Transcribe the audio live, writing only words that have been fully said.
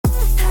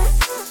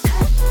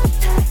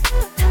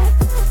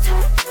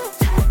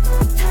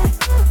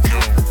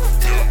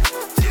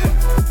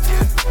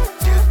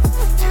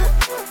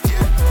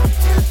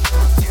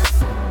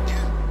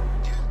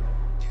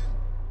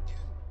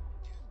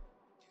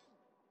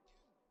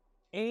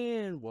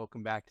And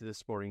welcome back to the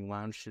Sporting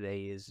Lounge.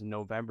 Today is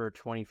November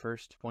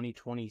 21st,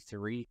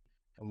 2023,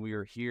 and we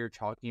are here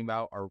talking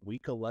about our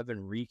Week 11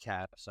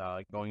 recaps,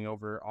 going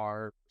over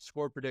our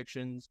score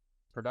predictions,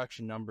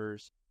 production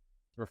numbers,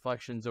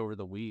 reflections over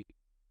the week,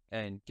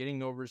 and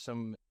getting over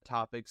some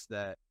topics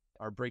that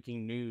are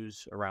breaking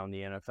news around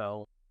the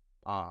NFL.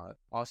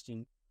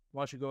 Austin,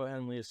 why don't you go ahead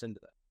and lead us into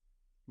that?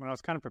 When I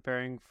was kind of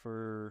preparing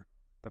for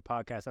the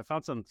podcast, I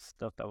found some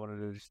stuff that I wanted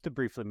to just to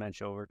briefly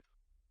mention over.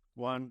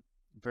 One,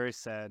 very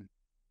sad.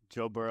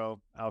 Joe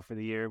Burrow out for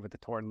the year with a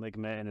torn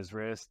ligament in his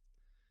wrist.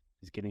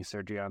 He's getting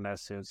surgery on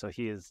that soon, so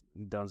he is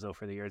donezo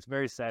for the year. It's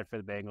very sad for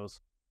the Bengals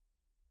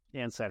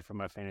and sad for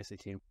my fantasy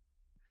team.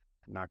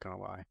 Not going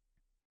to lie.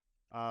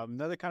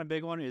 Another kind of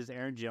big one is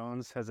Aaron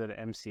Jones has an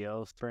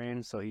MCL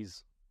sprain, so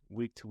he's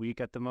week to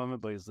week at the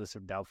moment, but he's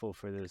listed doubtful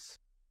for this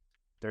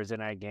Thursday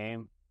night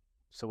game.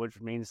 So which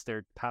means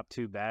their top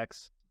two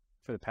backs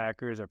for the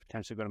Packers are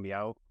potentially going to be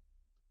out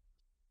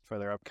for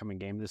their upcoming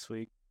game this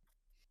week.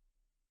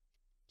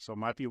 So it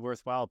might be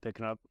worthwhile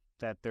picking up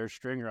that third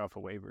stringer off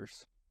of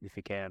waivers if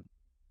you can.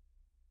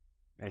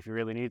 And if you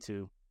really need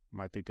to,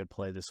 might be a good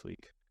play this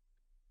week.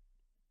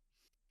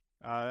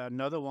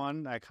 Another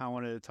one I kind of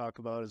wanted to talk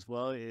about as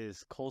well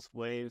is Colts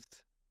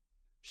waived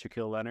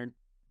Shaquille Leonard.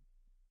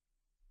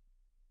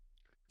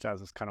 That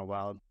was kind of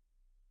wild.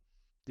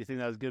 Do you think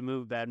that was a good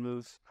move, bad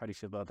moves? How do you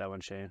feel about that one,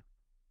 Shane?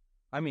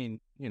 I mean,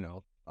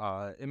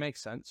 it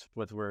makes sense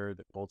with where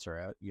the Colts are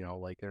at.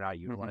 Like they're not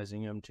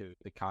utilizing him to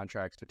the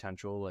contract's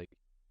potential. Like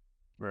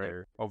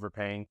they're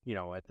overpaying.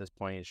 At this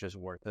point, it's just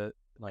worth it.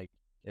 Like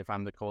if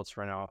I'm the Colts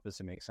front office,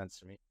 it makes sense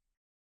to me.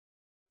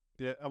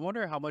 Yeah, I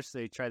wonder how much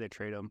they try to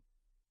trade him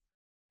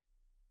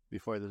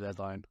before the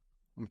deadline.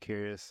 I'm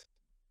curious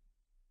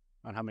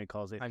on how many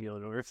calls they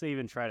fielded, or if they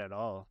even tried at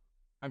all.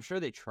 I'm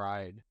sure they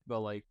tried, but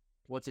like,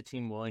 what's a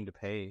team willing to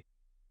pay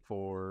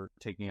for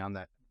taking on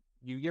that?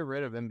 You get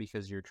rid of him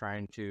because you're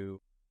trying to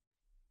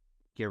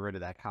get rid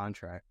of that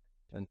contract,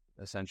 and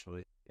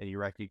essentially, and you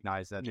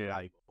recognize that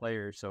valuable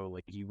player. So,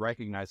 like, you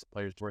recognize the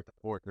player's worth a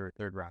fourth or a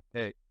third round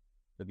pick,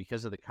 but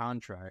because of the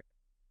contract,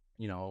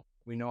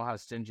 we know how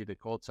stingy the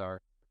Colts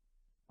are.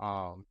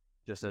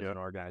 Just as an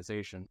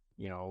organization,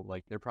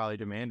 like they're probably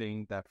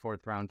demanding that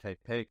fourth round type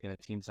pick, and a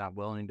team's not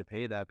willing to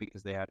pay that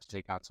because they have to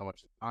take out so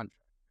much of the contract.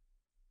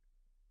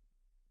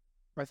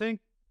 I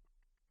think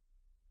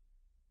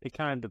it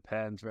kind of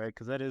depends, right?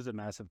 Because that is a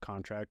massive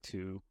contract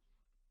to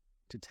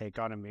take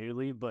on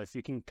immediately. But if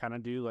you can kind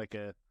of do like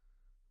a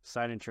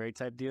sign and trade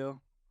type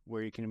deal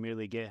where you can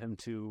immediately get him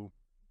to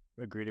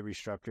agree to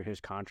restructure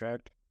his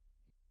contract,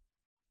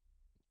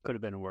 could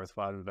have been a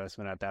worthwhile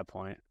investment at that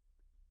point.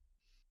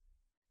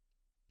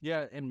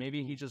 Yeah, and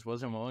maybe he just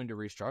wasn't willing to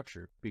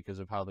restructure because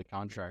of how the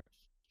contract's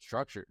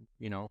structured.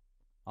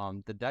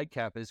 The dead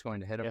cap is going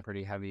to hit him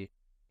pretty heavy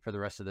for the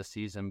rest of the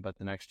season, but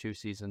the next two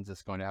seasons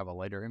it's going to have a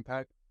lighter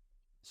impact.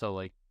 So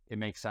like it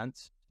makes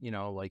sense,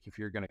 like if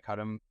you're going to cut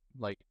him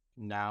like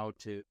now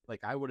to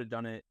like I would have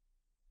done it,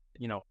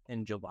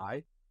 in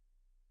July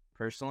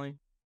personally.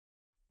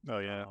 Oh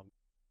yeah.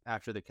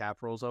 After the cap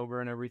rolls over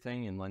and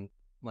everything, and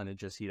let it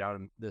just eat out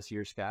this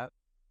year's cap,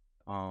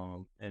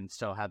 and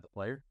still have the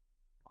player.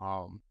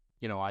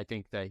 I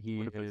think that he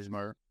is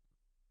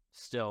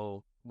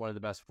still one of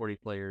the best 40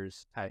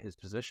 players at his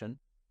position,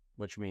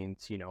 which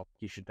means,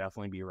 he should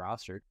definitely be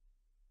rostered.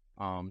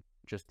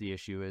 Just the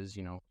issue is,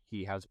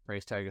 he has a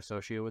price tag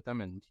associated with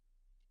them, and,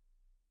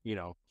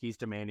 he's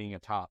demanding a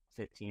top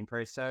 15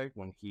 price tag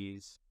when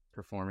he's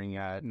performing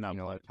at,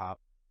 a top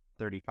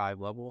 35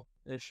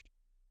 level-ish,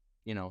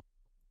 Do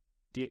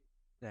you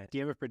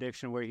have a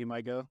prediction where he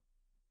might go?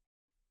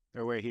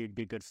 Or where he'd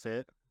be a good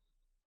fit?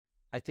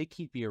 I think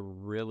he'd be a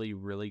really,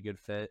 really good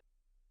fit.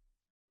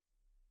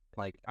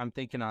 Like, I'm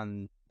thinking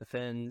on the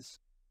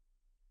Finns.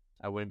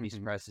 I wouldn't be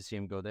surprised to see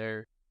him go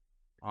there.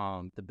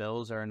 The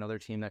Bills are another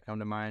team that come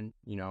to mind.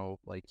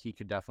 Like, he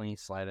could definitely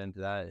slide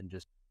into that and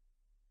just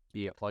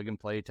be a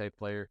plug-and-play type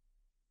player.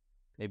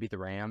 Maybe the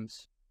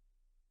Rams.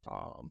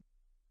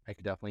 I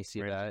could definitely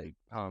see that.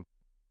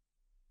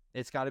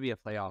 It's got to be a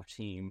playoff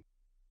team,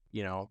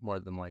 more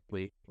than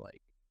likely.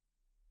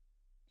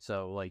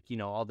 So,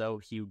 although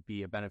he would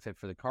be a benefit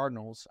for the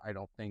Cardinals, I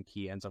don't think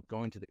he ends up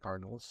going to the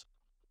Cardinals.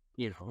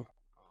 Even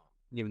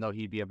though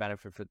he'd be a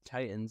benefit for the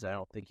Titans, I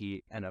don't think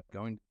he'd end up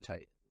going to the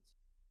Titans.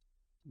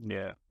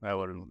 Yeah,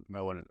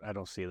 I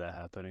don't see that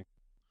happening.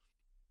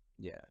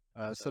 Yeah.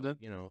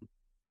 The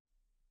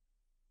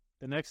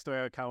next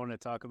story I kind of want to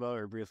talk about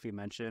or briefly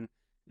mention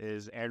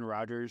is Aaron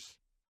Rodgers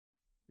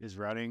is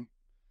running.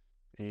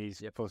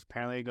 He's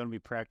apparently going to be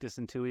practiced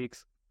in 2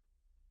 weeks,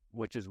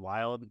 which is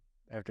wild.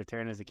 After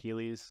tearing his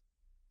Achilles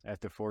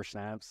after 4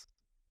 snaps.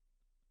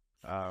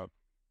 But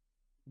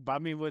I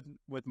mean,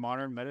 with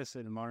modern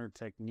medicine and modern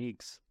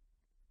techniques,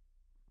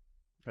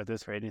 at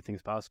this rate,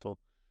 anything's possible.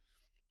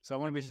 So I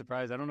wouldn't be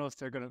surprised. I don't know if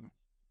they're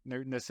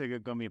necessarily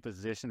going to be in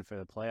position for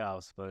the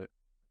playoffs, but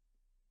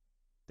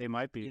they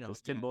might be.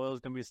 Because Tim Boyle is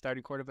going to be a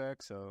starting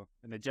quarterback.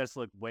 And the Jets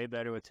look way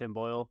better with Tim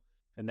Boyle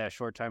in that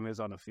short time he was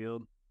on the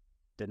field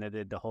than they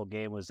did the whole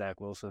game with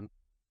Zach Wilson.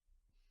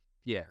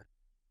 Yeah.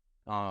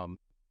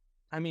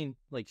 I mean,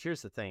 like,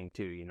 here's the thing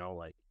too,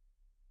 like,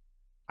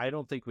 I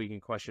don't think we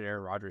can question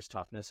Aaron Rodgers'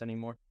 toughness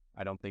anymore.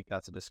 I don't think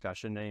that's a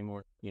discussion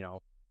anymore.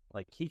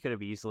 Like, he could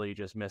have easily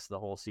just missed the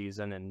whole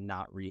season and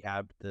not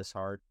rehabbed this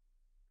hard,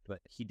 but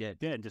he did.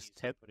 Yeah, and just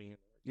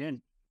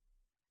and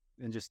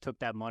just took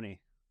that money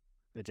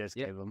the Jets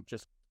gave him.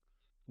 Just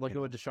look at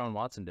what Deshaun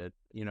Watson did.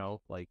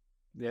 Like,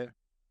 yeah,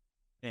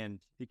 and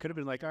he could have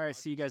been like, "All right,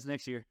 see you guys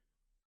next year."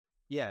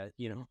 Yeah,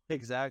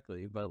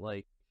 exactly. But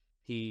like,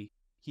 he's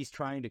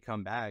trying to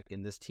come back,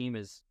 and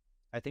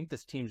I think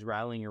this team's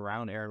rallying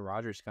around Aaron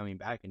Rodgers coming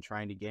back and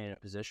trying to get in a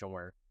position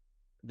where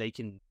they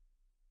can.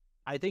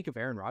 I think if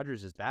Aaron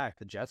Rodgers is back,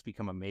 the Jets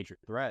become a major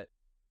threat.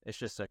 It's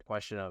just a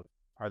question of,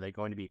 are they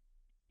going to be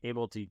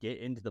able to get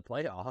into the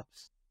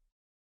playoffs?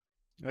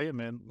 Oh yeah,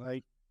 man.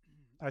 Like,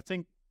 I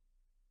think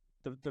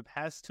the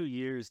past 2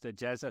 years, the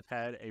Jets have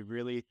had a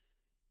really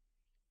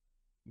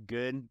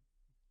good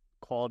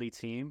quality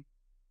team,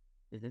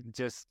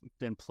 just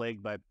been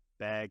plagued by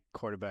bad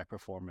quarterback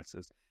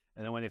performances.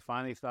 And then when they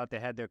finally thought they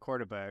had their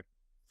quarterback,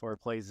 4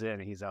 plays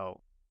in, he's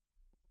out.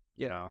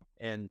 Yeah,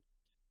 and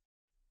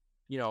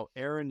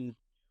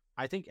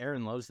I think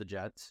Aaron loves the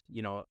Jets.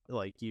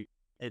 Like,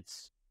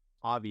 it's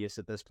obvious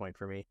at this point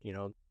for me.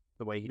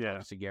 The way he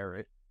talks to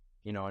Garrett,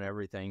 and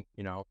everything.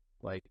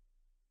 Like,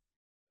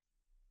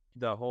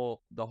 the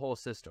whole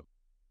system,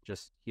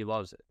 just, he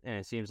loves it, and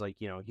it seems like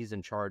he's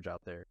in charge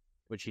out there,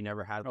 which he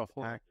never had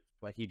back,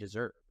 but he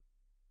deserved.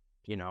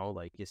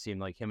 Like, it seemed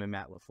like him and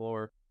Matt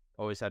LaFleur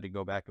always had to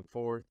go back and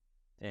forth,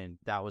 and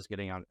that was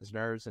getting on his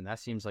nerves, and that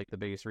seems like the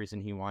biggest reason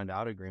he wanted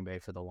out of Green Bay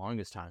for the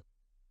longest time.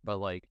 But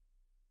like,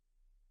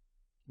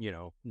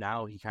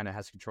 now he kind of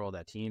has control of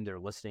that team. They're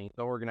listening.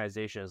 The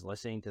organization is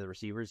listening to the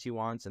receivers he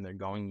wants, and they're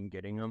going and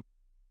getting them.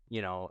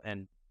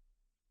 And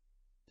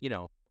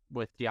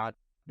with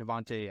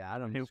Devontae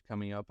Adams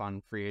coming up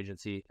on free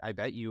agency, I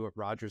bet you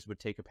Rodgers would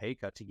take a pay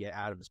cut to get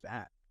Adams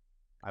back.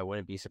 I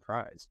wouldn't be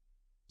surprised.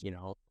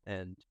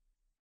 And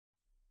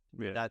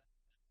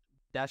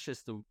that's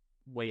just the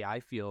way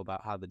I feel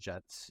about how the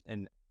Jets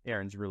and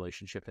Aaron's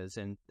relationship is,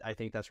 and I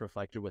think that's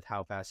reflected with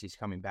how fast he's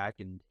coming back,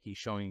 and he's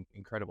showing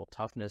incredible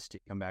toughness to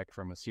come back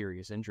from a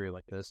serious injury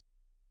like this,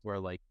 where,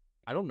 like,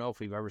 I don't know if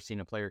we've ever seen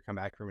a player come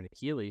back from an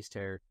Achilles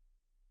tear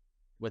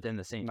within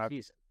the same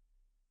season.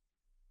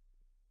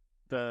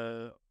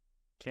 The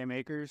Cam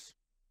Akers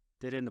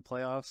did in the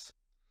playoffs,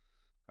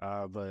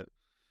 but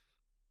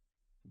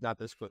not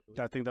this quickly.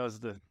 I think that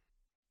was the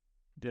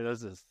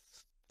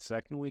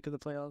second week of the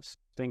playoffs.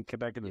 I think came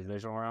back in the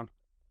divisional round.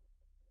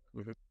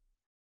 Mm-hmm.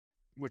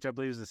 Which I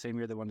believe is the same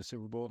year they won the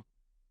Super Bowl.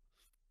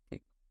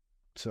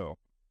 So,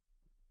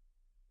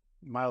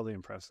 mildly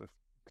impressive.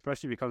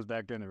 Especially if he comes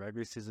back during the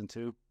regular season,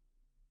 too.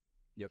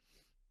 Yep.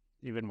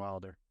 Even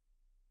wilder.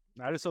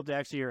 I just hope they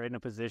actually are in a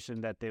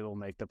position that they will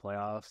make the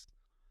playoffs.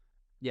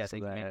 Yeah, so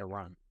they can make a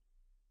run.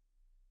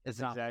 It's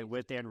not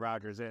with Aaron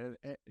Rodgers. And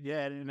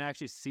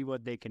actually see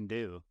what they can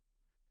do,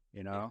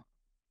 Yeah,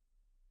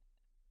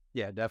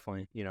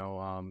 definitely.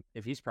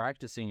 If he's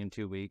practicing in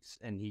 2 weeks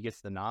and he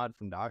gets the nod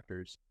from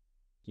doctors,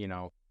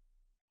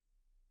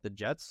 the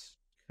Jets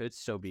could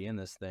still be in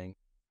this thing.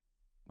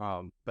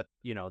 But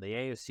the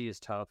AFC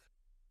is tough,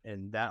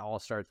 and that all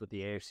starts with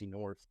the AFC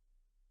North.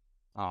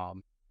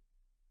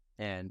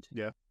 And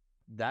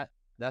that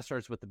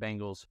starts with the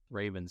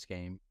Bengals-Ravens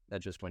game that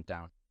just went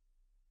down.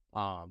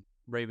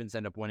 Ravens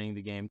end up winning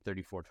the game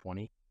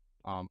 34-20.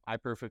 I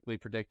perfectly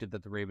predicted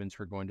that the Ravens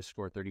were going to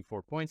score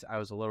 34 points. I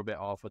was a little bit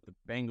off with the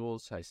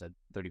Bengals. I said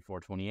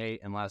 34-28,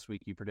 and last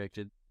week you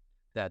predicted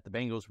that the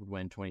Bengals would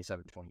win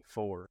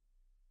 27-24.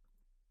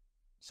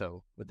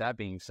 So, with that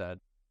being said,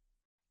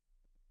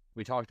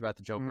 we talked about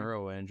the Joe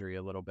Burrow injury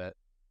a little bit.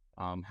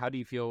 How do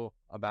you feel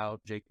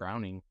about Jake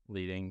Browning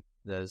leading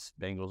this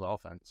Bengals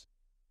offense?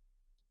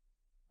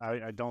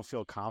 I don't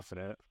feel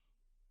confident.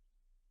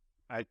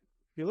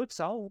 He looks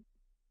solid.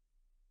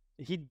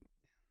 He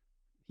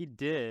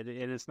did,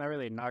 and it's not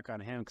really a knock on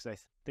him because I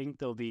think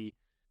they'll be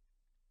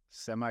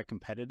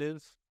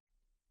semi-competitive.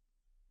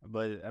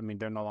 But, I mean,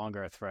 they're no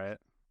longer a threat,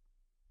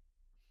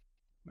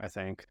 I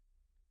think.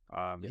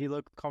 He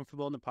looked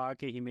comfortable in the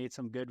pocket. He made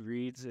some good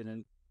reads,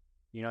 and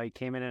he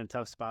came in a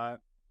tough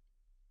spot.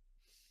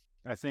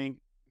 I think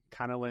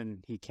kind of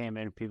when he came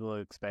in, people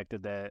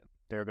expected that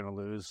they were going to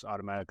lose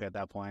automatically at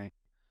that point.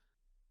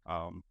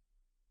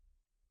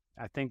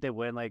 I think they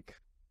win like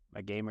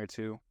a game or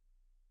two.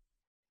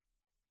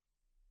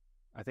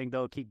 I think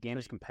they'll keep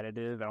games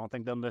competitive. I don't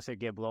think they'll necessarily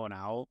get blown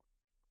out.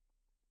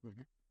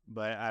 Mm-hmm.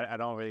 But I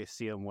don't really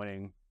see them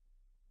winning.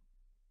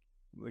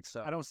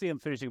 I don't see them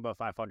finishing above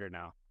 500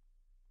 now.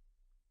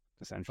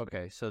 Essentially.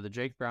 Okay, so the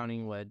Jake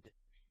Browning-led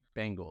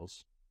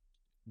Bengals,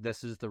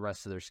 this is the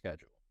rest of their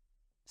schedule.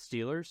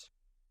 Steelers,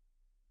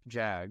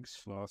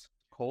 Jags,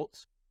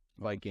 Colts,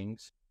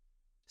 Vikings,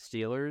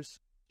 Steelers,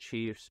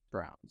 Chiefs,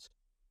 Browns.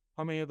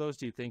 How many of those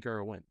do you think are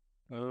a win?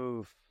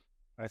 Oh,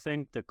 I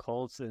think the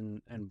Colts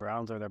and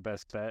Browns are their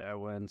best bet at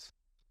wins.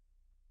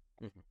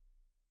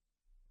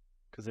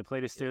 Because they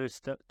played the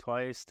Steelers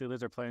twice.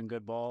 Steelers are playing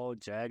good ball.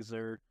 Jags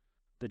are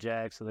the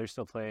Jags, so they're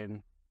still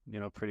playing,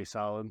 pretty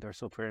solid. They're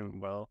still playing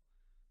well.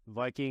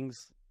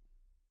 Vikings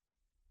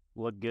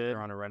look good.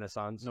 They're on a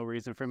renaissance. No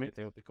reason for me.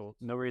 They with the Colts.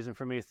 No reason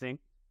for me to think.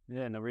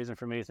 Yeah, no reason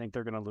for me to think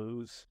they're gonna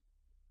lose.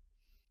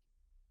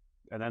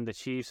 And then the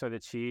Chiefs are the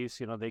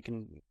Chiefs. They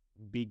can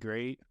be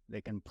great.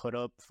 They can put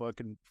up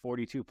fucking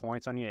 42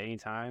 points on you at any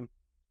time.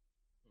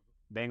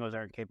 Bengals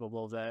aren't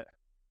capable of that.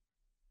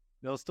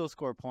 They'll still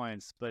score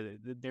points, but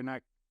they're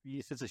not.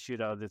 If it's a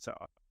shootout,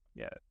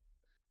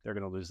 they're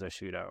gonna lose that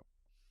shootout.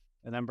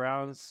 And then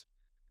Browns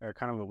are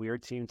kind of a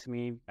weird team to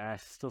me. I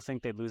still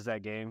think they lose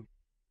that game.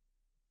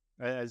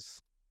 I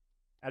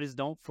just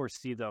don't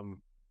foresee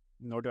them,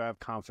 nor do I have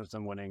confidence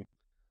in winning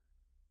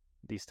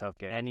these tough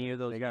games. Any of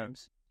those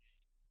games?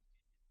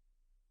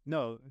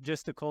 No,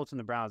 just the Colts and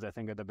the Browns, I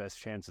think, are the best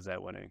chances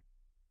at winning.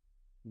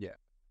 Yeah.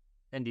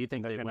 And do you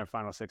think they in win their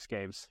final 6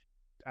 games?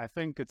 I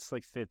think it's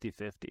like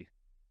 50-50,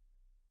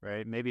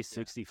 right? Maybe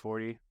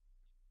 60-40.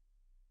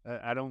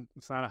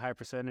 It's not a high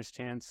percentage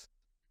chance.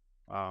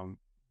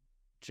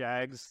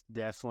 Jags,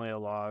 definitely a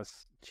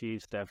loss.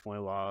 Chiefs, definitely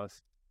a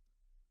loss.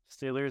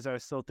 Steelers, I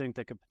still think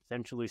they could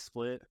potentially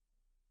split.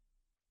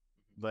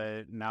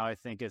 But now I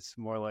think it's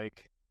more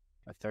like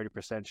a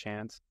 30%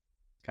 chance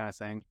kind of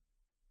thing.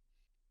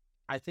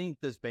 I think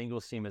this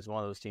Bengals team is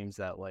one of those teams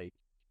that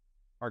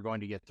are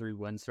going to get 3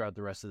 wins throughout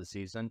the rest of the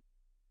season.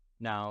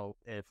 Now,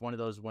 if one of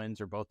those wins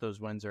or both those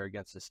wins are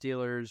against the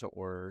Steelers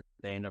or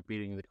they end up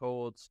beating the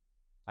Colts,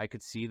 I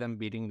could see them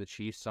beating the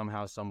Chiefs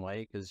somehow, some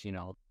way, because,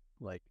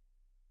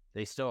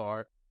 they still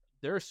are.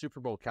 They're a Super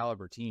Bowl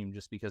caliber team.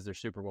 Just because their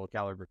Super Bowl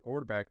caliber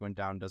quarterback went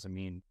down doesn't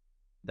mean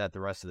that the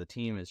rest of the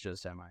team is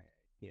just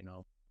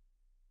MIA,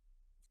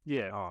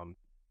 Yeah.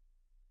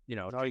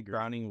 Jake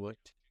Browning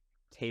looked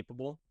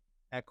capable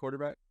at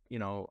quarterback.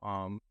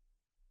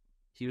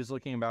 He was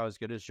looking about as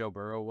good as Joe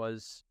Burrow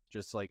was,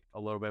 just a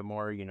little bit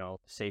more,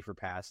 safer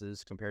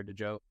passes compared to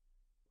Joe.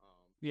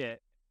 Yeah.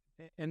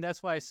 And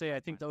that's why I say I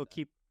think they'll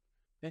keep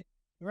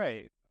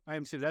right.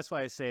 That's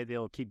why I say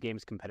they'll keep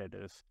games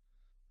competitive,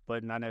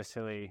 but not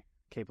necessarily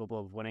capable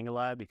of winning a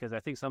lot, because I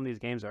think some of these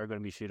games are going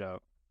to be shootout.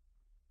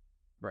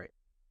 Right.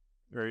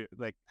 Or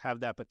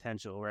have that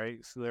potential,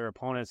 right? So their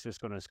opponent's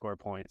just going to score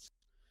points,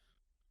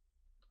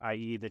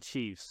 i.e. the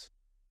Chiefs,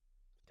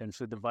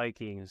 potentially the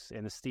Vikings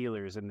and the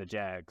Steelers and the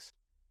Jags.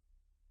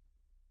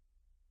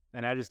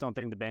 And I just don't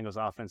think the Bengals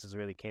offense is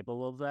really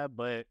capable of that.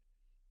 But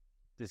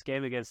this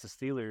game against the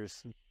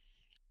Steelers,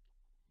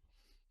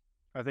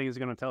 I think is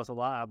going to tell us a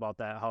lot about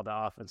how the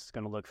offense is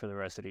going to look for the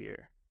rest of the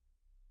year.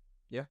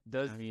 Yeah.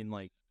 Do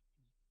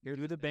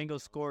the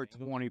Bengals score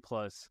 20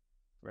 plus,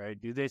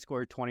 right? Do they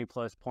score 20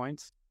 plus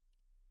points?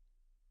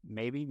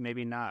 Maybe,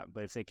 maybe not.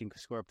 But if they can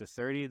score up to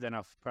 30, then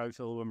I'll probably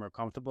feel a little more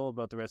comfortable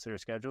about the rest of their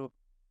schedule.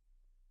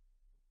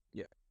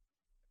 Yeah.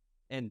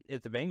 And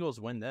if the Bengals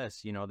win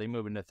this, they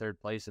move into 3rd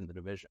place in the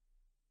division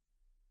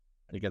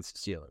against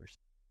the Steelers.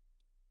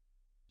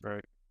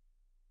 Right.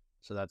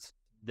 So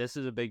this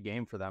is a big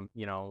game for them.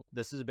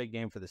 This is a big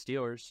game for the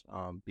Steelers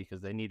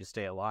because they need to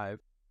stay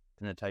alive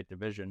in a tight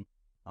division.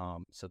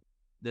 So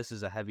this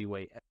is a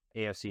heavyweight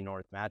AFC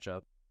North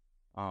matchup.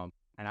 And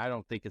I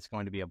don't think it's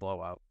going to be a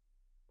blowout.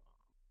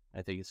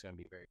 I think it's going to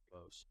be very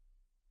close.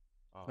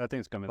 I think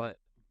it's going to be.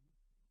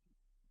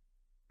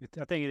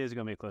 I think it is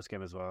going to be a close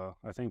game as well.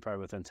 I think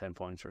probably within 10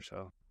 points or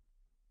so.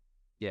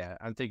 Yeah,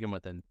 I'm thinking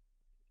within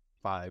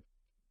 5.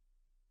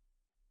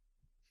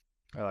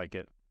 I like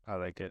it.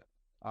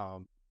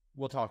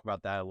 We'll talk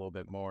about that a little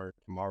bit more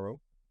tomorrow.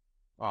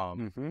 But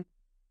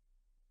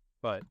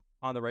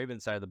on the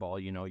Ravens side of the ball,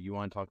 you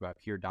want to talk about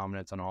pure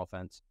dominance on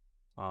offense.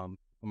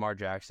 Lamar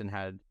Jackson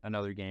had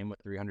another game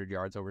with 300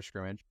 yards over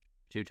scrimmage,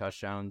 2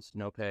 touchdowns,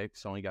 no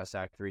picks, only got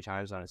sacked 3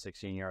 times on a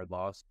 16-yard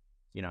loss.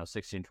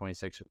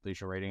 16-26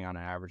 completion rating on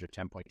an average of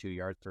 10.2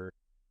 yards per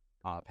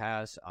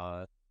pass.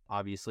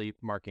 Obviously,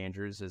 Mark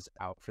Andrews is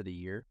out for the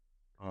year.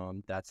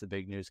 That's the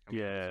big news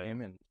coming from this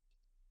game, and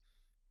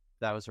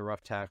that was a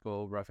rough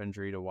tackle, rough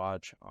injury to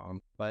watch.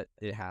 But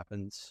it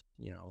happens.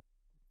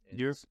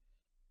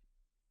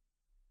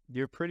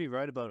 You're pretty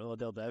right about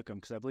Odell Beckham,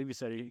 because I believe you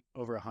said he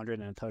over 100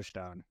 and a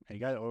touchdown, and he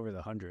got over the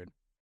 100.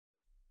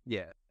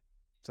 Yeah.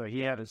 So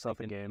he had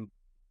himself a game.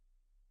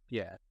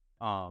 Yeah.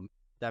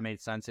 That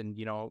made sense. And,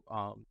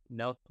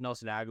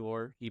 Nelson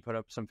Aguilar, he put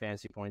up some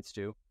fantasy points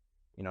too.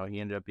 He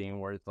ended up being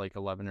worth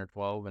 11 or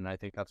 12, and I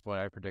think that's what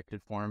I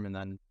predicted for him. And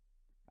then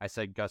I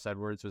said Gus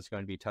Edwards was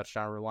going to be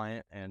touchdown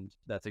reliant, and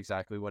that's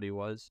exactly what he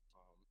was.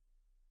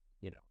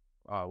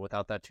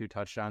 Without that 2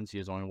 touchdowns, he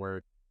was only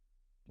worth,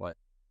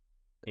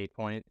 8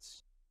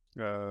 points?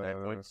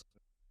 9 points?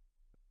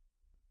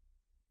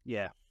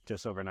 Yeah,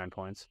 just over 9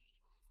 points.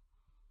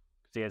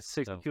 He had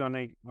 62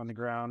 on the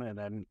ground and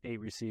then 8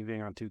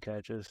 receiving on 2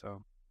 catches.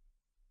 So,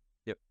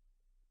 yep.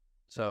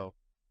 So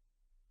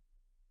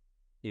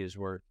he was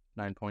worth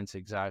 9 points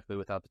exactly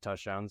without the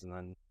touchdowns, and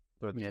then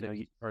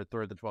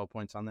throw the 12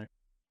 points on there.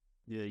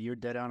 Yeah, you're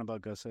dead on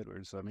about Gus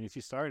Edwards. So, I mean, if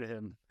you started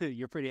him,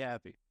 you're pretty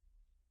happy,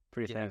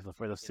 pretty thankful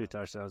for those 2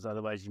 touchdowns.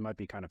 Otherwise, you might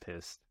be kind of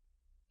pissed.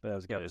 But that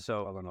was good.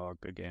 So, all in all,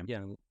 good game.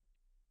 Yeah.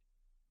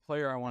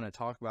 player I want to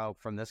talk about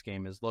from this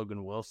game is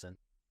Logan Wilson.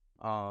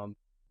 Do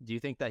you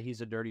think that he's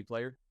a dirty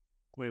player?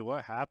 Wait,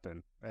 what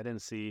happened? I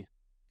didn't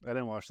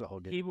watch the whole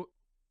game.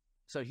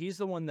 So he's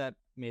the one that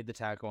made the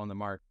tackle on the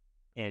Mark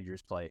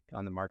Andrews play,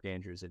 on the Mark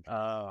Andrews injury.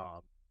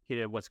 He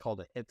did what's called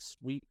a hip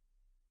sweep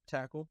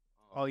tackle.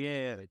 Oh,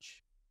 yeah.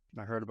 Which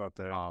I heard about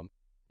that.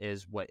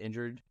 Is what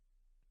injured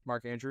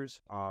Mark Andrews.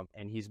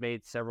 And he's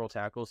made several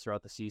tackles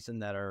throughout the season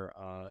that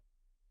are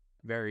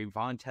very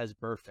Vontez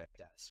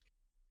Burfict-esque.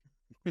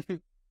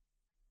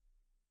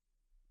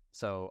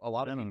 So a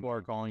lot of people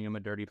are calling him a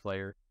dirty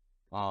player.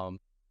 I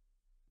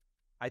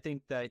don't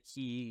think that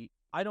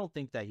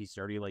he's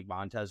dirty like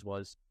Vontez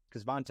was,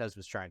 because Vontez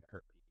was trying to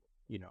hurt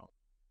people.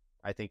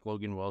 I think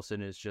Logan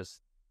Wilson is just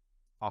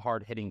a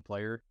hard-hitting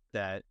player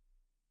that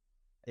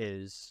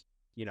is,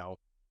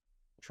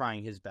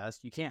 trying his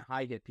best. You can't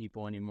high hit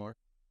people anymore,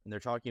 and they're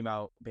talking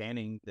about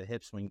banning the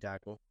hip swing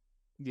tackle.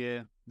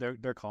 Yeah,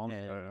 they're calling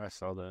it. I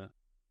saw that.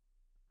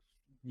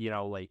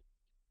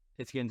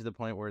 It's getting to the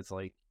point where it's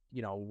like,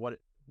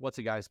 what's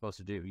a guy supposed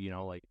to do?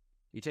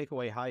 You take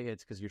away high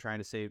hits because you're trying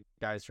to save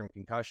guys from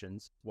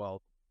concussions.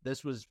 Well,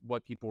 this was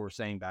what people were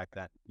saying back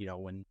then,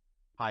 when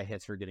high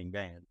hits were getting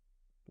banned,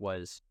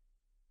 was,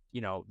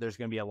 there's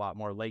going to be a lot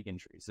more leg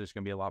injuries. There's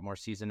going to be a lot more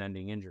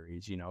season-ending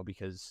injuries,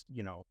 because,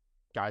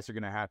 guys are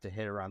going to have to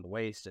hit around the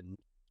waist and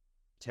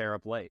tear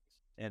up legs.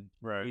 And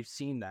we've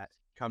seen that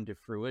come to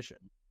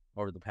fruition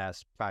over the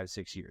past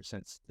 5-6 years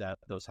since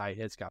those high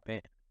hits got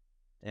banned.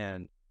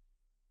 And,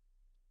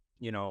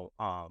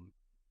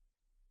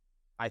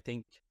 I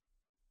think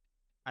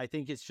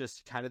it's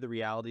just kind of the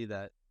reality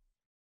that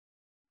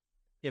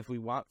if we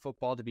want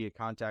football to be a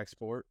contact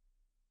sport,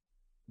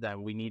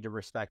 then we need to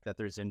respect that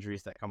there's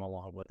injuries that come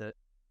along with it.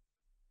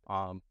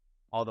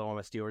 Although I'm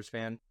a Steelers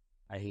fan,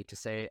 I hate to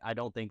say it, I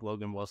don't think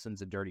Logan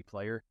Wilson's a dirty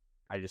player.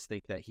 I just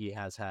think that he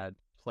has had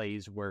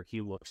plays where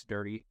he looks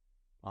dirty.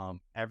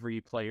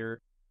 Every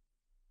player,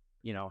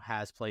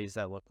 has plays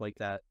that look like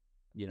that.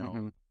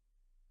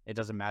 It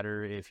doesn't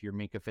matter if you're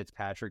Minkah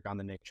Fitzpatrick on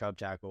the Nick Chubb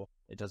tackle.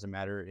 It doesn't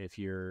matter if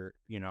you're,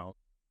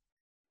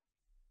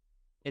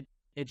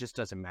 it just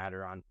doesn't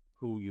matter on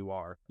who you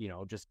are,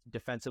 just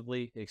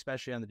defensively,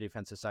 especially on the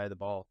defensive side of the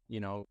ball.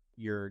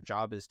 Your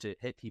job is to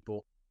hit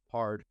people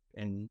hard,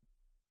 and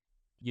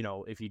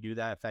if you do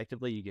that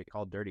effectively, you get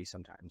called dirty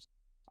sometimes.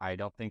 I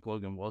don't think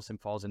Logan Wilson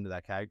falls into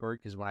that category,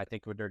 because when I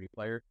think of a dirty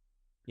player,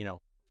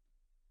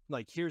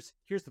 here's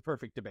the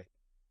perfect debate: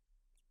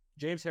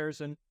 James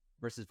Harrison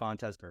versus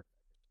Vontez Burfict,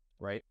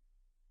 right?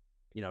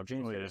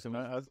 James Harrison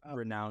was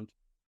renowned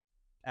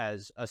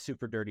as a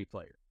super dirty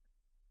player.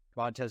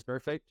 Vontez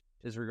Burfict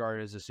is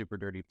regarded as a super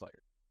dirty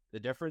player. The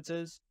difference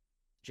is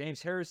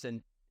James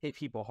Harrison hit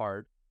people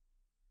hard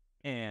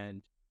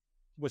and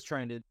was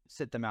trying to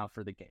sit them out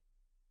for the game.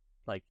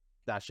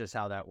 That's just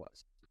how that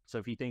was. So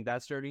if you think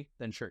that's dirty,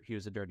 then sure, he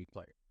was a dirty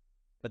player.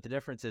 But the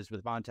difference is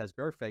with Vontez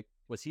Burfict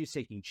was he was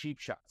taking cheap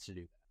shots to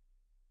do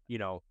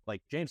that.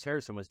 James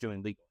Harrison was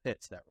doing legal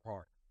hits that were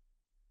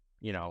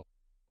hard.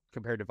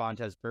 Compared to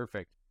Vontez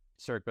Burfict,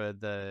 circa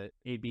the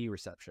AB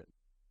reception,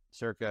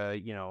 circa,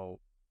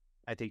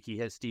 I think he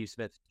hit Steve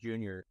Smith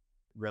Jr.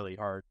 really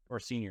hard, or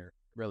Senior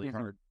really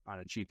hard on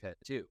a cheap hit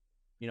too.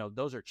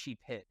 Those are cheap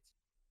hits.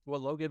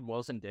 What Logan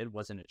Wilson did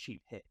wasn't a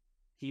cheap hit.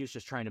 He was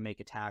just trying to make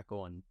a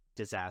tackle and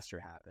disaster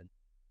happen.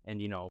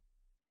 And,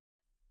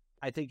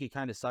 I think it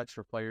kind of sucks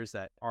for players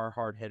that are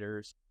hard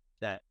hitters,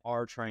 that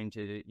are trying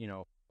to,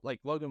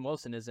 Logan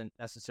Wilson isn't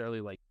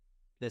necessarily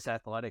this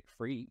athletic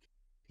freak.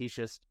 He's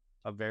just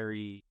a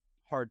very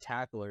hard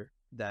tackler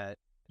that,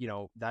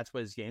 that's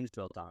what his game's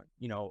built on,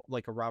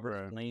 like a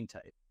Robert Lane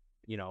type,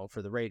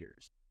 for the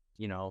Raiders.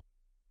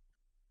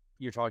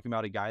 You're talking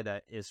about a guy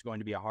that is going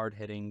to be a hard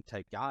hitting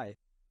type guy,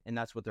 and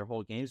that's what their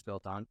whole game's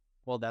built on.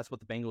 Well, that's what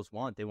the Bengals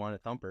want. They want a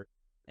thumper,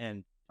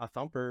 and a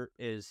thumper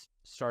is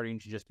starting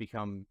to just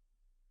become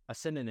a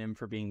synonym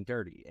for being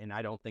dirty, and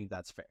I don't think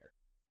that's fair.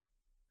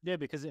 Yeah,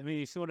 because if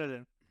you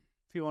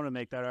want to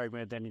make that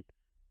argument, then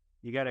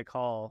you got to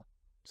call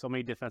so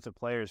many defensive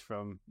players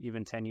from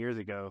even 10 years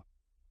ago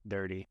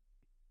dirty.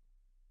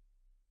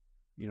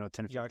 10,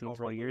 15,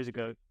 20 years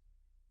ago.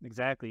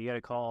 Exactly. You got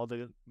to call all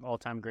the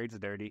all-time greats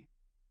dirty.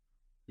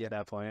 Yeah. At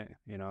that point,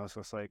 so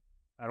it's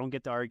I don't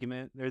get the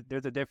argument.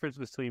 There's a difference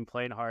between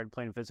playing hard,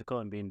 playing physical,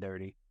 and being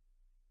dirty.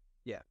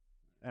 Yeah.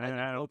 And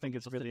I don't think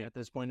it's really at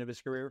this point of his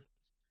career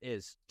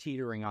is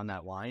teetering on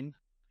that line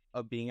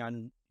of being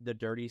on the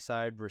dirty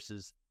side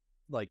versus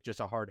just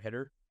a hard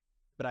hitter.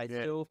 But I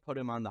still put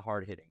him on the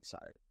hard hitting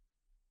side.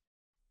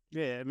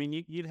 Yeah, I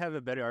mean, you'd have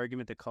a better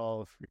argument to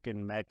call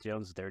freaking Mac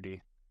Jones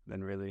dirty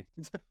than really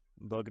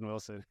Logan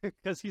Wilson,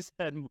 because he's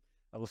had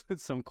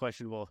some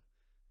questionable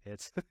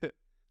hits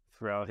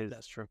throughout his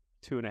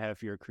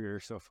 2.5-year career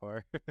so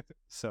far.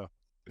 So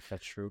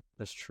that's true.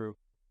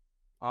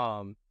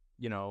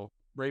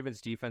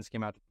 Ravens defense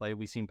came out to play.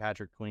 We seen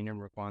Patrick Queen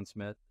and Raquan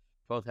Smith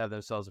both have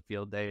themselves a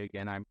field day.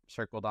 Again, I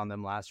circled on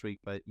them last week,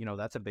 but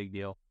that's a big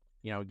deal.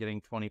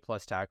 Getting 20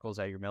 plus tackles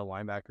at your middle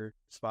linebacker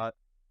spot,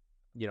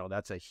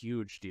 that's a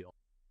huge deal.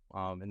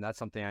 And that's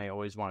something I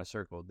always want to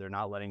circle. They're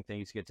not letting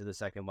things get to the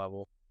second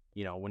level.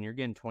 When you're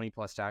getting 20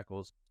 plus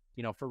tackles,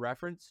 for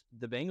reference,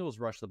 the Bengals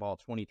rushed the ball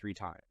 23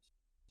 times,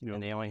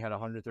 and they only had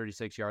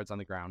 136 yards on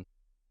the ground,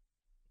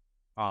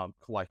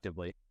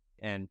 collectively,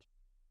 and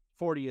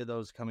 40 of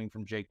those coming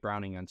from Jake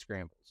Browning on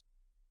scrambles.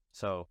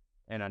 So,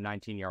 and a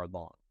 19-yard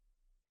long.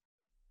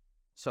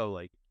 So,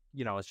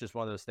 it's just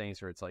one of those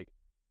things where it's like,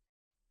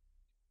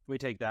 if we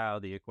take that out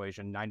of the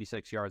equation,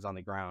 96 yards on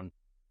the ground,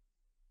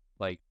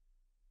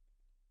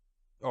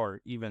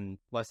 or even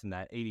less than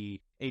that,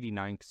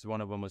 89, because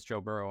one of them was Joe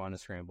Burrow on a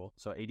scramble.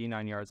 So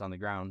 89 yards on the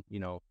ground,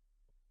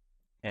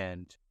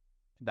 and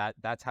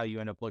that's how you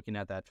end up looking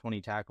at that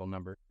 20 tackle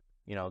number.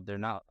 They're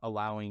not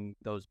allowing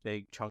those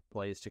big chunk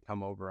plays to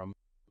come over them.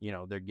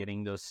 They're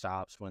getting those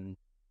stops when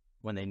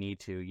they need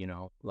to,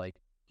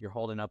 you're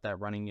holding up that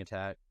running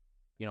attack.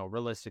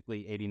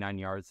 Realistically, 89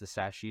 yards, the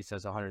stat sheet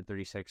says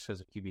 136 because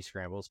of QB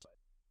scrambles, but,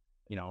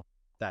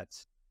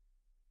 that's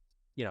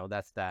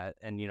that.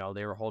 And,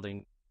 they were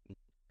holding,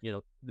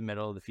 the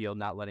middle of the field,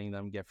 not letting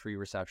them get free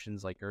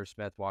receptions. Like Irv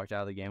Smith walked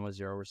out of the game with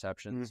 0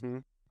 receptions.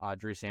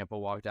 Drew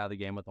Sample walked out of the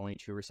game with only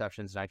 2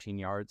 receptions, 19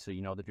 yards. So,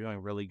 they're doing a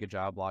really good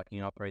job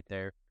blocking up right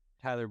there.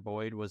 Tyler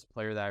Boyd was a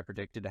player that I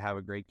predicted to have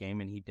a great game,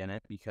 and he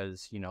didn't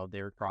because,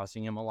 they were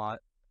crossing him a lot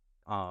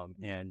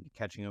and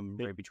catching him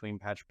right between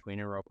Patrick Queen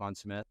and Roquan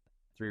Smith.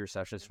 3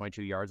 receptions,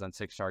 22 yards on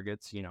 6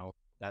 targets.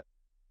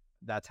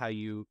 That's how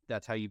you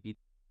beat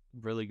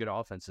really good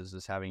offenses,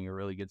 is having a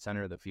really good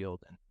center of the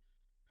field. And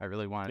I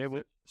really want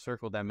to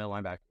circle that middle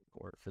linebacker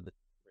core for the.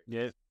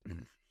 Yeah.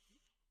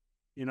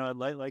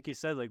 Like you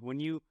said, when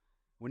you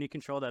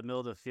control that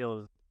middle of the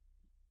field,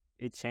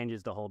 it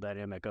changes the whole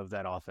dynamic of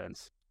that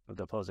offense, of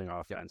the opposing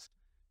offense.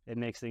 It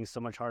makes things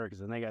so much harder because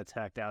then they got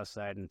tacked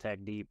outside and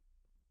tacked deep,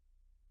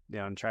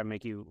 and try to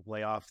make you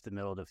lay off the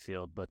middle of the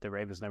field. But the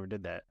Ravens never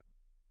did that.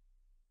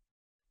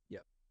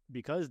 Yep.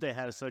 Because they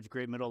had such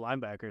great middle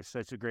linebackers,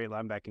 such a great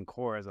linebacking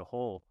core as a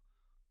whole,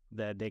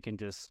 that they can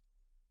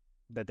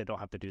that they don't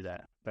have to do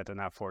that they're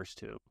not forced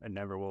to, and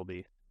never will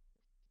be.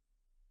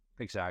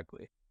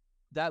 Exactly.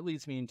 That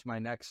leads me into my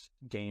next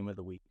game of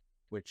the week,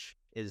 which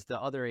is the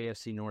other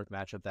AFC North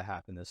matchup that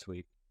happened this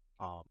week,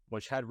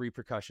 which had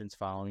repercussions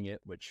following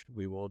it, which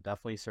we will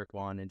definitely circle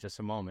on in just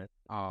a moment.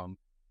 I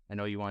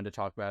know you wanted to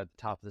talk about it at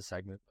the top of the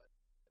segment, but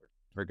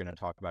we're going to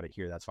talk about it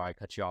here. That's why I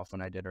cut you off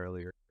when I did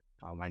earlier.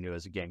 I knew it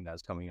was a game that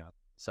was coming up.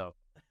 So,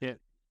 yeah,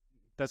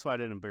 that's why I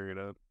didn't bring it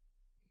up.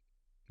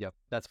 Yep,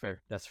 that's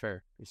fair. That's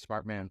fair. You're a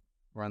smart man.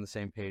 We're on the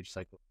same page. It's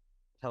like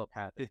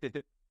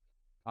telepathic.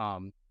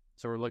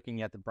 So we're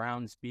looking at the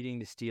Browns beating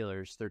the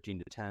Steelers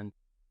 13-10.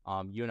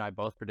 You and I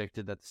both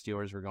predicted that the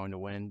Steelers were going to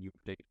win. You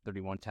predicted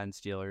 31-10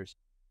 Steelers.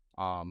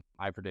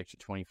 I predicted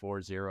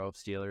 24-0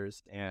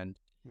 Steelers. And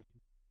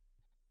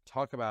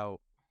talk about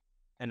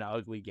an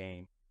ugly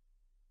game.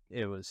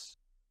 It was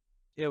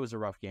a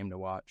rough game to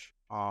watch.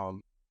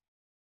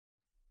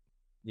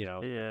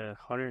 Yeah,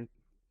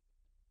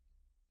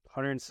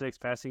 106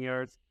 passing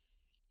yards,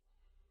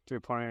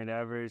 3.8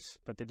 average,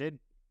 but they did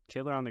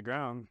killer on the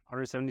ground.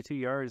 172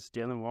 yards,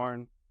 Jalen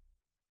Warren,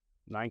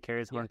 9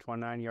 carries,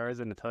 129 yards,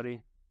 and a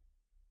tutty.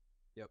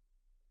 Yep.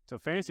 So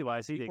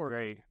fantasy-wise, he did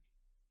great.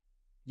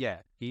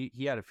 Yeah, he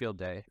had a field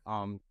day.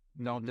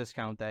 Don't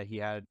discount that he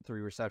had 3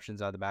 receptions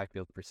out of the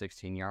backfield for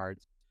 16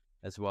 yards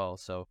as well.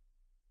 So,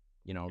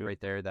 right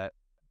there, that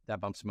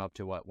bumps him up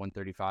to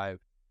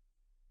 135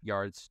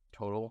 yards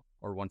total,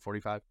 or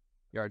 145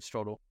 yards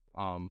total.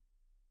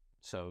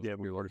 So yeah,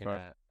 we're looking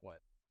at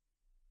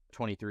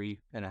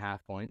 23.5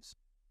 points.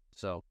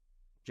 So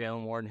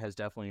Jalen Warren has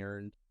definitely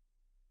earned.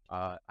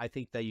 I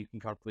think that you can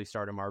comfortably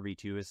start him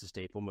RB2 as a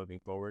staple moving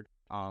forward.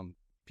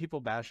 People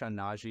bash on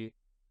Najee.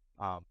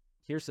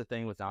 Here's the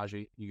thing with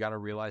Najee. You got to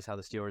realize how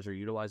the Steelers are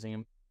utilizing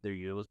him. They're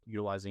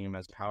utilizing him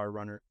as a power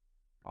runner.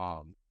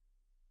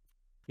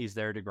 He's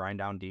there to grind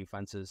down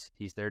defenses.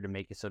 He's there to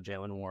make it so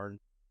Jalen Warren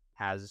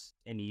has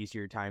an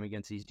easier time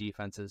against these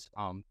defenses.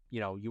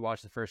 You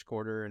watch the first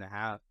quarter and a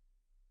half,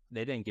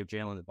 they didn't give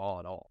Jalen the ball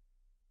at all.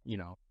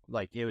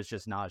 It was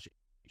just Najee,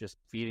 just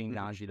feeding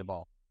Najee the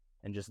ball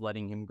and just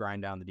letting him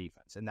grind down the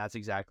defense. And that's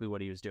exactly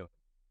what he was doing.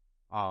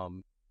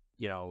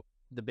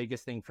 The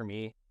biggest thing for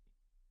me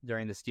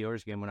during the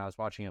Steelers game when I was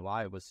watching it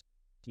live was,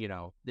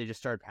 they just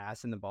started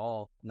passing the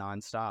ball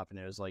nonstop. And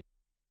it was like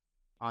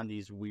on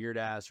these weird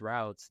ass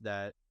routes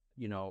that,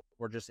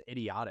 were just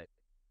idiotic.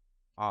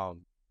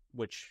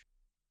 Which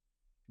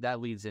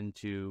that leads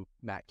into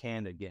Matt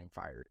Canada getting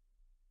fired.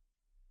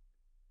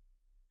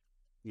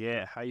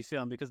 Yeah, how you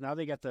feeling? Because now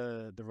they got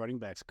the running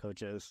backs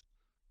coach as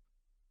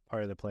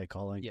part of the play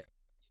calling. Yeah.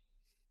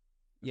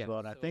 Yeah.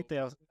 Well, I think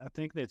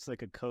it's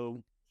like a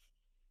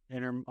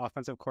interim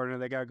offensive coordinator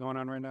they got going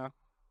on right now.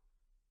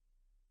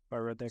 If I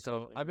read that.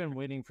 So I've been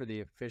waiting for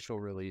the official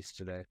release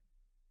today.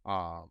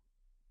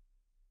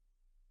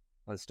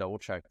 Let's double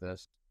check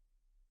this.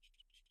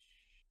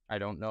 I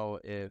don't know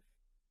if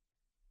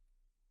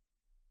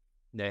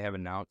they have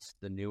announced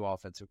the new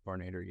offensive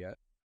coordinator yet.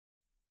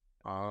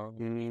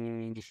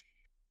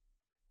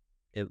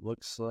 It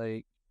looks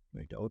like,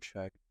 let me double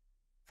check.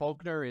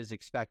 Faulkner is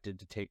expected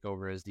to take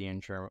over as the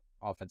interim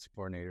offensive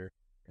coordinator,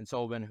 and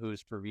Sullivan, who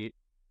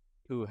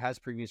has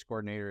previous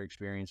coordinator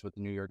experience with the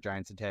New York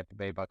Giants and Tampa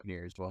Bay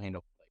Buccaneers, will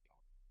handle play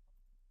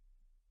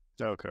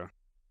calling. Okay.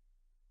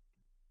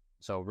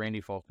 So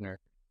Randy Faulkner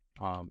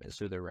is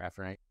who they're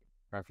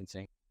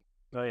referencing.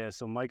 Oh, yeah.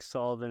 So Mike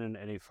Sullivan and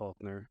Eddie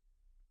Faulkner.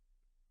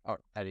 Oh,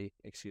 Eddie,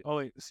 excuse me. Oh,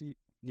 wait. See,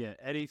 yeah,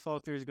 Eddie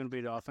Faulkner is going to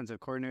be the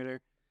offensive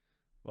coordinator,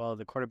 while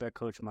the quarterback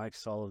coach, Mike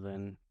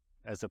Sullivan,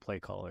 as the play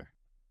caller.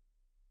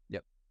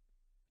 Yep.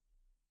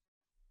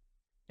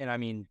 And I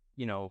mean,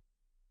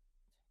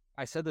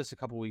 I said this a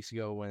couple weeks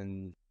ago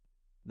when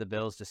the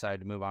Bills decided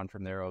to move on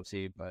from their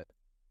OC, but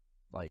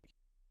like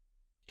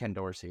Ken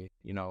Dorsey,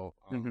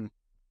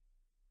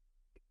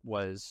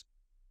 was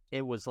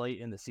late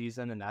in the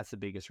season, and that's the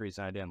biggest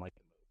reason I didn't like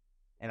the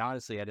move. And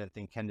honestly, I didn't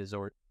think Ken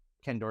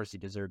Dorsey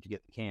deserved to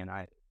get the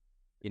can.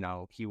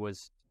 He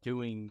was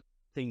doing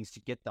things to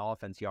get the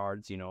offense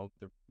yards. The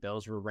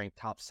Bills were ranked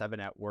top 7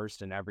 at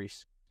worst in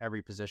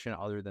every position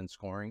other than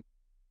scoring,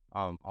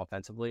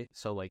 offensively.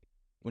 So like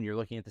when you're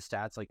looking at the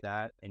stats like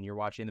that and you're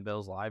watching the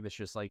Bills live, it's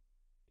just like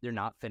they're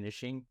not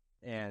finishing.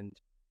 And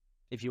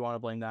if you want to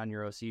blame that on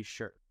your OC,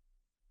 sure.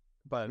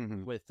 But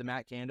with the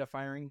Matt Canada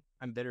firing,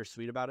 I'm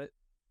bittersweet about it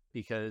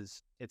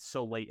because it's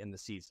so late in the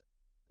season.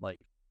 Like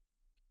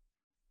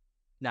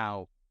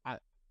now,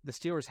 the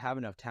Steelers have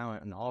enough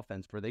talent in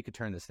offense where they could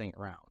turn this thing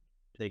around.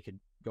 They could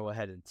go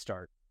ahead and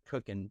start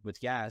cooking with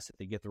gas if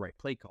they get the right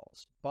play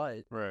calls.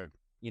 But right,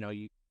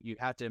 you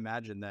have to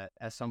imagine that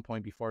at some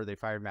point before they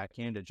fired Matt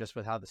Canada, just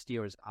with how the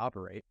Steelers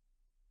operate,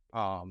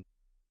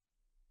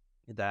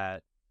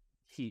 that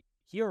he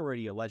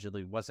already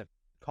allegedly wasn't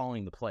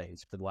calling the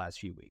plays for the last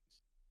few weeks.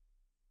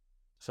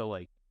 So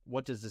like,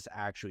 what does this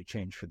actually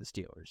change for the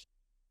Steelers?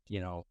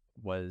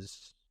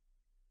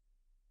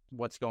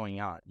 What's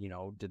going on?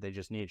 Did they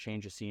just need to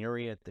change the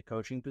scenery at the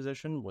coaching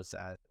position? Was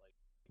that like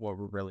what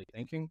we're really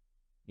thinking?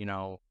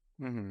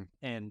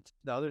 And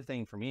the other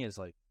thing for me is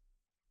like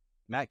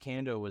Matt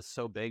Canada was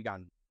so big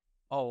on,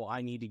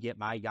 I need to get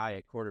my guy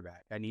at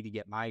quarterback. I need to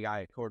get my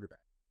guy at quarterback.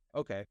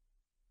 Okay.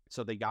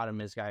 So they got him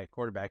his guy at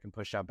quarterback and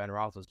pushed out Ben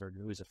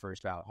Roethlisberger, who's a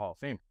first ballot Hall of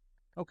Famer.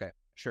 Okay,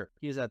 sure.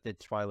 He's at the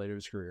twilight of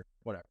his career,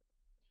 whatever.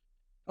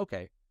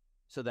 Okay.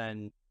 So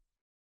then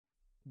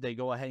they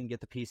go ahead and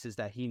get the pieces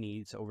that he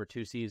needs over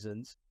 2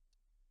 seasons.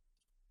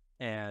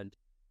 And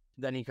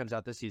then he comes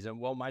out this season.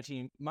 Well, my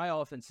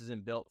offense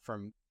isn't built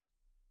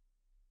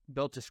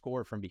to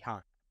score from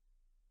behind.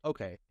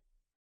 Okay.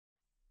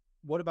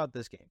 What about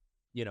this game?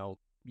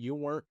 You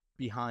weren't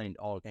behind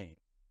all game.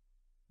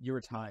 You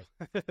were tied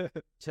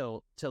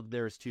till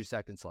there's 2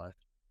 seconds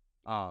left.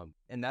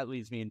 And that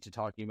leads me into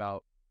talking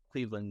about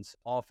Cleveland's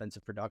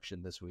offensive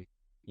production this week.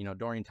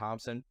 Dorian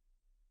Thompson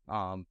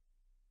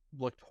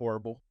looked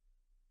horrible.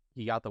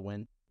 He got the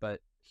win,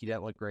 but he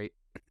didn't look great.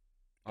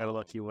 Got a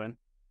lucky win.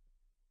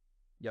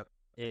 Yep.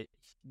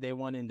 They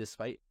won in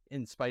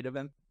spite of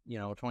him.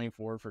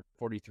 24 for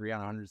 43 on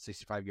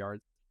 165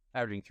 yards,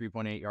 averaging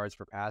 3.8 yards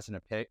per pass and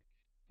a pick.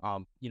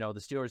 The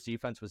Steelers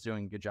defense was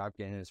doing a good job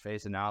getting in his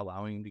face and not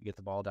allowing him to get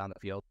the ball down the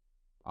field.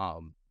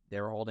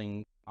 They were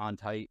holding on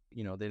tight.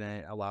 They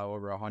didn't allow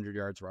over 100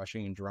 yards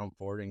rushing in Jerome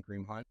Ford and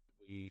Kareem Hunt.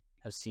 We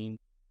have seen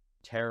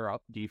tear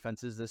up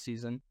defenses this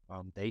season.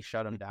 They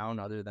shut him down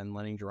other than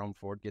letting Jerome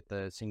Ford get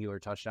the singular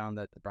touchdown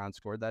that the Browns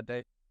scored that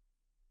day.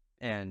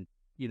 And,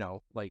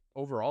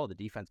 overall, the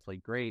defense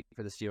played great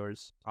for the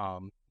Steelers.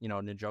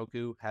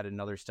 Njoku had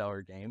another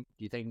stellar game.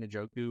 Do you think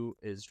Njoku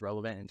is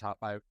relevant in top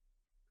 5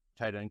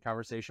 tight end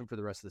conversation for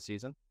the rest of the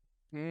season?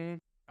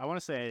 I want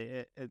to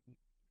say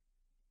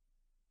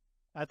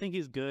I think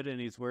he's good and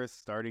he's worth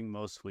starting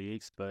most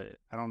weeks, but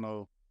I don't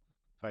know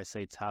if I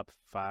say top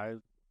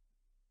 5.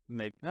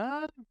 Maybe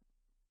I'm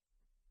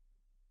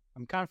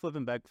kind of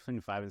flipping back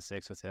between 5 and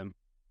 6 with him.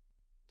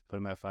 Put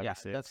him at 5 and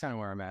 6. That's kind of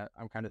where I'm at.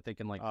 I'm kind of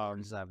thinking 4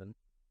 and 7.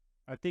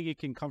 I think you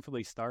can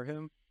comfortably start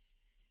him.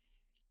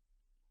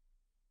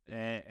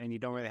 And you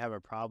don't really have a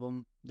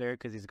problem there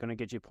because he's going to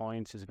get you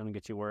points, he's going to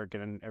get you work,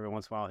 and then every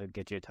once in a while he'll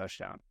get you a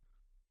touchdown.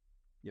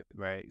 Yep.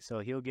 Right. So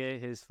he'll get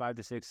his 5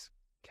 to 6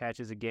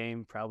 catches a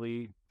game,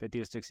 probably 50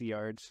 to 60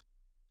 yards.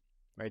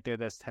 Right there,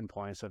 that's 10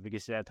 points. So if he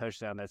gets you that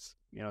touchdown, that's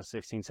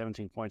 16,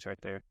 17 points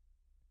right there.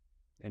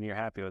 And you're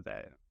happy with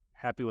that.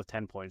 Happy with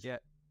 10 points. Yeah.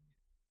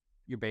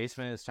 Your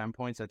basement is 10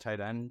 points at tight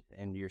end,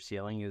 and your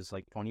ceiling is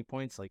 20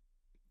 points.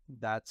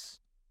 That's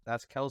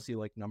Kelsey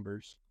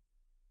numbers.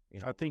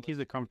 I think he's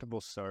a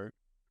comfortable start.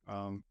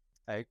 I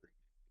agree.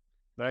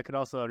 But I could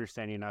also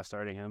understand you not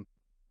starting him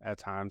at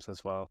times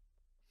as well.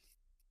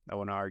 I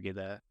want to argue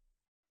that.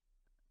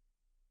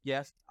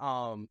 Yes.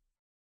 I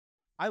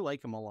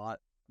like him a lot.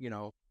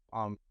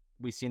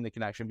 We've seen the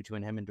connection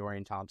between him and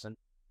Dorian Thompson.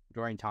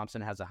 Dorian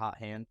Thompson has a hot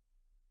hand.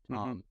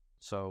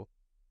 So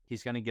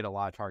he's going to get a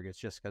lot of targets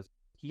just because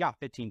he got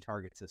 15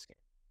 targets this game.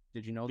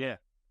 Did you know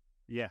that?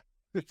 Yeah.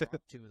 2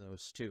 of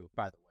those too,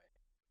 by the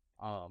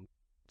way.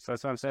 So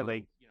that's what I'm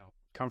saying.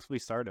 Comfortably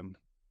start him.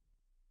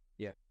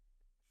 Yeah.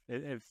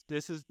 If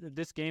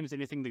this game is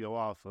anything to go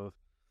off of,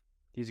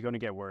 he's going to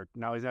get work.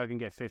 Now he's not going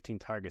to get 15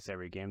 targets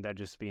every game. That'd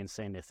just be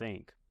insane to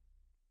think.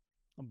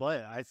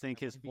 But I think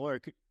his floor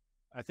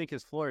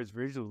is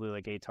visually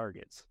like 8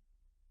 targets.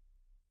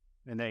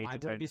 And then I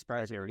wouldn't be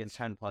surprised if he gets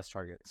 10 plus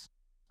targets.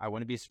 I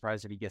wouldn't be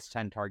surprised if he gets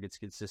 10 targets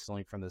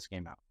consistently from this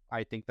game out.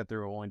 I think that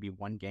there will only be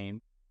one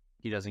game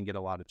he doesn't get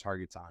a lot of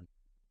targets on.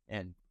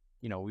 And,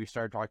 we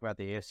started talking about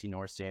the AFC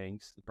North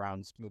standings. The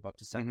Browns move up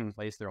to 2nd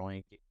place. They're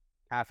only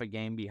half a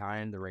game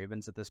behind the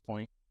Ravens at this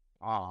point.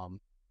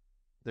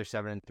 They're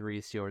 7-3.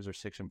 Steelers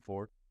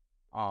are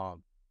 6-4.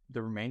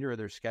 The remainder of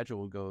their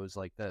schedule goes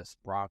like this: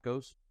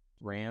 Broncos,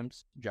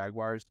 Rams,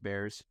 Jaguars,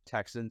 Bears,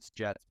 Texans,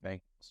 Jets,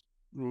 Bengals.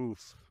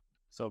 Oof.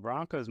 So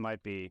Broncos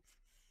might be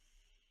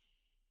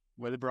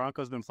where the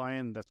Broncos been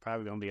playing. That's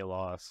probably going to be a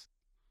loss.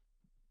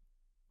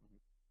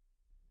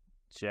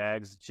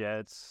 Jags,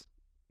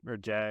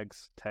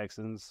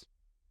 Texans,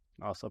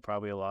 also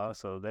probably a loss.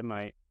 So they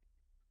might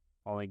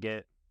only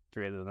get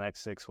 3 of the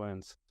next 6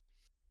 wins.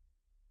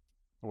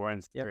 Or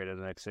wins 3 of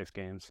the next 6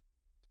 games.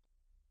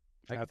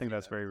 I think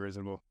that's very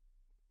reasonable.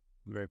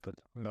 Very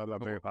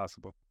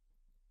possible.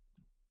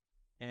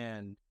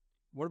 And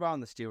what about on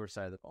the Steelers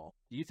side of the ball?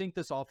 Do you think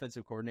this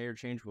offensive coordinator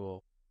change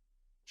will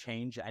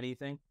change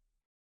anything?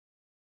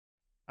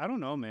 I don't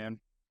know,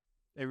 man.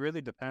 It really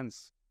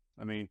depends.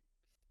 I mean,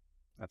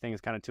 I think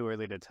it's kind of too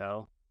early to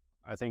tell.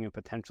 I think it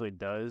potentially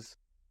does.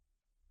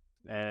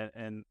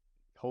 And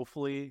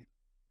hopefully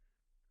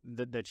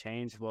the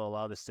change will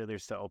allow the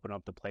Steelers to open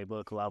up the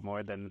playbook a lot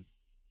more than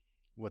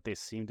what they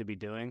seem to be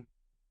doing.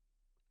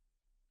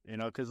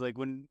 Because like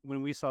when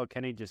we saw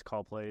Kenny just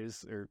call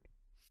plays, or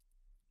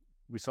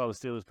we saw the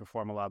Steelers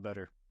perform a lot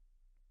better.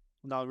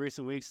 Now, in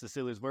recent weeks, the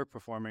Steelers were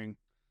performing,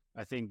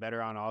 I think,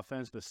 better on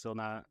offense, but still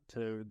not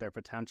to their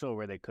potential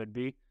where they could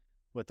be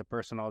with the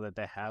personnel that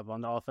they have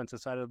on the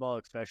offensive side of the ball,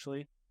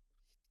 especially.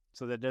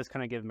 So that does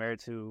kind of give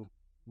merit to,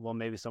 well,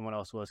 maybe someone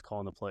else was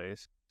calling the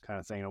plays, kind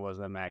of thing. It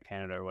wasn't Matt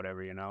Canada or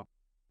whatever,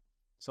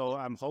 So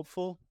I'm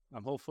hopeful.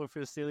 I'm hopeful for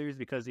the Steelers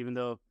because even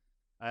though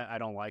I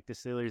don't like the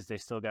Steelers, they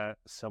still got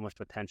so much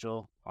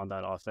potential on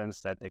that offense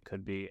that they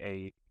could be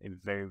a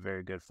very,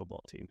 very good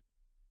football team.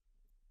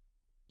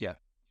 Yeah,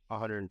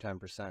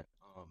 110%.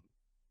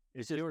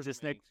 It's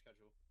just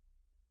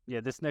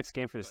this next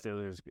game for the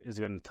Steelers is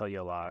going to tell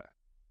you a lot.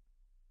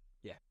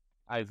 Yeah,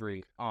 I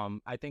agree.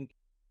 I think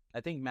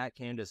Matt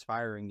Canada's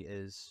firing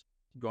is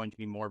going to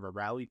be more of a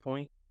rally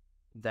point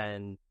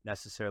than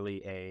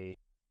necessarily a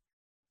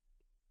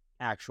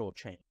actual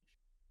change.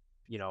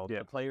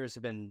 The players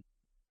have been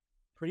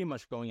pretty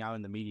much going out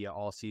in the media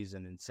all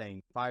season and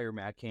saying fire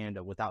Matt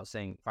Canada without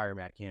saying fire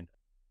Matt Canada.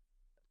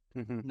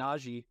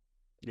 Najee,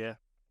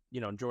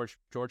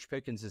 George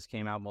Pickens just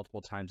came out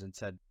multiple times and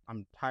said,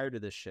 "I'm tired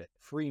of this shit.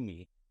 Free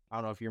me." I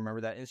don't know if you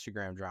remember that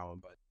Instagram drama,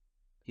 but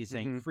he's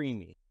saying free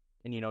me.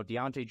 And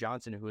Deontay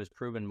Johnson, who has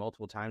proven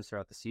multiple times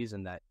throughout the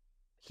season that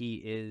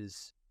he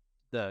is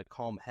the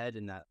calm head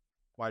in that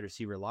wide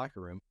receiver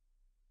locker room,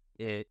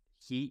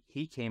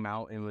 he came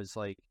out and was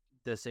like,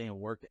 "This ain't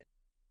working."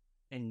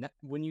 And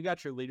when you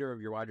got your leader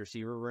of your wide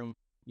receiver room,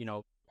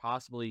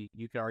 possibly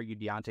you could argue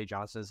Deontay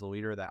Johnson is the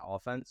leader of that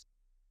offense,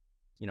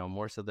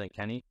 more so than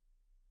Kenny.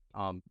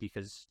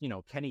 Because,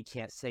 Kenny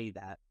can't say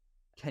that.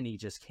 Kenny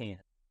just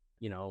can't.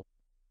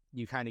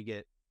 You kind of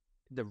get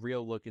the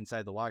real look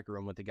inside the locker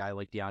room with a guy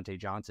like Deontay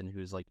Johnson,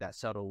 who's like that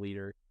subtle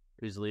leader,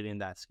 who's leading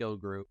that skill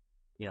group,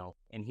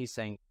 and he's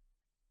saying,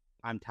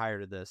 "I'm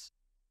tired of this."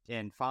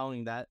 And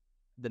following that,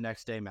 the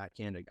next day, Matt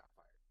Canada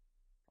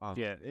got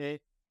fired.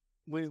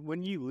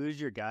 When you lose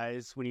your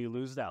guys, when you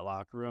lose that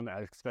locker room,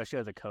 especially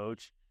as a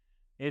coach,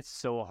 it's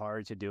so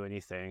hard to do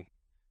anything,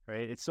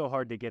 right? It's so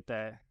hard to get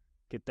that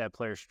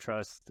player's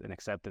trust and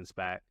acceptance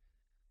back.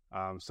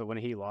 So when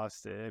he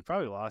lost it,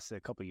 probably lost it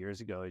a couple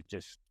years ago. They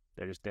just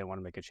didn't want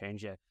to make a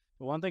change yet.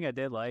 But one thing I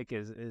did like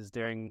is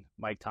during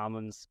Mike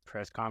Tomlin's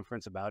press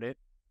conference about it,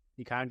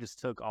 he kind of just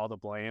took all the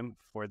blame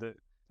for not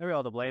really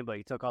all the blame, but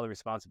he took all the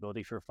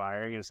responsibility for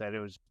firing and said it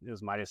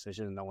was my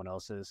decision and no one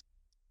else's.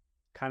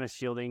 Kind of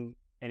shielding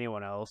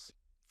anyone else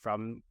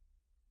from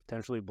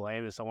potentially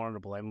blame if someone wanted to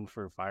blame him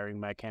for firing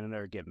Matt Canada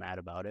or get mad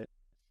about it,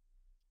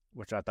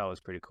 which I thought was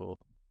pretty cool.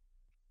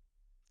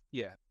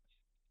 Yeah,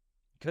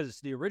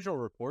 because the original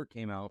report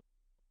came out,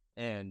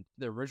 and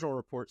the original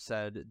report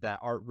said that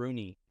Art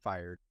Rooney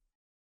fired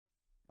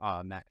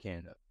Matt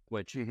Canada,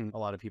 which a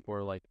lot of people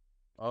were like,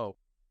 "Oh,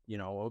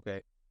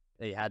 okay."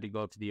 They had to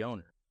go up to the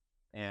owner,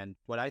 and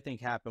what I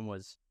think happened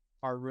was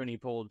Art Rooney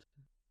pulled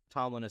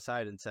Tomlin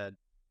aside and said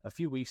a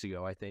few weeks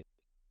ago, I think,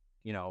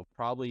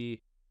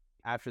 probably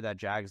after that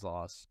Jags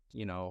loss,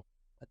 he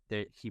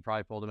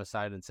probably pulled him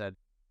aside and said,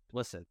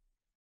 "Listen,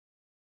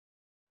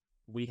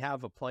 we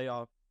have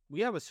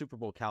a Super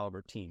Bowl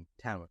caliber team,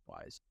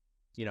 talent-wise.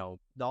 The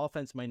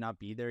offense might not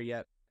be there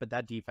yet, but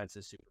that defense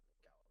is Super Bowl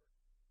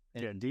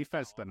caliber." And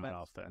defense, but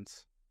not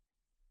offense.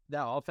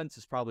 That offense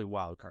is probably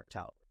wild card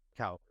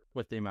caliber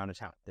with the amount of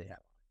talent they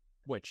have,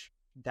 which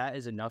that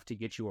is enough to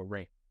get you a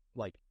ring,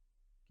 like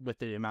with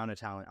the amount of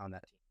talent on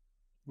that team.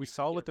 We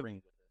saw with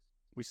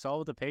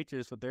the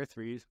Patriots with their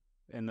threes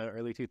in the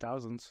early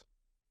 2000s.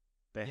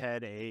 They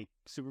had a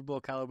Super Bowl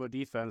caliber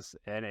defense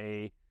and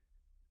a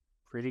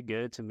pretty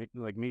good to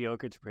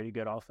mediocre to pretty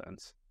good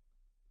offense.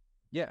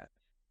 Yeah.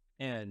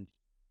 And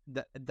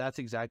that's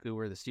exactly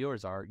where the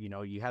Steelers are.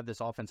 You have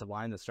this offensive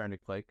line that's starting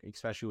to click,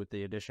 especially with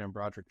the addition of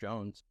Broderick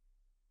Jones.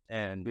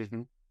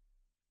 And,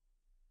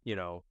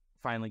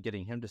 finally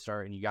getting him to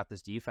start, and you got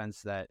this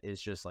defense that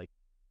is just like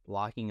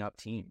locking up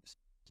teams.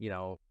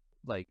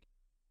 Like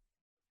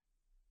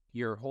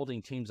you're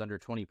holding teams under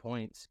 20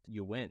 points,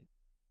 you win.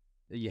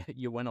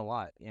 You win a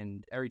lot.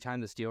 And every time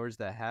the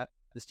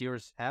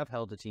Steelers have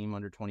held a team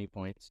under 20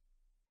 points,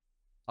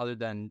 other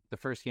than the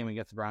first game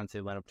against the Browns, they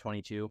led up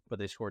 22, but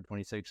they scored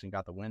 26 and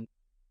got the win.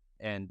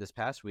 And this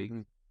past week,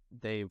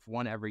 they've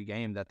won every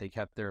game that they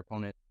kept their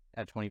opponent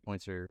at 20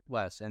 points or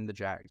less, and the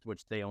Jags,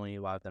 which they only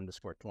allowed them to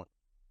score 20.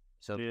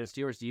 So the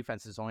Steelers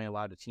defense has only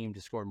allowed a team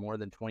to score more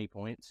than 20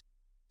 points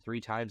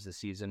 3 times this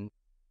season,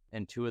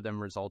 and 2 of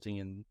them resulting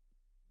in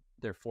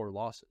their 4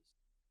 losses.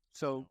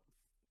 So,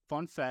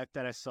 fun fact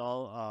that I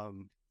saw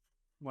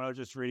when I was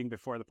just reading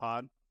before the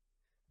pod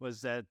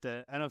was that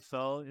the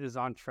NFL is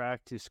on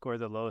track to score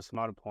the lowest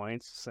amount of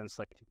points since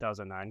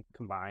 2009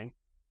 combined.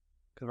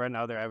 Because right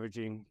now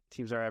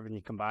teams are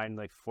averaging combined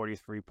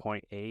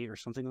 43.8 or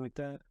something like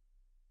that.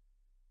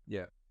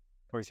 Yeah.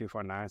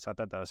 43.9. So I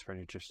thought that was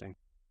pretty interesting.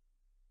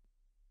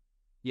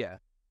 Yeah.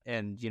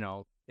 And,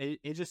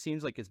 it just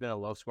seems like it's been a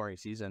low scoring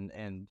season.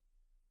 And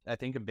I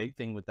think a big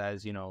thing with that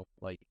is, you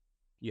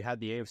had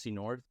the AFC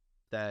North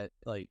that,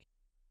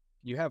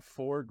 you have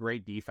 4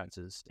 great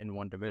defenses in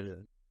one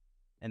division.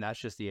 And that's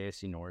just the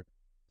AFC North.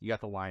 You got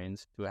the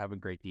Lions, who have a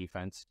great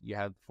defense. You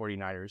have the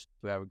 49ers,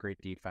 who have a great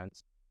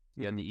defense.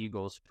 You have the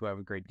Eagles, who have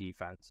a great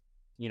defense.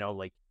 The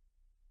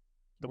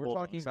we're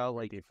talking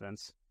about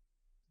defense.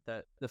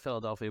 That the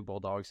Philadelphia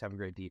Bulldogs have a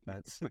great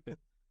defense.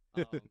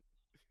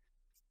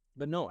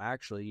 But no,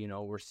 actually,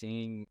 we're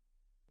seeing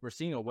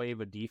a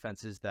wave of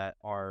defenses that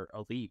are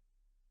elite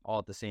all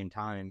at the same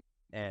time.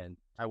 And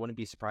I wouldn't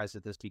be surprised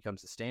if this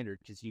becomes the standard,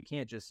 because you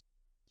can't just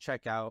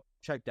check down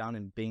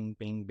and bing,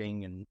 bing,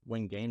 bing and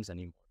win games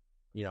anymore.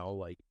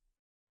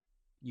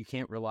 You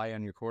can't rely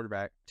on your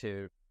quarterback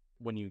to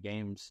win you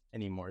games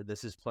anymore.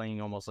 This is playing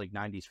almost like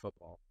 90s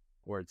football,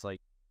 or it's like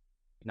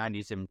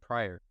 90s and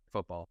prior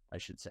football, I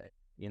should say.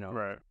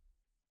 Right.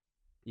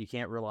 You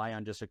can't rely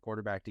on just a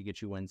quarterback to get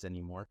you wins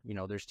anymore.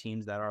 There's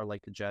teams that are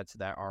like the Jets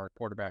that are a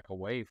quarterback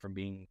away from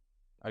being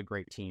a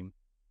great team.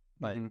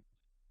 But,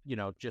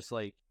 just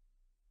like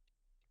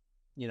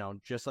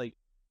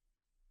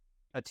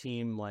a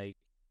team like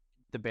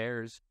the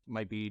Bears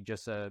might be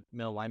just a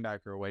middle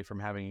linebacker away from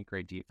having a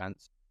great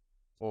defense,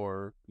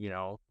 or,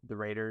 the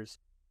Raiders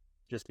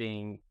just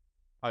being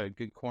a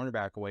good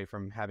cornerback away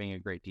from having a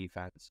great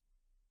defense.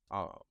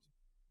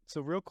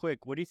 So real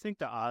quick, what do you think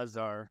the odds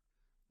are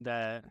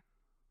that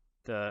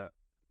the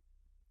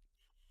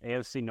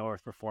AFC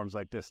North performs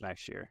like this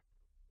next year?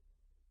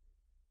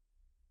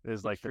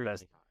 Is the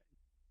best?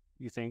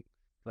 You think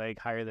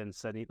higher than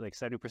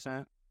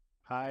 70%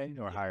 high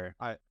or higher?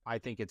 I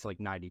think it's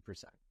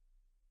 90%.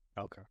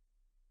 Okay.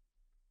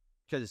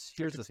 Because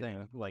here's the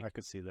thing, I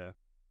could see that.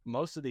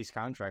 Most of these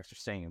contracts are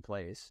staying in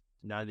place.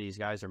 None of these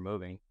guys are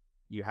moving.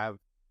 You're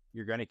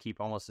going to keep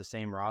almost the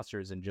same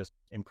rosters and just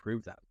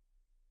improve them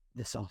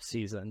this off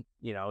season.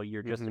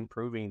 You're just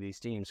improving these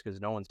teams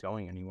because no one's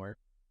going anywhere.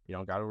 You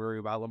don't got to worry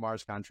about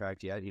Lamar's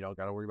contract yet. You don't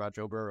got to worry about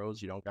Joe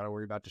Burrows. You don't got to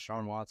worry about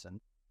Deshaun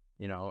Watson.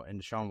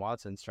 And Deshaun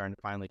Watson's trying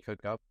to finally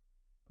cook up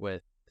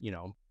with,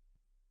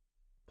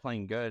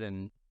 playing good,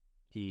 and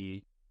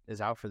he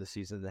is out for the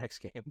season the next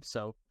game.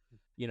 So,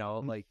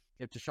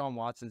 if Deshaun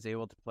Watson's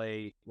able to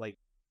play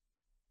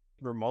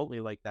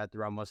remotely like that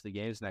throughout most of the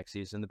games next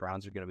season, the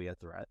Browns are going to be a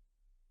threat.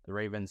 The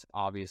Ravens,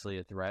 obviously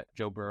a threat.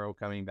 Joe Burrow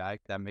coming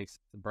back, that makes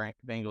the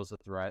Bengals a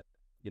threat,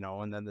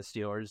 and then the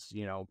Steelers,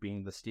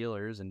 being the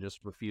Steelers and just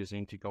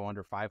refusing to go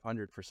under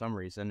 500 for some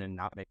reason and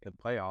not make the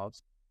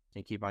playoffs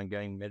and keep on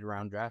getting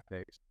mid-round draft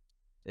picks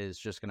is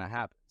just going to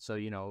happen. So,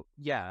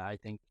 I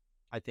think,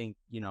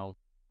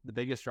 the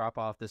biggest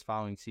drop-off this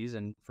following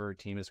season for a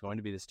team is going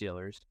to be the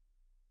Steelers.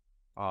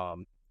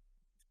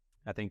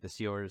 I think the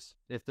Steelers,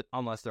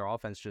 unless their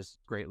offense just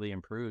greatly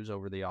improves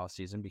over the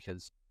offseason,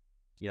 because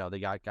they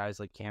got guys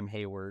like Cam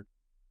Hayward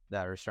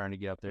that are starting to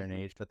get up there in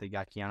age, but they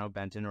got Keanu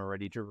Benton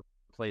already to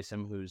replace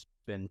him, who's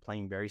been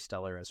playing very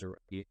stellar as a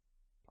rookie.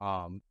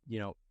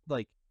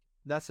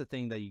 That's the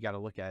thing that you got to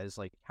look at is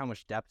how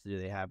much depth do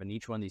they have, and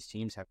each one of these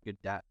teams have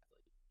good depth.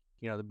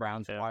 The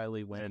Browns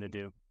quietly went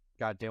and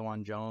got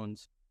DeJuan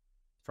Jones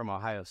from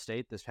Ohio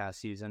State this past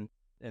season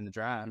in the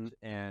draft,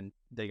 and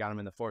they got him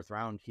in the 4th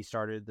round. He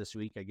started this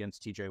week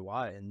against TJ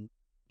Watt and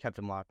kept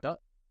him locked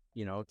up,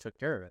 took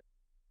care of it.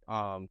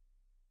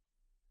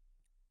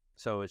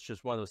 So it's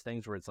just one of those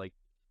things where it's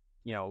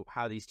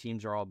how these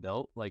teams are all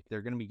built.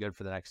 They're going to be good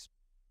for the next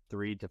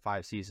 3 to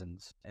 5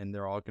 seasons, and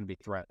they're all going to be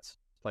threats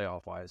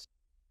playoff wise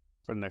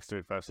for the next 3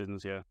 to 5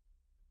 seasons. Yeah,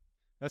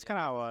 that's kind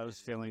of how I was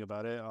feeling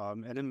about it.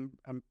 And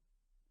I'm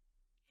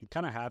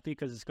kind of happy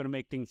because it's going to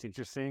make things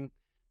interesting,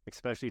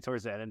 especially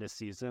towards the end of the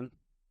season.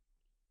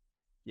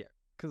 Yeah,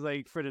 because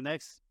for the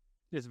next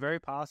it's very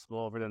possible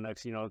over the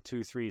next,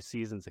 2-3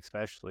 seasons,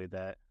 especially,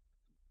 that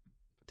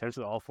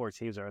potentially all 4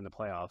 teams are in the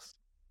playoffs.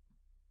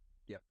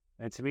 Yep.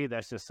 And to me,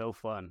 that's just so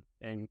fun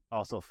and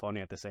also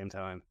funny at the same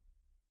time.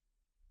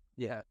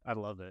 Yeah. I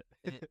love it.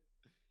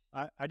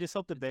 I just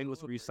hope the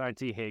Bengals re-sign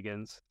T.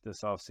 Higgins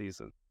this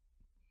offseason.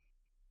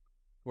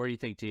 Where do you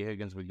think T.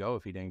 Higgins would go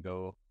if he didn't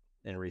go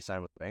and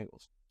re-sign with the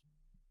Bengals?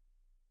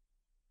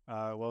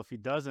 Well, if he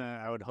doesn't,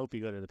 I would hope he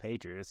go to the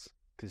Patriots,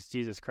 because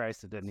Jesus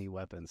Christ, it didn't need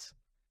weapons.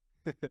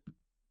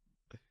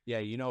 Yeah,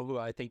 you know who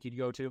I think he'd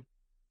go to?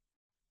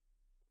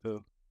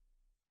 Who?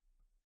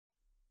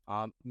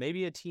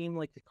 Maybe a team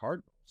like the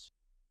Cardinals.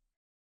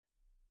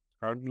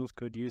 Cardinals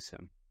could use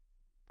him.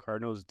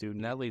 Cardinals do.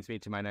 And that leads me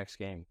to my next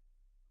game.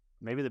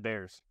 Maybe the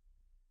Bears.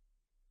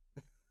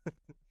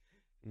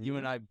 You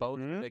and I both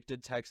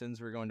predicted Texans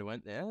were going to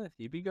win. Yeah,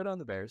 he'd be good on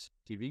the Bears.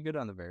 He'd be good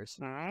on the Bears.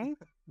 No,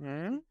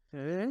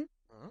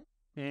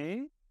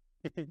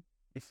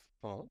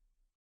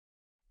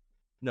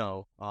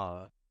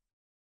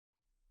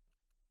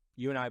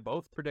 you and I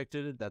both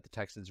predicted that the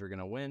Texans were going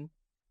to win.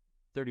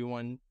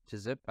 31-0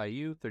 by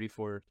you,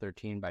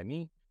 34-13 by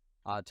me.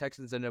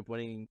 Texans ended up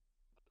winning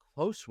a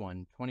close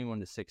one,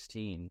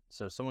 21-16.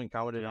 So someone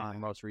commented on our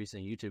most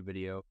recent YouTube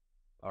video,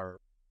 or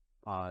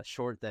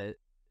short that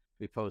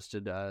we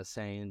posted,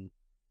 saying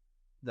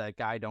that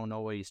guy don't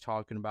know what he's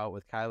talking about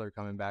with Kyler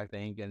coming back. They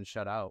ain't getting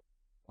shut out.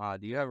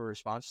 Do you have a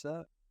response to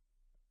that?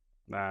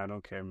 Nah, I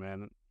don't care,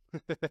 man.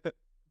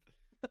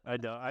 I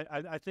don't.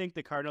 I think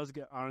the Cardinals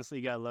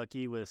honestly got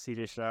lucky with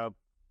C.J. Stroud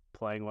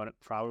playing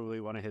probably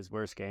one of his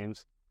worst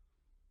games.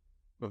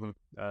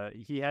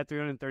 He had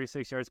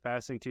 336 yards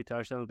passing, 2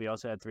 touchdowns, but he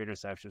also had 3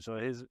 interceptions. So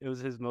it was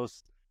his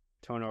most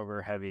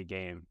turnover-heavy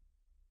game,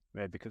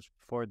 right? Because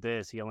before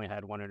this, he only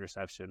had 1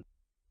 interception.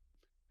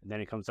 And then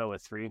he comes out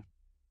with 3.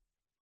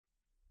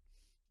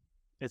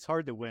 It's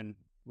hard to win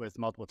with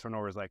multiple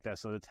turnovers like that.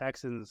 So the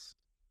Texans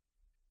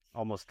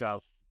almost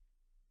got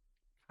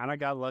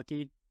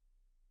lucky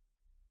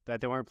that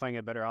they weren't playing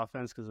a better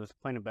offense, because if they're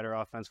playing a better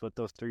offense with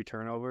those 3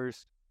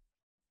 turnovers,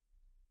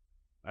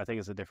 I think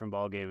it's a different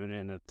ball game,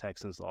 and the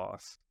Texans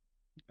lost.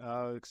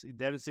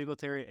 Devin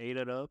Singletary ate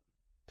it up,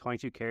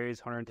 22 carries,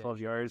 112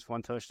 yards,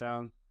 1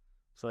 touchdown.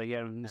 So he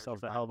had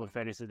himself a hell of a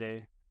fantasy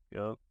day.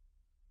 Yep.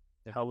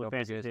 Hell of a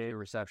fantasy day. 2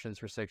 receptions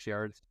for 6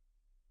 yards.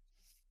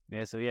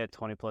 Yeah, so he had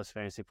 20-plus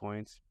fantasy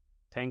points.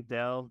 Tank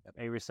Dell,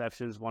 8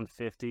 receptions,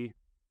 150,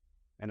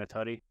 and a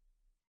tutty.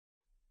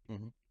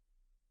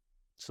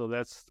 So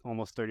that's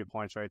almost 30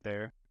 points right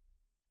there.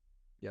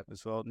 Yep.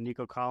 As well,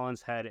 Nico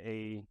Collins had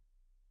a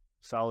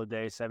solid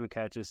day, 7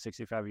 catches,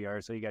 65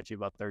 yards. So he got you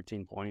about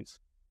 13 points,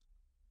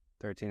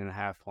 13 and a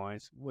half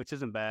points, which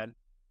isn't bad.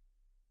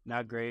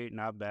 Not great,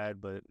 not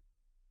bad, but,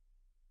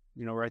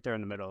 right there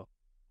in the middle.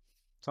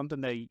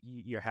 Something that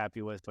you're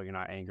happy with, but you're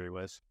not angry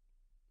with.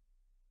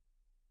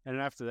 And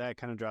then after that, it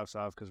kind of drops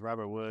off because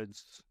Robert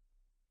Woods,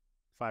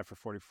 5 for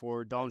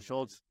 44. Dalton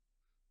Schultz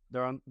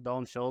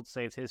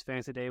saved his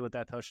fantasy day with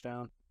that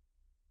touchdown,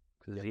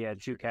 because he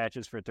had 2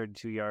 catches for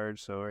 32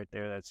 yards. So right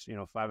there, that's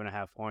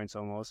 5.5 points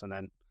almost, and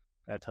then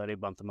that tutty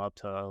bumped him up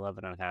to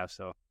 11.5.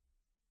 So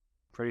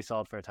pretty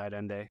solid for a tight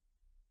end day.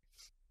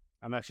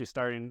 I'm actually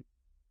deciding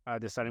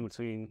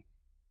between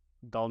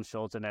Dalton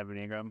Schultz and Evan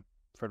Ingram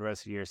for the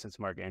rest of the year since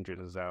Mark Andrews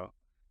is out.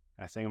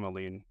 I think I'm gonna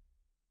lean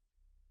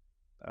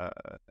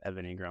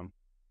Evan Ingram,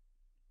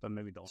 but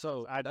maybe Dalton.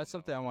 So that's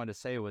something I wanted to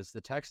say was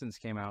the Texans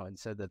came out and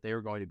said that they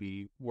were going to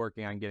be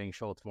working on getting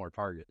Schultz more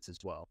targets as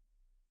well.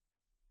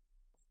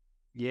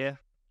 Yeah.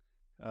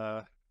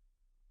 But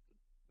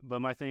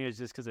my thing is,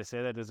 just because they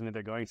say that doesn't mean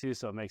they're going to,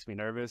 so it makes me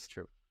nervous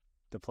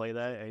to play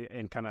that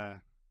and kind of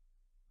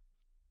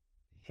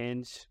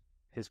hinge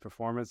his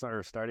performance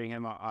or starting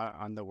him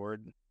on the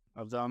word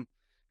of them.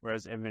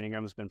 Whereas Evan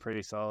Ingram's been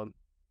pretty solid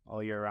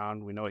all year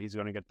round. We know he's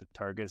going to get the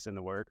targets and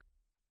the work.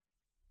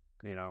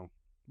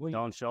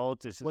 Dalton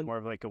Schultz is just more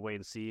of like a wait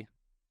and see.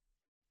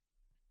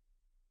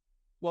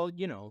 Well,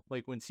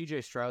 like when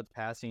CJ Stroud's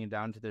passing it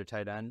down to their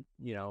tight end,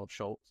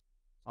 Schultz,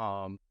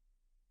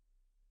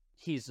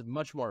 he's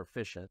much more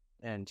efficient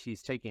and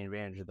he's taking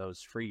advantage of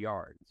those free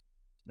yards.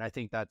 And I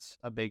think that's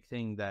a big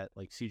thing that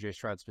like CJ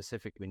Stroud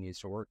specifically needs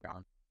to work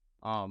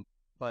on.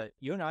 But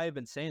you and I have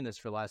been saying this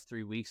for the last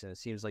 3 weeks, and it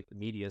seems like the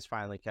media is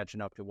finally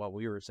catching up to what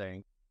we were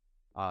saying.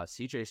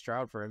 CJ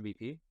Stroud for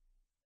MVP?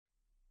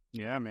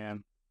 Yeah,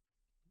 man.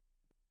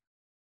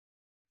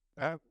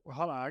 Hold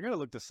on, I gotta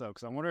look this up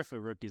because I wonder if a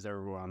rookie's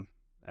ever won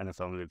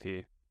NFL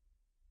MVP.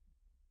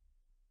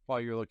 While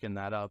you're looking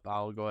that up,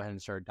 I'll go ahead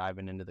and start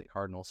diving into the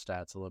Cardinals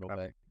stats a little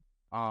bit.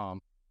 Kyler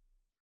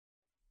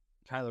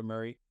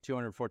Murray,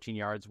 214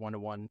 yards,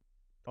 1-to-1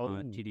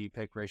 TD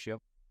pick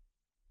ratio.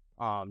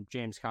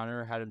 James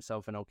Conner had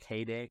himself an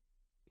okay day.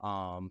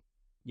 14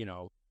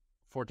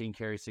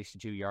 carries,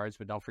 62 yards,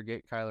 but don't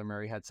forget Kyler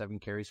Murray had 7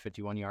 carries,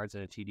 51 yards,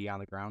 and a TD on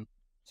the ground.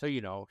 So,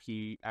 he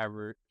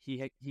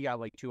got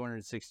like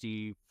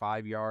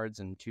 265 yards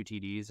and 2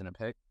 TDs and a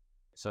pick.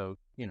 So,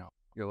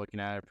 you're looking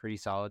at a pretty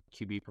solid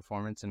QB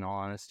performance in all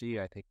honesty.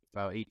 I think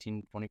about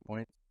 18, 20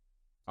 points.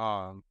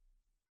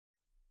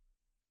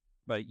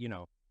 But,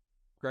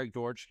 Greg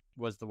Dortch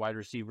was the wide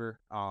receiver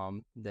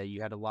that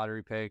you had a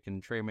lottery pick,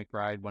 and Trey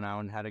McBride went out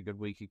and had a good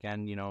week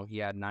again. He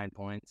had 9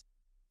 points.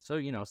 So,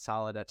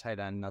 solid at tight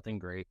end, nothing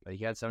great. But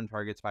he had 7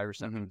 targets, 5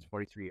 receptions,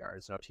 43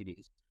 yards, no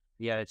TDs.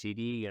 He had a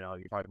TD, you're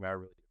talking about a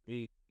really good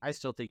week. I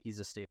still think he's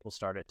a staple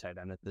start at tight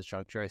end at this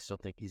juncture. I still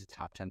think he's a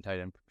top 10 tight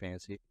end for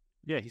fantasy.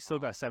 Yeah, he's still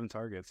got 7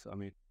 targets. I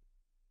mean,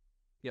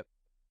 yep.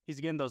 He's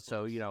getting those.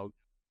 So,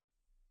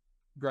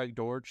 Greg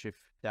Dortch, if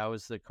that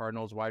was the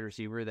Cardinals wide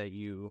receiver that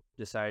you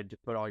decided to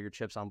put all your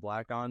chips on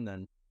black on,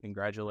 then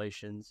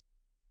congratulations.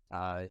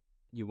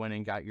 You went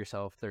and got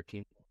yourself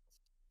 13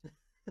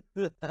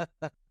 points.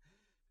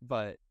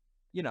 But,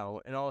 in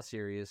all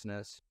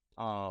seriousness,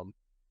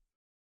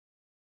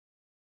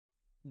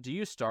 do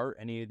you start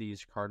any of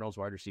these Cardinals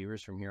wide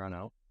receivers from here on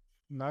out?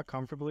 Not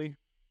comfortably.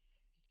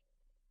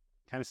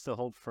 Kind of still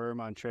hold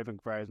firm on Trey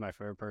McBride as my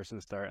favorite person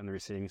to start on the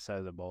receiving side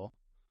of the ball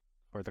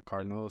for the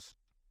Cardinals.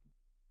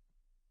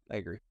 I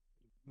agree.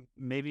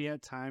 Maybe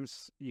at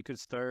times you could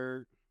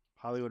start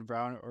Hollywood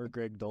Brown or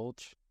Greg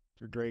Dortch.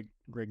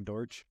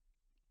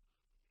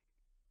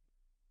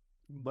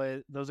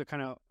 But those are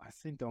kind of, I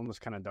think they're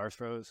almost kind of dart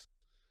throws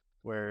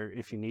where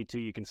if you need to,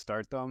 you can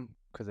start them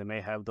because they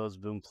may have those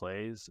boom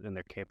plays and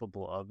they're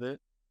capable of it.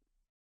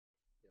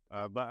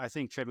 But I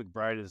think Trey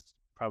McBride is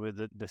probably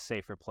the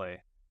safer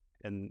play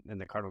in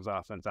the Cardinals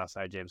offense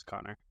outside James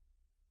Conner.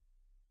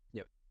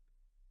 Yep.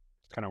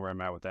 That's kind of where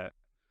I'm at with that.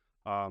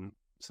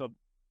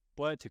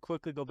 But to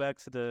quickly go back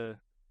to the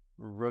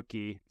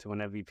rookie to an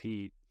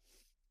MVP,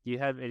 do you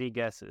have any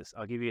guesses?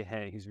 I'll give you a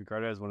hint. He's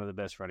regarded as one of the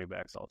best running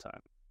backs all time.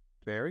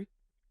 Barry?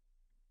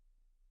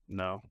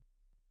 No.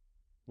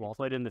 Well,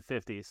 played in the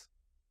 50s.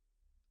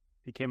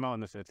 He came out in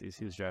the 50s.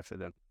 He was drafted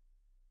then.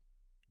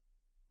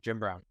 Jim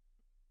Brown.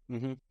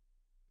 Mm-hmm.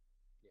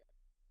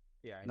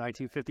 Yeah.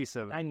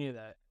 1957. I knew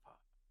that.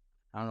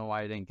 I don't know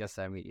why I didn't guess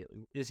that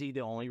immediately. Is he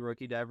the only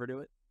rookie to ever do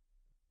it?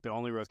 The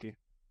only rookie.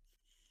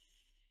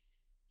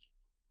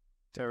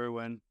 Terry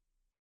win.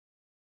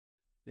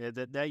 Yeah,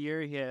 that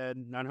year he had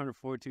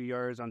 942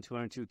 yards on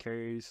 202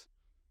 carries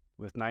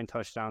with 9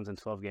 touchdowns in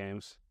 12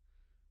 games.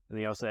 And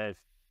he also had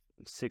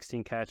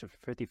 16 catches for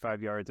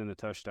 55 yards in the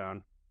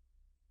touchdown.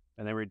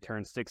 And then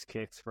returned 6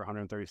 kicks for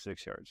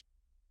 136 yards.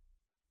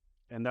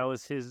 And that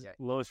was his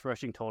lowest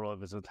rushing total of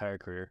his entire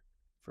career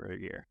for a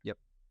year. Yep.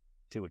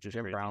 Too, which is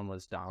Jim crazy. Brown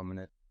was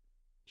dominant.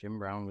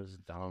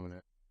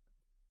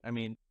 I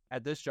mean,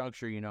 at this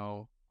juncture,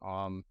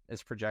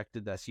 it's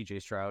projected that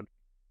CJ Stroud,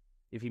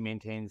 if he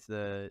maintains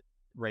the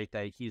rate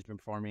that he's been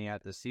performing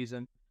at this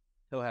season,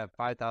 he'll have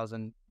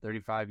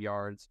 5,035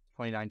 yards,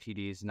 29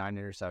 TDs, 9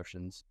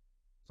 interceptions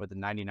with a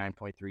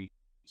 99.3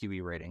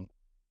 QE rating.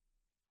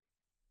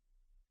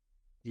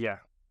 Yeah.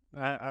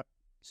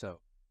 So,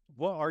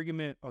 what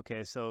argument?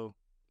 Okay, so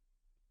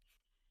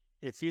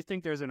if you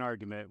think there's an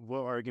argument,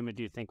 what argument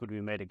do you think would be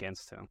made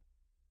against him?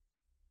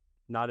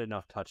 Not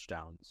enough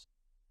touchdowns.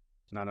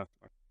 Not enough.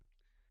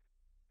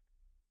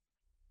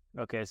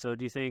 Okay, so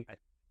do you think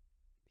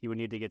he would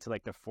need to get to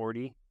like the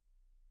 40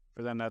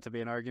 for them not to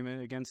be an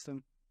argument against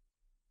him?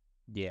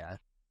 Yeah.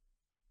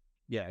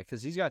 Yeah,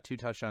 because he's got 2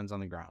 touchdowns on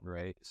the ground,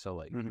 right? So,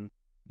 and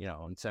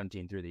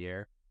 17 through the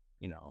air,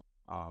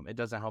 it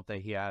doesn't help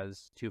that he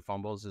has 2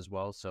 fumbles as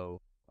well.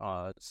 So,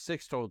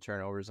 6 total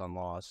turnovers on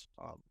loss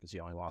because he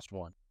only lost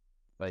 1.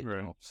 But,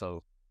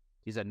 so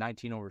he's at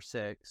 19 over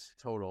 6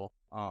 total.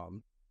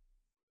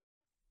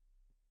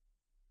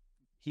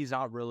 He's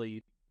not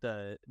really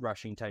the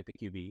rushing type of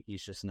QB.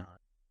 He's just not,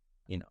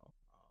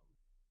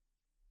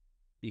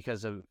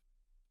 because of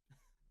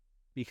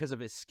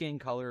his skin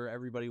color,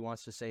 everybody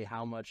wants to say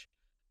how much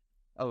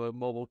of a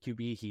mobile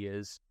QB he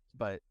is.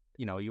 But,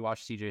 you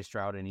watch CJ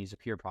Stroud and he's a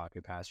pure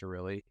pocket passer,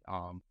 really.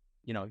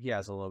 He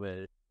has a little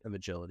bit of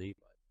agility,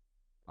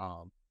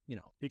 but,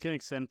 he can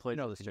extend play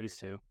the studies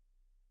too.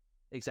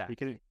 Exactly. He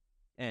can,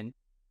 and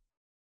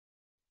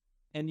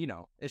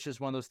it's just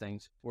one of those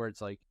things where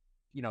it's like,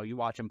 you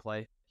watch him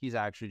play. He's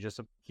actually just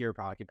a pure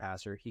pocket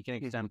passer. He can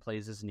extend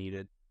plays as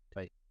needed,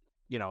 but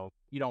you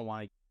don't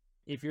want to.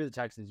 If you're the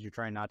Texans, you're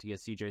trying not to get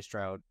CJ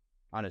Stroud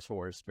on his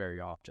horse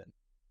very often,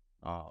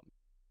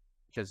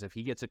 because if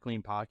he gets a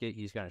clean pocket,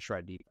 he's going to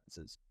shred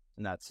defenses,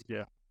 and that's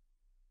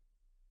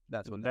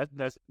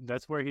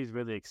where he's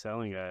really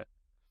excelling at.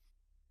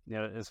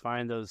 Is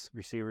finding those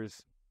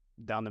receivers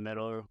down the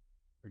middle or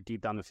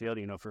deep down the field,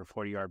 for a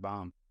 40-yard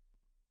bomb.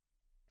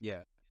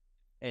 Yeah,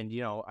 and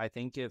I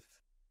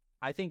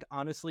think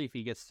honestly, if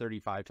he gets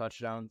 35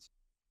 touchdowns,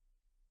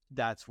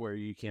 that's where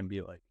you can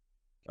be like,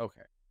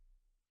 okay.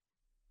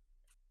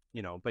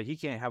 But he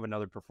can't have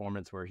another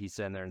performance where he's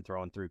sitting there and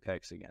throwing 3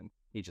 picks again.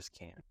 He just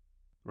can't.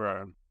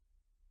 Right.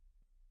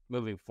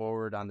 Moving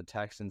forward on the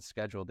Texans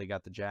schedule, they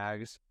got the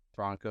Jags,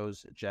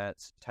 Broncos,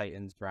 Jets,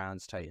 Titans,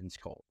 Browns, Titans,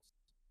 Colts.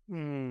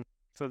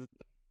 So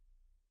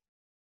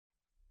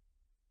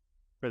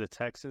for the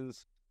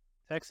Texans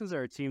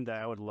are a team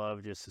that I would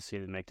love just to see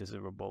them make the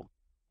Super Bowl.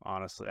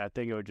 Honestly, I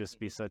think it would just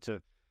be such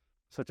a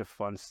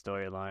fun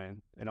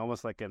storyline and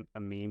almost like a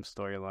meme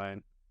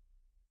storyline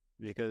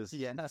because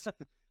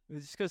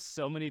It's just because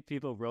so many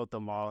people wrote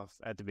them off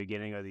at the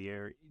beginning of the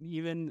year.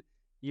 Even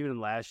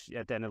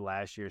at the end of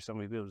last year, so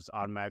many people just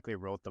automatically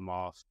wrote them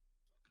off.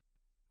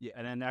 Yeah,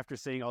 and then after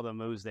seeing all the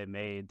moves they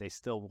made, they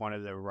still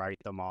wanted to write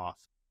them off.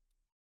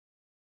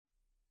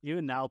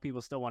 Even now,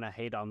 people still want to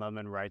hate on them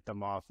and write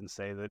them off and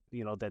say that,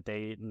 that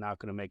they're not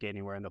going to make it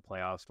anywhere in the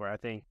playoffs, where I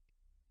think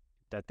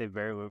that they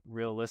very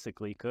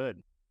realistically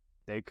could.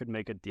 They could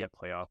make a deep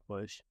playoff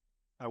push.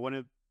 I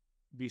wouldn't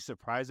be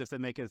surprised if they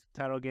make a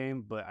title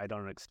game, but I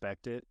don't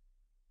expect it.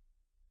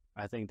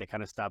 I think they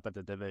kind of stop at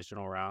the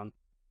divisional round.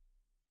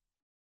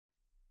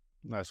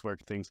 That's where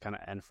things kind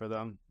of end for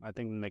them. I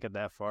think make it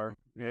that far.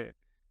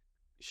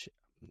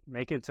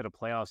 Make it to the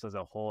playoffs as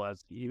a whole,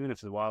 even if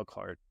it's a wild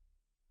card,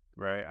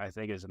 right? I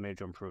think is a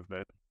major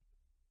improvement.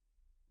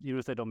 Even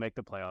if they don't make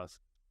the playoffs,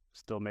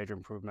 still a major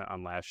improvement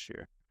on last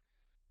year.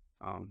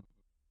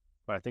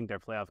 But I think their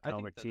playoff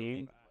caliber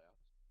team.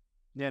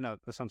 Yeah, no,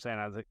 that's what I'm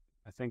saying.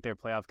 I think their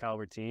playoff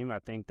caliber team. I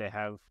think they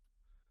have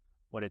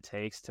what it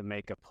takes to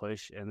make a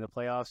push in the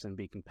playoffs and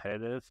be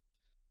competitive.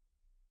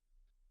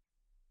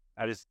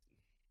 I just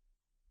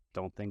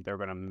don't think they're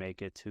going to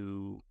make it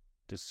to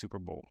the Super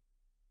Bowl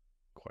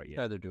quite yet.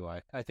 Neither do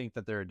I. I think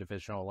that they're a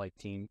divisional-like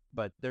team,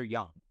 but they're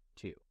young,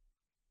 too.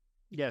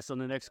 Yeah, so in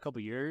the next couple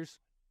of years,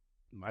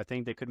 I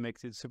think they could make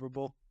it to the Super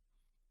Bowl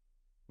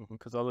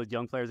because all the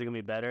young players are going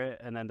to be better,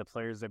 and then the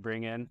players they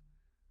bring in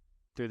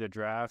through the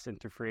drafts and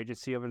through free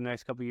agency over the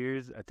next couple of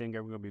years, I think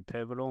are going to be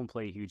pivotal and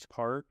play a huge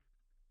part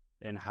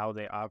in how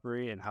they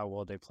operate and how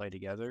well they play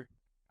together.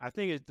 I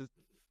think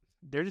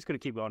they're just going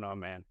to keep going on,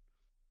 man.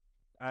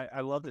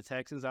 I love the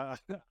Texans. I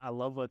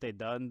love what they've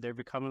done. They're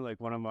becoming like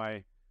one of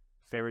my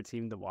favorite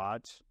teams to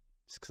watch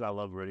just because I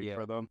love rooting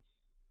for them.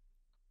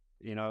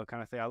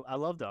 Kind of thing. I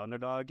love the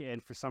underdog,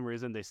 and for some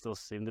reason they still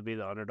seem to be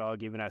the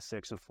underdog even at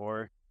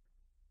 6-4.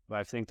 But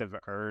I think they've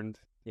earned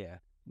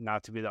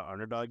not to be the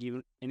underdog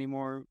even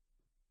anymore,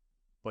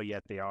 but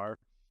yet they are.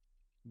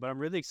 But I'm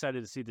really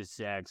excited to see this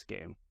Jags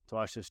game, to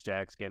watch this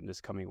Jags game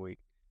this coming week,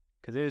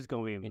 because it is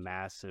going to be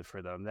massive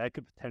for them. That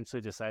could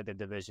potentially decide the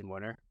division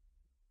winner,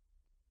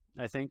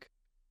 I think.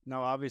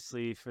 Now,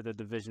 obviously, for the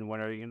division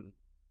winner,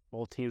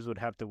 both teams would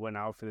have to win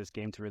out for this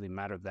game to really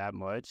matter that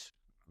much.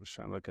 I was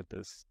trying to look at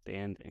the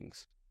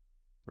standings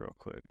real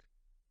quick.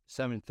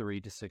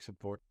 7-3 to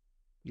 6-4.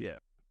 Yeah.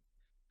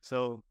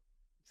 So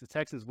if the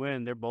Texans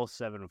win, they're both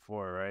 7-4,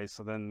 right?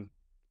 So then,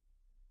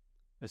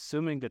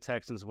 assuming the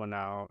Texans win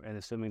out and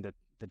assuming that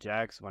the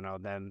Jags win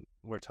out, then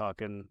we're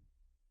talking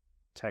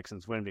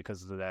Texans win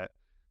because of that.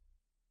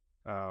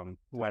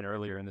 Went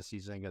earlier in the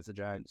season against the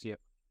Giants. Yep.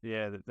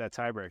 Yeah, that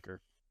tiebreaker.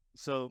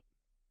 So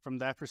from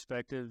that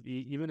perspective,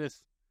 even if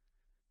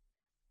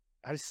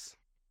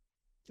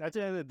at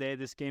the end of the day,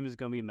 this game is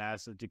going to be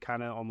massive to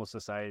kind of almost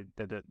decide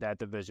that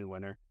division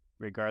winner,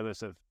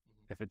 regardless of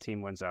if a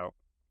team wins out,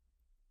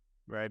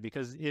 right?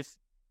 Because if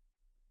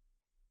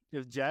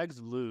Jags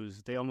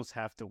lose, they almost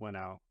have to win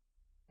out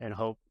and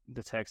hope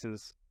the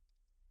Texans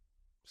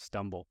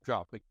stumble.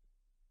 Drop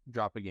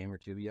a game or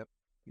two, yep.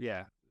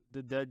 Yeah.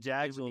 The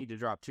Jags will need to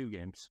drop 2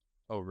 games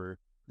over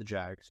the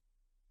Jags.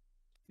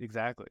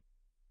 Exactly.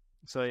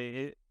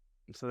 So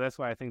that's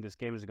why I think this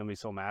game is going to be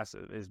so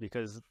massive, is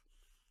because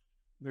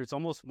there's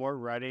almost more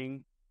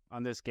writing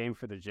on this game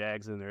for the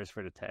Jags than there is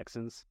for the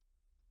Texans.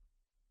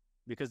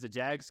 Because the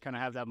Jags kind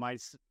of have that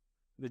mindset.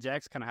 The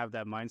Jags kind of have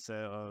that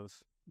mindset of,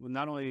 well,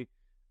 not only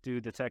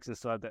do the Texans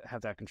still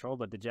have that control,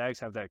 but the Jags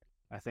have that,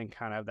 I think,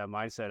 kind of have that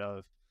mindset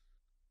of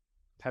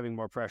having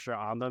more pressure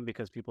on them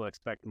because people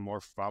expect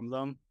more from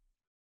them.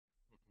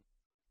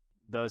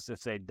 Thus,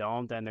 if they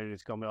don't, then they're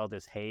just going to be all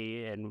this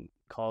hate and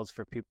calls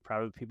for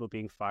probably people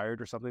being fired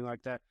or something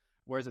like that.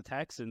 Whereas the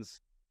Texans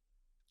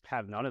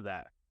have none of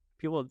that.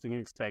 People didn't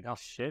expect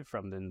shit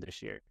from them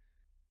this year.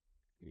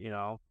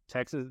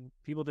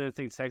 People didn't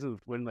think Texans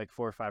would win like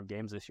 4 or 5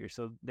 games this year.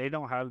 So they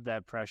don't have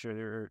that pressure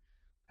or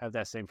have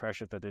that same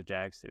pressure that the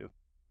Jags do.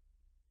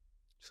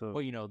 So,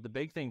 well, the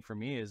big thing for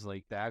me is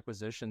like the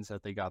acquisitions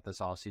that they got this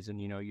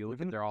offseason. You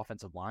look at their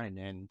offensive line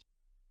and,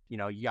 you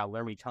got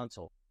Laremy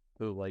Tunsil,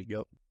 who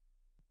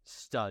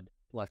stud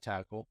left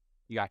tackle.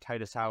 You got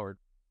Titus Howard,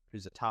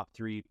 who's a top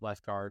 3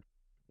 left guard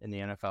in the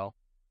NFL.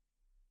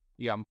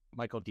 You got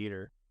Michael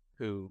Dieter,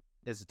 who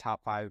is a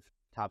top 5,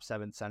 top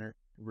 7 center,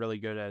 really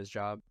good at his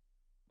job.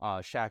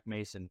 Shaq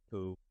Mason,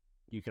 who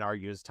you can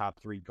argue is top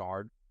 3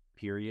 guard,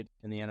 period,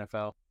 in the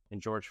NFL.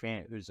 And George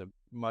Fant, who's a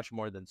much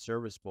more than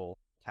serviceable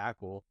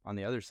tackle on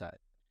the other side.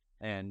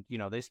 And,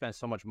 they spent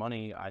so much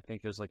money. I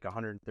think it was like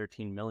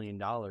 $113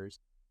 million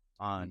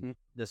on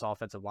this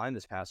offensive line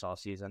this past off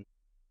season.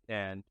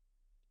 And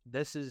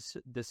this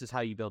is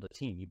how you build a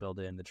team. You build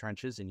it in the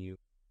trenches and you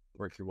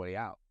work your way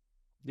out.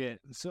 Yeah.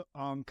 So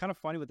kind of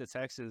funny with the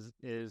Texans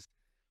is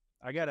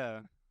I got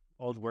a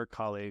old work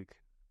colleague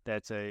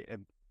that's a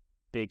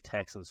big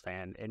Texans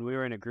fan, and we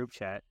were in a group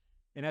chat.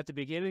 And at the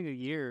beginning of the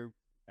year,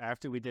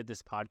 after we did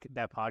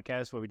that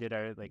podcast where we did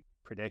our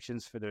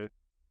predictions for the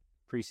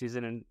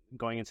preseason and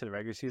going into the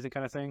regular season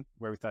kind of thing,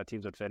 where we thought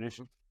teams would finish,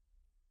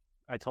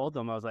 I told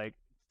them, I was like,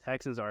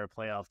 Texans are a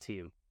playoff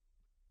team.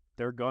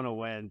 they're going to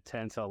win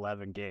 10 to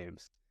 11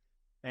 games.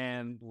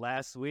 And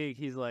last week,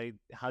 he's like,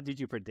 how did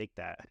you predict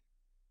that?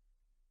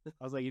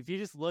 I was like, if you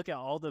just look at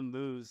all the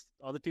moves,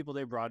 all the people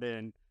they brought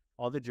in,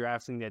 all the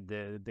drafting they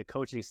did, the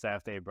coaching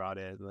staff they brought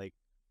in, like,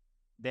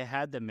 they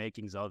had the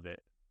makings of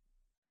it.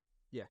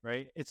 Yeah.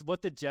 Right? It's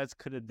what the Jets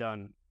could have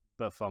done,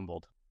 but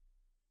fumbled.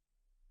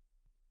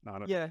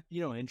 Yeah,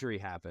 injury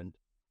happened.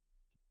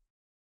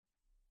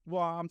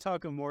 Well, I'm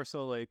talking more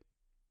so like,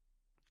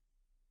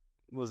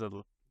 was it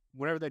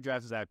whenever they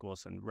drafted Zach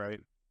Wilson, right?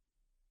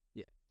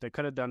 Yeah. They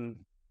could have done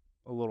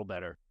a little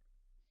better.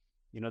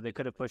 They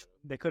could have pushed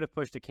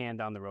the can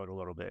down the road a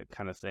little bit,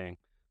 kind of thing.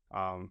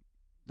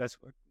 That's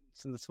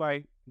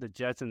why the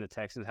Jets and the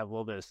Texans have a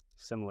little bit of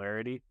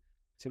similarity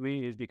to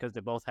me, is because they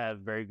both have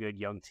very good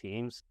young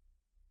teams.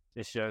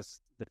 It's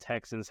just the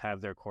Texans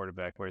have their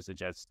quarterback, whereas the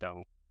Jets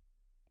don't.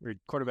 Or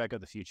quarterback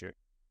of the future,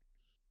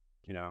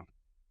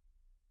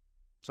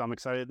 So I'm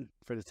excited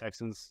for the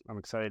Texans. I'm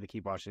excited to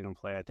keep watching them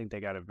play. I think they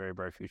got a very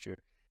bright future,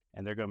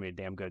 and they're going to be a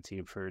damn good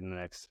team for the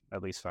next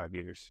at least 5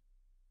 years.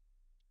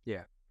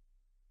 Yeah.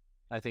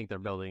 I think they're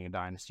building a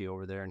dynasty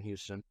over there in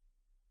Houston.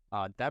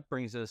 That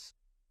brings us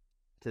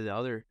to the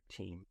other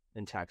team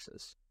in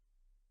Texas,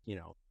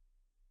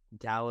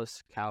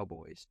 Dallas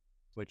Cowboys,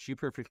 which you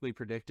perfectly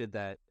predicted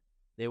that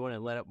they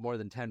wouldn't let up more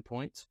than 10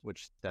 points,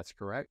 which that's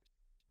correct.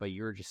 But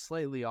you were just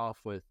slightly off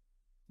with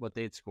what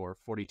they'd score,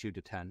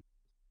 42-10.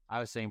 I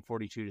was saying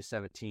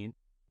 42-17.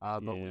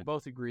 But we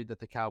both agreed that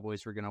the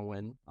Cowboys were going to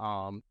win.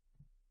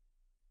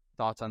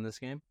 Thoughts on this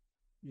game?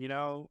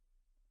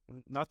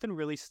 Nothing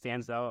really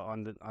stands out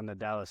on the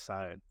Dallas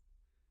side,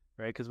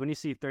 right? Because when you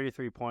see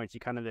 33 points, you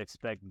kind of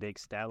expect big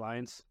stat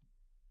lines,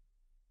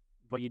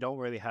 but you don't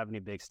really have any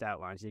big stat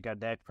lines. You got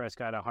Dak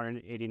Prescott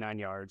 189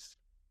 yards,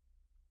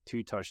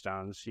 2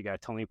 touchdowns. You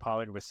got Tony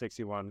Pollard with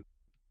 61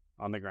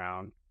 on the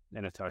ground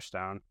and a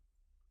touchdown.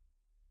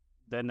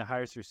 Then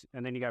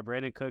and then you got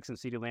Brandon Cooks and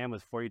CeeDee Lamb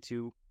with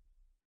 42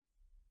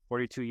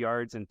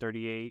 yards and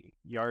 38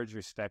 yards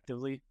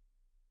respectively.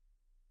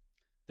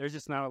 There's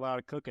just not a lot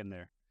of cooking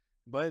there.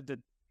 But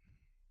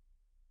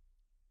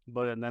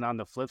and then on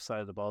the flip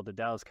side of the ball, the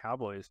Dallas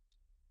Cowboys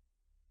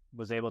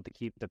was able to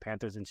keep the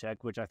Panthers in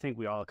check, which I think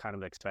we all kind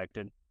of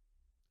expected.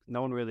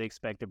 No one really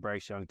expected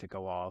Bryce Young to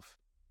go off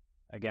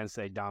against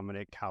a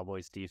dominant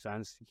Cowboys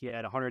defense. He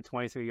had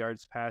 123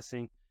 yards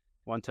passing,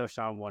 1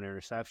 touchdown, 1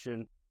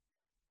 interception.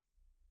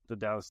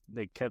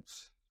 They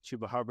kept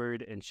Chuba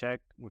Hubbard in check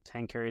with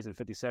 10 carries and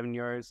 57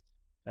 yards,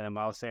 and then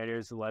Miles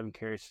Sanders 11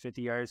 carries,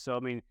 50 yards. So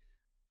I mean,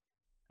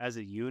 as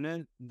a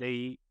unit,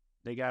 they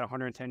got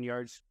 110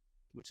 yards,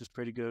 which is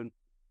pretty good.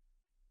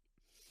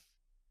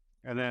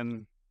 And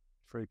then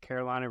for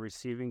Carolina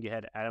receiving, you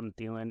had Adam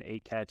Thielen,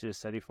 8 catches,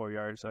 74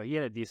 yards. So he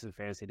had a decent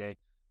fantasy day.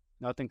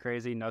 Nothing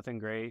crazy, nothing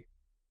great.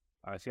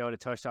 If he had a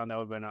touchdown, that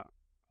would have been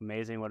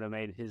amazing. Would have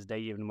made his day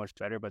even much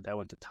better, but that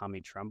went to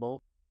Tommy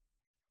Tremble,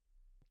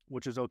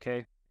 which is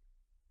okay.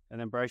 And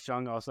then Bryce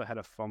Young also had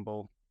a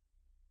fumble.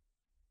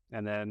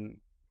 And then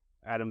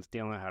Adam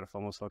Thielen had a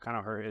fumble, so it kind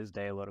of hurt his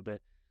day a little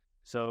bit.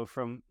 So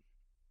from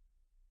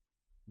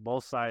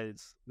both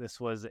sides, this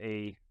was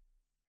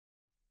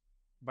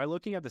by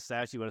looking at the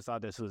stats, you would have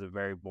thought this was a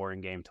very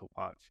boring game to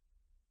watch.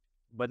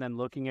 But then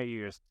looking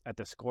at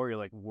the score, you're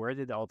like, where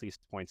did all these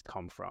points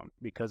come from?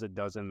 Because it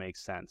doesn't make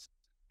sense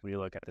when you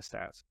look at the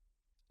stats.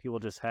 People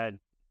just had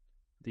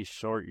these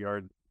short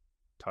yard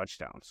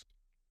touchdowns.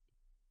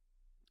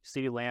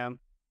 CeeDee Lamb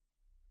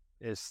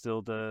is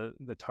still the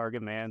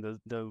target man,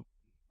 the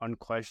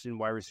unquestioned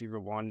wide receiver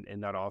 1 in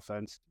that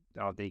offense.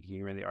 I don't think you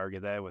can really argue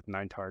that with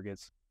 9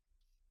 targets.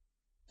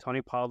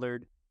 Tony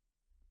Pollard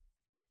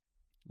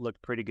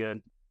looked pretty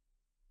good.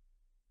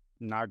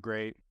 Not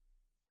great,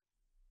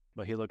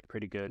 but he looked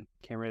pretty good.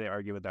 Can't really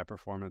argue with that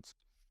performance.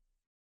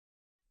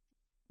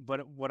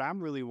 But what I'm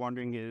really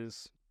wondering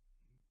is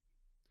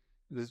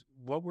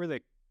what were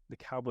the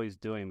Cowboys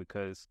doing?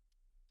 Because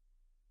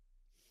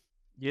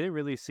you didn't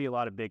really see a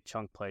lot of big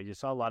chunk plays. You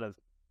saw a lot of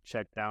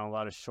check down, a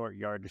lot of short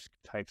yardage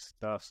type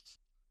stuff.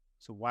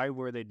 So why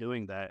were they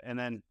doing that? And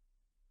then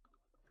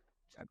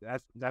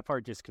that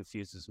part just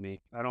confuses me.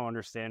 I don't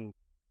understand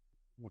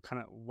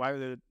why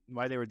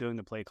they were doing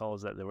the play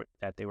calls that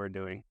they were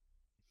doing.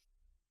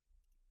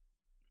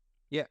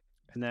 Yeah,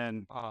 and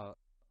then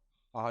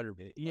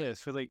 100. Yeah,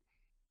 so like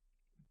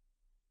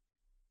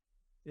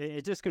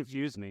it just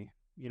confused me,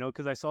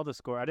 because I saw the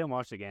score. I didn't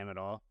watch the game at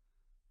all,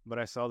 but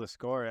I saw the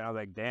score and I was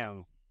like,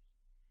 damn.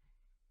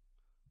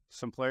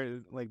 Some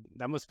players, like,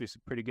 that must be a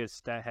pretty good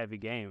stat heavy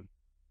game.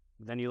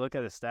 But then you look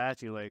at the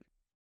stats, you're like,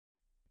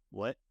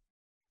 what?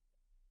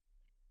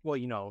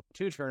 Well,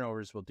 2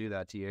 turnovers will do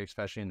that to you,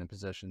 especially in the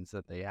positions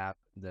that they have.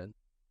 Then,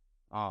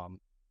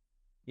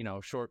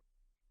 short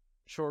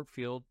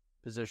field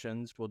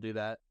positions will do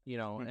that,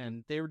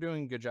 and they were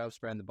doing a good job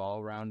spreading the ball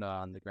around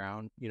on the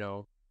ground,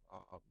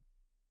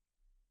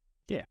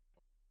 Yeah.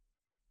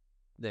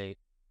 They,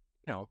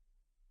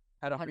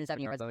 had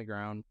 170 yards on the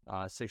ground,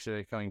 6 of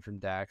it coming from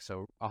Dak,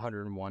 so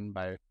 101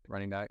 by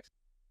running backs,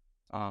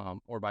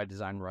 or by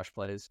design rush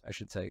plays, I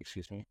should say,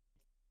 excuse me.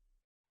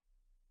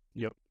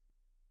 Yep.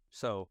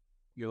 So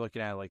you're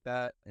looking at it like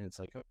that, and it's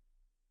like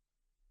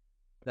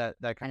that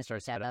kind of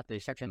starts set up. They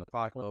start the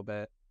clock a little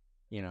bit,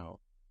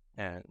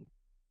 and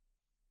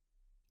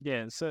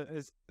Yeah, so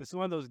it's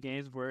one of those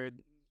games where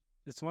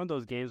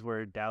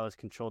Dallas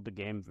controlled the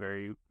game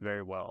very,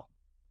 very well.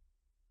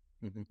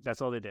 mm-hmm.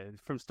 That's all they did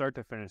from start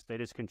to finish. They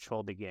just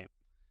controlled the game.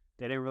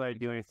 They didn't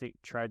really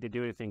try to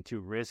do anything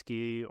too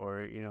risky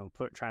or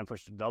try and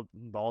push the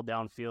ball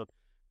downfield.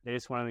 They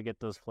just wanted to get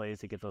those plays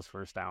to get those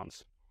first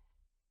downs,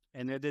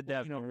 and they did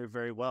that very,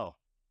 very well.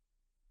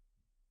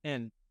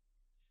 And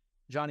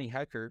Johnny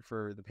Hecker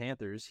for the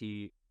Panthers,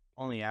 he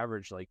only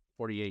averaged like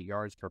 48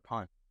 yards per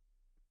punt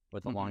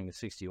with a long of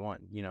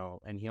 61,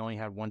 and he only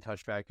had one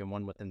touchback and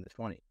one within the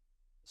 20.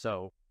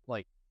 So,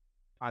 like,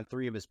 on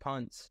 3 of his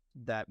punts,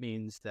 that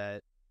means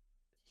that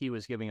he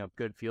was giving up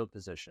good field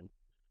position.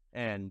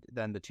 And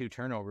then the 2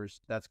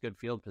 turnovers, that's good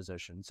field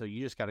position. So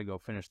you just got to go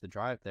finish the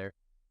drive there.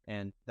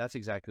 And that's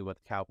exactly what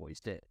the Cowboys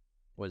did,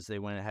 was they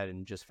went ahead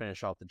and just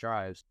finished off the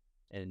drives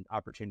and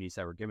opportunities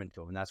that were given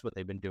to them. And that's what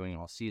they've been doing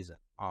all season.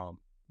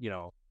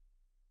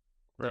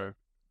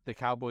 The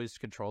Cowboys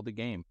controlled the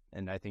game.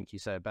 And I think you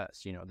said it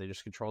best. They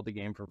just controlled the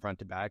game from front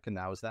to back, and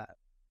that was that.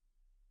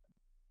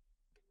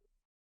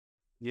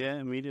 Yeah,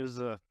 I mean, it was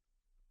a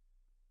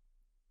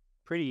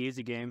pretty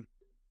easy game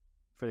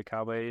for the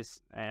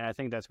Cowboys, and I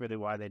think that's really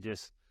why they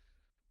just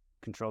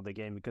controlled the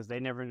game, because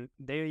they knew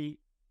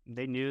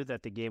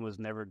that the game was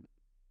never,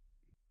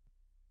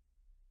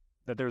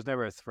 that there was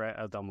never a threat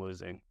of them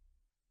losing.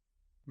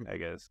 I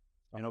guess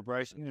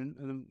Bryce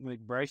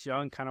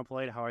Young kind of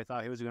played how I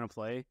thought he was going to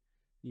play.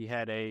 He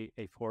had a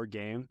poor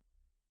game,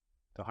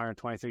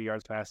 123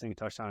 yards passing,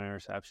 touchdown,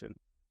 interception.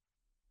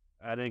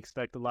 I didn't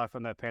expect a lot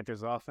from that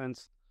Panthers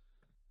offense.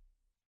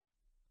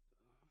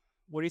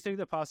 What do you think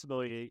the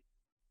possibility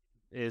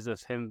is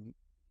of him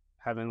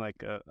having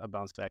like a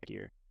bounce back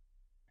year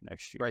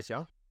next year? Bryce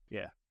Young?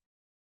 Yeah.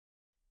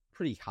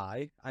 Pretty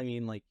high. I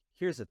mean, like,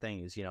 here's the thing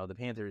is, the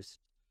Panthers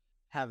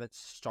haven't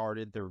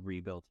started their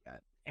rebuild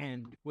yet.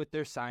 And with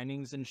their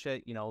signings and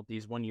shit,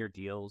 these 1-year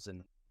deals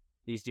and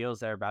these deals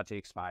that are about to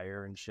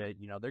expire and shit,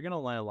 they're going to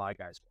let a lot of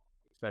guys go,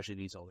 especially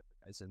these older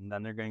guys. And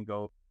then they're going to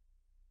go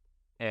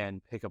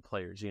and pick up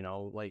players,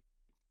 like,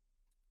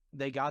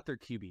 they got their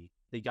QB.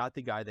 They got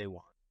the guy they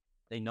want.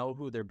 They know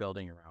who they're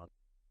building around.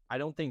 I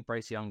don't think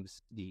Bryce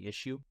Young's the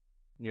issue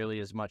nearly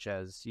as much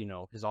as,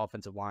 his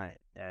offensive line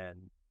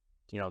and,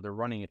 their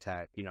running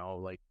attack,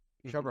 like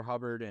Trevor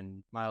Hubbard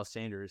and Miles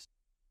Sanders,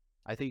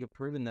 I think have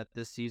proven that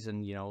this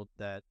season,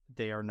 that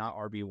they are not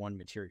RB1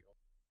 material.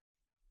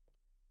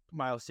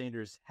 Miles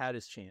Sanders had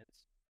his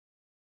chance.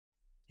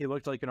 He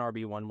looked like an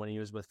RB1 when he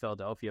was with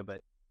Philadelphia,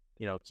 but,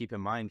 keep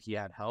in mind he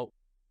had help,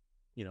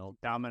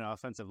 dominant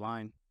offensive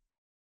line.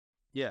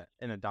 Yeah,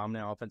 and a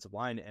dominant offensive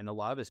line, and a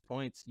lot of his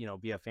points,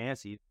 via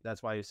fantasy.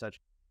 That's why he's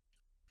such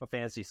a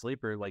fantasy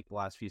sleeper. Like the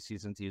last few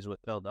seasons he was with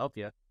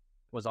Philadelphia,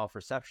 was off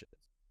receptions.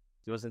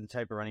 He wasn't the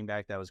type of running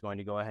back that was going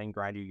to go ahead and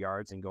grind your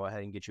yards and go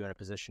ahead and get you in a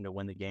position to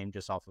win the game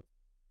just off of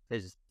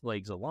his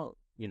legs alone.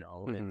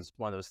 It's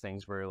one of those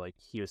things where like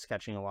he was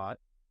catching a lot.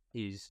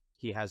 He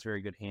has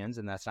very good hands,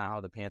 and that's not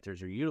how the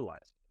Panthers are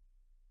utilized.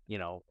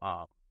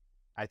 I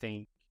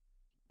think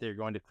they're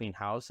going to clean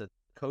house at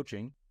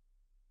coaching.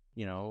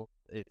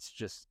 It's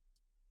just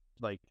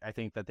like, I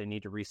think that they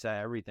need to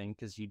reset everything,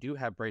 because you do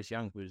have Bryce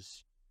Young,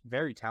 who's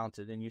very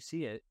talented, and you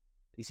see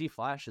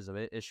flashes of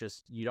it. It's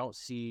just, you don't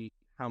see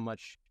how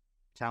much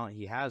talent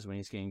he has when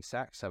he's getting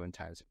sacked 7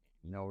 times.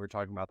 We were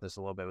talking about this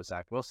a little bit with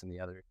Zach Wilson the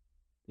other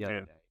day.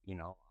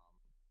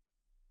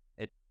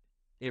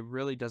 It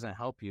really doesn't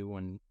help you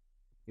when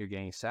you're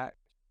getting sacked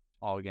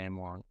all game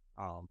long.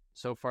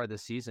 So far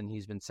this season,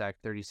 he's been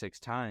sacked 36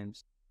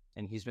 times,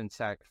 and he's been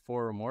sacked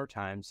 4 or more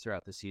times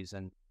throughout the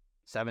season.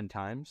 7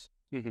 times.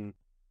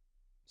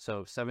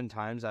 So 7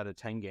 times out of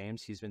 10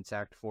 games, he's been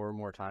sacked 4 or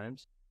more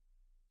times.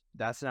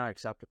 That's not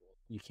acceptable.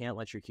 You can't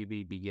let your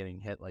QB be getting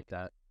hit like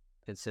that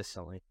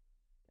consistently,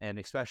 and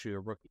especially a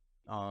rookie.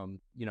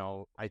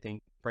 I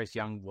think Bryce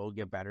Young will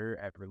get better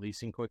at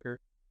releasing quicker.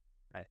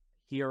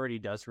 He already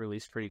does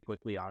release pretty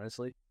quickly,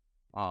 honestly.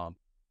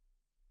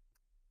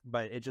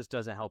 But it just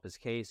doesn't help his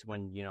case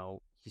when,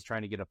 he's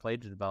trying to get a play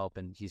to develop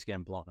and he's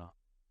getting blown up.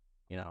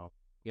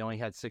 He only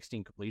had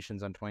 16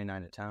 completions on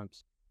 29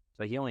 attempts.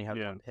 So he only had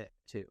 1 hit,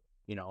 too,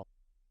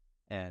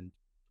 And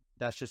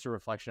that's just a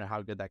reflection of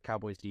how good that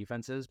Cowboys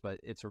defense is, but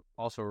it's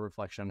also a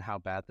reflection on how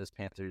bad this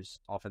Panthers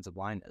offensive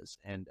line is.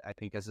 And I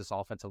think as this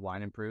offensive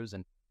line improves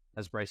and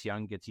as Bryce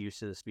Young gets used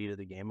to the speed of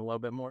the game a little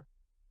bit more,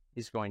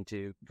 he's going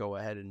to go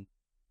ahead and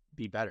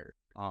be better.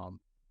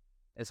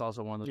 It's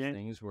also one of those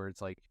things where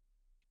it's like,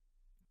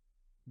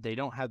 they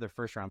don't have their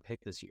first round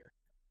pick this year.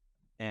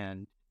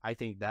 And I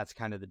think that's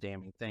kind of the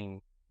damning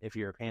thing if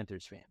you're a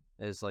Panthers fan,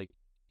 is like,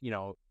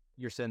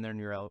 you're sitting there and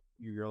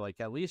you're like,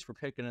 at least we're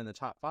picking in the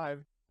top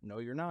 5. No,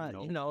 you're not,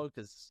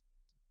 because,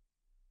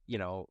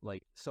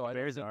 like, so the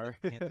Bears are.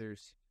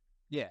 Panthers,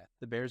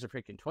 the Bears are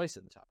picking twice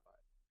in the top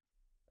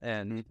 5.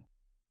 And,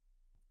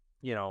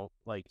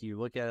 like, you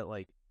look at it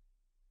like,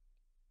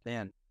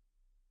 man,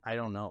 I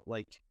don't know.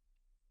 Like,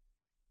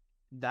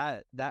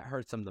 that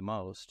hurts them the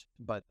most.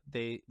 But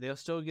they'll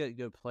still get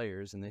good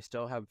players and they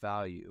still have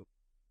value.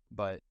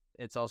 But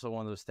it's also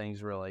one of those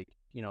things where, like,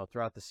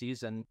 throughout the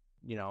season,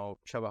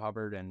 Chuba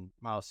Hubbard and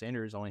Miles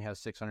Sanders only has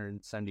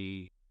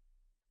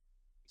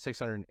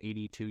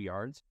 682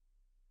 yards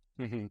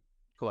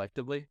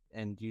collectively,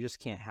 and you just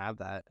can't have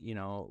that.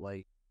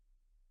 Like,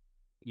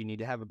 you need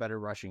to have a better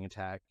rushing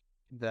attack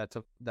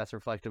that's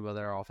reflective of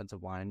their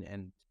offensive line.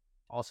 And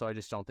also, I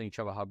just don't think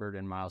Chuba Hubbard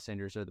and Miles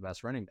Sanders are the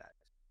best running backs.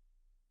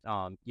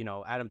 Adam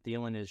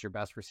Thielen is your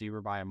best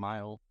receiver by a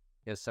mile.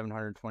 He has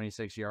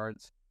 726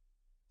 yards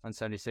on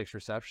 76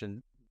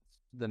 receptions.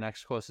 The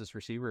next closest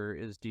receiver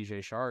is DJ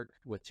Chark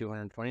with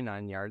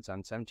 229 yards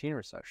on 17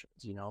 receptions.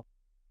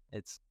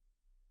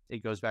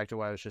 It goes back to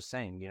what I was just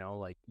saying.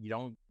 Like,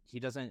 he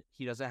doesn't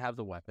have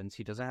the weapons.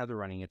 He doesn't have the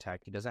running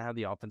attack. He doesn't have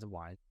the offensive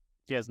line.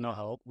 He has no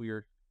help. We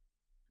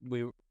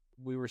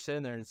were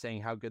sitting there and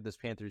saying how good this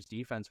Panthers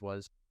defense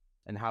was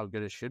and how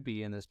good it should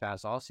be in this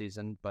past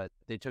offseason, but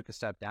they took a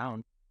step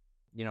down.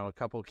 A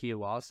couple key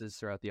losses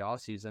throughout the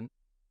offseason,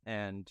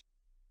 and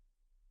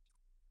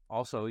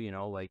also,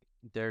 like,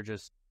 they're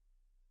just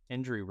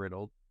injury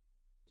riddled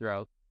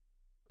throughout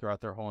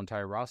their whole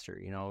entire roster.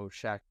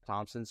 Shaq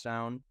Thompson's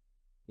down,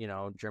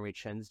 Jeremy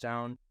Chin's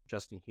down,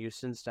 Justin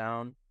Houston's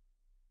down.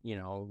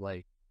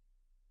 Like,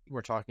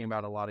 we're talking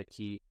about a lot of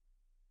key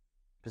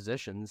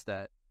positions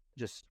that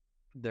just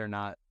they're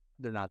not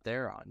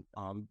there on.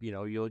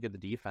 You look at the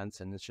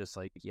defense and it's just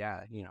like,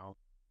 yeah,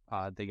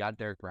 they got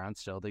Derek Brown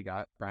still, they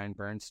got Brian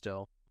Burns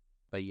still,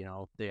 but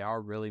they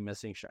are really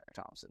missing Shaq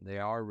Thompson. They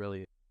are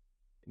really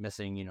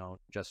missing,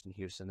 Justin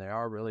Houston. They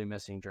are really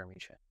missing Jeremy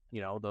Chin.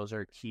 Those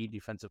are key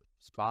defensive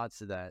spots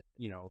that,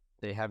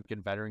 they have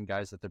good veteran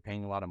guys that they're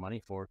paying a lot of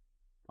money for,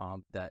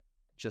 that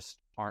just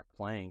aren't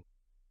playing.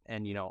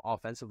 And,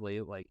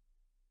 offensively, like,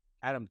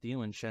 Adam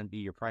Thielen shouldn't be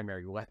your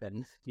primary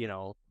weapon.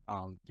 You're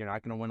not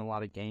going to win a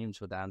lot of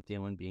games with Adam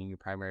Thielen being your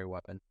primary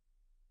weapon.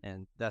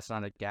 And that's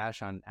not a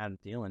gash on Adam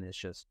Thielen. It's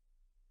just,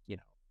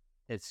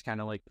 it's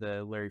kind of like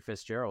the Larry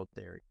Fitzgerald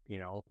theory.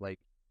 Like,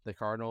 the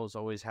Cardinals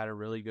always had a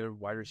really good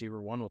wide receiver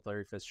one with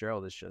Larry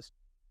Fitzgerald. It's just,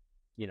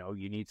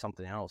 you need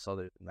something else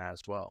other than that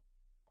as well.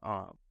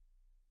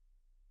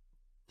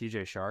 DJ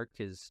Chark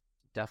is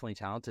definitely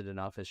talented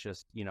enough. It's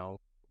just,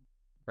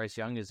 Bryce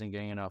Young isn't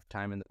getting enough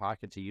time in the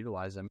pocket to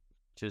utilize him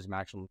to his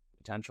maximum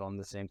potential. And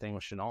the same thing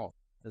with Shenault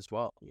as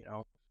well,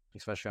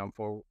 especially on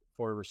four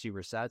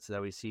receiver sets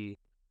that we see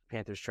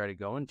Panthers try to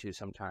go into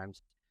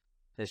sometimes.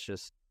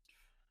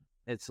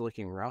 It's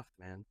looking rough,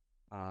 man.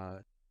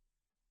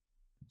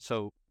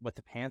 So with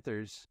the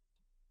Panthers,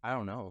 I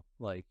don't know.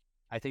 Like,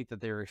 I think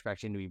that they were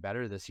expecting to be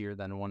better this year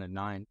than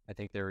 1-9. I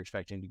think they were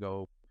expecting to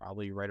go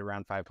probably right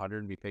around 500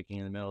 and be picking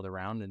in the middle of the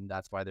round, and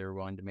that's why they were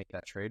willing to make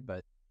that trade.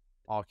 But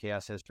all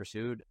chaos has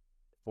pursued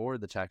for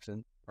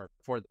the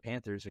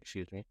Panthers,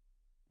 excuse me.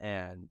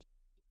 And,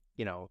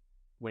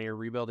 when you're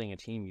rebuilding a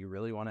team, you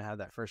really want to have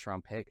that first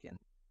round pick, and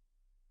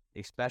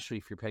especially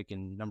if you're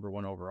picking number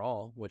 1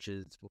 overall, which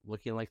is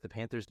looking like the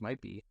Panthers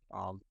might be.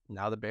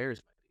 Now the Bears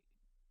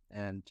might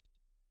be. And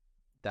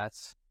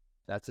that's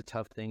a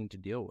tough thing to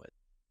deal with.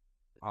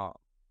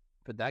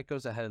 But that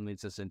goes ahead and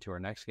leads us into our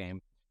next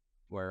game,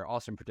 where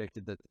Austin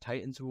predicted that the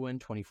Titans would win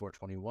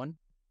 24-21,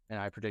 and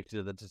I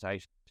predicted that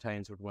the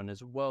Titans would win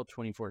as well,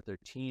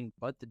 24-13,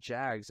 but the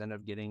Jags end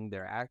up getting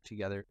their act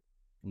together,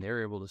 and they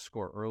were able to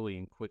score early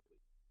and quickly.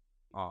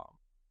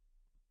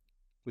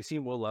 We've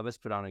seen Will Levis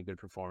put on a good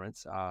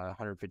performance,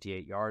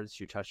 158 yards,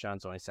 2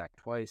 touchdowns, only sacked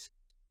twice,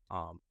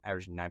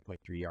 averaging 9.3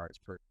 yards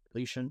per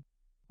completion.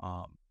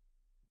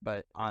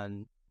 But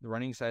on the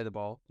running side of the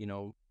ball,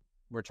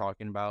 we're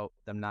talking about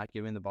them not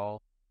giving the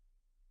ball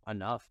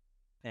enough,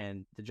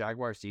 and the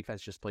Jaguars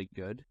defense just played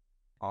good.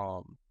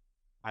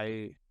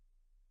 I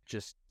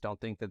just don't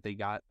think that they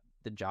got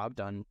the job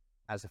done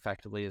as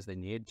effectively as they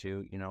needed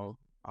to.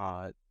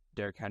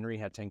 Derrick Henry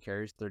had 10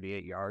 carries,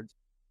 38 yards,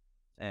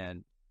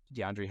 and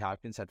DeAndre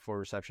Hopkins had 4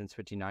 receptions,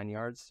 59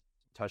 yards,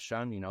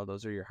 touchdown.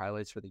 Those are your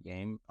highlights for the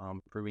game.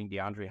 Proving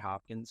DeAndre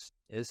Hopkins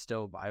is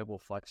still a viable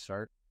flex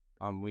start.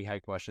 We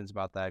had questions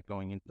about that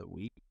going into the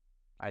week.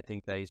 I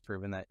think that he's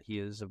proven that he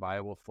is a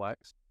viable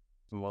flex.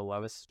 And Will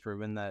Levis has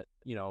proven that,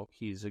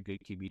 he's a good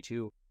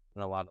QB2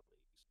 in a lot of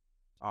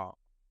leagues.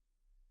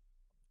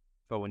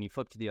 But when you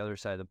flip to the other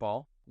side of the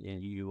ball,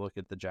 you look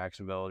at the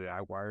Jacksonville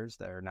Jaguars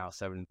that are now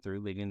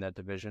 7-3, leading that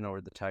division over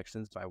the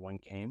Texans by 1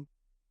 game,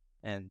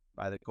 and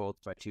by the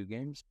Colts by 2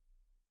 games.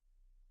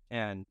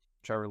 And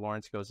Trevor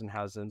Lawrence goes and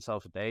has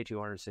himself a day,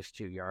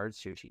 262 yards,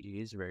 2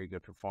 TDs, very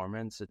good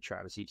performance.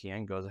 Travis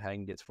Etienne goes ahead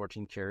and gets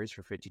 14 carries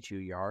for 52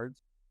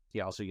 yards.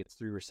 He also gets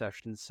 3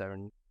 receptions,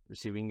 7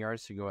 receiving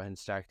yards to go ahead and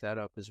stack that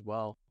up as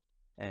well.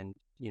 And,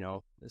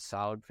 a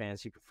solid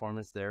fantasy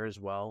performance there as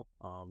well.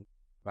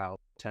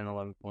 About 10,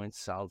 11 points,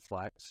 solid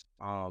flex.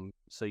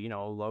 So,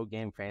 low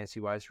game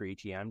fantasy-wise for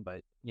Etienne,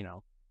 but,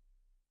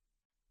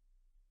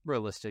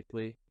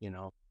 realistically,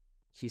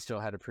 he still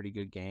had a pretty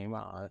good game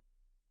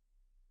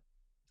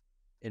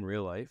in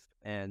real life.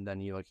 And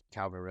then you look at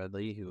Calvin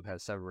Ridley, who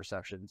has 7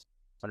 receptions,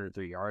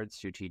 103 yards,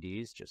 2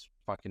 TDs, just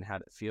fucking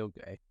had it field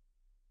day.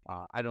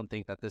 I don't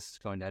think that this is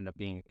going to end up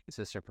being a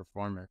consistent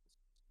performer.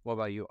 What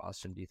about you,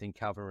 Austin? Do you think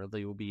Calvin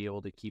Ridley will be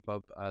able to keep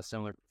up a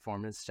similar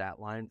performance stat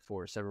line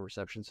for 7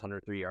 receptions,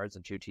 103 yards,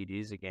 and 2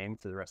 TDs a game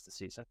for the rest of the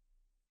season?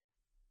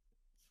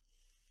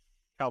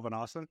 Calvin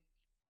Austin?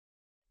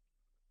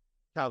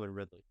 Calvin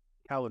Ridley.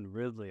 Calvin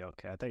Ridley,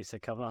 okay. I thought you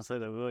said Calvin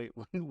Austin. Wait,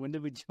 when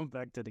did we jump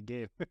back to the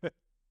game?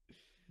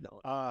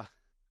 No. I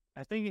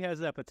think he has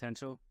that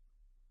potential,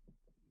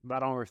 but I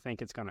don't ever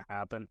think it's going to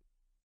happen.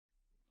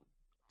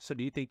 So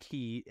do you think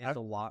he is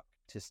a lock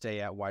to stay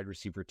at wide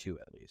receiver 2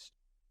 at least?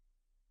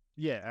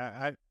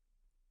 Yeah,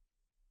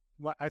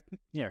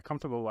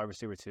 comfortable wide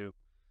receiver 2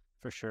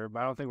 for sure,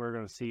 but I don't think we're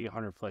going to see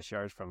 100+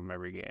 yards from him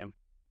every game.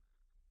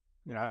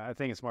 I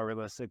think it's more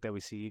realistic that we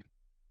see,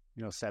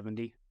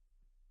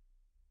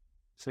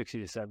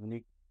 60 to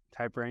 70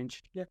 type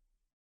range. Yeah.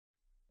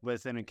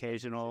 With an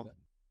occasional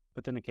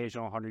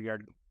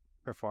 100-yard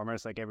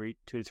performance like every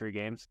 2 to 3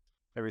 games,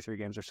 every 3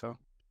 games or so.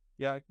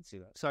 Yeah, I can see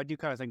that. So I do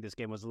kind of think this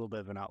game was a little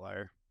bit of an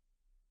outlier.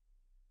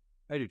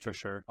 I do for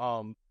sure.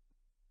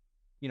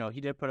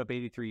 He did put up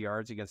 83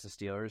 yards against the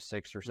Steelers,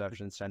 6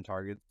 receptions, 10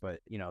 targets, but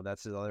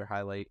that's his other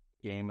highlight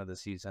game of the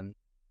season,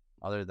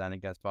 other than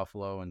against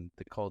Buffalo and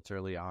the Colts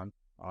early on,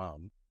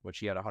 which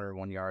he had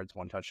 101 yards,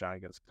 1 touchdown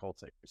against the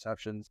Colts, 8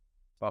 receptions.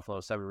 Buffalo,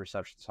 7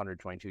 receptions,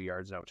 122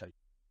 yards, no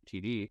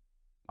TD.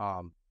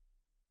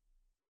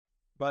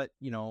 But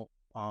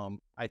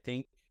I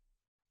think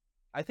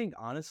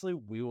honestly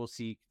we will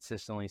see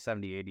consistently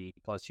 70, 80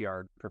 plus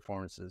yard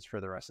performances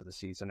for the rest of the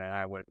season, and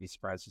I wouldn't be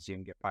surprised to see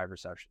him get 5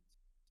 receptions.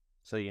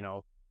 So,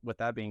 with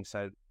that being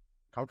said,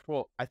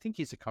 comfortable. I think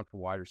he's a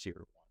comfortable wide receiver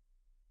 1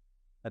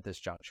 at this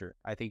juncture.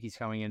 I think he's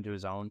coming into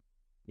his own.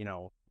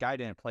 Guy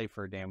didn't play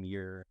for a damn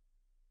year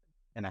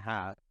and a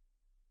half,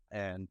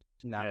 and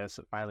now it's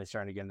finally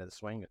starting to get into the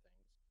swing of things.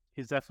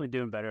 He's definitely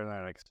doing better than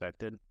I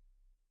expected.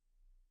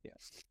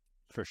 Yes,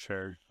 for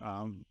sure.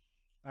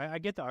 I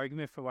get the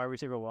argument for wide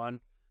receiver 1.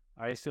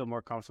 I just feel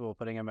more comfortable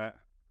putting him at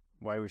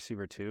wide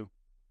receiver 2,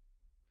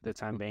 the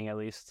time being at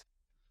least.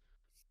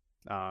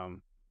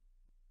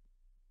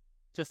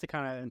 Just to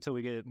kind of until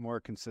we get more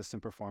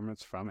consistent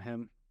performance from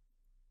him.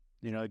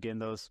 Again,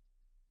 those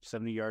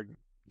 70-yard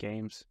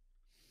games.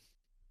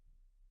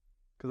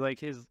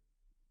 Because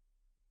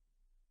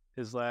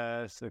his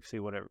last, 6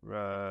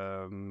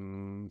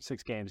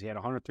 games, he had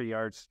 103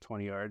 yards,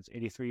 20 yards,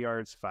 83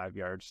 yards, 5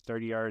 yards,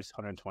 30 yards,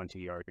 120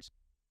 yards.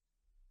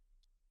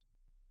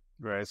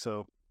 Right,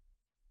 so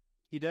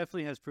he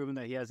definitely has proven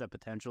that he has that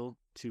potential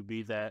to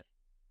be that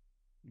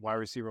wide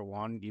receiver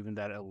 1, even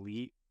that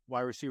elite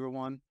wide receiver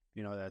 1,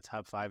 that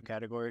top 5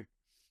 category.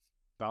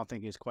 But I don't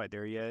think he's quite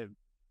there yet.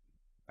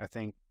 I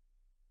think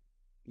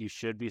you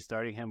should be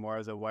starting him more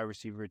as a wide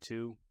receiver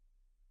 2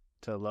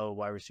 to low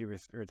wide receiver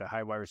or to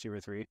high wide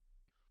receiver 3.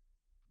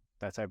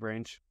 That type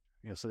range.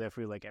 So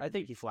definitely I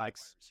think he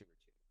flex receiver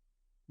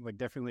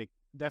 2.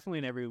 Definitely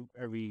in every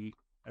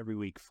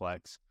week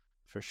flex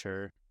for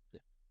sure.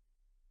 Yeah.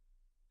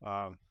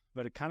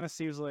 But it kind of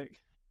seems like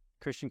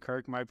Christian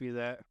Kirk might be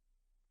that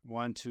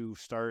one to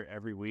start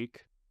every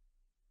week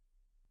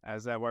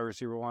as that wide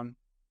receiver 1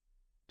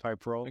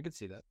 type role. I could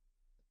see that.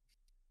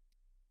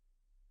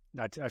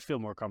 I feel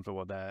more comfortable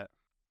with that.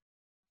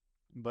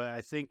 But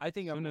I think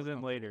sooner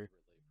than later.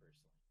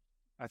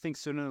 I think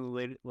sooner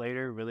than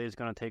later, Ridley is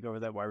going to take over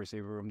that wide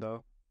receiver room,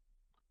 though.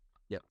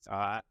 Yep.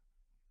 As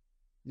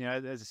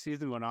the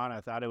season went on,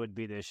 I thought it would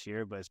be this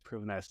year, but it's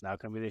proven that it's not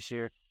going to be this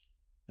year.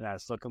 And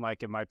it's looking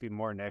like it might be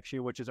more next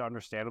year, which is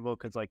understandable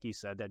because, like you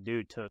said, that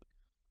dude took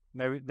 –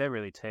 they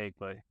really take,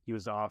 but he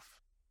was off.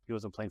 He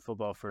wasn't playing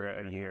football for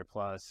a year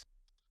plus.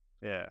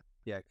 Yeah.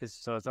 Yeah, because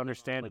so it's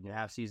understandable. A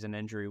half-season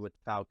injury with the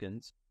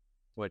Falcons,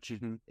 which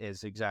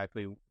is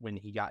exactly when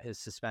he got his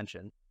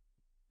suspension.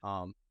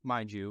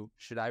 Mind you,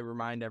 should I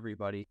remind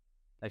everybody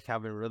that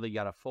Calvin Ridley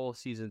got a full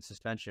season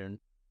suspension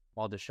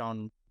while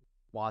Deshaun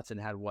Watson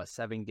had,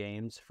 7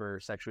 games for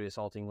sexually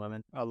assaulting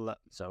women? 11.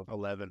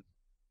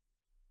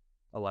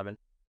 11.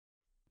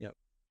 Yep.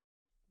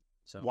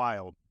 So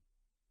Wild.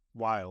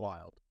 We're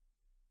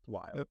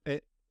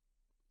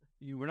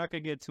not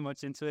going to get too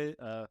much into it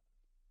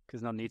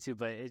because no need to,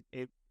 but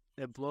it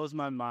blows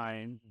my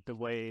mind the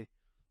way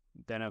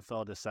the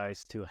NFL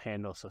decides to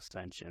handle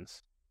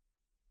suspensions.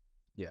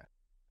 Yeah.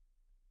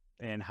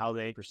 And how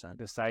they 100%.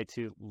 decide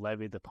to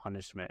levy the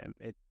punishment.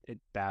 It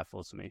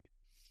baffles me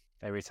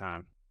every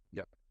time.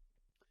 Yep.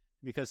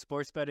 Because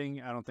sports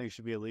betting, I don't think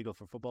should be illegal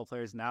for football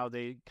players. Now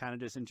they kind of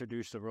just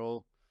introduced a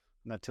rule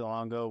not too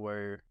long ago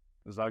where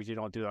as long as you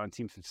don't do it on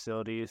team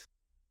facilities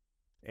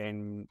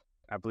and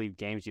I believe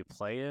games you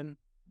play in.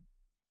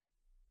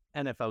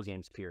 NFL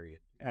games, period.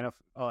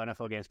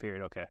 NFL games,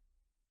 period. Okay.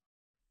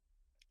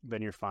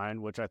 Then you're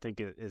fine, which I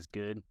think is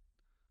good.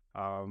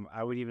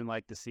 I would even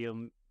like to see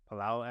them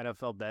allow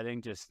NFL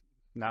betting, just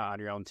not on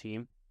your own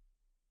team.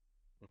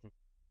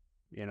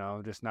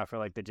 Just not for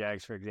like the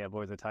Jags, for example,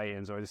 or the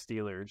Titans or the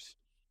Steelers.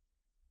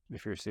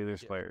 If you're a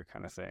Steelers player,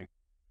 kind of thing,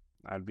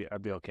 I'd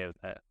be okay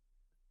with that.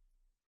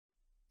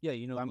 Yeah,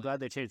 you know, I'm like, glad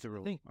they changed the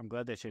rule. think I'm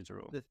glad they changed the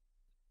rule.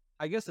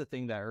 I guess the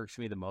thing that irks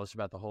me the most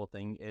about the whole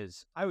thing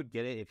is I would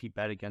get it if he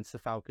bet against the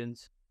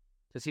Falcons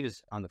because he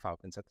was on the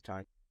Falcons at the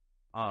time.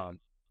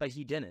 But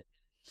he didn't.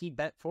 He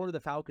bet for the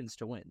Falcons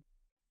to win.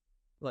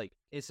 Like,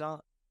 it's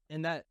not,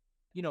 and that,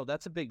 you know,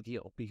 that's a big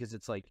deal because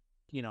it's like,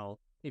 you know,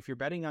 if you're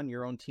betting on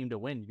your own team to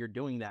win, you're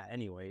doing that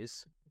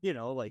anyways. You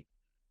know, like,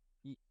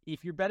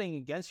 if you're betting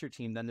against your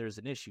team, then there's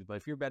an issue. But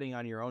if you're betting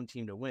on your own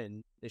team to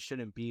win, it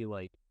shouldn't be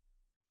like,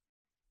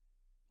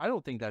 I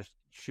don't think that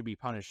should be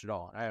punished at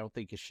all. I don't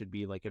think it should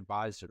be like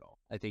advised at all.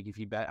 I think if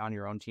you bet on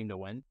your own team to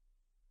win,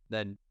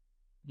 then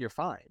you're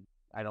fine.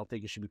 I don't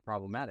think it should be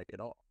problematic at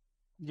all.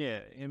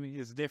 Yeah, I mean,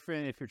 it's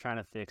different if you're trying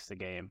to fix the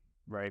game,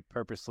 right?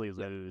 Purposely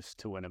lose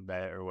to win a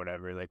bet or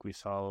whatever, like we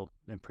saw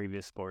in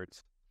previous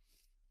sports.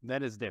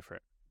 That is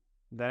different.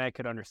 Then I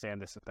could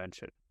understand the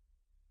suspension.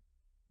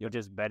 You're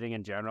just betting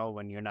in general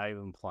when you're not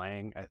even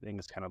playing. I think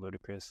it's kind of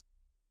ludicrous,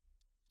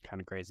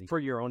 kind of crazy. For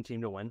your own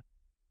team to win.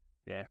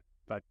 Yeah,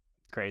 but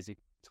crazy.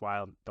 It's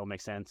wild. Don't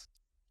make sense.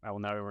 I will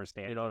never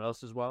understand. You know what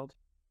else is wild?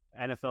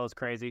 NFL is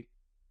crazy.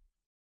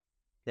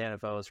 The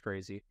NFL is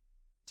crazy.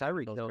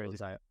 Tyreek Hill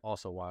is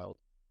also wild.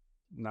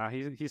 Nah,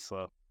 he's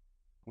slow.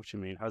 What you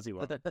mean? How's he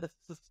wild?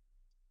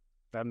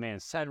 That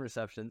man's 10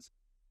 receptions.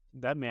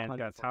 That man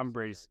got Tom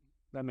Brady's.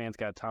 That man's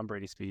got Tom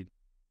Brady speed.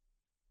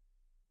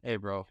 Hey,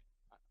 bro.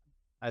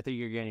 I think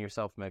you're getting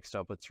yourself mixed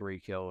up with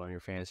Tyreek Hill on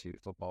your fantasy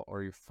football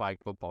or your flag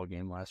football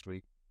game last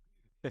week.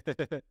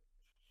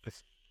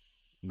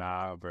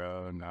 Nah,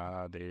 bro.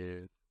 Nah,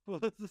 dude. No,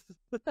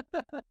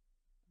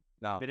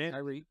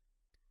 Tyreek,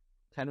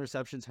 10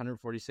 receptions,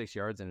 146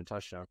 yards, and a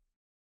touchdown.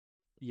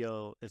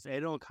 Yo, if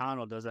Aiden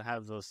O'Connell doesn't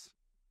have those,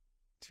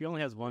 if he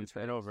only has one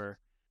turnover,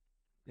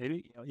 if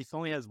he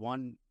only has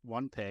one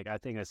pick, I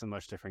think that's a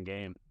much different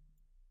game.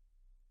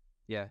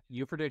 Yeah,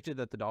 you predicted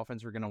that the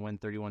Dolphins were going to win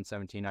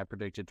 31-17. I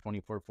predicted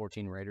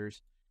 24-14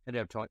 Raiders.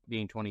 Ended up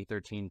being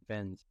 2013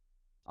 Fins.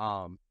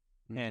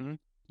 And,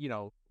 you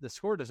know, the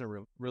score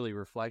doesn't really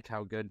reflect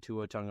how good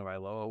Tua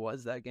Tagovailoa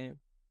was that game.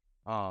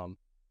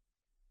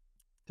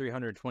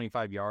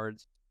 325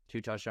 yards,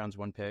 2 touchdowns,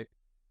 1 pick.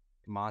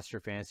 Monster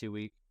fantasy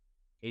week.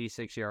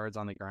 86 yards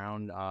on the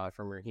ground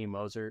from Raheem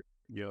Mostert.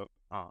 Yep.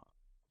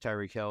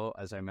 Tyreek Hill,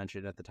 as I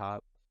mentioned at the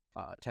top,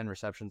 10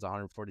 receptions,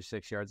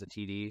 146 yards of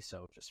TD.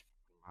 So just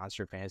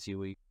monster fantasy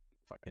week,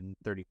 fucking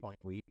 30-point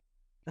week.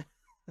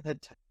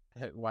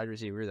 Wide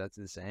receiver, that's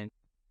insane.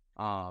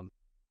 But,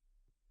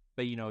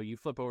 you know, you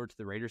flip over to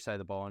the Raiders side of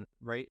the ball, and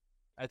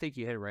I think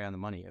you hit it right on the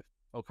money. If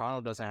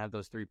O'Connell doesn't have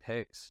those 3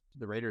 picks,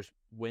 the Raiders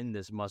win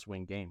this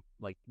must-win game.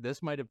 Like,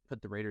 this might have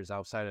put the Raiders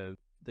outside of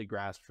the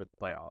grasp for the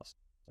playoffs.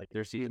 Like,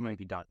 their season might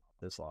be done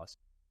with this loss.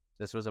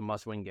 This was a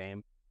must-win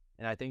game.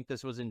 And I think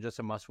this wasn't just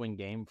a must-win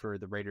game for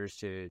the Raiders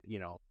to, you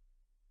know,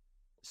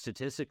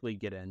 statistically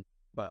get in.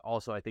 But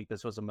also, I think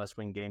this was a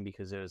must-win game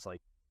because it was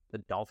like, the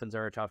Dolphins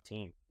are a tough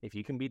team. If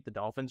you can beat the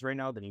Dolphins right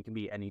now, then you can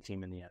beat any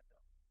team in the NFL.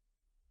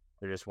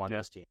 They're just one of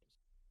those teams.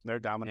 They're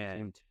a dominant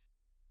team.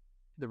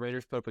 The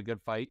Raiders put up a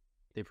good fight.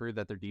 They proved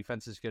that their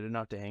defense is good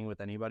enough to hang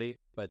with anybody,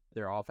 but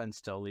their offense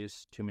still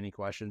leaves too many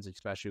questions,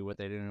 especially with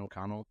Aiden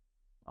O'Connell.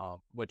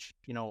 Which,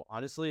 you know,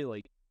 honestly,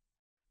 like,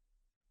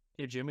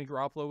 if Jimmy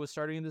Garoppolo was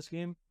starting in this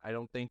game, I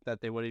don't think that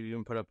they would have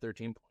even put up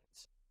 13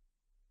 points.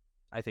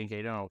 I think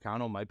Aiden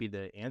O'Connell might be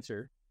the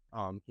answer.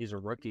 He's a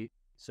rookie,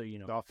 so, you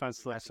know. The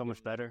offense looks so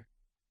much better.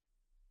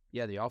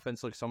 Yeah, the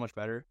offense looks so much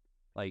better.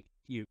 Like,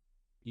 you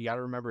got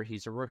to remember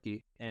he's a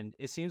rookie, and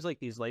it seems like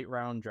these late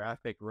round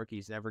draft pick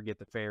rookies never get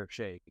the fair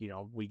shake. You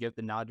know, we give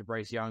the nod to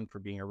Bryce Young for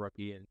being a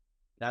rookie, and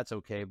that's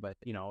okay. But,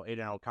 you know,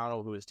 Aiden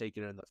O'Connell, who was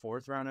taken in the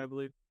 4th round, I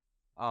believe,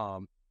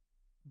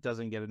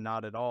 doesn't get a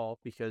nod at all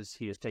because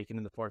he is taken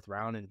in the 4th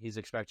round and he's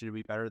expected to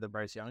be better than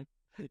Bryce Young.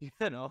 You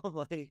know,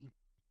 like,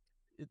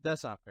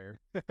 that's not fair.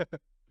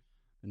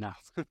 No,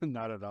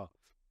 not at all.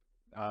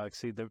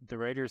 See, the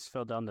Raiders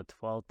fell down to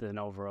 12th in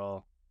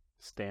overall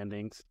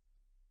standings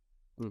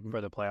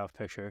for the playoff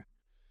picture.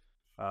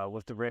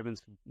 With the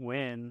Ravens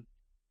win,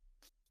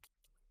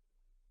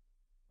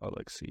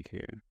 let's see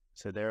here.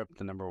 So they're up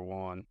to number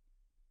 1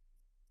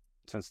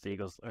 since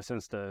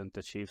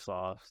the Chiefs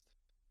lost.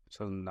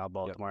 So now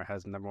Baltimore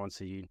has the number 1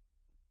 seed,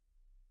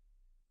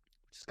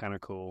 which is kind of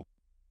cool.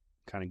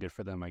 Kind of good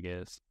for them, I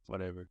guess.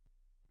 Whatever.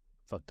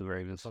 Fuck the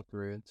Ravens. Fuck the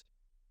Ravens.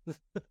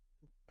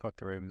 Fuck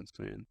the Ravens,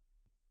 man.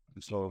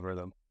 I'm so over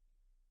them.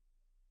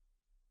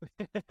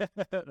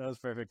 That was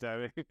perfect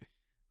timing. Did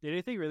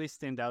anything really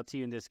stand out to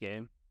you in this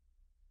game?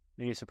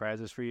 Any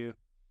surprises for you?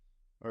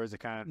 Or is it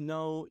kind of...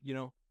 No, you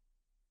know,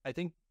 I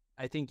think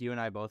you and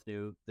I both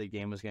knew the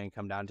game was going to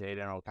come down to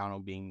Aiden O'Connell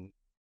being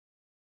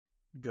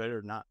good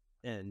or not.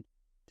 And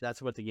that's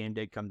what the game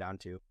did come down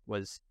to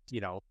was,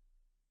 you know,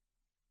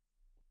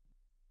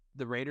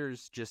 the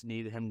Raiders just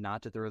needed him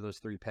not to throw those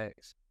 3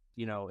 picks.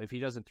 You know, if he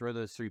doesn't throw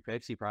those 3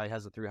 picks, he probably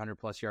has a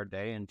 300-plus yard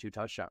day and 2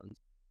 touchdowns.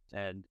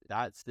 And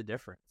that's the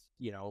difference.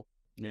 You know,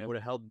 it would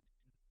have held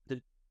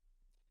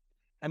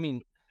I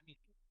mean,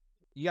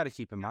 you got to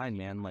keep in mind,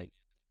 man, like,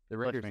 the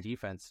Raiders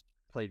defense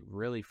played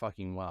really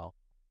fucking well.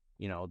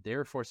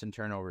 they're forcing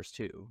turnovers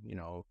too.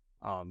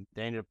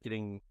 They ended up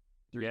getting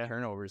 3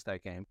 turnovers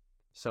that game.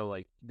 So,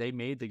 like, they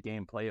made the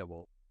game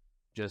playable.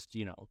 Just,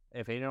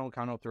 if Aiden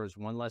O'Connell throws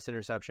one less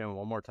interception,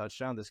 one more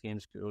touchdown, this game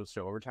goes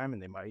to overtime,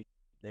 and they might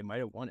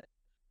have won it.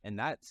 And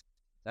that's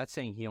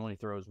saying he only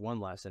throws one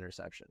less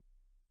interception.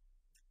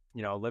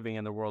 Living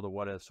in the world of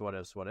what ifs,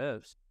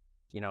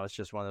 it's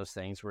just one of those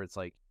things where it's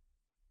like,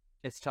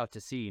 it's tough to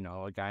see.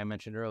 A guy I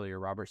mentioned earlier,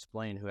 Robert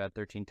Spillane, who had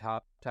 13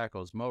 top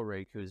tackles, Mo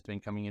Rake, who's been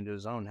coming into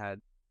his own,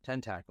 had 10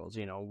 tackles.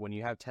 When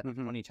you have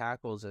 20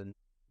 tackles in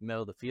the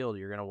middle of the field,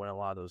 you're going to win a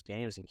lot of those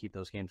games and keep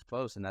those games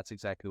close, and that's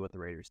exactly what the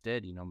Raiders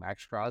did.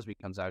 Max Crosby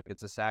comes out,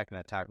 gets a sack and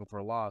a tackle for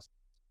a loss,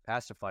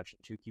 pass deflection,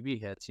 2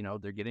 QB hits.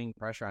 They're getting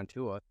pressure on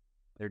Tua.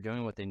 They're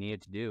doing what they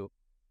needed to do.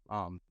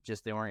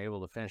 Just they weren't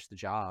able to finish the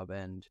job,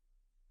 and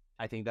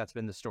I think that's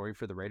been the story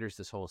for the Raiders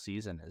this whole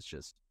season, is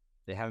just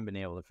they haven't been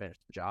able to finish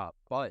the job.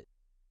 But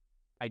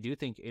I do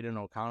think Aiden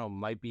O'Connell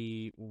might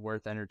be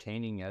worth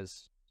entertaining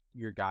as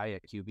your guy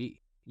at QB,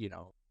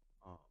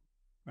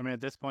 I mean,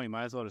 at this point, you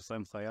might as well just let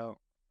him play out.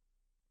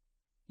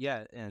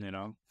 Yeah,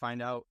 and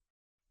find out.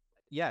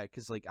 Yeah,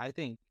 because like I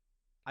think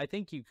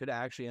you could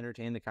actually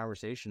entertain the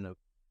conversation of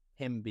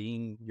him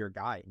being your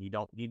guy, and you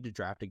don't need to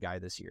draft a guy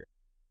this year.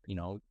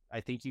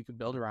 I think you could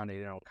build around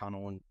Aiden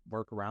O'Connell and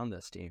work around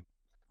this team,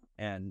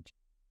 and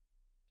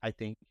I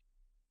think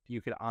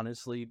you could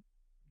honestly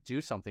do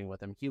something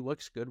with him. He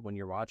looks good when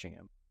you're watching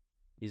him.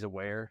 He's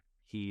aware.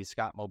 He's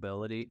got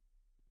mobility.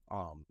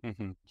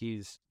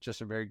 He's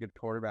just a very good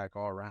quarterback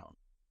all around.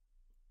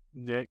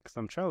 Yeah, because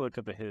I'm trying to look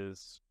up at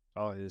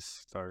all his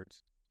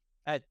starts.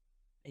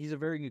 He's a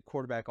very good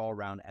quarterback all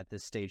around at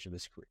this stage of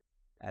his career.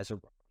 As a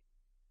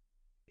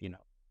rookie,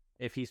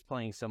 if he's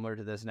playing similar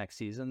to this next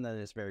season, then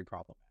it's very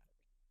problematic.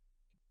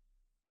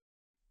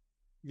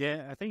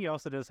 Yeah, I think he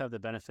also does have the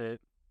benefit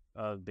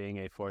of being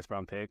a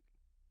 4th-round pick,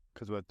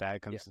 because with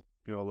that comes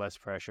less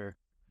pressure.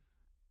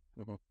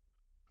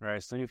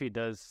 Right, so if he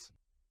does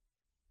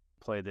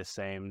play the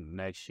same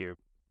next year,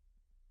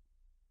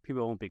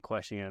 people won't be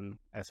questioning him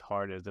as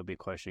hard as they'll be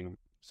questioning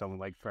someone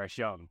like Bryce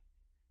Young,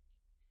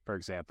 for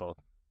example.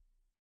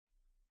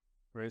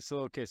 Right,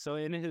 so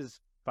in his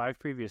 5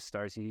 previous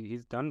starts,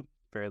 he's done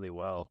fairly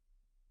well.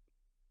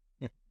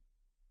 Yeah.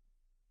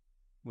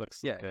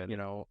 Looks good.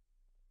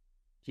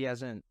 He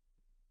hasn't.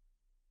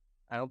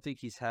 I don't think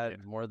he's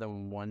had more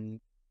than 1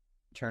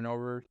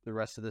 turnover the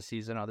rest of the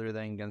season, other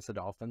than against the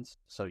Dolphins.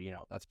 So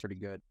that's pretty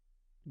good.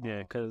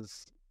 Yeah,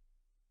 because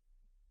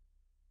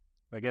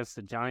against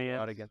the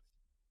Giants,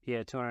 he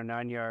had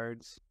 209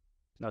 yards,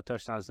 no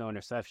touchdowns, no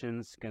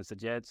interceptions. Against the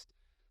Jets,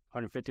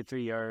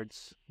 153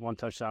 yards, 1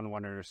 touchdown,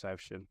 1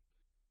 interception.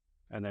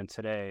 And then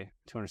today,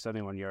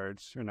 271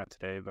 yards, or not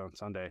today, but on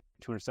Sunday,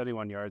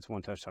 271 yards,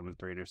 1 touchdown, and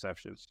 3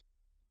 interceptions.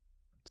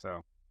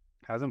 So,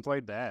 hasn't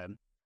played bad.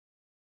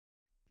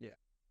 Yeah.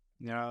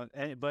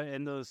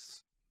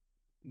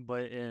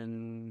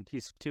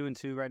 He's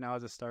 2-2 right now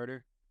as a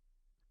starter.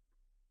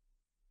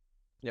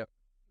 Yep.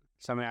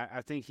 So I mean,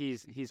 I think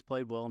he's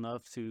played well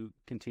enough to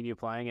continue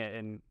playing it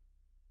and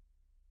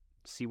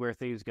see where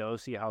things go,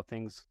 see how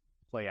things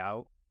play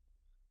out.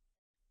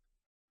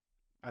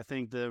 I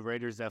think the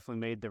Raiders definitely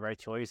made the right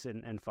choice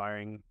in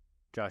firing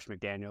Josh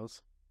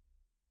McDaniels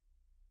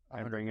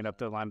and bringing up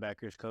the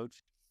linebackers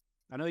coach.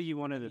 I know you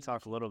wanted to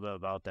talk a little bit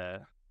about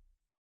that.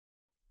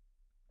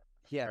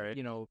 Yeah, right.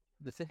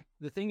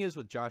 The thing is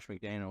with Josh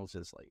McDaniels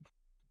is like,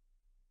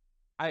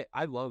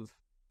 I love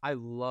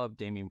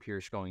Dameon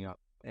Pierce going up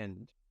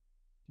and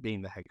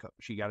being the head coach.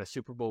 He got a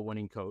Super Bowl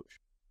winning coach.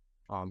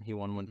 He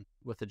won one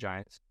with the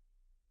Giants.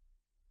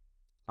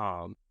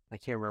 I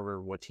can't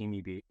remember what team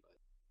he beat.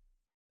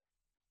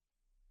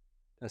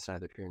 That's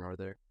neither here nor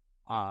there.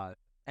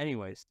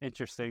 Anyways,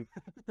 interesting.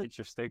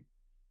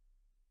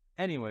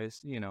 Anyways,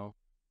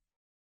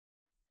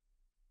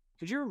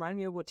 could you remind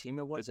me of what team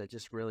it was? I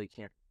just really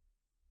can't.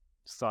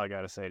 That's all I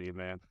gotta say to you,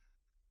 man.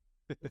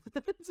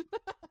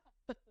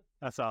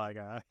 That's all I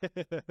got.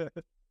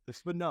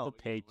 But no, the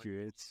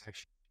Patriots.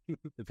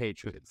 The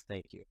Patriots.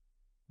 Thank you.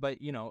 But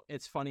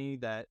it's funny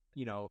that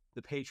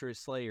the Patriot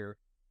Slayer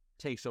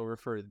takes over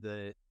for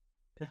the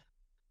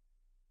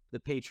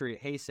Patriot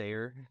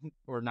Haysayer,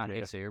 or not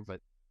Haysayer,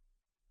 but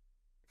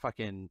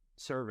fucking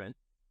servant.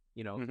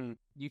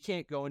 You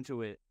can't go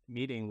into a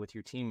meeting with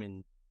your team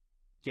and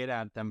get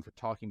at them for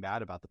talking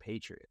bad about the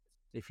Patriots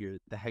if you're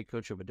the head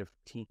coach of a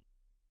different team.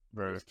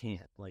 Right. You just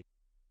can't. Like,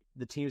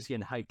 the team's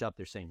getting hyped up.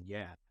 They're saying,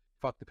 yeah,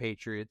 fuck the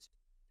Patriots.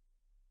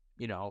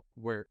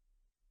 We're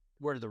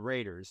the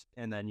Raiders.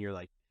 And then you're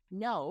like,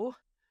 no,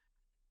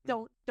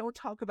 don't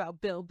talk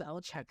about Bill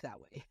Belichick that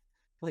way.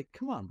 Like,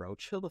 come on, bro,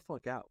 chill the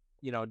fuck out.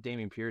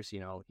 Dameon Pierce, he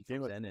comes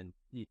in and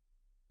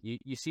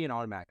you see an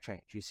automatic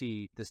change. You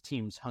see this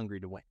team's hungry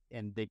to win,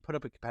 and they put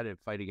up a competitive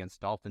fight against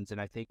Dolphins,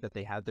 and I think that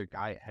they had their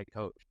guy at head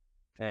coach.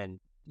 And,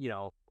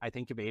 I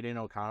think if Aiden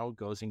O'Connell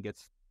goes and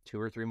gets 2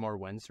 or 3 more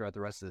wins throughout the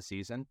rest of the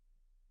season,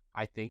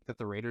 I think that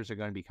the Raiders are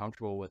going to be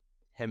comfortable with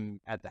him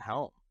at the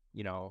helm,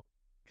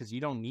 because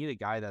you don't need a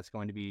guy that's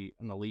going to be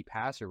an elite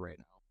passer right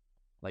now.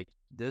 Like,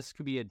 this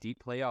could be a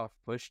deep playoff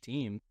push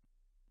team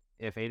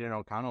if Aiden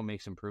O'Connell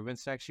makes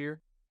improvements next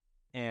year,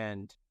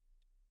 and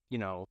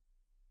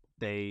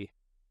they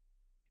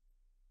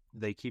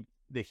keep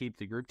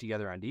the group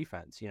together on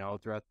defense.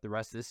 Throughout the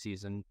rest of this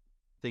season,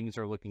 things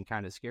are looking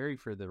kind of scary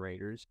for the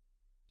Raiders.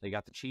 They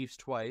got the Chiefs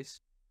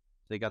twice.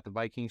 They got the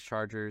Vikings,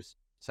 Chargers,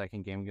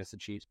 second game against the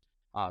Chiefs,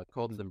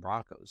 Colts and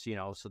Broncos.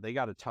 So they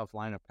got a tough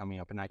lineup coming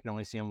up, and I can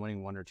only see them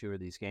winning 1 or 2 of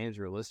these games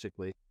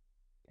realistically,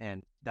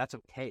 and that's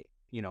okay.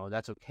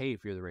 That's okay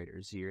if you're the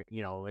Raiders.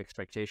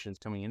 Expectations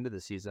coming into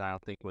the season, I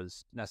don't think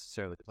was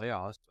necessarily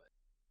playoffs,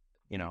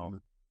 but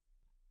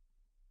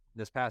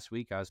this past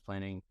week I was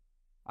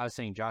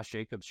saying Josh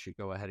Jacobs should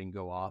go ahead and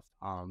go off.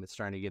 It's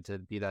starting to get to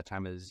be that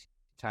time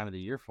of the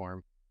year for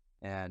him,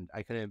 and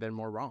I couldn't have been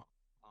more wrong.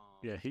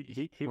 Yeah,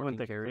 he went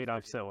the complete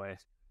opposite way.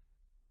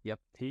 Yep.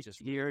 He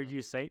heard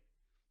you say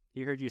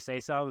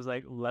so. I was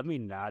like, let me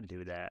not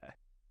do that.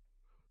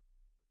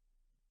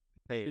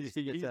 Hey, it's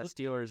that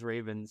Steelers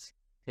Ravens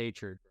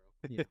hatred,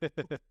 bro.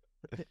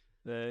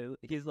 Yeah.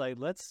 He's like,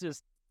 let's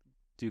just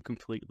do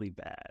completely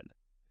bad.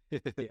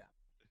 Yeah.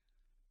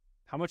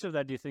 How much of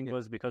that do you think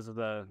was because of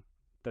the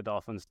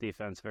Dolphins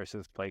defense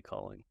versus play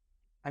calling?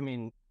 I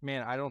mean,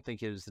 man, I don't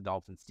think it was the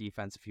Dolphins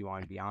defense, if you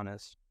want to be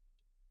honest.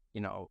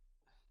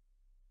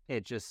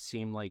 It just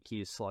seemed like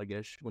he's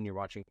sluggish when you're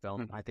watching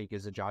film. I think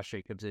it's a Josh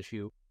Jacobs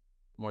issue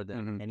more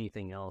than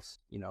anything else.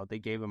 They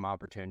gave him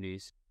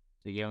opportunities.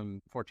 They gave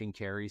him 14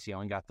 carries. He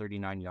only got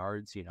 39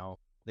 yards.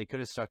 They could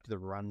have stuck to the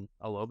run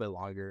a little bit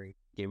longer.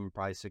 Gave him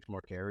probably 6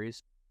 more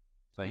carries.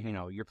 But,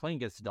 you're playing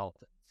against the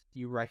Dolphins.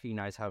 You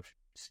recognize how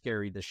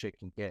scary the shit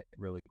can get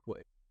really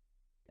quick.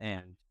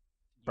 And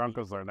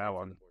Broncos learned that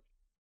one.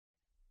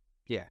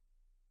 Yeah.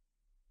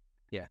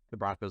 Yeah, the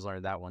Broncos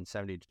learned that one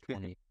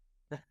 70-20.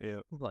 Yeah.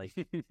 Like,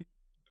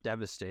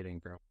 devastating,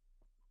 bro.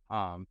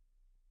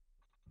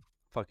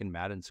 Fucking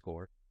Madden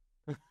score.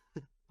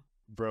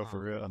 Bro, for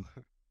real.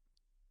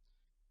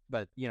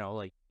 But,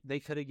 they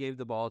could have gave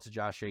the ball to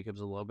Josh Jacobs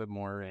a little bit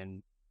more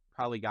and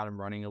probably got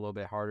him running a little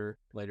bit harder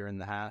later in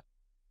the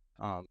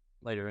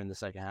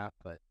second half.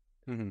 But,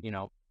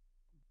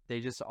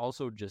 they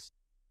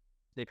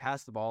they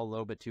passed the ball a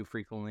little bit too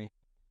frequently.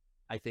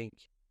 I think,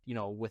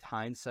 with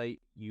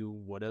hindsight, you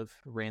would have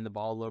ran the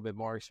ball a little bit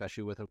more,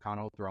 especially with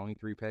O'Connell throwing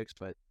 3 picks.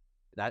 But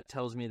that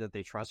tells me that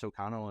they trust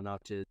O'Connell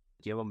enough to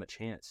give him a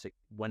chance to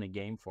win a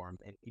game for him,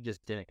 and he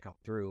just didn't come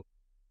through.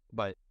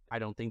 But I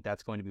don't think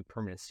that's going to be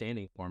permanent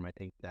standing for him. I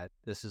think that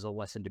this is a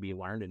lesson to be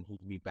learned, and he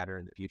can be better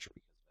in the future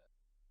because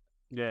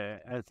of it. Yeah,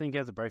 I think he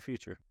has a bright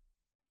future.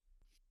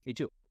 Me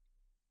too.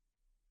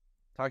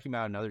 Talking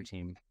about another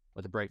team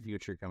with a bright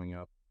future coming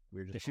up.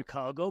 The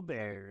Chicago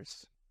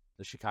Bears.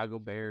 The Chicago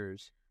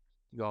Bears.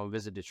 Go and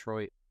visit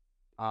Detroit.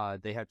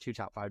 They have 2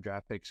 top 5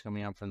 draft picks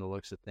coming up from the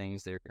looks of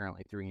things. They're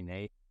currently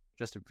 3-8.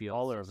 Justin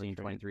Fields,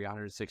 23,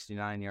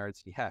 169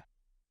 yards. Yeah,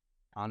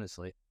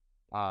 honestly.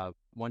 1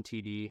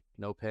 TD,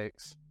 no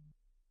picks.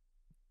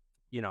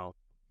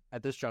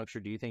 At this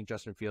juncture, do you think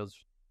Justin Fields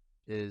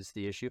is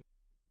the issue?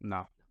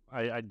 No,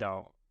 I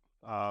don't.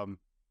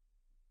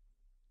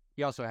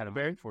 He also had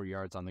 4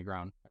 yards on the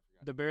ground.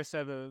 The Bears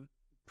have a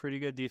pretty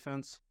good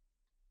defense.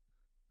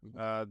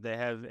 They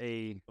have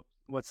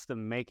what's the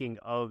making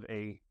of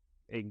a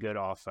good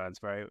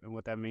offense, right? And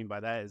what that mean by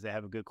that is they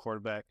have a good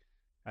quarterback.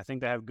 I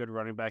think they have a good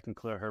running back in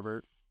Khalil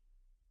Herbert.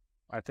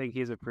 I think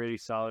he's a pretty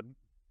solid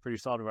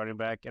running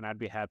back, and I'd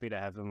be happy to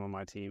have him on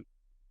my team.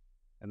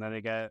 And then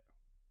they got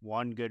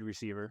one good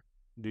receiver,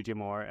 DJ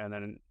Moore, and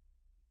then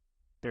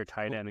their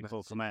tight end,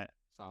 Cole Kmet.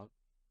 Solid.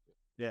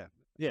 Yeah.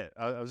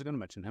 I was going to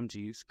mention him.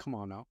 Jeez, come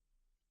on now.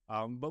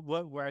 But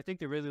where I think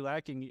they're really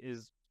lacking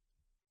is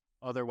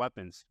other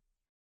weapons.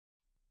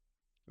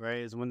 Right,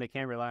 is when they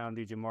can't rely on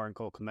DJ Moore and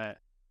Cole Kmet.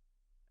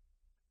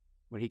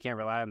 When he can't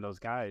rely on those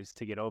guys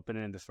to get open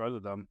and to throw to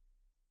them,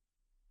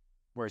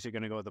 where's he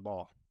going to go with the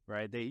ball?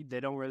 Right, they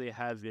don't really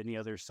have any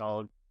other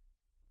solid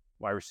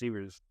wide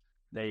receivers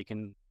that you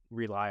can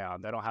rely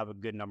on. They don't have a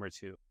good number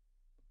 2.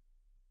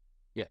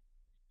 Yeah,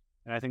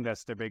 and I think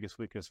that's their biggest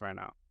weakness right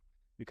now,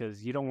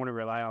 because you don't want to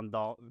rely on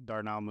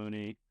Darnell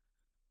Mooney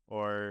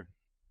or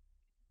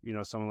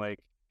someone like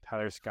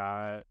Tyler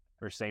Scott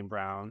or St.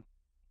 Brown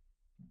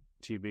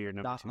to be your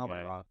number 2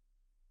 guy.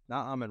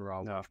 Not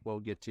Amon-Ra, which we'll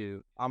get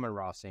to.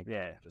 Amon-Ra, St. Brown.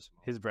 Yeah,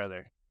 his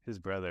brother.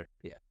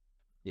 Yeah.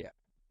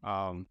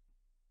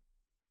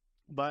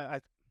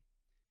 But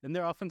in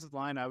their offensive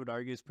line, I would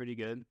argue is pretty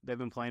good. They've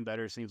been playing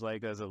better, it seems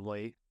like, as of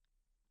late,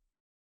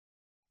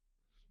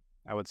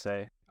 I would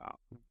say.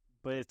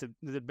 But if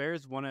the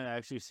Bears want to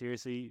actually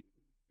seriously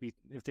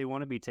if they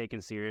want to be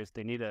taken serious,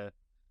 they need to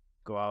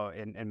go out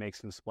and make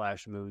some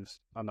splash moves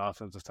on the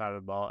offensive side of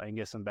the ball and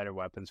get some better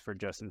weapons for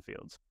Justin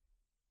Fields.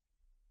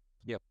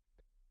 Yep.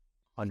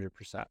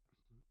 100%.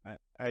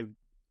 I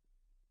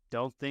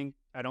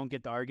don't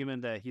get the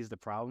argument that he's the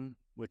problem,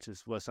 which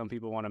is what some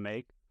people want to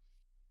make.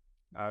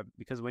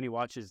 Because when you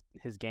watch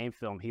his game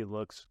film, he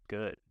looks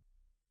good.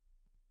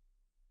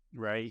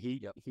 Right?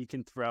 He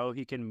can throw,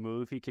 he can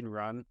move, he can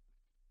run.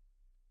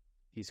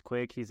 He's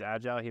quick. He's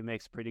agile. He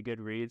makes pretty good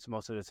reads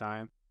most of the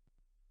time.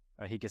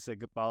 He gets the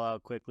ball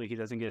out quickly. He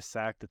doesn't get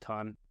sacked a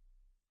ton.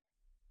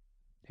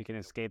 He can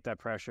escape that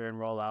pressure and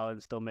roll out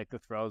and still make the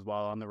throws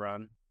while on the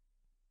run.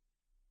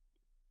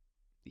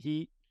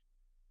 He,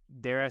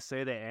 dare I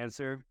say, the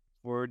answer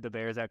for the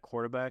Bears at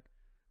quarterback.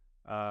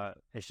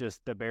 It's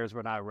just the Bears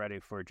were not ready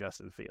for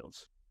Justin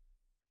Fields.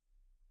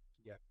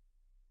 Yeah,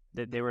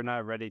 they were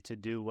not ready to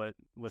do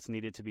what's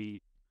needed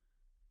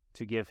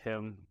to give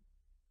him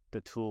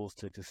the tools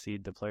to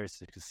succeed, the players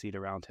to succeed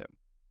around him.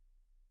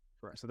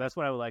 correct. So that's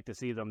what I would like to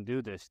see them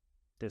do this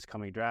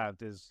coming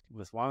draft is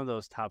with one of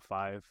those top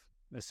 5,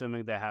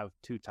 assuming they have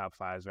 2 top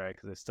 5s, right?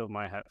 Because they still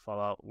might fall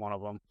out one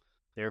of them.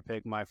 Their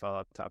pick might fall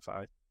out top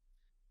 5.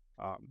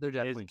 They're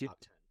definitely top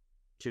 10.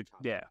 2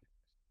 top 10.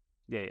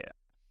 Yeah.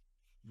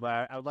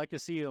 But I would like to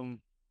see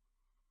them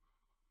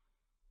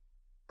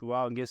go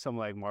out and get some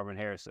like Marvin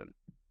Harrison.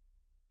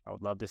 I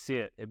would love to see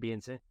it. It'd be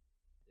insane.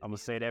 I'm gonna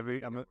say it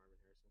every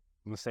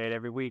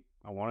week.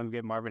 I want them to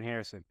get Marvin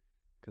Harrison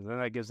because then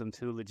that gives them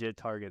 2 legit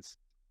targets.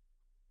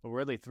 Well,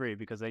 really 3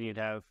 because then you'd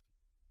have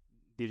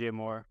DJ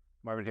Moore,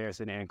 Marvin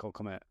Harrison, and Cole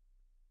Kmet.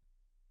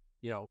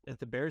 If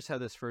the Bears had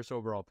this first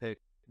overall pick,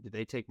 did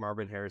they take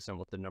Marvin Harrison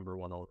with the number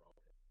 1 overall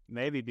pick?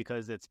 Maybe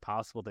because it's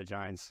possible the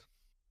Giants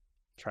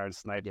try to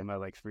snipe him at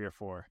like 3 or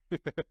 4.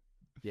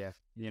 Yeah,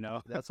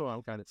 that's what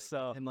I'm kind of thinking.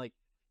 So, and like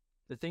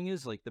the thing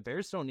is, like the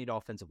Bears don't need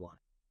offensive line.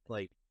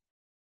 Like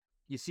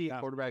you see a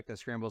quarterback that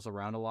scrambles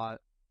around a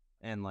lot,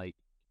 and like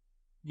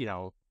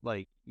you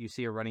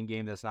see a running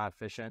game that's not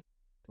efficient.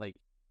 Like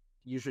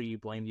usually you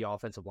blame the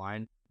offensive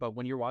line, but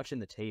when you're watching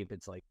the tape,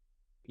 it's like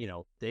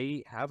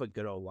they have a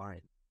good O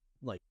line.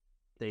 Like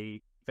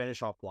they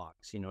finish off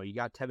blocks. You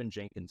got Tevin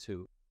Jenkins,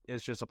 who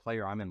is just a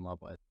player I'm in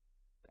love with.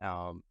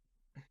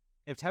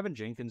 If Tevin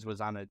Jenkins was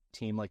on a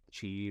team like the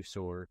Chiefs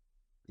or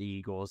the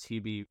Eagles,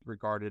 he'd be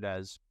regarded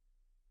as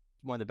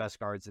one of the best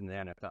guards in the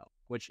NFL,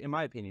 which in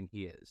my opinion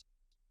he is.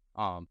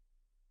 You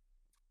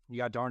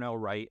got Darnell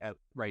Wright at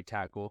right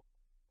tackle.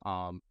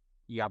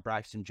 You got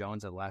Braxton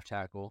Jones at left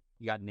tackle.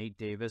 You got Nate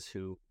Davis,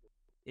 who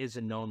is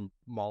a known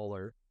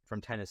mauler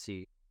from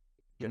Tennessee.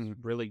 Just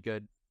really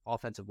good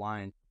offensive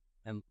line.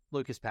 And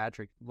Lucas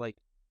Patrick, like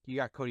you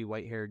got Cody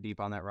Whitehair deep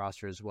on that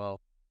roster as well.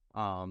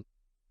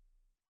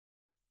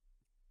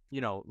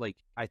 Like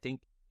I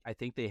think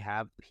they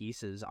have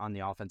pieces on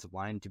the offensive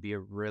line to be a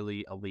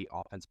really elite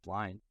offensive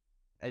line.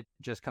 It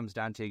just comes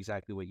down to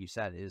exactly what you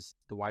said, is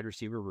the wide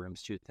receiver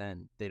room's too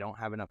thin. They don't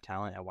have enough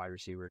talent at wide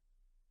receiver.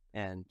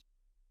 And,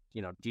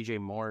 DJ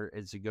Moore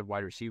is a good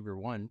wide receiver,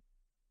 one,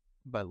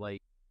 but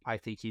like, I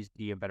think he's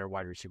be a better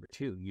wide receiver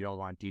too. You don't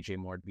want DJ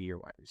Moore to be your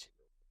wide receiver.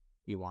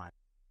 You want,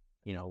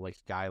 like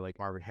a guy like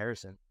Marvin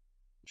Harrison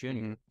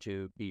Jr.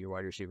 to be your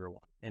wide receiver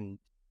one. And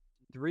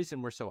the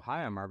reason we're so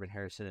high on Marvin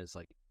Harrison is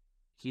like,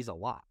 he's a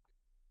lot.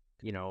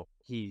 You're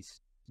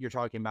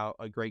talking about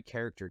a great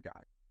character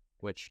guy,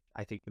 which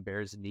I think the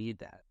Bears need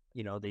that.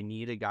 They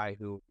need a guy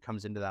who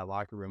comes into that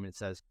locker room and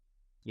says,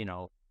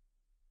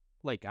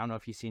 like, I don't know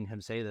if you've seen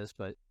him say this,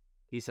 but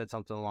he said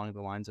something along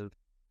the lines of,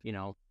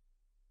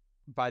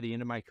 by the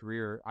end of my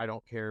career, I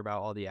don't care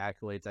about all the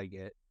accolades I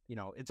get.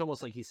 It's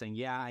almost like he's saying,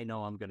 yeah, I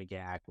know I'm going to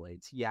get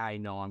accolades. Yeah, I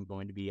know I'm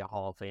going to be a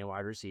Hall of Fame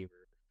wide receiver.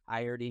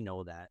 I already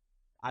know that.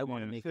 I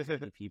want to make as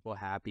many people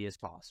happy as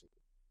possible.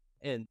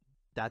 And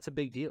that's a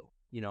big deal.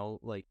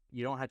 Like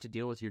you don't have to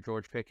deal with your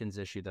George Pickens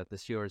issue that the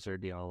Steelers are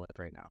dealing with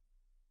right now.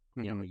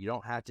 You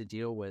don't have to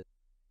deal with,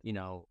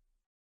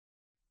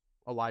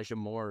 Elijah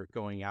Moore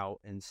going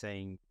out and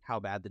saying how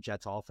bad the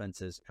Jets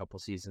offense is a couple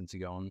seasons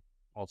ago and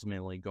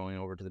ultimately going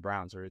over to the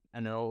Browns, or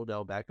an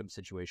Odell Beckham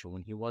situation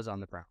when he was on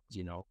the Browns.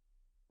 You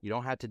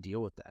don't have to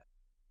deal with that.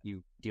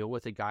 You deal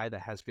with a guy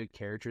that has good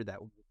character that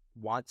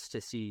wants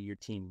to see your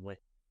team win.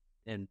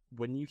 And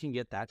when you can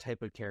get that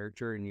type of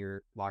character in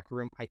your locker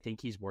room, I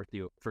think he's worth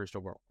the first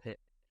overall pick.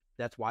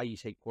 That's why you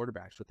take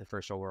quarterbacks with the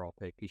first overall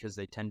pick, because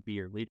they tend to be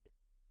your leader.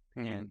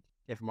 And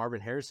if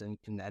Marvin Harrison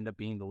can end up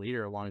being the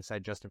leader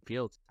alongside Justin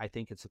Fields, I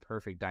think it's the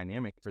perfect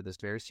dynamic for this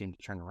Bears team to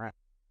turn around.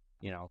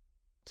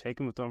 Take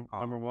him with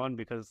number 1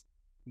 because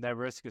that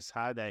risk is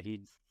high that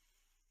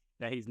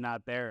he's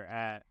not there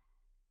at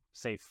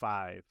say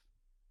 5,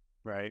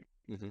 right?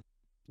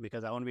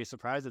 Because I wouldn't be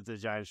surprised if the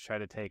Giants try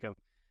to take him,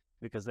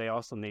 because they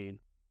also need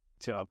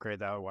to upgrade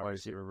that wide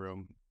receiver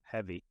room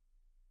heavy.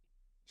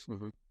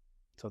 So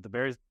if the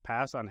Bears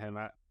pass on him,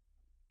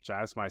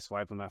 Giants might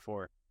swipe him at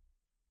 4.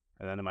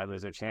 And then they might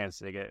lose their chance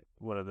to get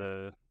one of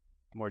the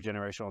more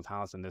generational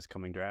talents in this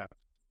coming draft.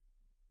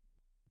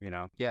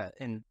 Yeah,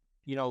 and,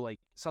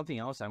 like something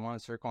else I want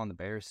to circle on the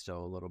Bears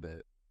still a little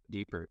bit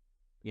deeper.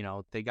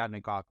 They got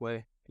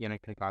Yannick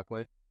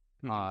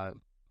Ngakoue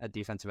at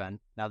defensive end.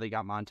 Now they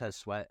got Montez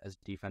Sweat as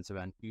defensive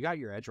end. You got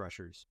your edge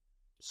rushers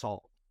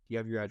solved. You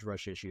have your edge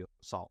rush issue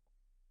solved.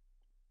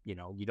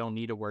 You don't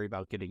need to worry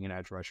about getting an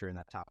edge rusher in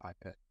that top 5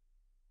 pick.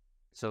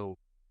 So,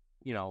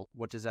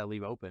 what does that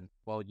leave open?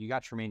 Well, you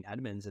got Tremaine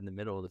Edmonds in the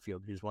middle of the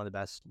field, who's one of the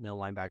best middle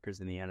linebackers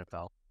in the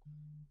NFL.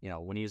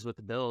 When he was with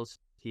the Bills,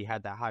 he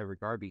had that high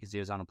regard because he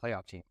was on a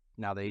playoff team.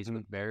 now that he's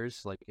with the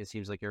Bears, like it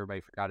seems like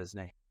everybody forgot his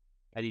name.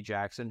 Eddie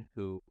Jackson,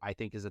 who I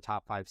think is a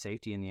top 5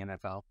 safety in the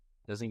NFL,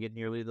 doesn't get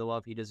nearly the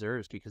love he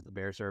deserves because the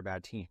Bears are a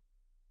bad team.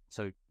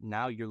 So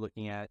now you're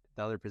looking at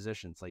the other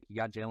positions. Like you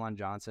got Jalen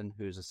Johnson,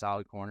 who's a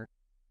solid corner.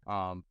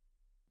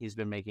 He's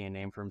been making a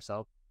name for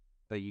himself.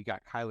 But you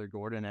got Kyler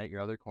Gordon at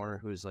your other corner,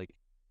 who's like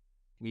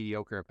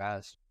mediocre at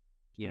best.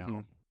 You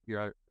know,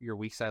 your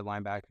weak side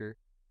linebacker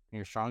and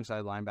your strong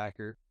side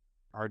linebacker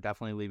are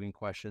definitely leaving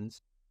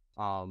questions.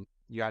 You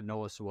got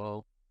Noah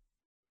Sewell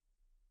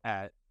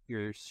at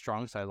your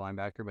strong side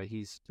linebacker, but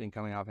he's been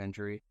coming off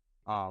injury.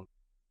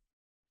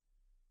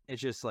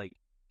 It's just like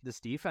this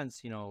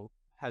defense,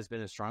 has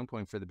been a strong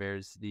point for the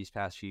Bears these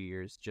past few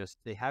years. Just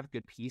they have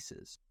good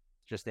pieces.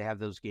 Just they have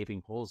those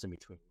gaping holes in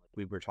between, like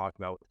we were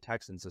talking about with the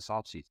Texans this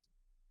offseason.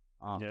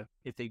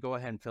 If they go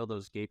ahead and fill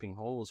those gaping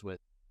holes with,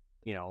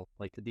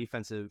 like the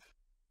defensive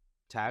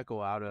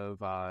tackle out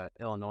of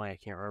Illinois, I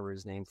can't remember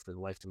his name for the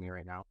life of me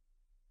right now.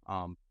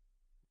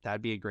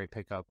 That'd be a great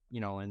pickup.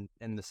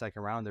 In the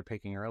second round, they're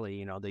picking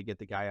early. They get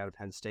the guy out of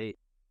Penn State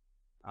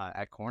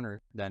at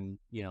corner. Then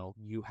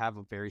you have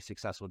a very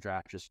successful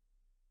draft.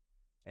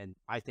 And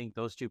I think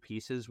those two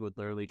pieces would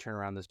literally turn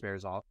around this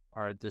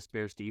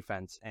Bears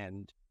defense.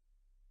 And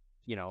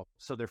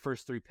so their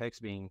first 3 picks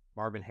being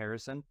Marvin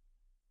Harrison,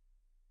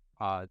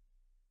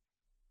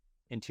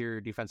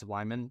 interior defensive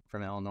lineman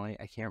from Illinois.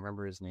 I can't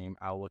remember his name.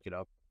 I'll look it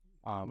up.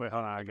 Wait,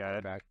 hold on, I got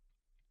it. Back.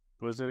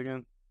 What was it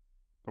again?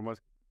 From what?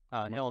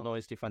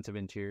 Illinois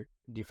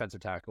defensive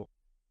tackle.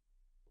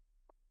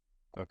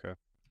 Okay.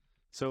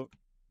 So,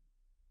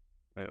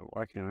 wait,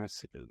 why can't I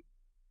see it?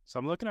 So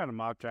I'm looking at a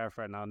mock draft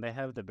right now, and they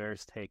have the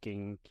Bears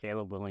taking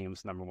Caleb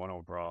Williams number 1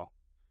 overall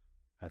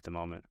at the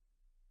moment.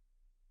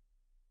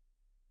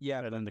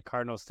 Yeah, and then the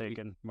Cardinals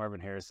taking Marvin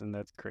Harrison.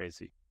 That's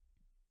crazy.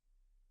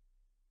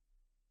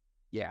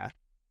 Yeah.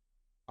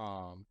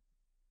 And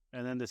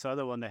then this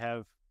other one, they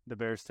have the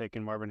Bears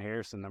taking Marvin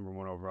Harrison number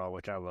 1 overall,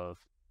 which I love.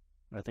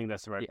 I think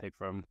that's the right pick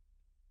for him.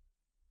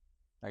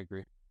 I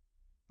agree.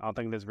 I don't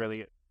think there's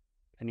really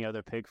any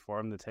other pick for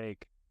him to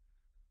take.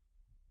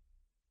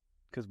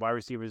 Because wide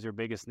receiver is your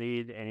biggest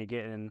need, and you're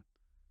getting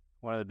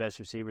one of the best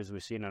receivers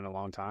we've seen in a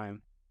long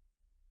time.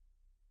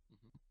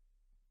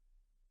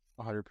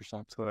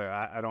 100%. So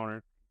I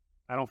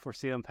don't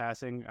foresee them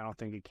passing. I don't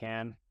think he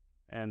can,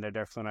 and they're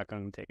definitely not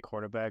going to take a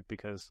quarterback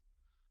because,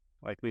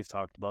 like we've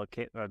talked about,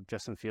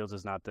 Justin Fields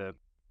is not the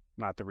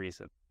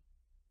reason.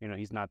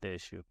 He's not the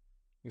issue.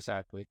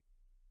 Exactly.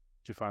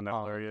 Did you find that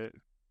blur yet?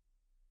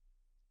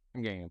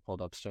 I'm getting it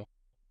pulled up still.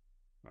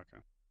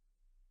 Okay.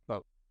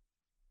 But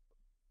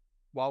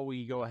while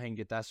we go ahead and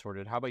get that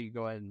sorted, how about you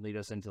go ahead and lead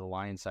us into the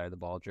Lions side of the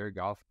ball? Jared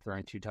Goff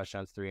throwing 2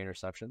 touchdowns, 3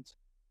 interceptions.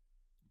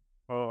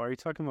 Oh, are you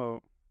talking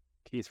about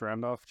Keith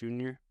Randolph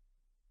Jr.?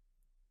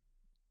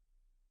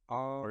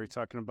 Or are you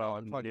talking about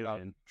I'm talking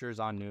about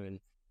Jerzon Newton.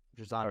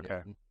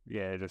 Newton.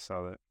 Yeah, I just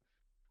saw that.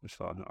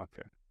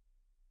 Okay.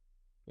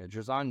 Yeah,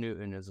 Jerzon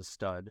Newton is a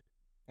stud,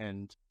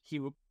 and he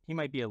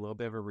might be a little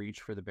bit of a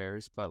reach for the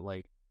Bears, but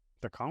like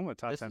they're calling it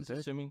top 10 pick.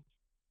 Assuming,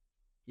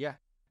 yeah,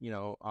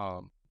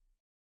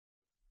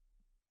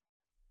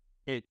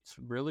 it's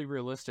really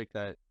realistic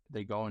that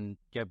they go and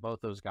get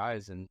both those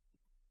guys, and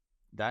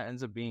that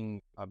ends up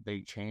being a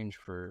big change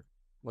for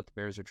what the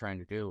Bears are trying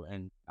to do.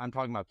 And I'm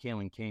talking about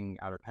Kalen King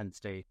out of Penn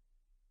State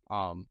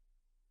when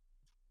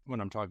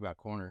I'm talking about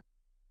corner.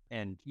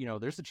 And,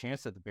 there's a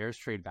chance that the Bears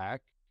trade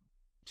back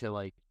to,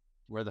 like,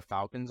 where the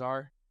Falcons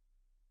are.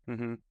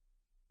 Mm-hmm.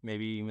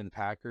 Maybe even the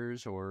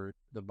Packers or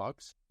the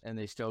Bucks, and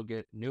they still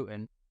get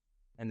Newton,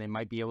 and they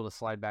might be able to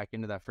slide back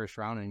into that first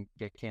round and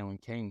get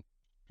Kalen King.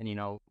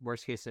 And,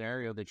 worst case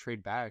scenario, they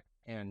trade back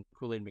and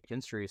Kool-Aid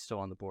McKinstry is still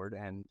on the board.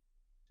 And,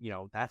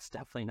 that's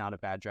definitely not a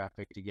bad draft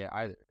pick to get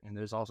either. And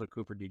there's also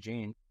Cooper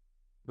DeJean,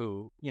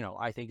 who,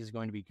 I think is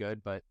going to be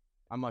good, but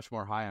I'm much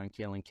more high on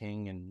Kalen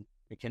King and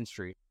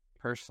McKinstry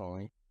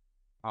personally.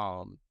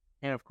 And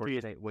of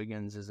course, Nate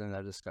Wiggins is in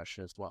that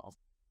discussion as well.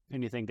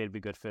 And you think they'd be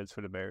good fits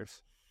for the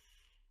Bears?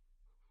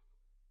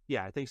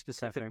 Yeah, I think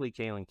specifically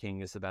Kalen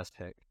King is the best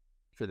pick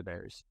for the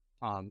Bears.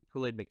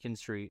 Kool-Aid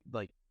McKinstry,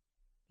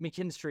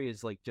 McKinstry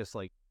is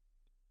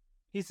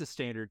he's the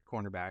standard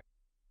cornerback.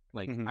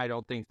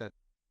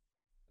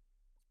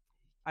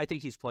 I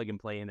think he's plug and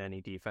play in any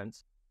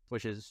defense,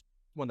 which is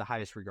one of the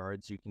highest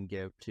regards you can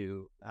give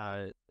to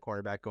a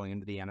quarterback going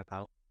into the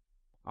NFL.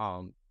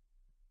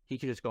 He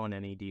could just go in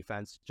any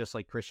defense, just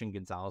like Christian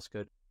Gonzalez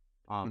could.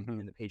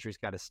 And the Patriots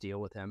got a steal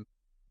with him.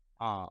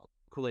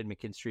 Kool-Aid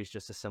McKinstry is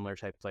just a similar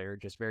type player,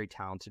 just very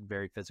talented,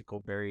 very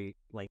physical, very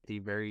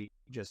lengthy,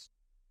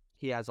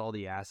 he has all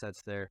the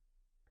assets there.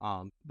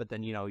 But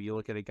then, you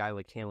look at a guy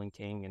like Kalen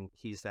King, and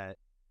he's that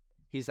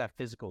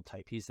physical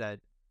type. He's that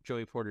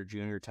Joey Porter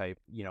Jr. type,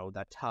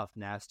 that tough,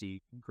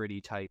 nasty,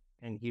 gritty type.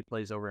 And he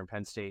plays over in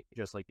Penn State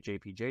just like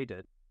JPJ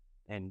did.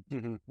 And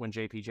when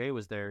JPJ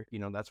was there,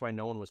 that's why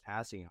no one was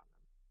passing on him.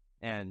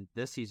 And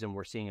this season,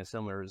 we're seeing a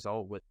similar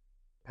result with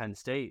Penn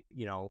State.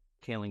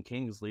 Kalen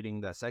King's leading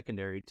the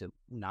secondary to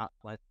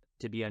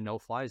be a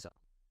no-fly zone.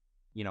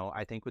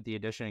 I think with the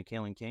addition of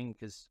Kalen King,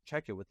 because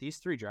check it, with these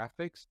 3 draft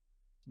picks,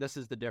 this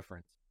is the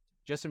difference.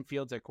 Justin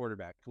Fields at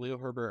quarterback, Khalil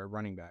Herbert at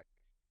running back,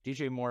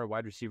 DJ Moore at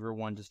wide receiver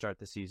 1 to start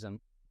the season,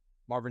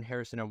 Marvin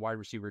Harrison at wide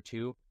receiver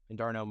 2, and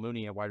Darnell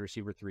Mooney at wide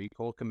receiver 3,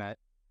 Cole Kmet.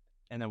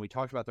 And then we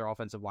talked about their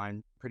offensive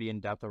line pretty in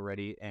depth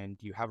already, and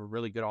you have a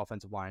really good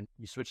offensive line.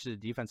 You switch to the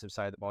defensive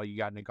side of the ball, you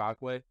got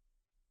Ngakwe,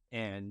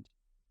 and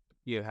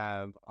you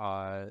have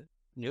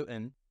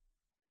Newton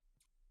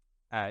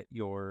at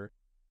your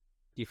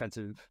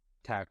defensive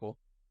tackle,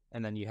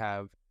 and then you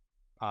have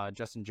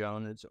Justin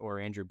Jones or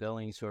Andrew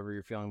Billings, whoever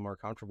you're feeling more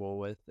comfortable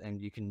with,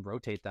 and you can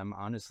rotate them,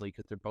 honestly,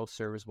 because they're both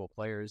serviceable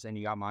players, and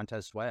you got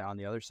Montez Sweat on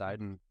the other side.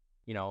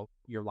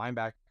 Your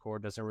linebacker core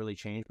doesn't really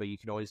change, but you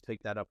can always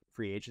pick that up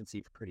free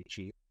agency for pretty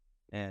cheap,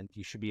 and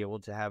you should be able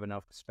to have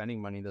enough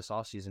spending money this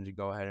offseason to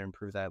go ahead and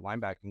improve that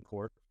linebacking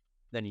core.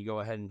 Then you go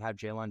ahead and have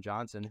Jalen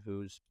Johnson,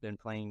 who's been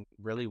playing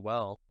really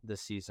well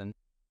this season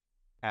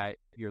at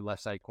your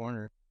left side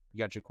corner. You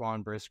got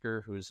Jaquan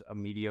Brisker, who's a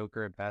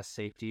mediocre at best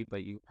safety,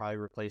 but you probably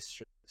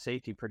replace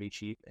safety pretty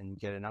cheap and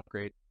get an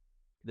upgrade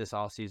this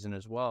offseason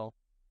as well.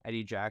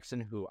 Eddie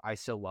Jackson, who I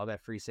still love at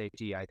free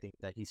safety. I think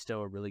that he's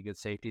still a really good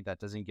safety that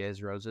doesn't get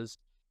his roses.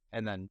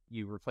 And then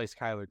you replace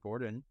Kyler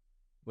Gordon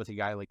with a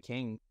guy like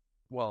King.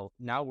 Well,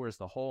 now where's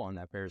the hole on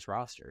that Bears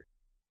roster?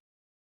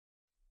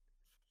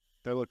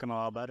 They're looking a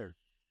lot better.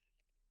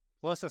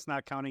 Plus, that's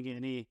not counting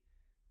any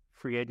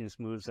free agents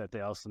moves that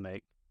they also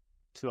make,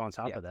 too, on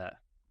top of that.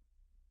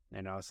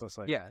 So it's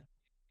like... Yeah.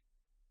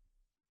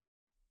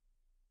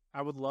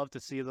 I would love to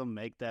see them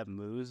make that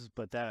moves,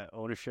 but that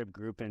ownership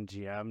group and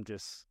GM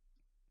just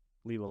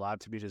leave a lot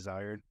to be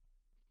desired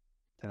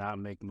to not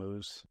make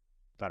moves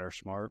that are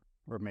smart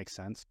or make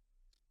sense.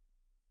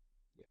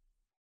 Yeah.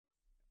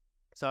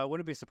 So I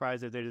wouldn't be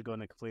surprised if they just go in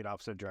the complete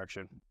opposite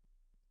direction.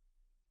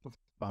 If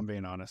I'm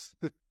being honest.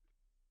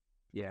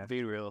 Yeah.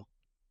 Be real.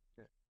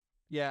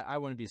 Yeah, I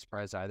wouldn't be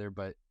surprised either,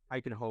 but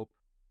I can hope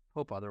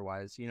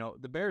otherwise.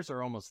 The Bears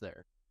are almost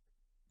there.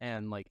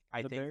 And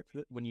I think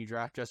when you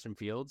draft Justin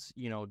Fields,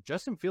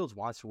 Justin Fields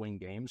wants to win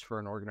games for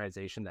an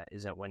organization that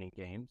isn't winning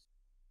games.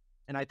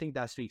 And I think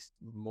that speaks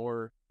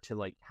more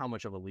to how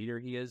much of a leader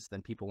he is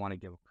than people want to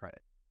give him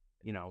credit.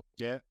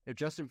 Yeah. If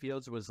Justin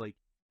Fields was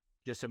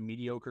just a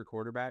mediocre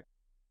quarterback,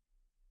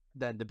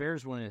 then the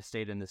Bears wouldn't have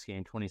stayed in this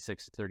game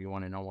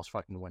 26-31 and almost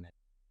fucking win it.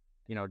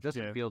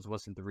 Justin Fields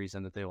wasn't the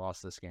reason that they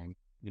lost this game.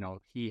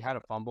 He had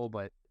a fumble,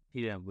 but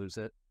he didn't lose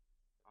it.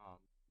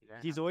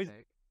 He's always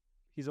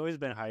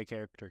been a high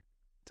character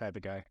type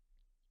of guy.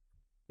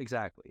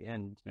 Exactly.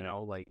 And,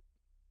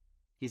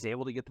 he's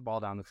able to get the ball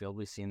down the field.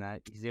 We've seen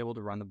that. He's able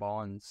to run the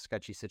ball in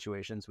sketchy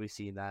situations. We've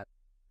seen that.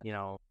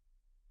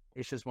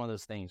 It's just one of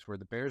those things where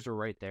the Bears are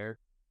right there.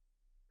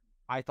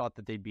 I thought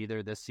that they'd be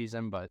there this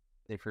season, but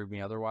they proved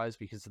me otherwise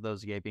because of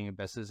those gaping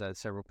abysses at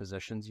several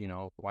positions,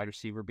 wide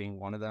receiver being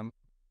one of them.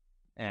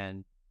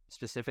 And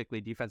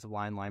specifically defensive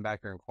line,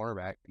 linebacker, and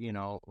cornerback,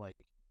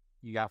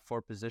 you got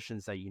 4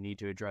 positions that you need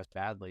to address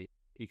badly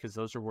because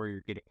those are where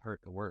you're getting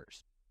hurt the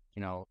worst.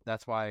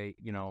 That's why,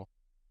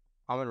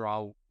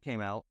 Amon-Ra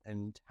came out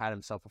and had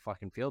himself a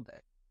fucking field day.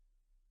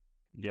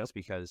 Just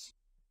because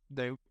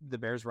the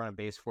Bears run a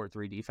base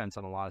 4-3 defense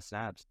on a lot of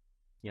snaps.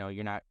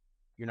 You're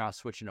not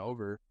switching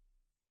over,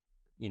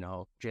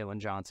 Jalen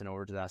Johnson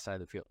over to that side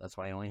of the field. That's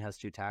why he only has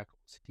 2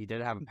 tackles. He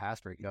did have a pass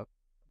breakup,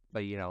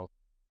 but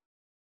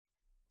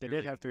they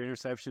did have 3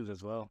 interceptions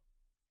as well.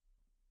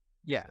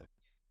 Yeah.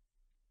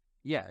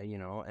 Yeah,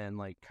 and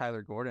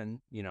Kyler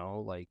Gordon, you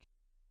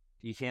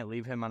can't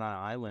leave him on an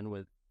island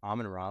with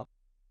Amon-Ra.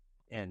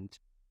 And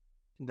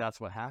that's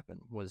what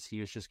happened, was he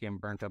was just getting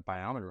burnt up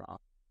by Amon-Ra.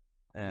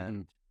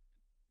 And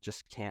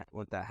just can't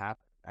let that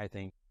happen. I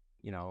think,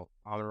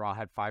 Amon-Ra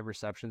had 5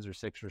 receptions or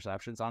 6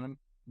 receptions on him.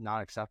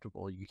 Not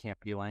acceptable. You can't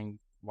be letting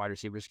wide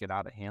receivers get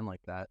out of hand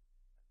like that.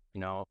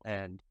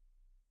 And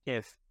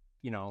if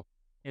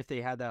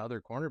they had that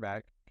other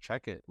cornerback,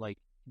 check it,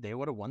 they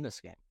would have won this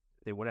game.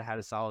 They would have had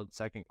a solid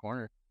second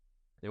corner.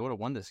 They would have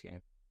won this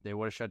game. They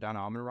would have shut down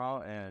Amon-Ra,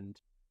 and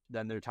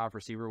then their top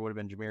receiver would have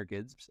been Jahmyr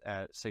Gibbs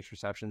at 6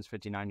 receptions,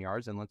 59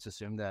 yards. And let's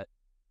assume that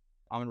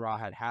Amon-Ra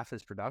had half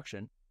his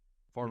production,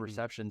 4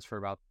 receptions for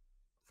about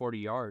 40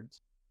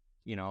 yards.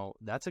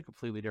 That's a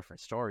completely different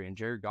story. And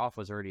Jared Goff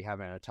was already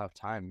having a tough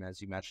time.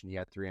 As you mentioned, he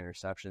had 3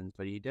 interceptions,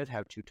 but he did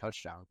have 2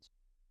 touchdowns.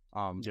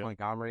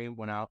 Montgomery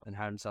went out and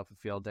had himself a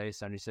field day,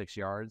 76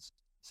 yards,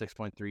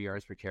 6.3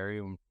 yards per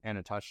carry, and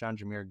a touchdown.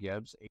 Jahmyr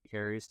Gibbs, 8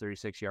 carries,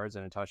 36 yards,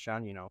 and a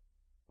touchdown.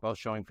 Both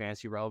showing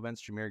fantasy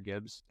relevance. Jahmyr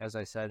Gibbs, as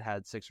I said,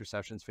 had 6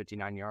 receptions,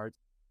 59 yards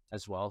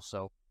as well.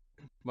 So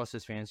most of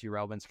his fantasy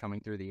relevance coming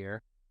through the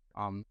air.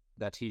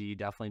 That TD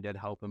definitely did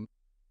help him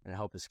and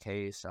help his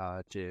case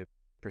to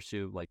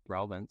pursue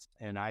relevance.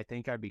 And I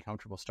think I'd be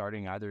comfortable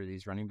starting either of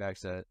these running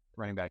backs at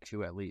running back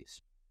 2 at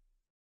least.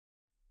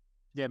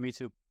 Yeah, me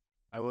too.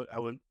 I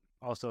would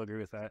also agree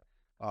with that.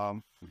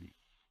 How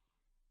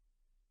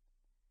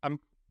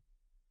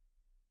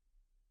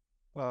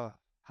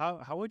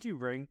would you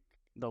rank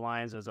the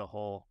Lions as a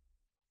whole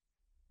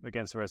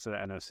against the rest of the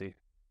NFC?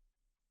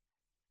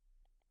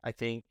 I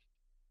think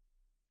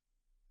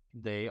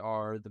they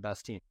are the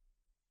best team.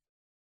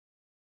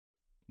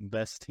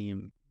 Best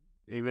team,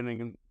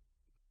 even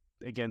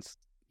against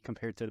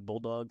compared to the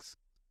Bulldogs.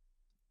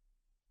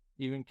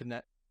 Even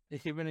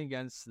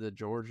against the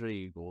Georgia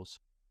Eagles.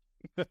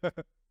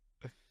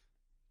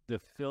 The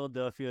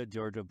Philadelphia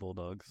Georgia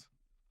Bulldogs.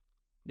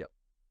 Yep.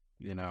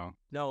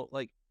 No,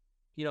 like,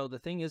 the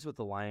thing is with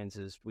the Lions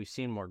is we've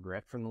seen more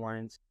grit from the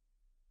Lions.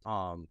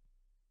 And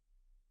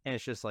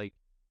it's just like,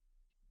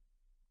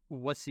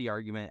 what's the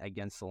argument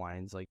against the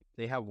Lions? Like,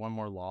 they have one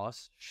more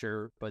loss,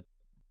 sure, but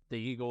the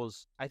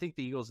Eagles, I think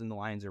the Eagles and the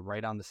Lions are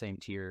right on the same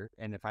tier.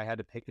 And if I had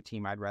to pick a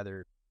team, I'd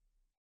rather,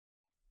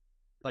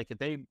 like, if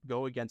they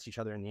go against each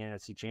other in the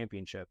NFC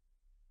Championship,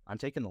 I'm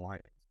taking the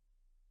Lions.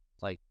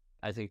 Like,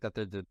 I think that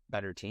they're the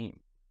better team,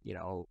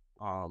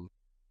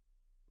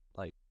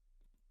 like,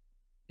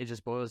 it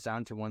just boils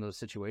down to one of those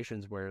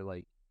situations where,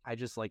 like, I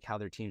just like how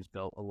their team's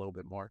built a little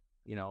bit more,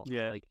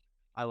 Yeah. like,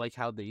 I like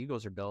how the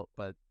Eagles are built,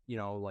 but,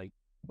 like,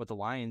 with the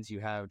Lions, you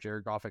have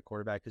Jared Goff at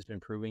quarterback who's been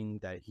proving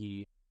that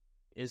he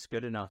is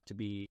good enough to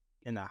be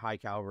in that high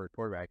caliber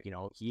quarterback.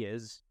 He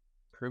is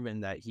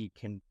proven that he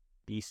can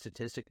be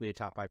statistically a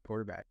top 5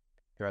 quarterback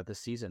throughout the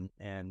season.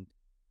 And,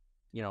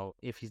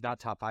 if he's not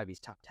top 5, he's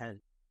top 10.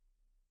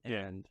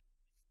 And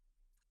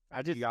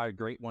you got a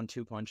great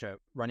 1-2 punch at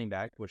running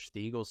back, which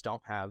the Eagles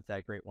don't have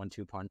that great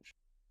 1-2 punch.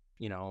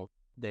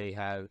 They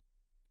have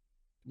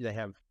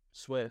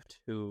Swift,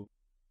 who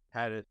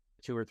had a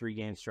 2 or 3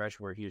 game stretch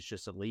where he was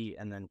just elite,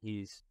 and then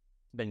he's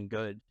been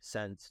good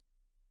since.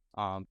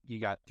 You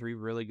got 3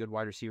 really good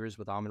wide receivers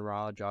with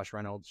Amon-Ra, Josh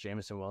Reynolds,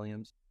 Jamison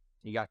Williams.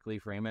 You got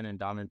Khalif Raymond and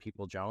Donovan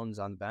People-Jones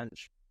on the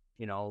bench.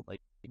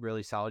 Like,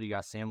 really solid. You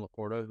got Sam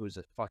Laporta, who's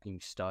a fucking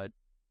stud.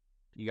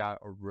 You got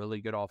a really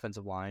good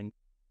offensive line,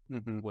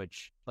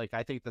 which, like,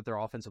 I think that their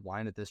offensive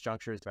line at this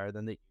juncture is better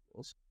than the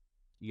Eagles.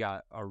 You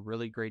got a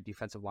really great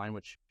defensive line,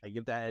 which I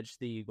give that edge to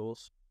the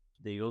Eagles.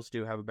 The Eagles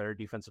do have a better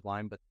defensive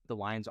line, but the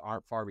Lions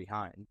aren't far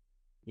behind.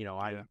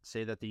 I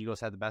say that the Eagles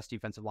have the best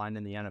defensive line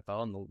in the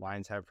NFL, and the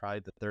Lions have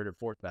probably the 3rd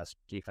or 4th best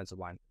defensive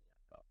line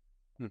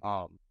in the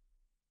NFL.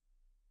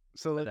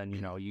 So then,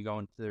 you go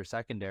into their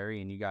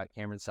secondary, and you got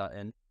Cameron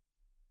Sutton,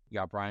 you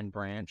got Brian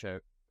Branch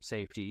at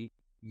safety,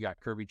 you got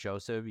Kirby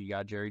Joseph, you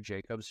got Jerry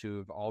Jacobs, who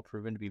have all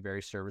proven to be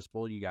very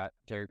serviceable. You got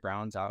Derek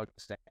Browns,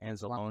 Alex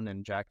Anzalone,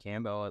 and Jack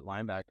Campbell at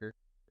linebacker.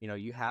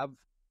 You have,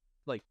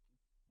 like,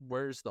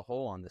 where's the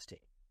hole on this team?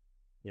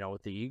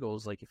 With the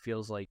Eagles, like, it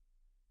feels like,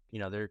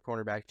 their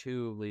cornerback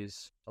too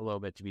leaves a little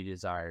bit to be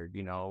desired.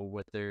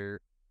 With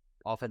their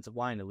offensive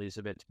line, it leaves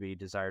a bit to be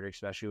desired,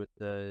 especially with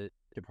the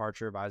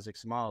departure of Isaac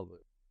Samalu.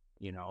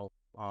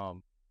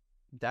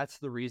 That's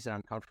the reason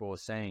I'm comfortable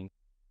with saying,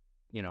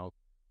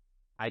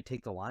 I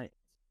take the Lions.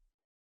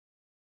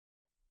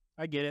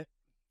 I get it.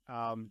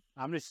 I'm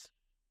just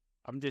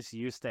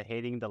used to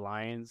hating the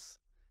Lions,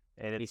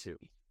 and Me too.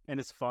 And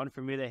it's fun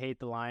for me to hate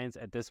the Lions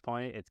at this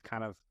point. It's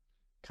kind of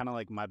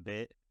like my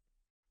bit,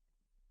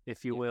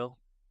 if you will.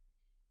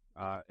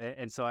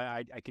 And so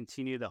I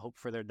continue to hope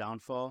for their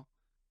downfall,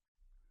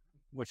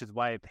 which is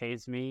why it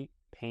pains me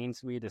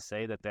to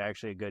say that they're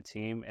actually a good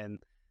team. And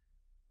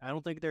I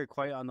don't think they're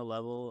quite on the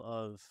level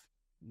of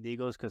the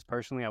Eagles, because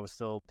personally I would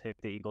still pick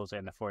the Eagles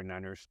and the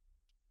 49ers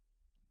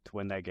to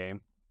win that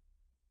game.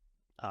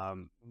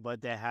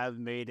 But they have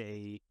made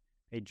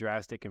a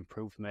drastic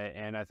improvement,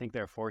 and I think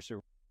they're a force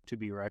to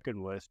be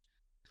reckoned with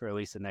for at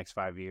least the next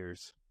 5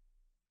 years.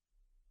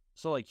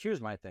 So, like, here's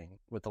my thing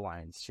with the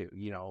Lions, too.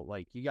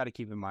 Like, you got to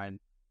keep in mind,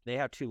 they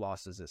have 2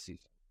 losses this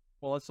season.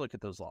 Well, let's look at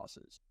those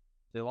losses.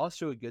 They lost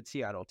to a good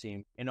Seattle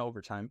team in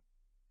overtime.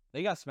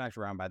 They got smacked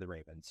around by the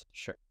Ravens,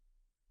 sure.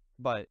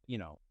 But,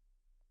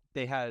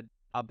 they had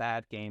a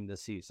bad game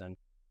this season,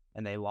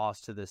 and they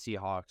lost to the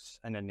Seahawks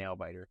and a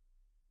nail-biter.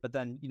 But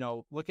then,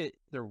 look at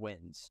their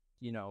wins.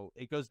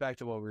 It goes back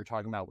to what we were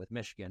talking about with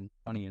Michigan,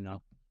 funny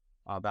enough,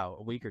 about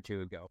a week or 2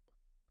 ago.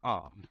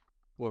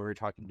 What we were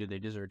talking, do they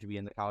deserve to be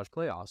in the college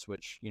playoffs?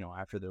 Which,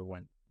 after their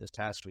win this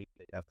past week,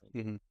 they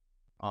definitely.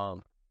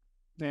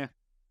 Yeah.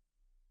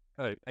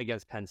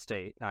 Against Penn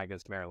State, not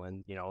against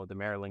Maryland. The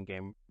Maryland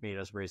game made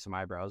us raise some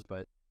eyebrows,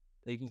 but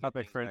they can get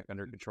things back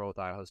under control with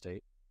Idaho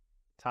State.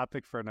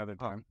 Topic for another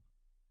time.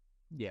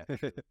 Yeah.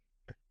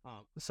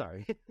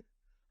 Sorry.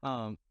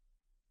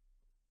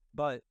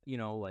 But,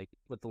 like,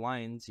 with the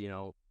Lions,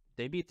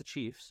 they beat the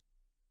Chiefs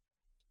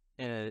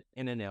in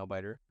a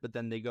nail-biter, but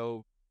then they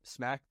go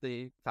smack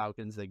the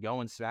Falcons, they go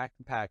and smack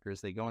the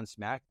Packers, they go and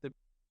smack the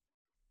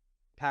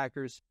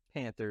Packers,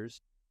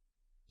 Panthers,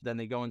 then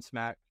they go and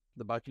smack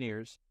the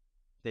Buccaneers,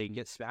 they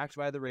get smacked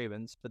by the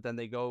Ravens, but then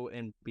they go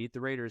and beat the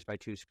Raiders by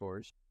 2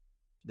 scores,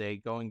 they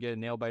go and get a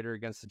nail-biter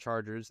against the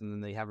Chargers, and then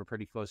they have a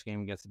pretty close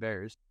game against the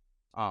Bears.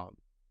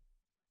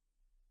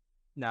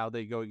 Now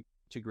they go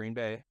to Green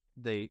Bay,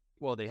 they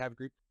have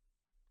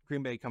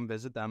Green Bay come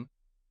visit them,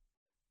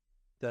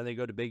 then they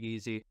go to Big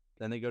Easy,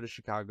 then they go to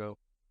Chicago,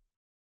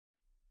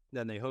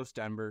 then they host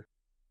Denver,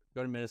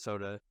 go to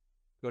Minnesota,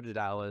 go to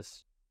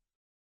Dallas,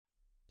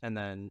 and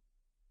then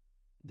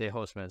they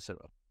host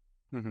Minnesota.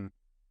 Mm-hmm.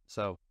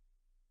 So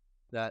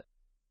that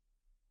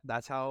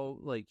that's how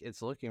like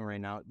it's looking right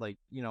now. Like,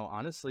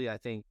 honestly, I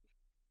think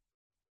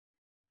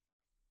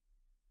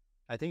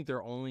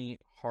their only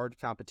hard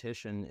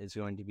competition is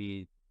going to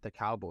be the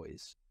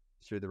Cowboys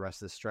through the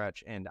rest of the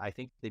stretch. And I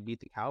think they beat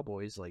the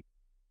Cowboys. Like,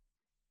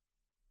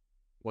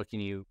 what can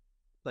you,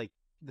 like,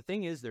 the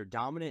thing is, they're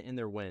dominant in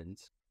their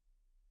wins,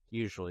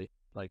 usually.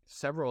 Like,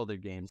 several of their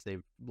games,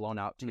 they've blown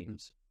out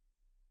teams.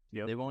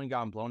 Yep. They've only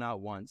gotten blown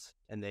out once,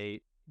 and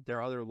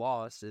their other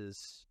loss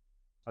is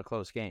a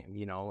close game,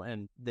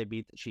 and they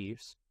beat the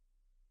Chiefs.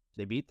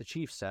 They beat the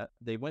Chiefs set.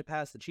 They went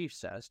past the Chiefs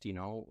test,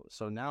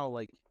 So now,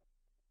 like,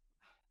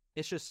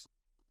 it's just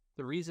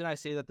the reason I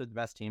say that they're the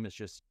best team is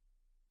just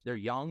they're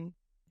young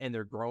and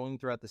they're growing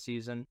throughout the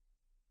season,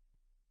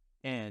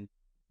 and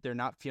they're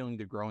not feeling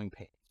the growing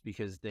pains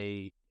because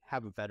they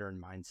have a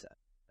veteran mindset.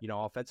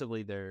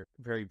 Offensively, they're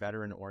very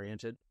veteran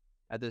oriented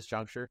at this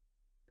juncture,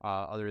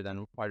 other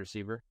than wide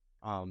receiver.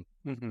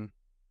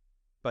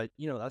 But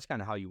that's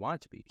kind of how you want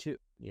it to be too.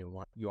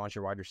 You want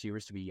your wide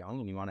receivers to be young,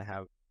 and you want to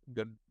have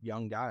good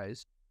young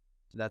guys.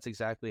 So that's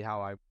exactly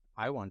how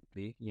I want it to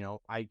be.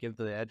 I give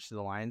the edge to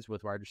the Lions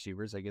with wide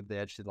receivers. I give the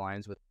edge to the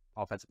Lions with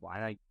offensive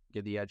line. I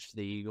give the edge to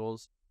the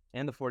Eagles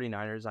and the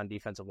 49ers on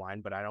defensive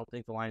line, but I don't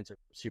think the Lions are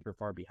super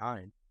far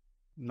behind.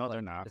 No,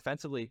 they're not.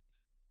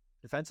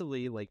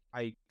 Defensively, like,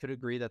 I could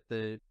agree that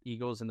the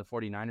Eagles and the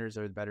 49ers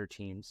are the better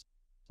teams.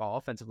 While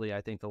offensively,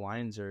 I think the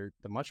Lions are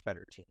the much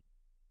better team.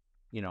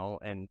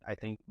 And I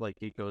think, like,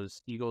 it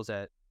goes Eagles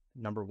at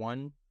number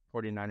 1,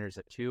 49ers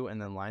at 2,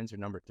 and then Lions are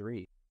number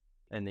 3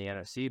 in the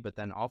NFC. But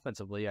then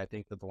offensively, I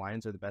think that the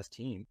Lions are the best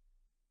team,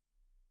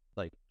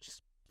 like,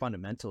 just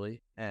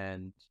fundamentally.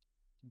 And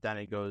then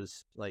it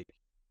goes, like,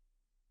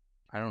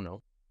 I don't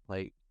know,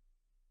 like,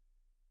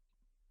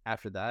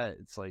 after that,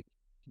 it's like,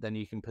 then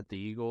you can put the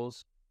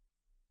Eagles,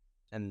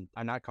 and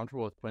I'm not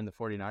comfortable with putting the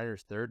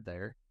 49ers third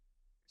there.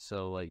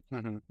 So, like,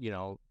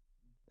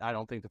 I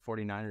don't think the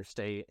 49ers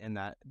stay in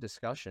that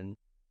discussion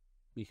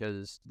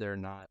because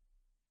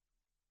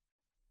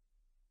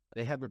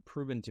they haven't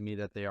proven to me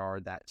that they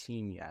are that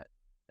team yet,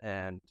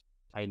 and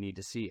I need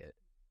to see it.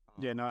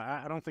 Yeah, no,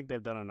 I don't think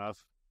they've done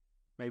enough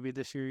maybe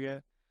this year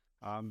yet.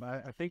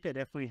 I think they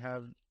definitely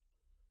have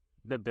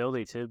the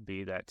ability to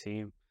be that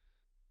team.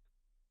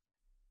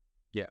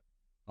 Yeah,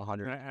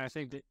 100. And I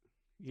think that,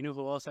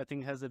 who else I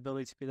think has the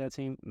ability to be that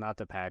team? Not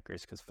the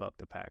Packers, because fuck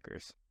the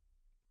Packers.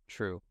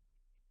 True.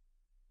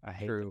 I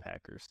hate the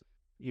Packers,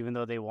 even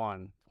though they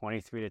won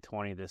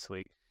 23-20 this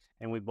week,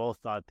 and we both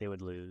thought they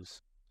would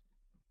lose.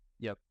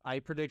 Yep, I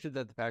predicted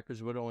that the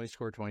Packers would only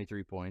score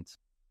 23 points,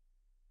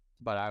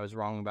 but I was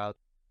wrong about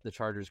the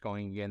Chargers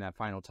going and getting that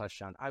final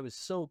touchdown. I was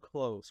so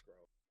close, bro.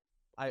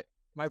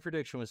 My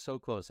prediction was so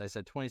close. I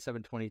said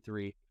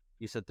 27-23.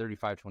 You said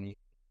 35-20,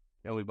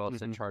 and we both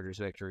said Chargers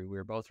victory. We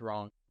were both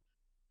wrong.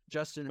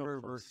 Justin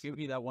Herbert, give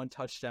me that one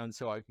touchdown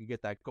so I could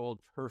get that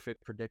gold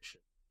perfect prediction.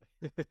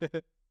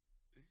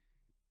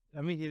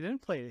 I mean, he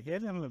didn't play. He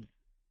had him.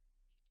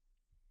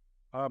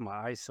 Oh, my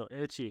eyes so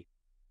itchy.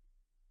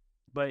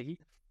 But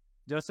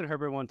Justin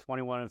Herbert won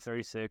 21 of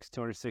 36,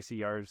 260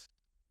 yards,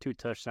 2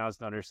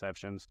 touchdowns, no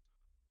interceptions.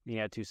 He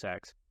had 2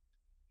 sacks.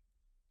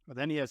 But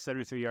then he had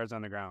 73 yards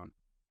on the ground.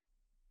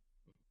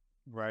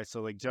 Right,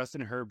 so, like,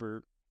 Justin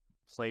Herbert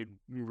played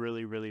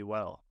really, really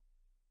well.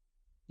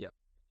 Yep.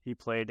 He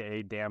played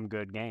a damn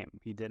good game.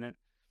 He did.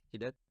 He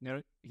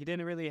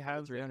didn't really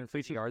have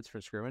 350 yards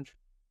for scrimmage.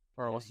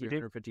 Or almost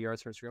 350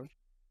 yards for scrimmage.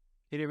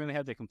 He didn't really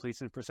have the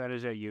completion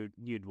percentage that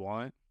you'd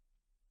want.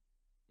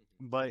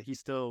 But he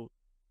still,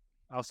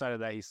 outside of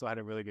that, he still had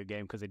a really good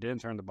game because he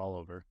didn't turn the ball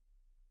over.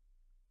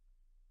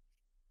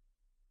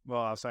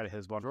 Well, outside of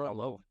his one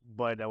fumble,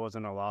 but that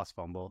wasn't a lost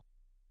fumble.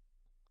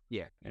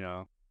 Yeah.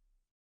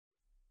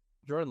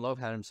 Jordan Love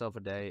had himself a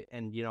day.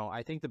 And,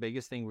 I think the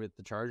biggest thing with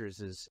the Chargers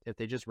is if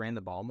they just ran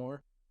the ball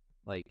more,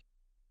 like,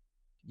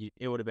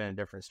 it would have been a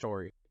different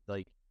story.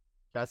 Like,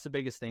 that's the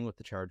biggest thing with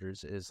the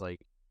Chargers is,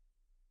 like,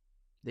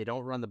 they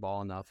don't run the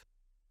ball enough,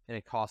 and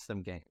it costs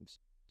them games.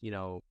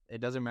 It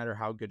doesn't matter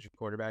how good your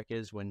quarterback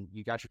is. When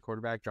you got your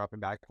quarterback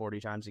dropping back 40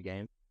 times a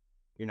game,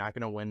 you're not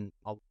going to win.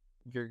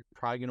 You're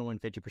probably going to win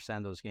 50%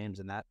 of those games,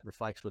 and that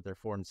reflects with their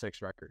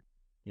 4-6 record.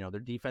 Their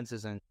defense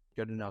isn't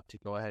good enough to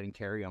go ahead and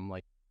carry them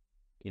like,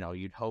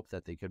 you'd hope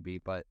that they could be.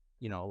 But,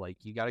 like,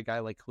 you got a guy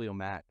like Khalil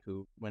Mack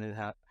who went and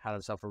had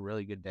himself a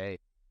really good day.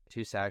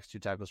 2 sacks, 2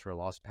 tackles for a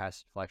loss,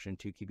 pass deflection,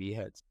 2 QB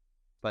hits.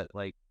 But,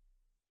 like,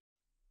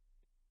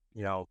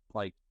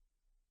 like,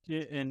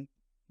 yeah, and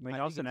I mean,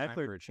 Austin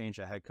Eckler for a change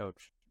of head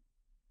coach.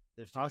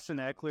 Austin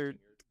Eckler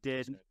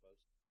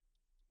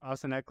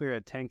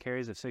had 10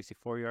 carries of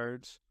 64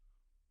 yards,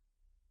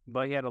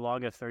 but he had a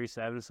log of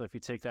 37. So if you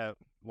take that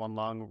one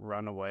long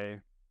run away,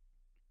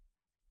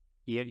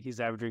 he's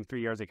averaging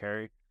 3 yards a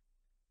carry.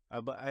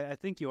 But I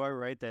think you are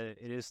right that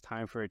it is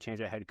time for a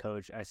change of head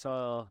coach. I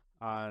saw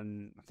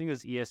on, I think it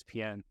was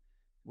ESPN,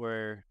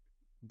 where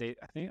I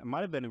think it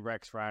might have been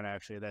Rex Ryan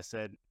actually, that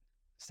said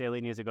Staley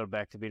needs to go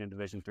back to being a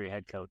Division III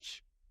head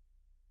coach.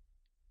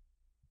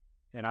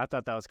 And I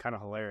thought that was kind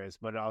of hilarious,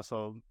 but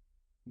also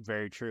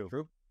very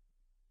true.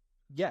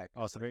 Yeah,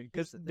 Also,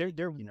 because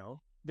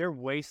they're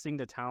wasting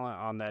the talent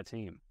on that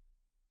team.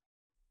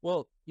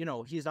 Well,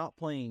 he's not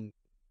playing.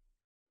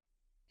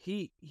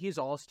 He's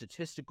all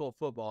statistical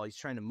football. He's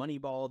trying to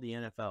moneyball the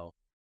NFL.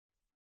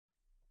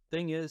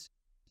 Thing is,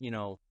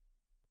 the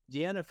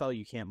NFL,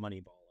 you can't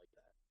moneyball like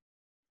that.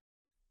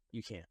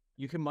 You can't.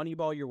 You can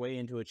moneyball your way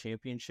into a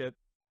championship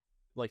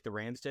like the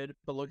Rams did,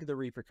 but look at the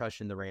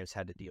repercussion the Rams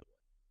had to deal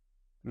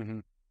with. Mm-hmm.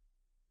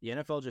 The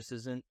NFL just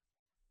isn't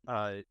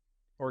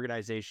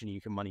organization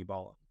you can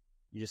moneyball them.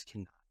 You just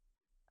cannot.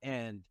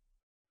 And,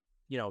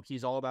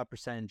 he's all about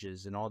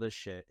percentages and all this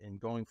shit and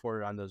going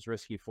for it on those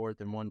risky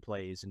 4th and 1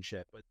 plays and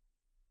shit. But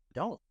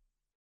don't.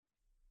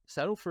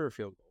 Settle for a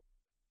field goal.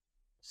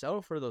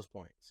 Settle for those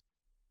points.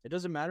 It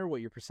doesn't matter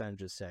what your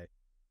percentages say.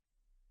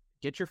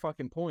 Get your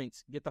fucking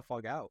points. Get the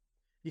fuck out.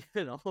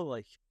 Because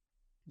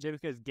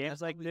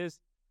games like this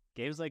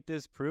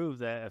prove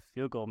that a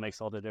field goal makes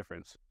all the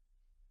difference.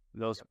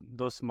 Those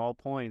small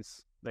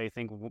points they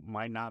think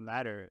might not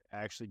matter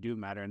actually do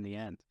matter in the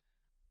end.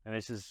 And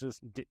this is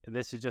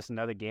just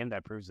another game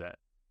that proves that.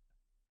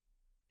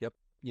 Yep.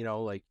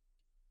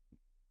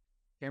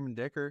 Cameron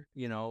Dicker,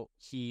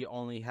 he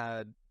only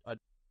had a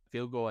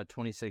field goal at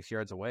 26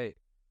 yards away.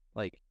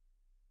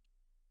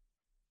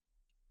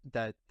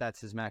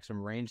 That's his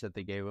maximum range that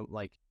they gave him.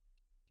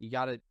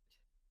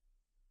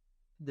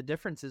 The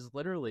difference is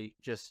literally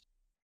just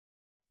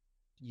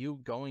you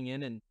going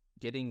in and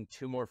getting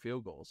 2 more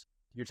field goals.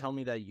 You're telling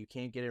me that you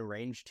can't get in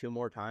range 2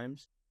 more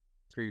times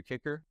for your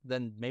kicker?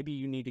 Then maybe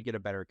you need to get a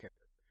better kicker.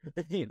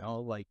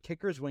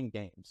 Kickers win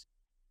games.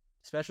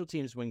 Special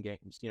teams win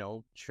games.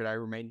 Should I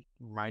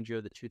remind you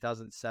of the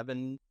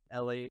 2007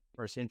 LA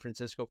or San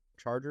Francisco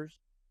Chargers?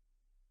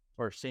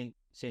 Or San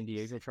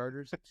Diego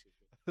Chargers?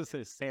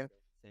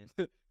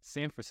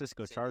 San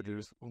Francisco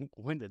Chargers.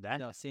 When did that?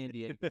 No, San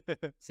Diego.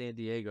 San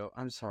Diego.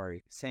 I'm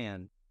sorry.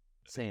 San.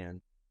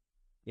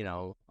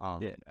 Yeah,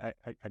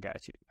 I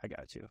got you.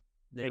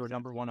 They were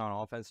number 1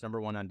 on offense, number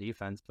 1 on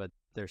defense, but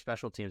their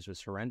special teams was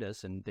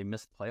horrendous, and they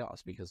missed the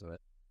playoffs because of it.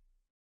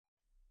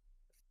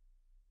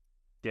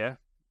 Yeah,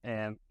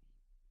 and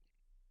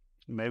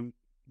maybe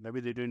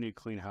they do need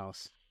clean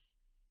house.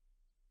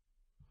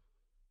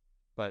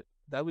 But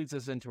that leads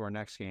us into our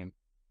next game.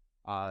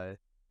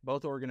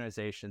 Both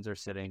organizations are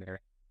sitting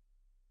there.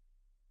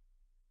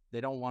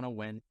 They don't want to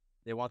win.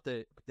 They want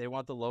the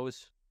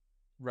lowest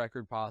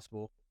record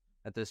possible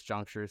at this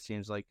juncture, it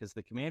seems like, because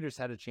the Commanders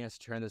had a chance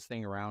to turn this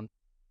thing around.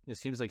 It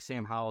seems like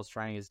Sam Howell's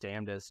trying his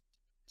damnedest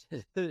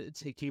to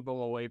keep him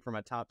away from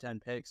a top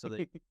 10 pick so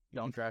they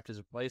don't draft his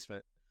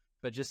replacement.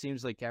 But it just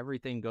seems like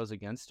everything goes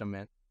against him,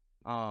 man.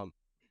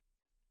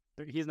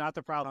 He's not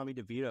the problem. Tommy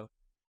DeVito,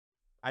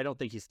 I don't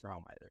think he's the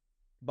problem either.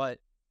 But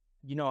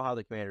you know how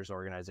the Commanders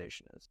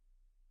organization is.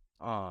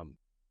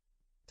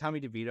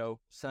 Tommy DeVito,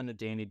 son of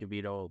Danny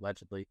DeVito,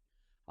 allegedly,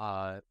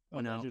 had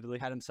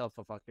himself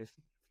a fucking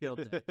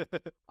field day.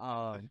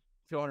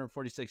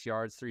 246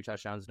 yards, 3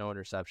 touchdowns, no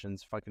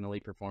interceptions, fucking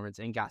elite performance,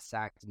 and got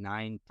sacked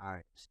 9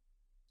 times.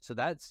 So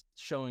that's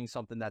showing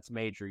something that's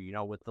major,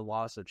 with the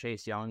loss of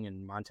Chase Young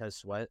and Montez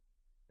Sweat.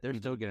 They're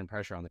still getting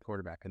pressure on the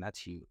quarterback, and that's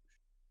huge.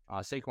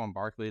 Saquon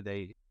Barkley,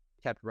 they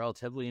kept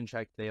relatively in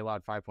check. They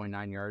allowed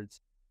 5.9 yards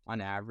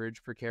on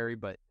average per carry,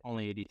 but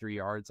only 83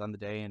 yards on the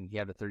day, and he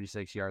had a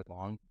 36-yard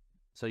long.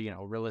 So,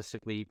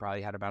 realistically, he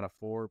probably had about a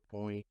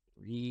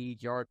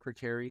 4.3 yard per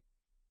carry.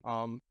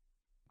 I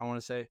want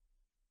to say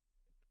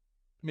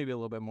maybe a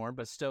little bit more,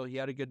 but still, he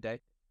had a good day.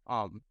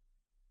 But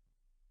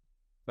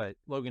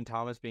Logan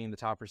Thomas being the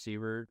top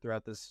receiver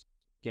throughout this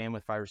game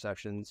with 5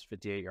 receptions,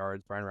 58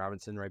 yards. Brian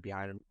Robinson right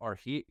behind him, or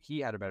he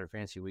had a better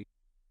fantasy week.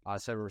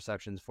 7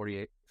 receptions,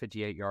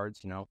 58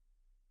 yards.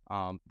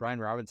 Brian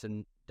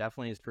Robinson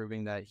definitely is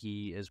proving that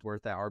he is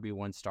worth that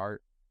RB1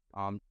 start.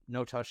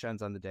 No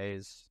touchdowns on the day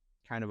is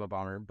kind of a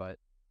bummer, but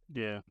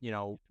yeah,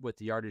 with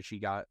the yardage he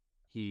got,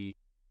 he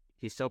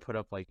still put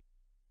up like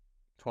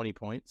 20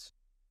 points,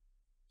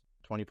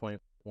 20.1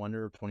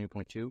 or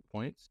 20.2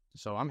 points.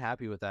 So I'm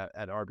happy with that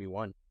at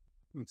RB1.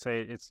 I'd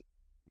say it's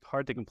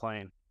hard to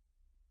complain.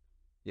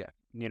 Yeah.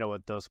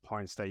 With those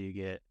points that you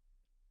get.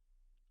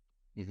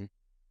 Mm-hmm.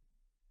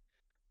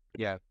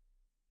 Yeah.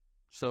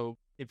 So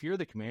if you're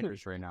the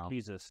Commanders right now,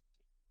 Jesus.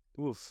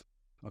 Oof.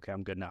 Okay,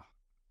 I'm good now.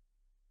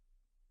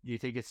 Do you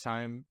think it's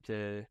time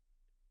to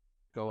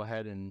go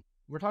ahead and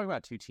we're talking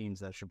about 2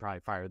 teams that should probably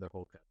fire their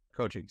whole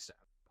coaching staff,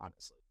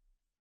 honestly.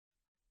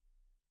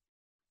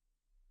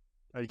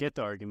 I get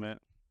the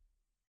argument,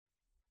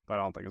 but I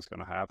don't think it's going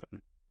to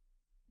happen.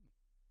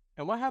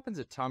 And what happens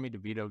if Tommy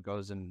DeVito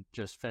goes and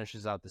just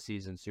finishes out the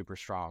season super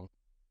strong?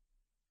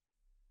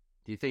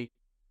 Do you think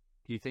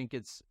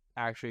it's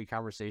actually a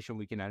conversation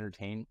we can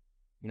entertain?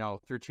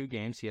 Through 2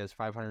 games, he has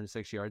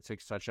 506 yards,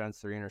 6 touchdowns,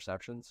 3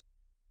 interceptions.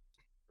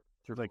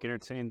 Like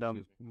entertain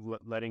them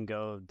letting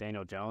go of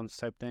Daniel Jones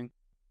type thing?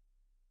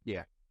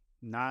 Yeah.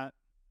 Not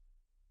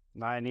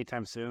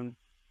anytime soon.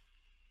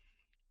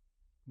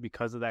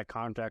 Because of that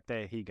contract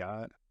that he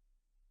got.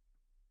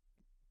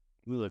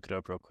 Let me look it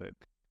up real quick.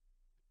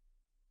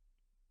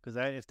 Because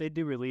if they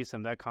do release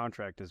him, that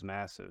contract is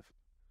massive.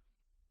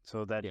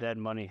 So that Yeah. dead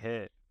money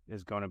hit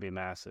is going to be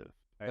massive.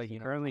 But,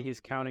 Currently, he's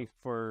counting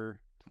for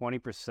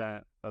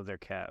 20% of their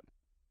cap.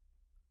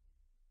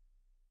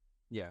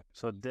 yeah,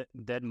 So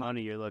dead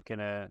money, you're looking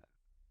at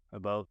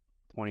about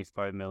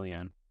 25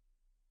 million.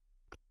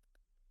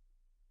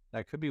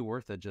 that could be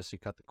worth it just to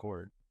cut the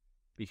cord.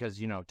 Because,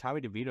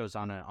 Tommy DeVito's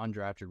on an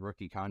undrafted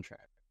rookie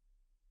contract.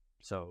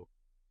 So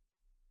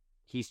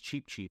he's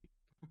cheap.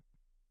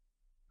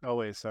 Oh,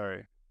 wait,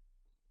 sorry.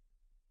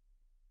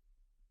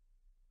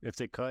 If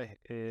they cut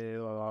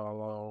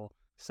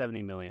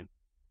 70 million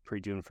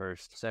pre-June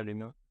 1st. 70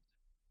 mil.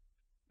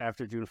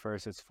 After June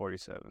 1st, it's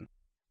 47.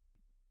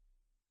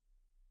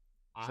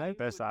 So I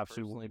best would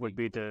option personally would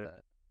be be cool with to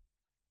that.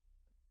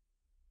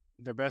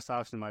 their best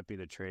option might be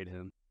to trade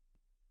him.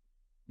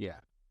 Yeah.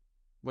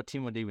 What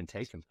team would even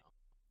take him?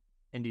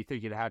 And do you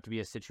think it'd have to be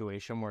a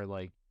situation where,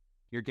 like,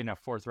 you're getting a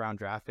 4th round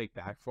draft pick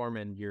back for him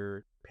and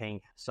you're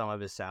paying some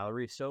of his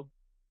salary still?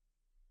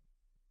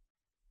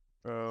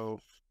 Oh,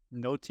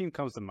 no team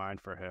comes to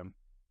mind for him.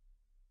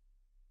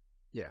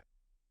 Yeah.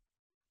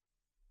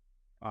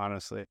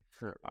 Honestly.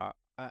 Sure.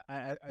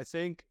 I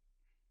think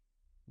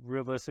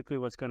realistically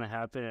what's going to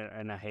happen,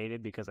 and I hate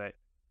it because I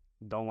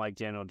don't like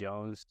Daniel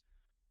Jones,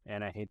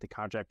 and I hate the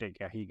contract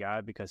that he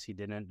got because he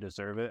didn't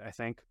deserve it, I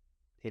think.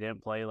 He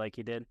didn't play like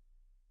he did.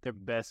 Their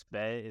best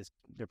bet is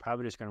they're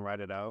probably just going to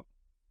ride it out,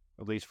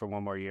 at least for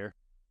one more year.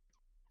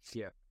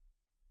 Yeah.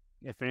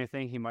 If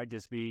anything, he might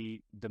just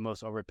be the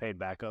most overpaid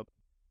backup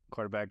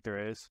quarterback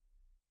there is.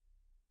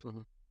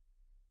 Mm-hmm.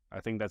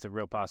 I think that's a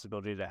real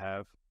possibility to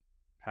have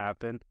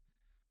happen.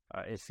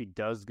 If he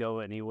does go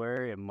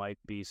anywhere, it might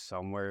be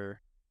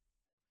somewhere.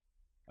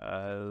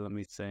 Let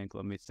me think.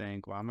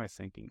 Why am I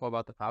thinking? What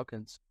about the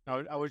Falcons?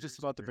 I was just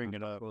about to bring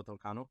it up. With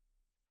O'Connell?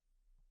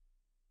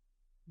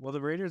 Well, the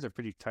Raiders are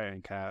pretty tight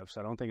in cap,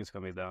 so I don't think it's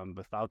going to be them.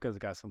 But Falcons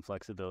got some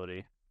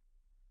flexibility.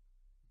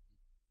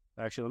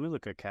 Actually, let me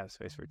look at cap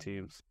space for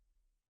teams.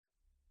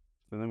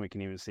 And then we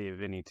can even see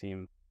if any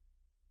team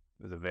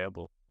is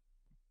available.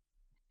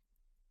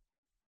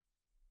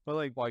 But,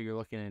 like, while you're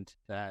looking into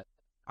that,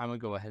 I'm going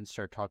to go ahead and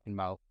start talking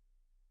about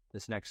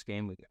this next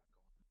game we got.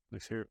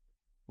 Let's hear it.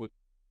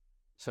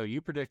 So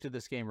you predicted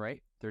this game,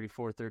 right?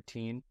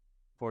 34-13,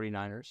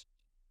 49ers.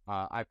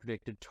 I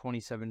predicted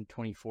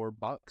 27-24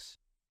 Bucks.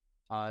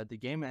 The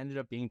game ended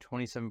up being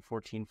 27-14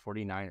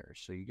 49ers.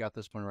 So you got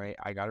this one right.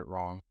 I got it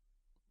wrong.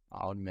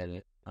 I'll admit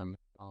it. I'll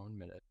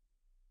admit it.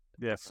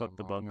 Yeah, fuck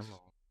the Bucks.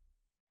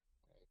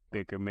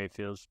 Baker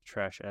Mayfield's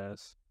trash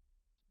ass.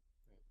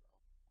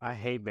 I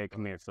hate Baker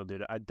Mayfield,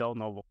 dude. I don't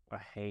know. I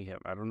hate him.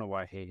 I don't know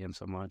why I hate him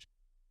so much.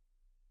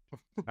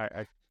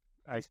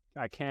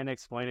 I can't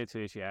explain it to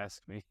you if you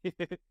ask me.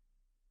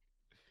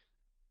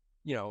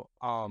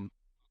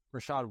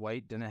 Rashad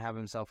White didn't have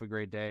himself a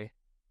great day.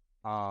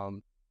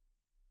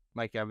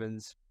 Mike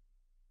Evans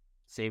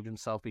saved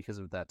himself because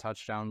of that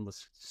touchdown,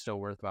 was still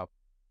worth about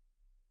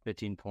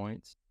 15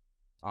 points.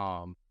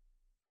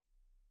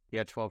 He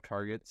had 12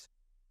 targets,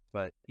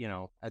 but,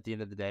 at the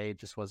end of the day, it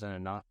just wasn't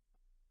enough.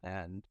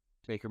 And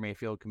Baker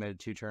Mayfield committed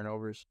 2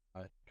 turnovers,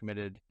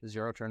 committed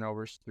 0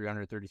 turnovers,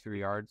 333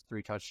 yards,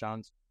 3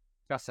 touchdowns.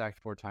 Got sacked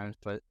 4 times,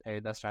 but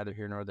hey, that's neither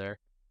here nor there.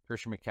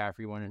 Christian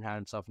McCaffrey went and had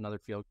himself another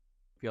field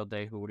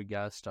day. Who would have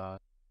guessed? 5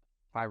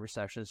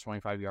 receptions,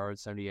 25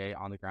 yards, 78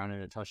 on the ground,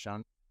 and a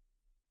touchdown.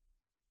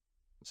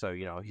 So,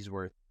 he's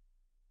worth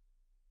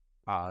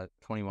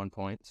 21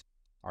 points.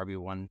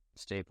 RB1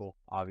 staple,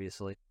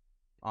 obviously.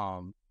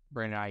 Brandon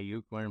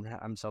Ayuk went and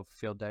had himself a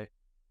field day.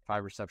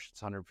 5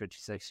 receptions,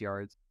 156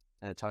 yards,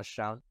 and a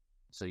touchdown.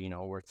 So,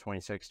 worth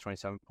 26,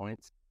 27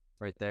 points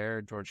right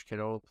there. George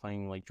Kittle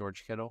playing like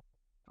George Kittle.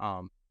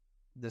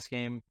 This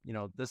game,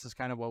 this is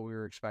kind of what we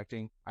were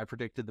expecting. I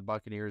predicted the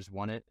Buccaneers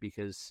won it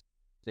because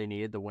they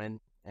needed the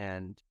win,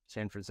 and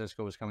San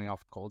Francisco was coming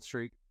off a cold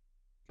streak.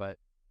 But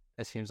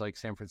it seems like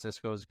San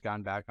Francisco's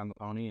gone back on the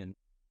pony, and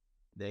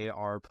they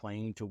are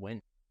playing to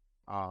win.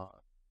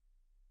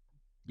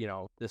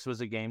 This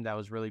was a game that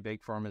was really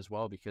big for them as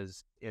well,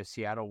 because if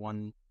Seattle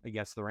won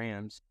against the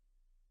Rams,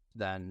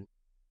 then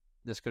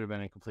this could have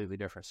been a completely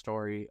different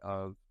story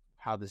of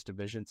how this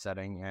division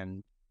setting,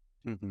 and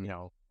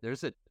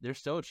there's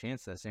still a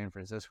chance that San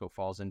Francisco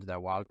falls into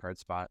that wild card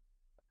spot,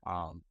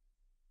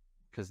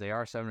 because they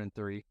are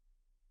 7-3,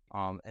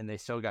 and they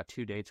still got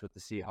 2 dates with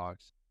the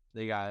Seahawks.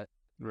 They're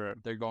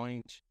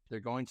going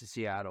to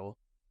Seattle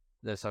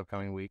this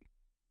upcoming week.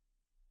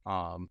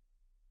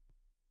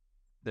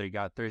 They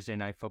got Thursday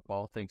night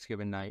football,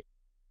 Thanksgiving night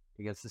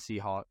against the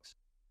Seahawks.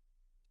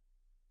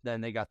 Then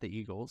they got the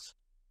Eagles.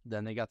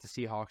 Then they got the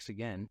Seahawks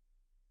again.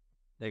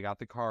 They got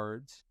the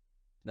Cards.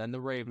 Then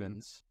the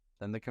Ravens.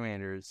 Then the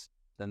Commanders.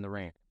 Then the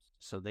Rams.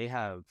 So they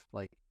have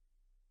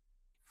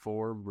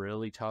 4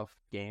 really tough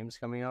games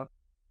coming up.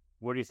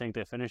 What do you think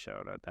they finish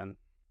out at then?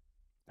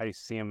 How do you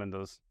see them in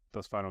those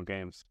final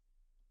games?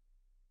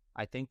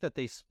 I think that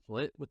they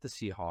split with the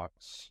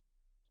Seahawks.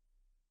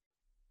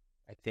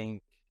 I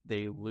think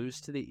they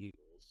lose to the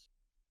Eagles,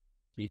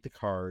 beat the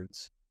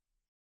Cards.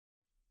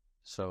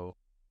 So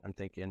I'm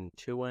thinking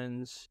 2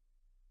 wins,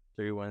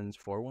 3 wins,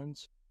 4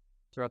 wins.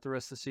 throughout the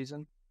rest of the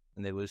season,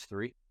 and they lose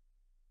 3.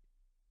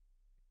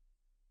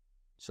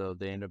 So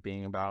they end up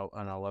being about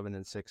an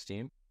 11-6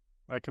 team.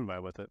 I can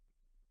vibe with it.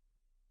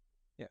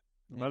 Yeah.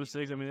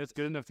 11-6, I mean, it's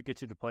good enough to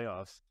get you to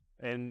playoffs.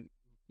 And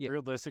Yeah.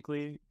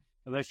 realistically,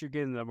 unless you're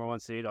getting the number 1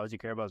 seed, all you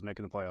care about is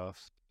making the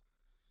playoffs.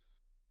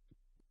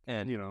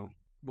 And,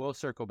 we'll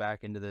circle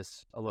back into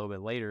this a little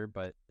bit later,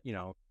 but,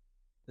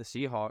 the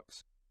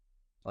Seahawks,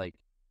 like,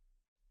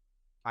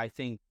 I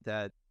think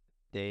that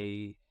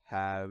they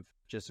have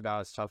just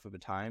about as tough of a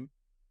time,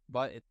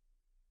 but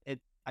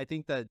I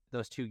think that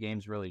those 2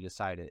 games really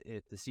decide it.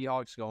 If the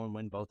Seahawks go and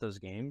win both those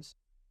games,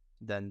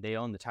 then they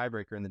own the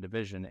tiebreaker in the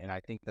division, and I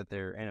think that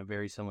they're in a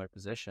very similar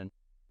position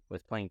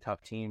with playing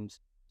tough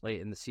teams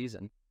late in the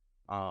season.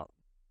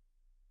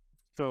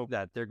 So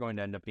that they're going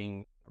to end up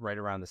being right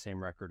around the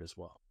same record as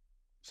well.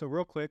 So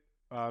real quick,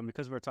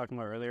 because we were talking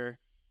about earlier,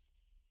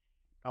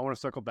 I want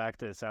to circle back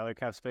to the salary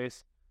cap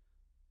space.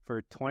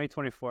 For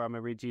 2024, I'm going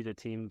to read you the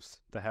teams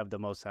that have the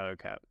most salary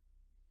cap.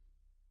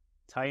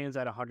 Titans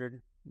at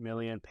 100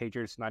 million,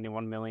 Patriots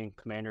 91 million,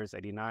 Commanders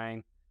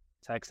 89,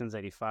 Texans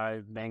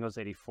 85, Bengals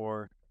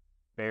 84,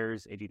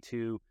 Bears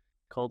 82,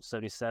 Colts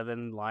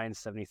 77, Lions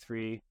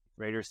 73,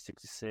 Raiders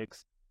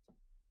 66,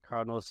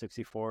 Cardinals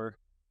 64,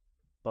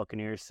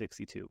 Buccaneers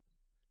 62.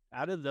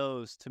 Out of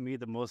those, to me,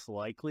 the most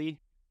likely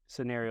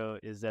scenario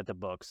is that the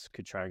Bucs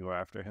could try and go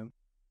after him.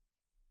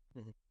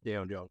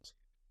 Daniel Jones.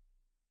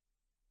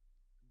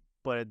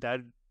 But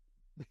that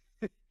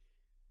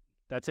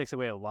takes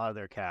away a lot of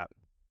their cap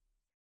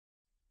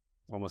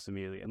almost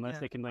immediately, unless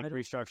they can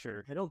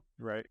restructure.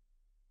 Right.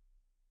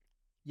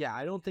 Yeah,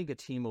 I don't think a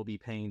team will be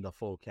paying the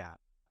full cap.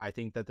 I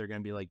think that they're going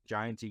to be like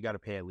Giants. You got to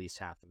pay at least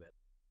half of it.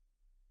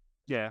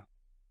 Yeah,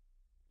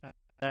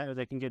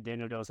 they can get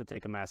Daniel Jones to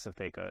take a massive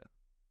pay cut.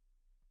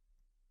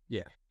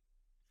 Yeah,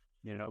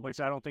 which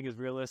I don't think is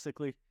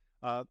realistically.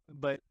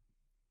 But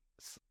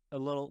a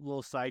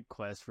little side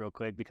quest real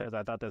quick, because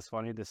I thought that's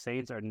funny. The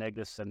Saints are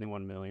negative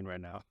 71 million right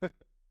now.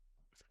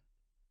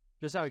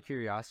 Just out of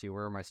curiosity,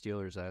 where are my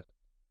Steelers at?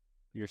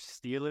 Your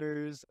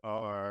Steelers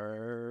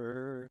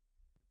are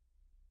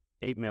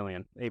 8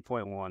 million,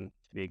 8.1 to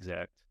be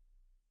exact.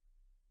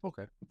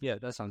 Okay. Yeah,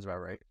 that sounds about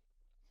right.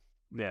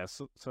 Yeah,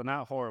 so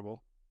not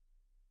horrible.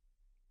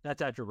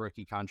 That's after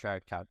rookie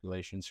contract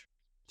calculations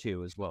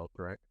too as well,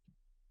 correct?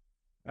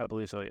 I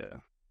believe so, yeah.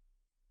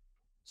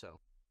 So,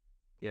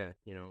 yeah,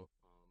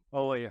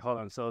 Oh, wait, hold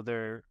on. So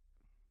they're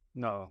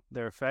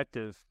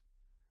effective,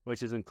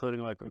 which is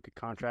including like rookie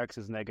contracts,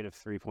 is negative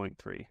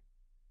 3.3.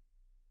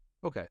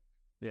 Okay.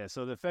 Yeah,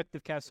 so the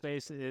effective cap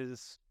space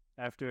is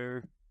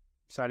after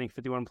signing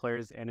 51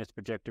 players and its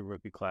projected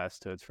rookie class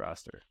to its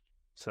roster.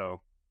 So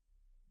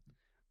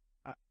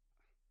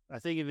I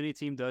think if any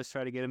team does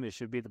try to get him, it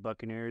should be the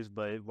Buccaneers,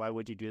 but why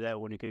would you do that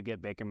when you could get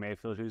Baker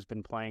Mayfield, who's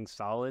been playing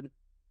solid,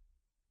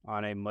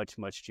 on a much,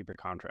 much cheaper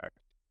contract?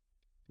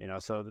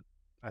 So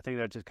I think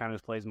that just kind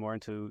of plays more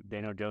into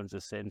Daniel Jones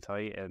just sitting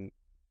tight and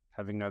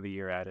having another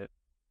year at it,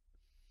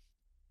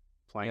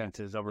 playing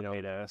into his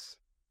overpaid ass.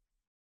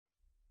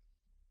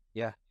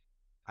 Yeah,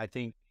 I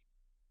think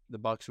the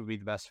Bucs would be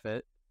the best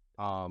fit,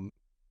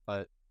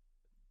 but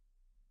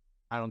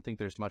I don't think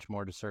there's much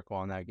more to circle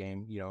on that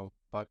game.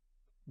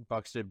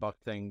 Bucs did Buck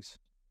things,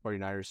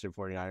 49ers did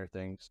 49er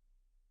things.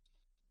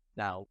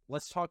 Now,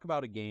 let's talk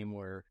about a game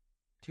where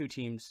 2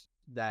 teams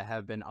that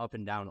have been up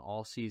and down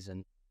all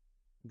season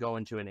go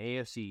into an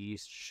AFC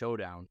East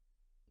showdown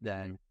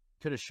that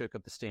could have shook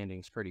up the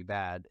standings pretty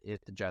bad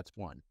if the Jets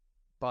won.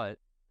 But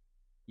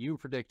you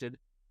predicted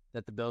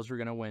that the Bills were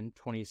going to win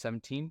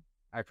 2017.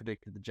 I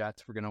predicted the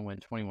Jets were going to win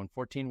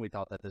 21-14. We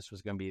thought that this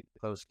was going to be the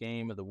close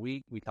game of the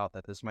week. We thought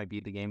that this might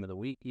be the game of the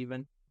week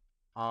even.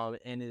 And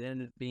it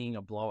ended up being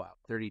a blowout,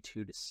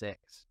 32-6.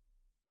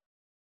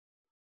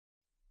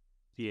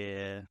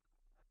 Yeah.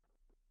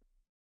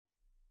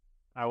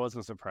 I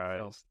wasn't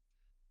surprised.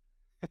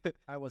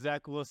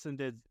 Zach Wilson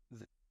did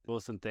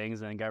Wilson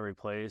things and got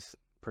replaced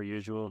per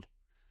usual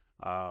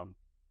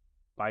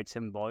by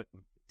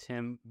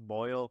Tim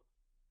Boyle,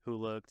 who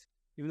looked,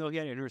 even though he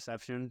had an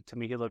interception, to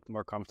me he looked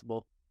more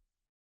comfortable.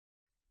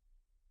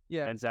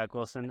 Yeah. And Zach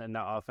Wilson, and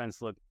that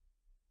offense looked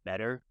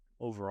better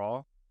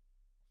overall.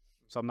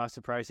 So I'm not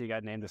surprised he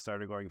got named the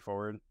starter going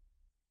forward.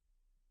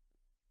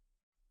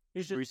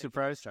 He's just Were you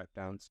surprised?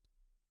 Checkdowns.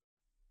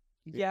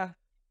 Yeah.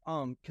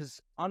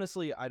 Because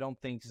honestly, I don't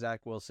think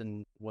Zach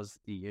Wilson was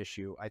the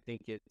issue. I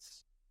think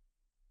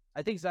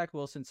Zach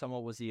Wilson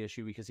somewhat was the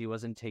issue because he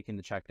wasn't taking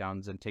the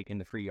checkdowns and taking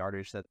the free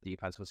yardage that the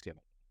defense was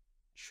giving.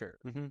 Sure.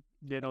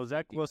 Mm-hmm.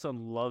 Zach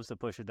Wilson loves to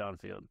push it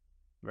downfield,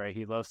 right?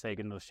 He loves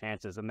taking those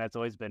chances, and that's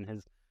always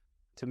been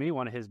to me,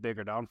 one of his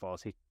bigger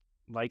downfalls. He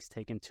likes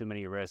taking too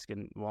many risks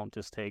and won't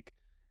just take,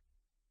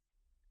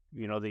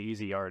 the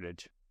easy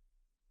yardage.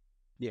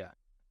 Yeah.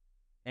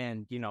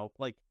 And,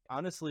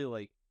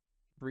 honestly,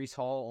 Breece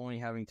Hall only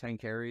having 10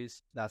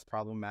 carries, that's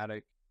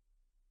problematic.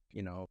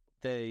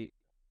 They,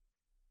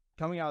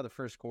 coming out of the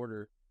first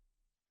quarter,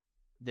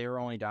 they were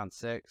only down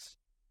 6.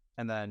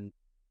 And then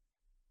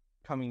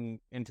coming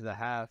into the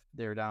half,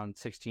 they were down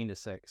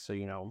 16-6. So,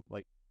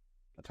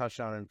 a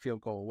touchdown and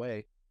field goal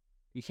away,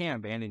 you can't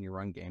abandon your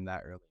run game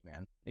that early,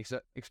 man.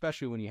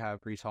 Especially when you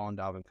have Breece Hall and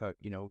Dalvin Cook.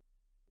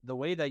 The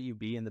way that you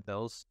be in the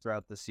Bills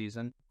throughout the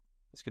season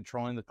is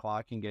controlling the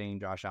clock and getting in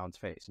Josh Allen's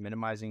face,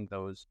 minimizing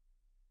those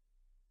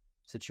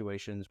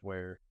situations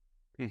where,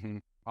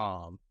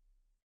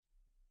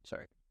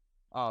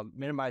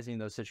 minimizing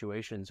those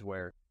situations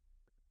where,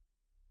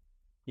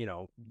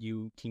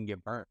 you can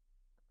get burnt.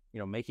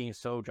 Making it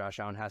so Josh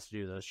Allen has to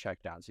do those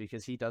checkdowns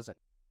because he doesn't.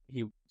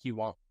 He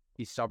won't.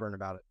 He's stubborn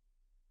about it.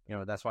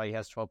 That's why he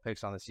has 12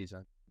 picks on the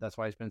season. That's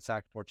why he's been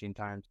sacked 14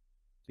 times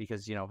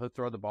because, he'll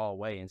throw the ball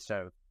away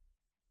instead of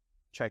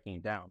checking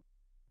it down.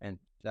 And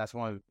that's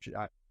one of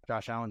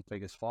Josh Allen's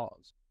biggest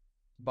flaws.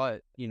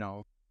 But,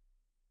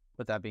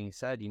 with that being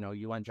said,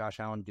 you let Josh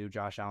Allen do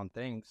Josh Allen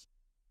things,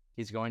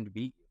 he's going to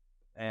beat you.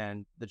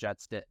 And the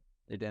Jets did.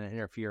 They didn't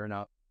interfere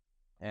enough.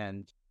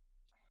 And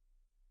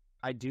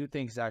I do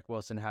think Zach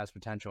Wilson has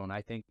potential. And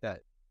I think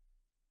that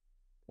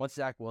once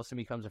Zach Wilson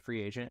becomes a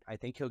free agent, I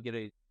think he'll get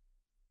a,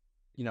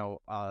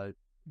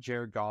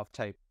 Jared Goff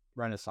type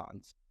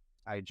renaissance.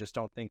 I just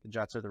don't think the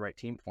Jets are the right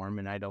team for him.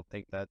 And I don't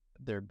think that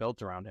they're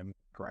built around him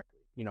correctly.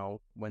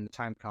 When the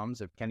time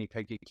comes, if Kenny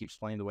Pickett keeps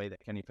playing the way that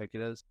Kenny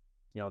Pickett is,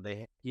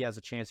 he has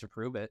a chance to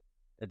prove it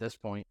at this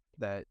point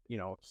that,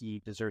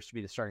 he deserves to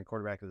be the starting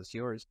quarterback of the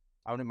Steelers.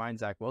 I wouldn't mind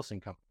Zach Wilson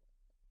coming,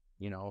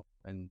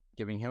 and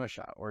giving him a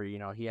shot. Or,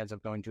 he ends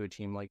up going to a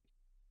team like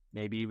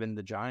maybe even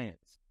the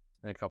Giants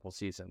in a couple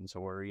seasons.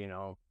 Or,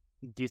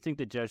 Do you think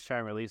the Jets try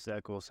and release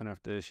Zach Wilson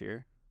after this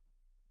year?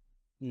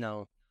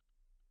 No.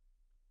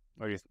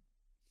 Or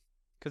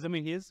because,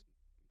 he is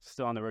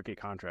still on the rookie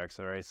contract,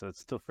 so, right? So it's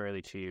still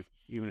fairly cheap,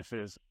 even if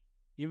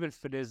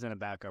it is in a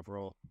backup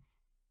role.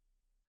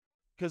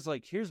 Because,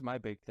 here's my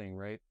big thing,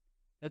 right?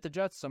 If the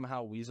Jets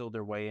somehow weasel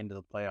their way into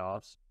the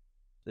playoffs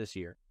this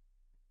year,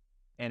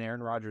 and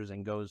Aaron Rodgers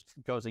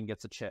goes and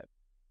gets a chip,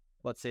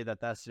 let's say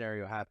that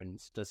scenario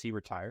happens, does he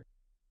retire?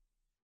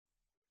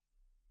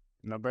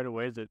 No better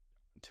way to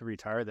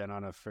retire than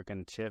on a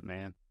freaking chip,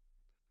 man.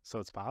 So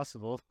it's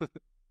possible.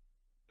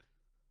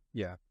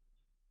 Yeah.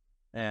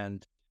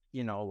 And,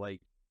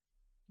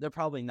 they're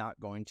probably not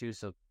going to,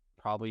 so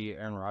probably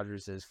Aaron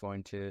Rodgers is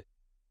going to,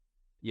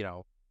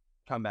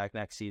 come back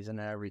next season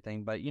and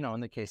everything. But,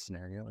 in the case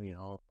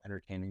scenario,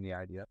 entertaining the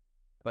idea.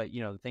 But,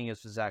 the thing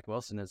is with Zach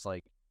Wilson is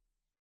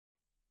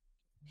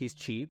he's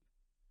cheap.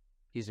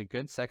 He's a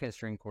good second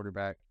string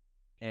quarterback.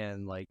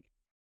 And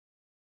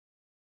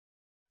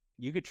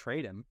you could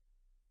trade him.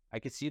 I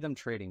could see them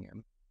trading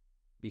him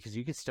because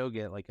you could still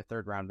get a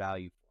third round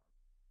value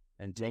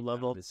for him and take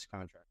level his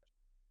contract.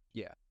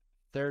 Yeah.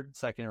 Third,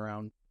 second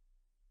round.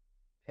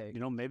 Hey,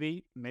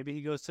 maybe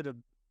he goes to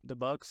the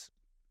Bucks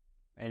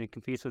and he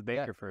competes with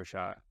Baker for a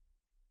shot.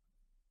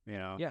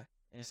 Yeah.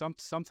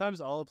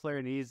 Sometimes all a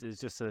player needs is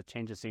just a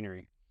change of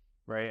scenery,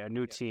 right? A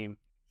new team,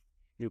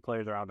 new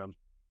players around him.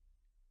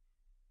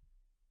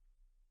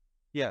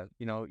 Yeah,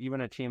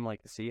 even a team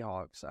like the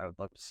Seahawks, I would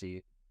love to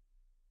see,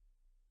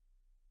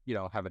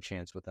 have a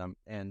chance with them.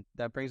 And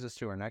that brings us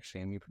to our next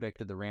game. You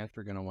predicted the Rams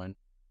were going to win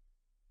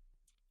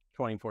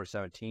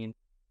 24-17,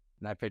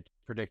 and I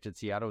predicted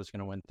Seattle was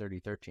going to win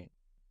 30-13.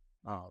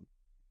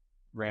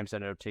 Rams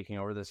ended up taking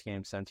over this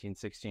game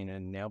 17-16 in a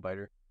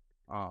nail-biter.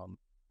 And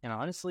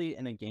honestly,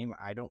 in a game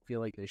I don't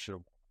feel like they should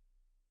have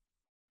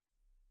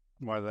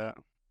Why won.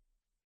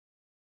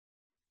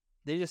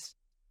 that?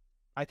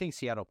 I think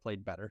Seattle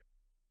played better.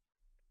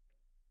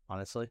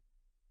 Honestly,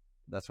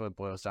 that's what it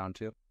boils down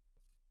to.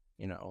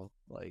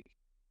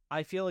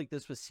 I feel like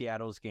this was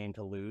Seattle's game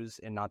to lose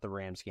and not the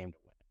Rams' game to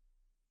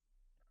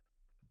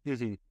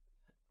win.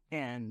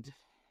 And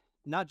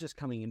not just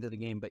coming into the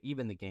game, but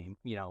even the game,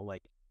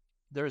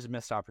 there's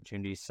missed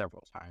opportunities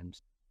several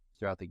times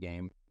throughout the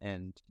game.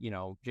 And,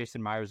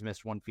 Jason Myers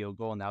missed one field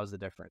goal, and that was the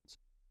difference.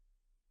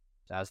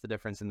 That's the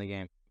difference in the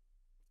game.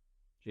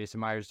 Jason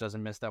Myers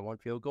doesn't miss that one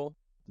field goal,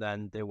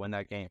 then they win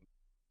that game.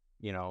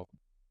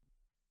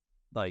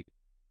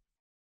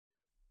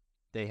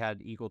 They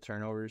had equal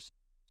turnovers.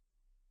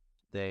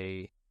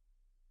 They,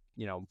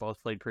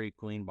 both played pretty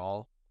clean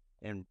ball.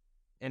 And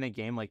in a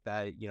game like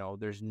that,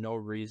 there's no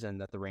reason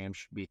that the Rams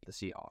should beat the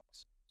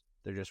Seahawks.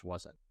 There just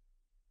wasn't.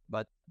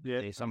 But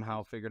they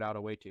somehow figured out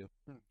a way to.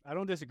 I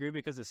don't disagree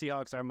because the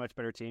Seahawks are a much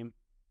better team.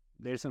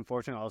 They just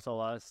unfortunately also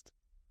lost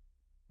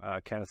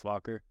Kenneth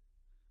Walker,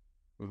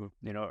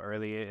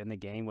 early in the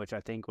game, which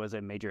I think was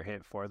a major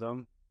hit for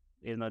them.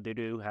 Even though they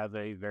do have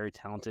a very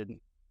talented,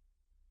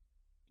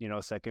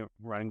 second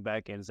running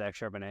back in Zach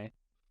Charbonnet,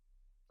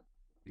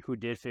 who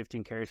did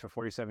 15 carries for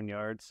 47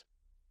 yards.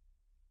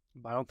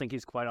 But I don't think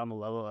he's quite on the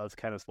level of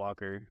Kenneth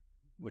Walker,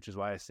 which is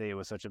why I say it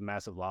was such a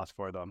massive loss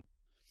for them,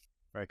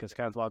 right? Because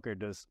Kenneth Walker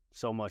does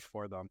so much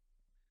for them.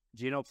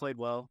 Gino played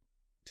well,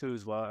 too,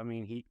 as well.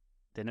 He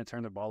didn't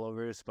turn the ball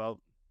over as well,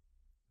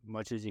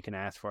 much as you can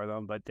ask for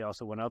them, but they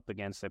also went up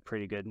against a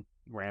pretty good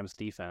Rams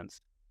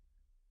defense.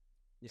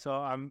 Yeah. So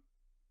I'm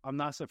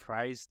not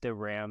surprised the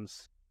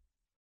Rams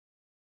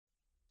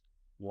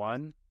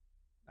won.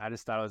 I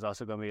just thought it was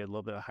also going to be a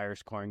little bit higher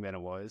scoring than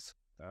it was.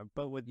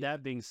 But with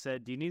that being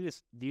said, do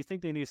you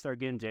think they need to start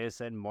getting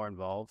JSN more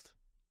involved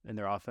in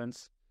their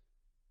offense,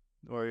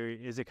 or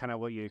is it kind of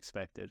what you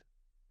expected?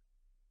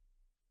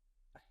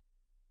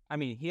 I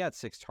mean, he had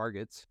 6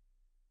 targets.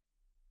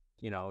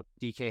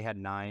 DK had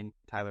 9,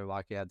 Tyler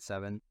Lockett had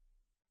 7.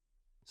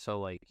 So,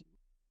 like,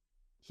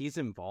 he's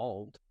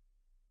involved.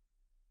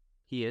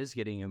 He is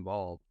getting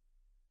involved.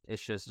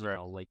 It's just,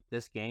 like,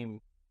 this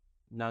game,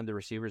 none of the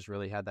receivers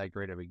really had that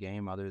great of a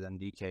game other than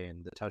DK,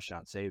 and the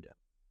touchdown saved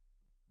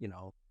him.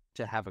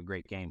 To have a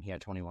great game, he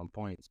had 21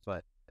 points.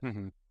 But,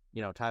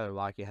 Tyler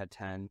Lockett had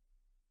 10,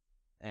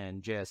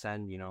 and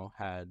JSN,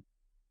 had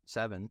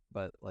 7.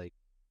 But, like,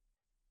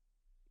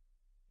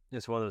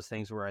 it's one of those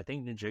things where I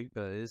think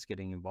Njigba is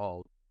getting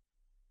involved.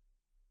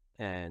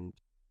 And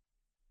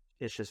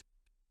it's just,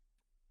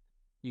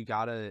 you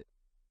gotta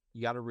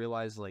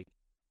realize, like,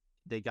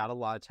 they got a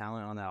lot of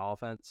talent on that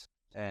offense,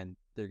 and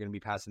they're going to be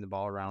passing the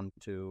ball around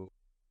to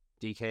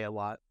DK a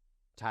lot.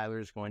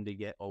 Tyler's going to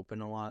get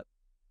open a lot.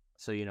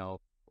 So,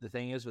 the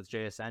thing is with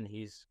JSN,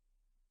 he's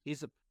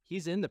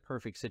in the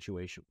perfect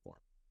situation for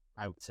him,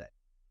 I would say.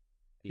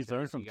 He's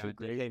learned from 2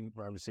 great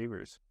wide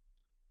receivers.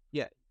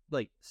 Yeah,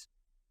 like,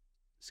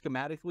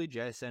 schematically,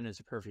 JSN is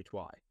a perfect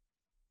Y.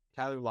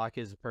 Tyler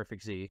Lockett is a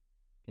perfect Z,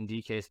 and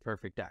DK is the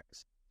perfect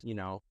X.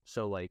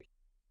 So, like,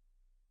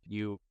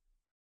 you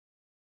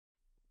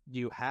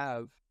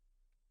have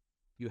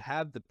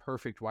the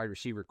perfect wide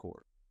receiver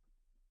core.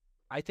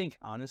 I think,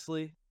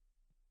 honestly,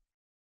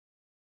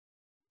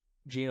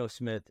 Geno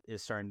Smith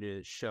is starting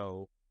to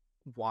show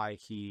why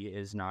he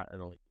is not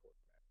an elite quarterback,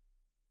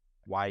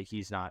 why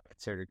he's not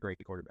considered a great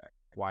quarterback,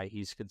 why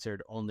he's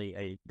considered only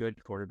a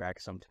good quarterback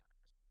sometimes.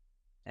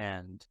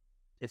 And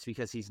it's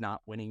because he's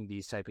not winning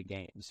these type of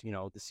games.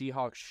 The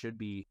Seahawks should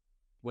be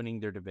winning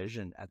their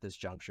division at this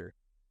juncture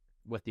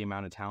with the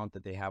amount of talent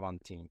that they have on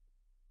the team.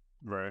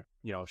 Right.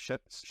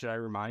 Should I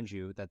remind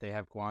you that they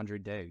have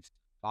Quandre Diggs,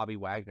 Bobby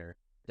Wagner,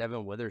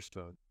 Devin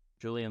Witherspoon,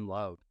 Julian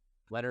Love,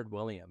 Leonard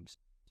Williams,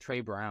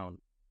 Trey Brown,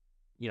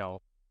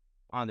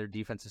 on their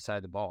defensive side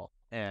of the ball.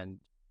 And,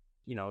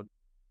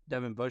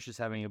 Devin Bush is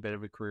having a bit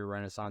of a career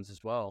renaissance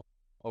as well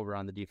over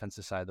on the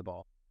defensive side of the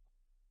ball.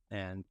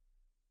 And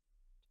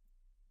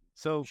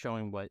so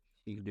showing what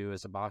he can do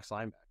as a box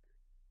linebacker.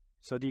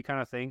 So do you kind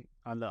of think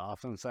on the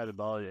offensive side of the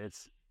ball,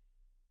 it's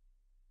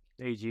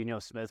a Geno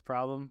Smith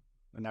problem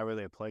and not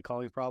really a play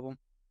calling problem?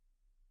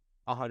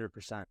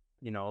 100%.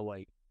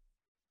 Like,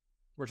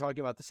 we're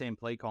talking about the same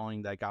play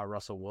calling that got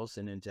Russell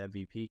Wilson into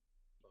MVP.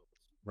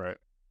 Right.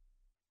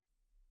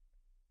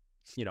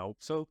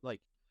 So, like,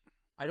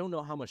 I don't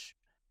know how much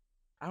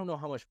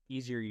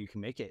easier you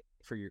can make it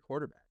for your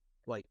quarterback.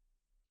 Like,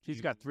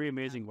 he's got 3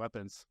 amazing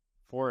weapons.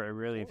 4,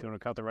 really, if you want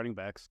to count the running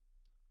backs.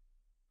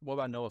 What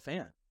about Noah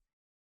Fant?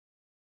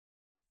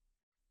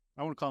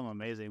 I wouldn't call him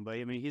amazing, but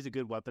I mean, he's a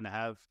good weapon to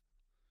have,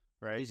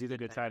 right? He's a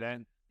good tight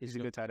end. He's a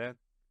good tight end.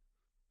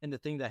 And the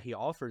thing that he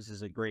offers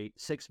is a great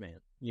 6-man.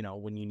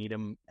 When you need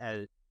him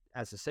as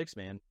a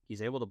 6-man,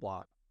 he's able to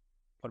block.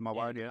 Put him out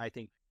wide, yeah. I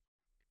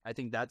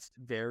think that's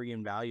very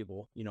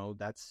invaluable.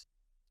 That's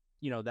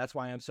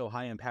why I'm so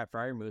high on Pat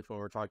Freiermuth when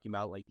we're talking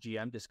about, like,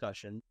 GM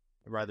discussion,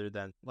 rather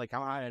than, like,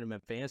 I'm high on him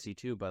in fantasy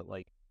too, but,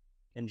 like,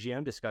 in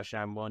GM discussion,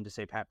 I'm willing to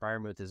say Pat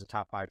Freiermuth is a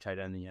top 5 tight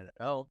end in the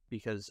NFL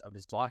because of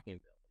his blocking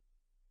ability.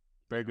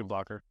 Very good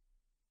blocker.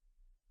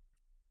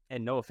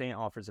 And Noah Fant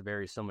offers a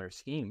very similar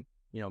scheme.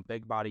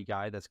 Big body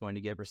guy that's going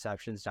to get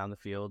receptions down the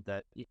field,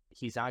 that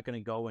he's not going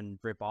to go and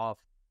rip off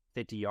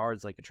 50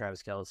 yards like a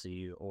Travis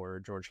Kelce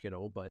or George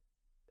Kittle, but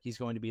he's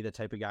going to be the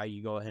type of guy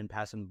you go ahead and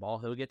pass him the ball.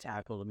 He'll get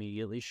tackled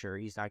immediately. Sure,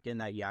 he's not getting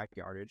that yak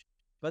yardage,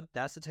 but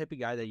that's the type of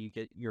guy that you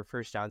get your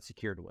first down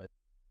secured with.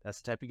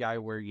 That's the type of guy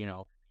where,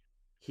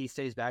 he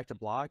stays back to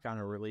block on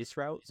a release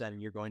route,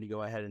 then you're going to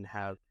go ahead and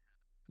have,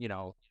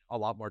 a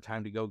lot more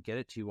time to go get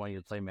it to one of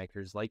your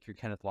playmakers, like your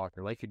Kenneth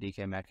Walker, like your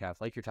DK Metcalf,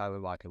 like your Tyler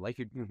Lockett, like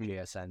your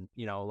JSN,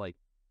 like,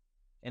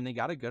 and they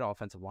got a good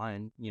offensive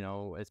line,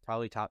 it's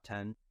probably top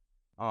 10.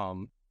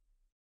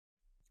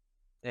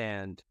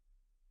 And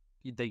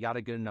they got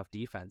a good enough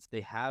defense.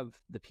 They have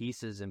the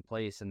pieces in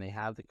place, and they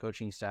have the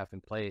coaching staff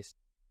in place.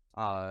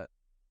 Their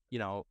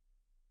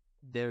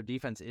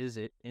defense is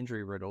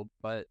injury riddled,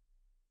 but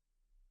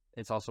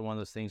it's also one of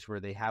those things where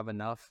they have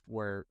enough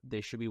where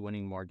they should be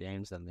winning more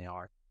games than they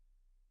are.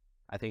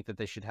 I think that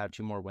they should have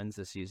 2 more wins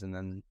this season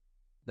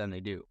than they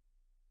do.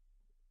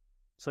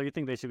 So you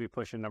think they should be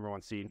pushing number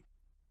 1 seed?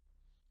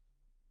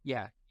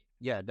 Yeah,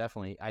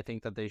 definitely. I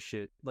think that they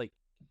should, like,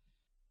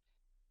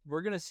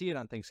 we're going to see it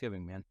on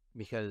Thanksgiving, man,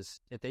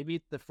 because if they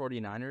beat the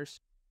 49ers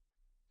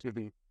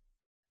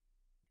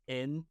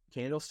in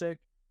Candlestick,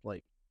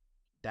 like,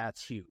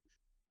 that's huge.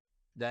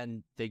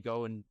 Then they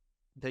go and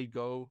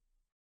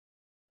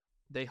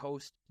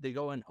host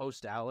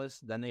Dallas,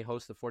 then they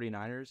host the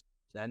 49ers,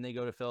 then they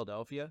go to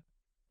Philadelphia.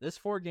 This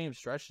 4-game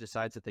stretch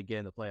decides if they get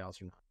in the playoffs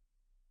or not.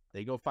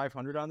 They go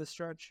 500 on this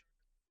stretch,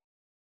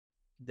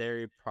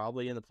 they're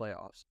probably in the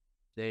playoffs.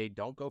 They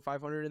don't go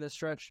 500 in this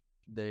stretch,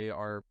 they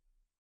are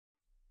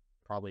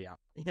probably out.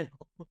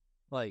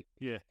 Like,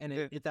 Yeah. and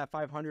if that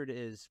 500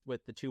 is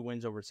with the 2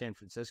 wins over San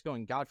Francisco,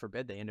 and God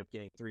forbid they end up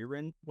getting 3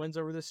 wins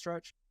over this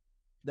stretch,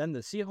 then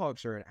the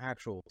Seahawks are an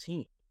actual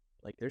team.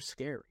 Like, they're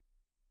scary.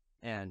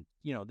 And,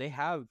 they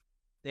have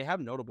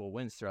notable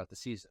wins throughout the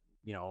season.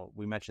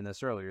 We mentioned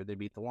this earlier. They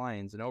beat the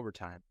Lions in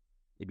overtime.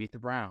 They beat the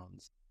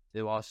Browns.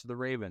 They lost to the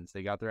Ravens.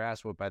 They got their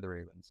ass whooped by the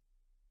Ravens.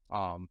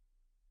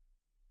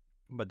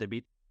 But they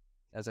beat,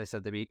 as I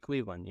said, they beat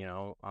Cleveland,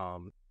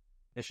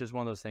 It's just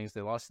one of those things.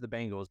 They lost to the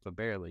Bengals, but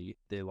barely.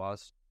 They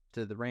lost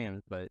to the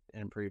Rams, but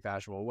in a pretty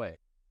fashionable way,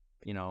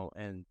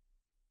 and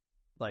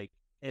like,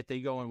 if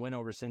they go and win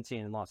over Cincy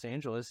and Los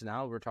Angeles,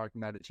 now we're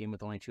talking about a team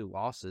with only 2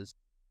 losses.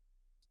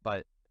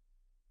 But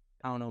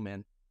I don't know,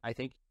 man. I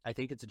think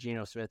it's a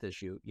Geno Smith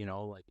issue,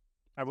 like,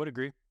 I would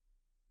agree.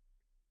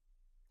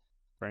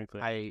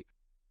 Frankly. I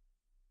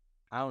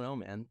don't know,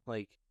 man.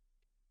 Like,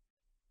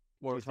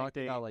 we're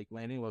talking about like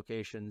landing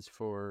locations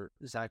for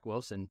Zach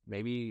Wilson.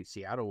 Maybe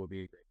Seattle would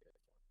be a great fit.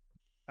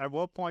 At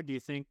what point do you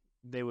think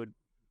they would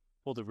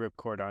pull the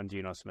ripcord on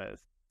Geno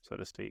Smith, so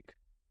to speak?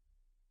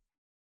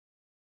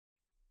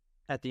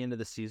 At the end of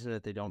the season,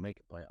 if they don't make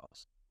the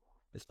playoffs.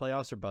 It's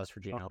playoffs or bust for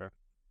Geno. Okay.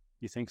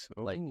 You think so?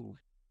 Like,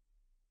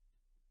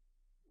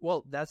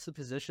 well, that's the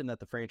position that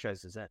the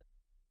franchise is in.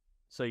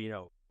 So,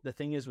 the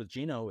thing is with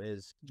Geno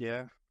is,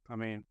 yeah, I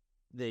mean,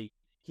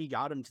 he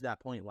got him to that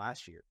point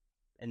last year,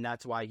 and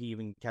that's why he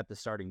even kept the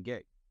starting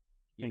gig.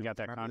 He got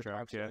that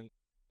contract, yeah.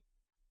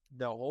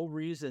 The whole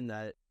reason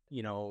that,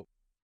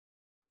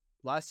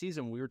 last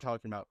season we were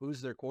talking about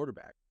who's their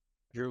quarterback.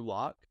 Drew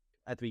Lock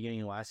at the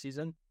beginning of last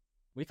season.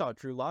 We thought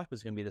Drew Lock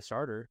was going to be the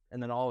starter,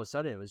 and then all of a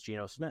sudden it was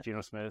Geno Smith.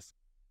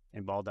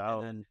 And balled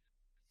out. And then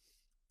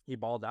he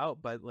balled out,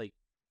 but like,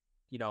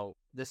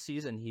 this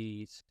season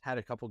he's had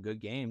a couple good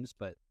games,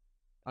 but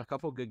a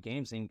couple good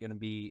games ain't going to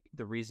be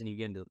the reason you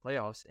get into the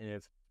playoffs. And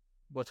if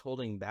what's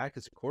holding back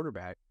is a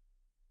quarterback,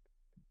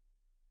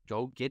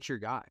 go get your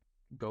guy.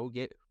 Go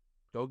get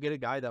a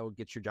guy that will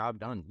get your job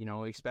done,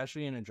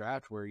 especially in a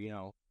draft where,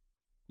 you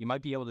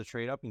might be able to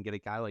trade up and get a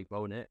guy like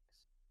Bo Nix.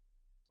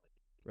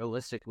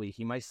 Realistically,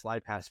 he might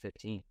slide past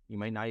 15. You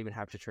might not even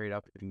have to trade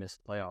up if you miss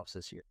the playoffs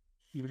this year.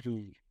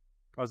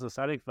 I was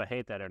deciding if I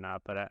hate that or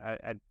not, but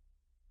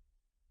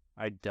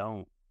I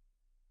don't.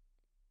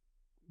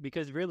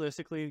 Because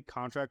realistically,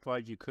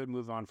 contract-wise, you could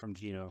move on from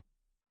Geno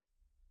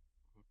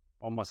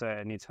almost at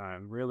any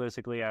time.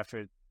 Realistically,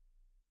 after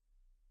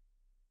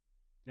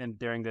and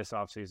during this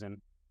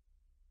offseason,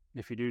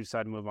 if you do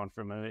decide to move on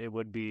from him, it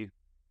would be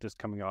this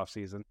coming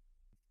offseason.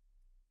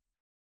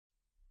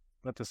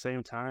 But at the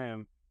same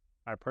time,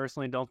 I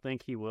personally don't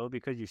think he will,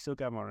 because you still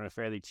got him on a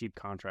fairly cheap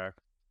contract,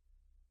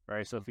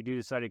 right? So if you do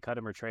decide to cut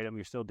him or trade him,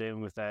 you're still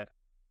dealing with that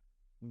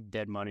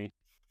dead money.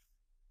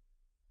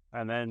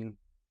 And then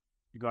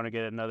you're going to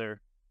get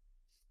another,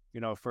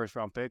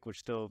 first-round pick, which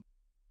still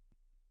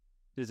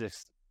is a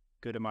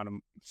good amount of,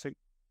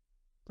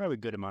 probably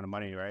good amount of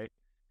money, right?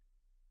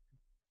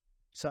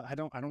 So I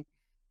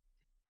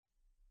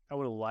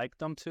would like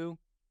them to,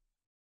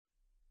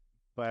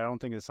 but I don't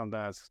think it's something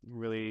that's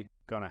really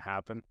going to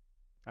happen.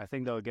 I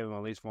think they'll give him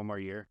at least one more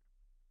year.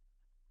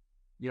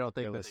 You don't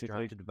think that they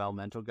draft a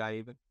developmental guy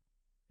even?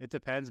 It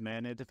depends,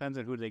 man. It depends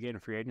on who they get in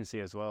free agency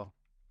as well,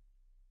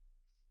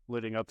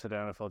 leading up to the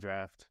NFL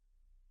draft.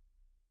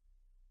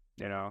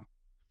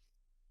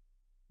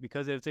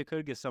 Because if they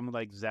could get someone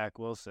like Zach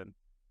Wilson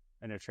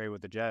in a trade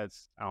with the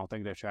Jets, I don't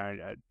think they're trying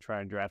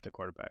and draft a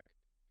quarterback.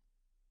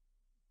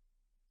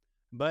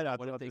 But at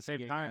the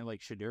same time,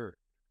 like Shadur.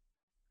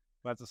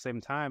 But at the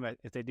same time,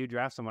 if they do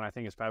draft someone, I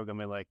think it's probably going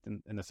to be like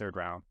in the 3rd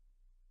round.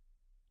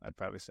 I'd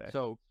probably say.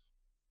 So,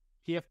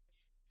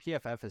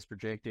 PFF is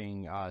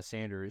projecting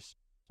Sanders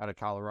out of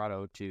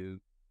Colorado to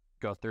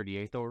go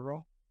 38th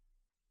overall.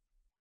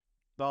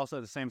 But also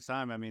at the same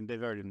time, I mean,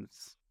 they've already been...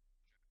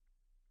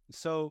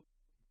 So,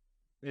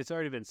 it's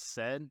already been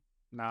said.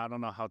 Now, I don't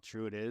know how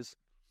true it is,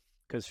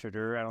 because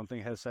Shadur, I don't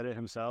think, has said it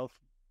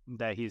himself,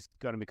 that he's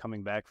going to be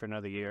coming back for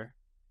another year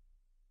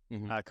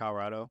at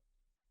Colorado.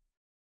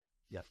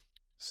 Yep.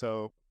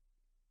 So,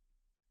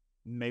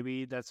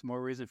 maybe that's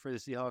more reason for the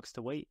Seahawks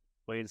to wait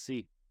and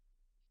see.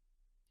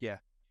 Yeah.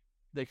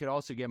 They could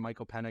also get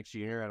Michael Penix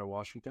Jr. out of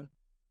Washington.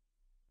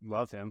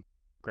 Love him.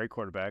 Great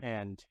quarterback.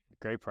 And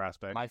great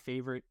prospect. My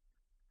favorite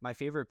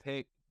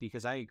pick,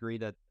 because I agree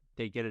that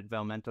they get a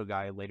developmental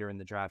guy later in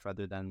the draft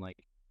rather than like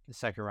a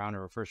 2nd round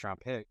or a 1st round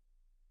pick.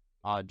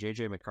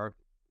 JJ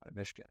McCarthy out of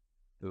Michigan,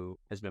 who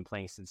has been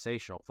playing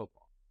sensational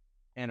football.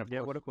 And of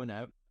course,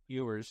 Quinn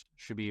Ewers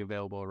should be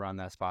available around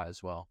that spot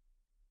as well.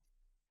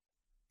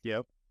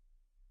 Yep.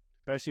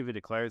 Especially if he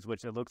declares,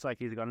 which it looks like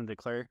he's going to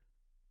declare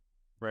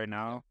right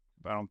now.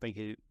 But I don't think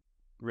he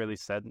really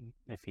said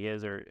if he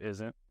is or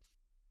isn't.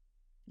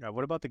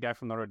 What about the guy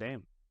from Notre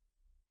Dame?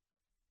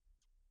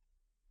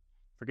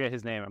 Forget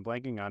his name. I'm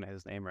blanking on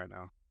his name right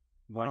now.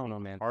 I don't know,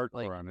 man.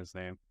 Hardcore on his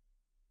name.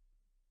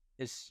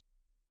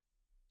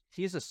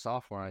 He's a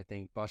sophomore, I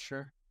think.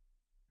 Busher.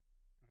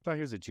 I thought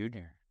he was a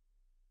junior.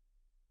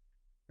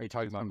 Are you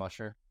talking about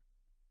Busher?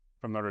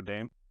 From Notre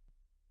Dame?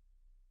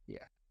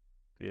 Yeah.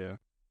 Yeah.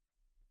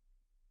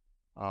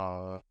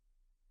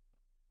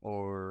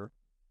 or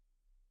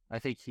I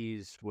think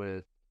he's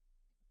with.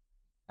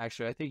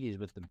 Actually, I think he's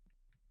with the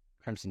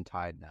Crimson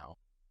Tide now,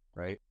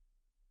 right?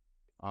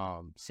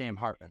 Sam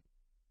Hartman.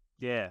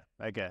 Yeah,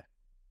 I get.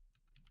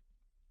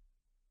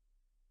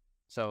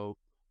 So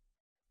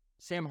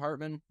Sam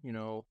Hartman,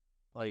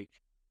 like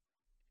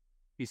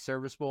he's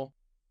serviceable,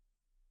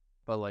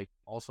 but like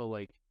also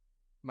like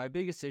my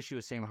biggest issue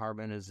with Sam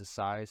Hartman is his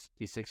size.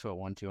 He's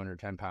 6'1",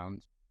 210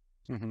 pounds.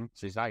 Mm-hmm.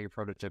 So he's not your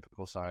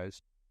prototypical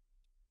size.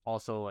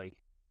 Also, like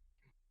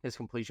his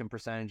completion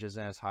percentage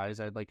isn't as high as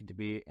I'd like it to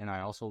be, and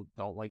I also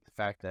don't like the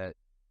fact that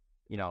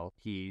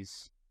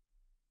he's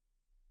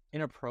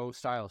in a pro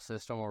style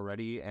system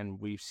already, and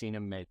we've seen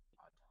him make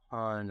a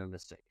ton of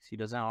mistakes. He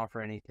doesn't offer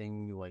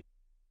anything like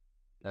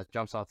that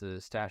jumps off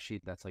the stat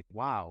sheet that's like,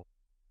 wow.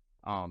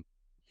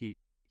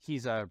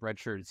 He's a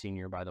redshirted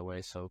senior, by the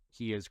way, so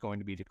he is going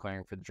to be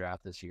declaring for the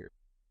draft this year.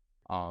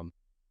 But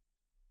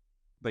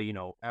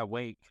at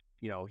Wake,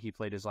 he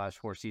played his last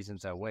 4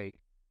 seasons at Wake,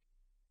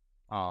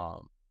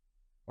 or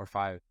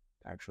 5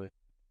 actually.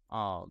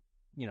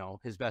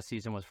 His best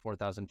season was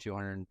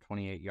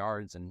 4,228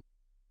 yards, and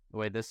the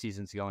way this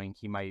season's going,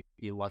 he might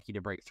be lucky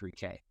to break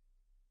 3K.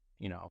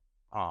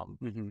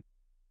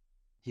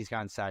 He's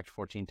gotten sacked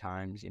 14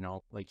 times.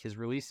 Like his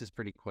release is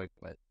pretty quick,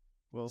 but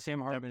Sam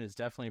Hartman is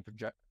definitely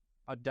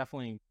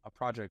a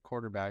project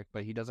quarterback,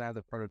 but he doesn't have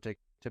the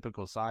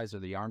prototypical size or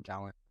the arm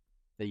talent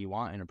that you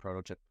want in a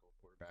prototypical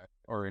quarterback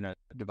or in a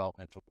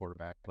developmental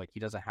quarterback. Like he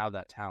doesn't have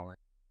that talent.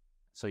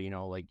 So,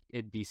 like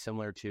it'd be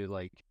similar to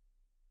like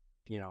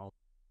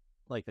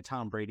the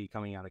Tom Brady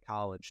coming out of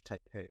college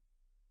type pick.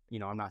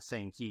 I'm not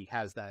saying he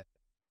has that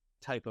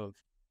type of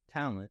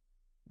talent,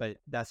 but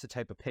that's the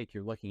type of pick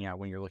you're looking at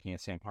when you're looking at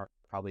Sam Hartman,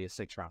 probably a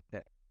 6th-round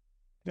pick.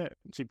 Yeah,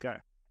 cheap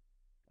guy.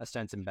 A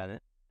Stenson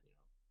Bennett.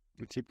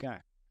 A cheap guy.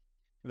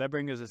 That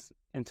brings us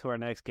into our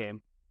next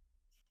game.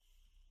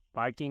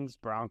 Vikings,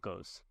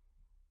 Broncos.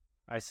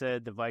 I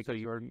said the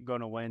Vikings were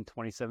going to win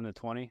 27-20.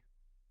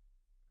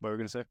 What were we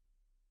going to say?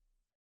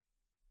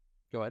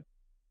 Go ahead.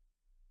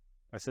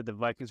 I said the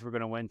Vikings were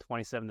going to win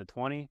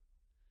 27-20.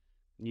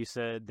 You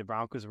said the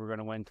Broncos were going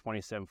to win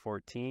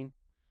 27-14.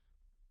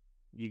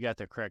 You got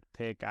the correct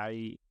pick.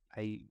 I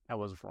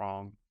was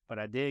wrong, but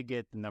I did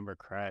get the number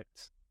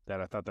correct that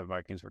I thought the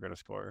Vikings were going to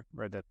score,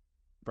 or that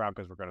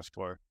Broncos were going to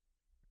score.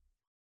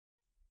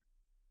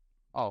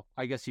 Oh,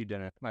 I guess you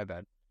didn't. My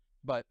bad.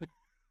 But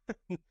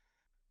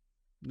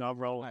no, I'm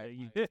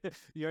rolling.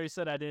 You already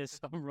said I did,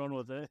 so I'm rolling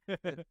with it.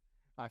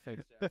 I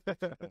fixed it.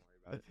 Don't worry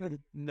about it.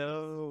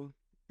 No.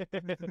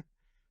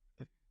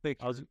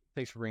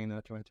 Thanks for bringing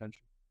that to my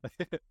attention.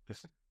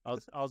 I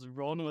was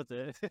rolling with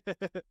it.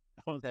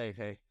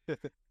 Hey.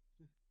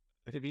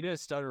 If you didn't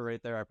stutter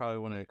right there, I probably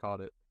wouldn't have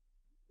caught it.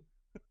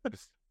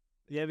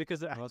 Yeah,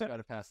 because I must try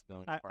to pass the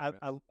billing.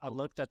 I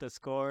looked at the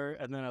score,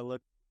 and then I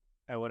looked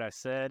at what I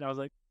said. I was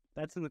like,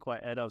 that doesn't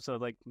quite add up. So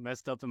it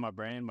messed up in my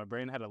brain. My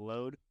brain had to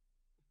load.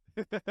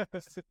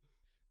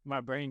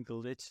 My brain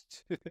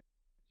glitched.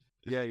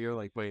 Yeah, you're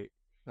like, wait.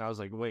 And I was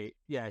like, wait.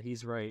 Yeah,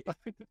 he's right.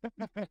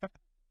 I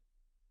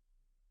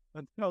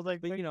was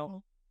like, but,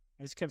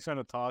 I just kept trying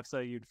to talk so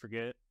you'd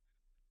forget.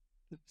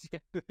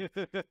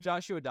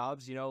 Joshua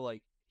Dobbs,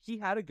 he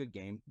had a good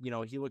game.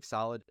 He looked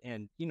solid,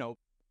 and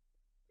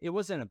it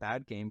wasn't a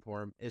bad game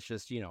for him. It's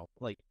just,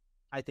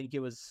 I think it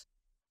was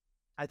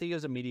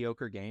a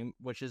mediocre game,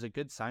 which is a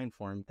good sign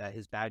for him that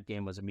his bad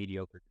game was a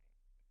mediocre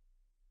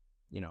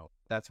game.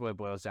 That's what it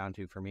boils down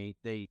to for me.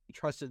 They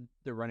trusted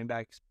the running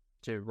backs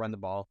to run the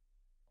ball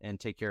and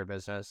take care of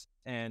business,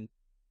 and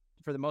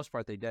for the most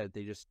part, they did.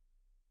 They just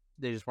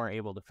weren't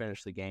able to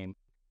finish the game.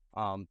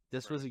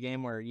 This was a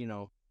game where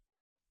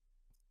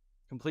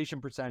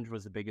completion percentage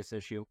was the biggest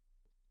issue,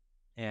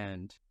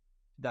 and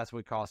that's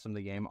what cost them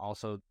the game.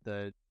 Also,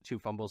 the 2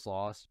 fumbles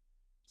lost,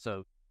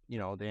 so they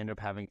ended up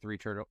having 3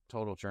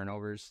 total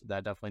turnovers.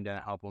 That definitely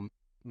didn't help them.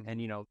 Mm-hmm.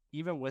 And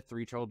even with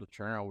 3 total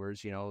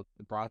turnovers, the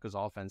Broncos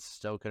offense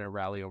still couldn't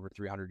rally over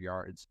 300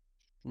 yards.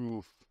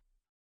 Oof.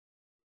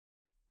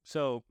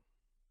 So,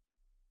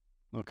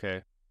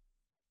 okay.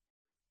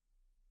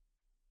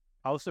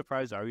 How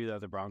surprised are you that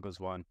the Broncos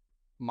won?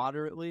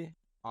 Moderately.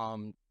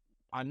 I'm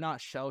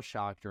not shell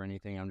shocked or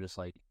anything. I'm just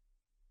like,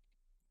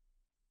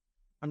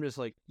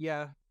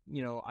 yeah,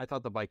 I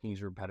thought the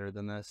Vikings were better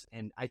than this,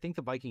 and I think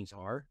the Vikings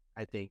are.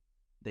 I think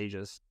they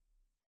just.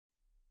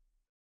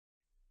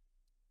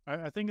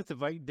 I think it's a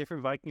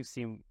different Vikings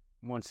team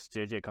once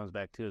JJ comes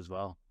back too as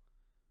well.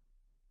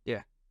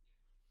 Yeah.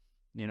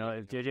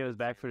 If JJ was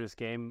back for this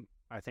game,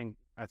 I think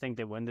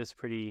they win this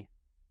pretty.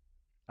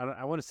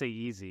 I want to say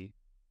easy,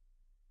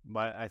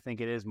 but I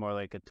think it is more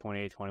like a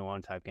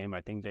 28-21 type game.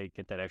 I think they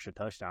get that extra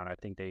touchdown. I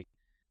think they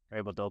are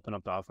able to open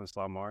up the offense a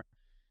lot more.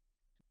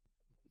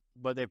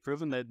 But they've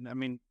proven that,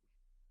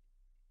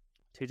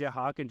 TJ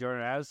Hawk and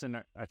Jordan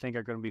Addison, I think,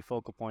 are going to be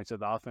focal points of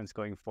the offense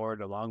going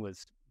forward, along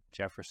with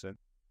Jefferson.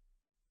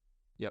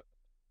 Yep.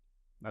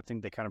 I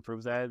think they kind of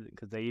prove that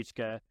because they each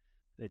got,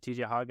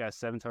 TJ Hawk got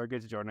 7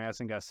 targets, Jordan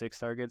Addison got 6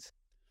 targets.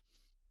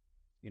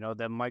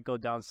 That might go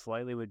down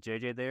slightly with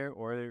JJ there,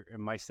 or it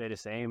might stay the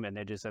same, and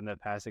they just end up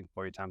passing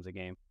 40 times a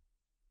game.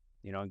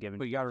 And giving.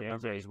 But you got to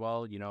remember JJ as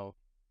well,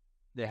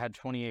 they had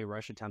 28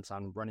 rush attempts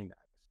on running backs.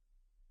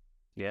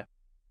 Yeah.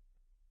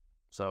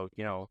 So,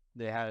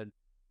 they had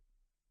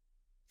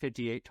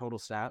 58 total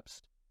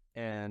snaps,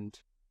 and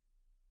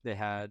they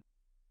had,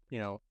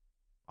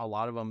 a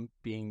lot of them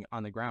being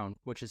on the ground,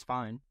 which is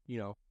fine.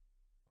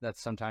 That's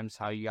sometimes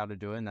how you got to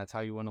do it, and that's how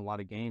you win a lot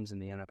of games in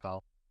the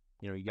NFL.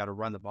 You got to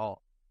run the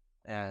ball.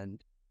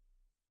 And,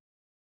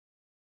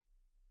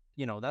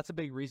 that's a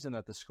big reason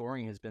that the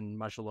scoring has been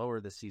much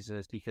lower this season,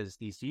 is because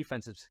these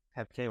defenses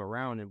have came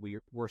around, and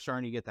we're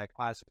starting to get that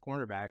class of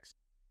cornerbacks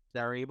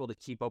that are able to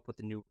keep up with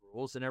the new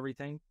rules and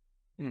everything,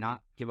 and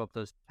not give up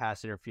those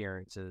pass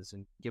interferences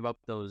and give up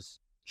those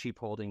cheap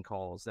holding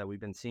calls that we've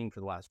been seeing for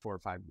the last 4 or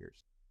 5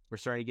 years. We're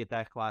starting to get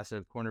that class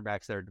of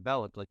cornerbacks that are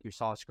developed, like your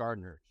Sauce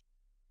Gardners,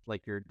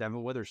 like your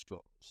Devin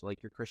Witherspoons,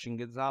 like your Christian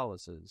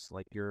Gonzalez's,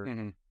 like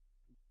your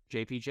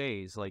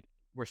JPJs. Like,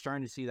 we're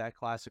starting to see that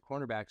class of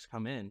cornerbacks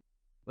come in,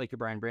 like your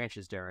Brian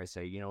Branches, dare I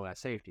say, at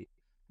safety.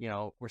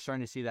 We're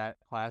starting to see that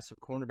class of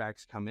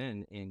cornerbacks come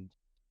in and,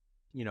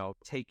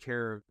 take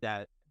care of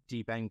that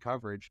deep end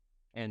coverage,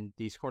 and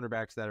these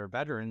cornerbacks that are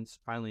veterans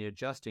finally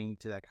adjusting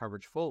to that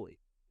coverage fully.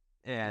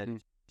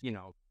 And,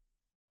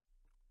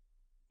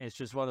 it's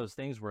just one of those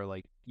things where,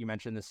 like, you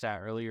mentioned the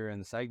stat earlier in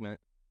the segment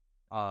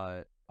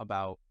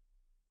about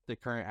the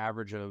current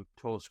average of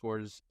total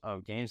scores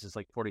of games is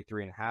like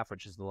 43.5,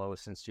 which is the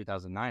lowest since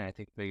 2009. I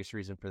think the biggest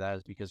reason for that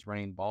is because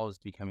running the ball is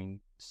becoming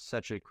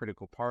such a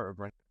critical part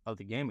of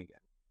the game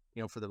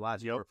again. For the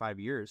last 4 or 5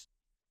 years,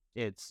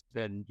 it's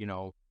been,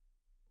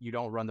 you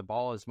don't run the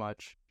ball as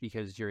much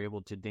because you're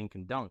able to dink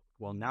and dunk.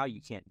 Well, now you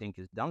can't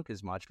dunk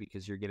as much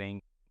because you're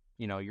getting,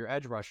 your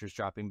edge rushers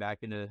dropping back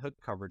into hook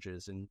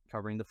coverages and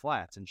covering the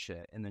flats and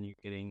shit. And then you're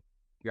getting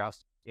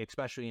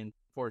especially in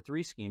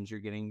 4-3 schemes,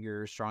 you're getting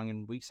your strong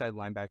and weak side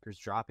linebackers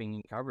dropping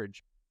in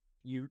coverage.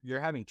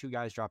 You're having 2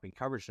 guys dropping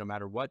coverage no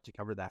matter what to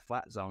cover that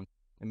flat zone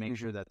and make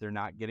sure that they're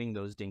not getting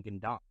those dink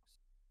and dunks.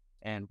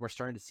 And we're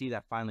starting to see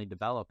that finally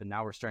develop, and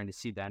now we're starting to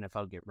see the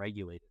NFL get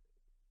regulated.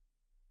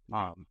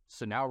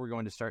 So now we're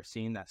going to start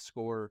seeing that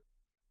score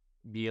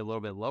be a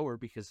little bit lower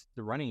because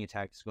the running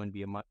attack is going to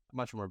be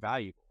much more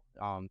valuable.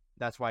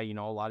 That's why, a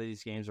lot of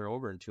these games are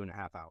over in 2.5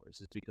 hours.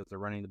 It's because they're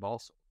running the ball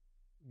so.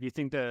 Do you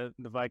think the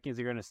Vikings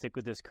are going to stick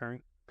with this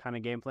current kind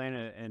of game plan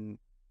and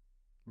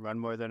run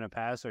more than a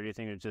pass, or do you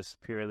think it's just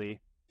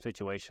purely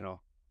situational?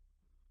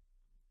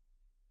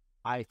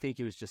 I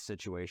think it was just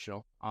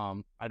situational.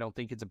 I don't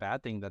think it's a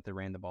bad thing that they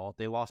ran the ball.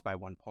 They lost by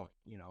 1 point,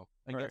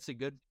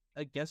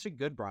 against a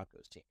good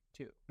Broncos team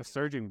too. A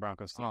surging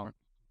Broncos team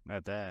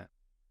at that.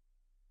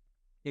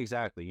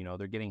 Exactly.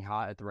 They're getting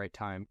hot at the right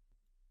time.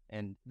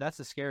 And that's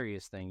the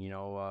scariest thing,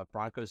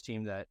 Broncos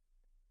team that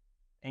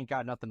ain't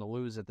got nothing to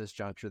lose at this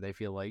juncture, they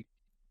feel like,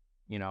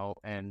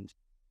 and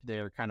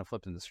they're kind of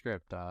flipping the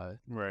script.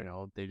 Right.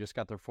 They just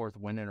got their 4th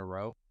win in a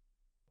row.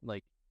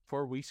 Like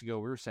 4 weeks ago,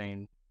 we were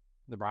saying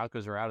the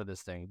Broncos are out of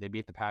this thing. They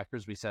beat the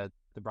Packers. We said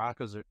the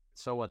Broncos are,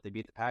 so what? They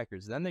beat the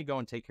Packers. Then they go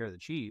and take care of the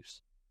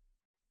Chiefs.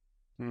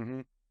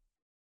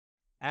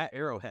 At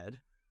Arrowhead,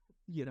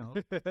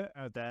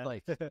 At that.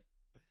 Like,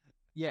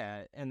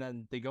 yeah, and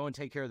then they go and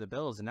take care of the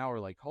Bills, and now we're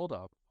like, hold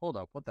up,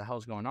 what the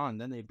hell's going on?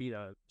 Then they beat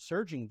a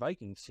surging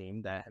Vikings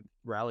team that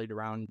rallied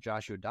around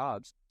Joshua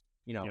Dobbs.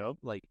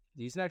 Like,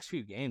 these next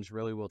few games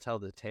really will tell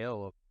the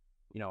tale of,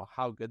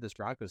 how good this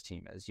Broncos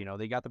team is.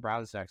 They got the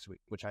Browns next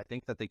week, which I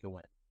think that they can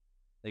win.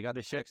 They got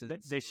the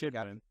Texans. They should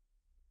win.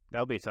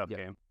 That'll be a tough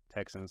game.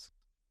 Texans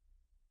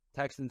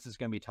is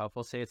going to be tough.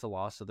 We'll say it's a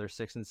loss, so they're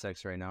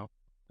 6-6 right now.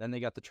 Then they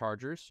got the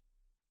Chargers.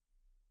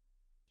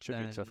 Should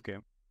be a tough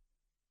game.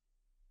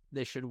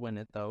 They should win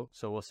it, though.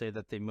 So we'll say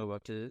that they move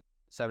up to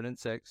 7-6.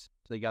 So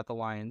they got the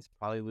Lions.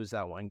 Probably lose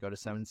that one. Go to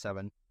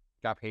 7-7.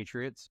 Got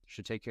Patriots.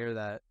 Should take care of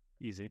that.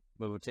 Easy.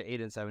 Move up to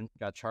 8-7.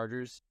 Got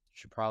Chargers.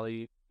 Should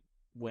probably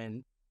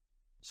win.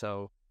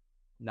 So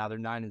now they're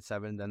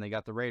 9-7. Then they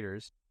got the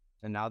Raiders.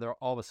 And now they're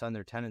all of a sudden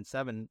they're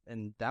 10-7.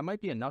 And that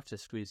might be enough to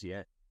squeeze you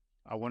in.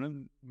 I want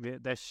to.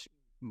 That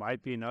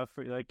might be enough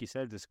for, like you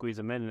said, to squeeze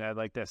them in. And I'd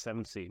like that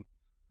 7th seed.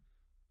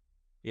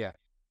 Yeah.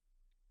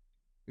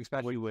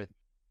 Especially with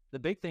the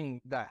big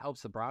thing that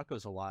helps the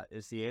Broncos a lot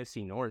is the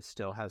AFC North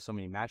still has so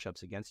many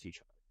matchups against each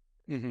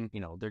other.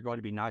 They're going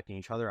to be knocking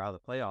each other out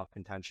of the playoff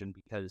contention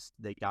because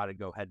they got to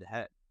go head to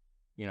head.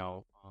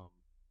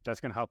 That's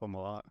going to help them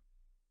a lot.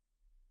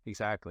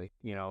 Exactly.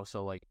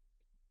 So like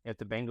if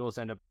the Bengals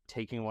end up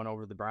taking one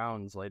over the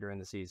Browns later in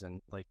the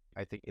season, like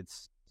I think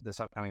it's this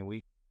upcoming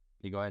week,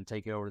 you go ahead and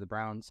take it over the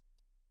Browns,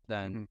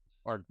 then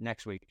or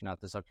next week, not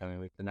this upcoming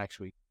week, the next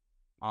week.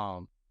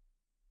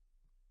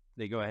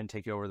 They go ahead and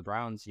take it over the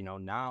Browns,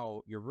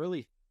 now you're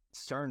really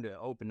starting to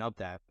open up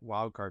that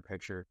wild card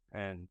picture.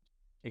 And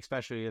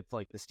especially if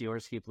like the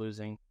Steelers keep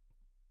losing,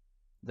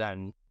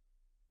 then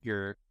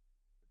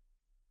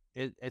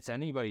it's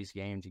anybody's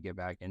game to get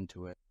back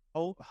into it.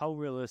 How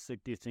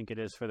realistic do you think it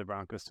is for the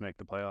Broncos to make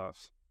the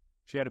playoffs?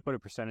 If you had to put a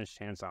percentage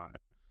chance on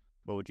it,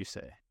 what would you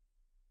say?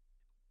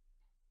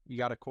 You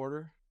got a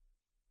quarter?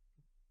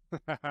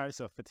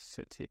 So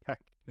 50-50.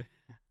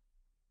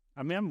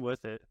 I mean, I'm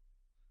with it.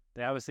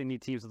 They obviously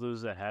need teams to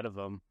lose ahead of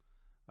them,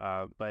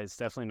 but it's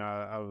definitely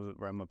not out of the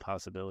realm of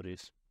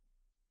possibilities.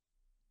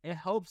 It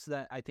helps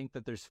that I think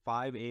that there's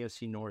 5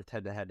 AFC North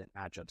head-to-head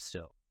matchups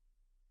still.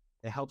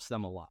 It helps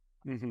them a lot.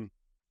 Mm-hmm.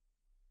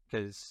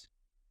 Because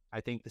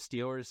I think the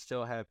Steelers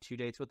still have 2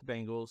 dates with the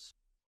Bengals,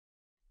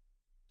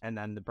 and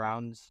then the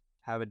Browns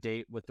have a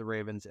date with the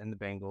Ravens and the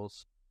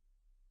Bengals,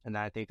 and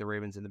then I think the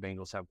Ravens and the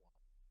Bengals have 1.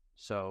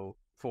 So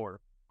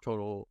 4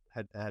 total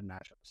head-to-head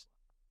matchups.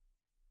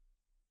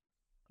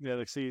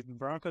 Yeah, see, the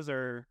Broncos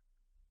are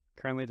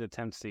currently the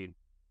 10th seed.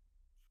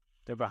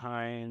 They're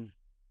behind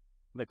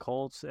the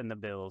Colts and the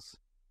Bills.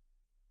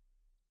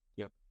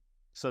 Yep.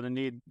 So they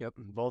need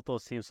both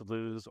those teams to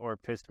lose, or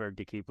Pittsburgh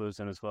to keep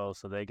losing as well,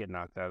 so they get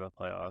knocked out of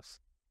the playoffs,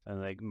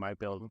 and they might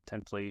be able to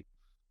potentially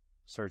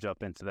surge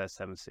up into that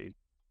 7th seed.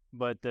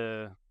 But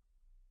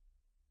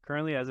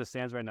currently, as it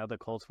stands right now, the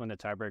Colts win the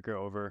tiebreaker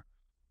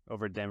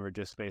over Denver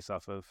just based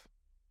off of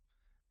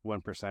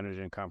win percentage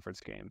in conference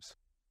games.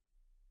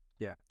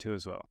 Yeah, 2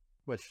 as well.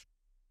 Which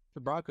the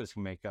Broncos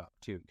can make up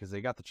too, because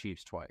they got the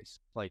Chiefs twice.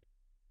 Like,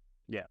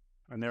 yeah,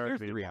 and they're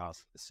 3 out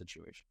of this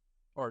situation.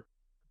 Or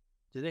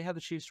did they have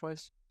the Chiefs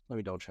twice? Let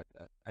me double check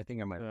that. I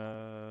think I might.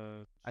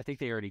 I think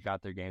they already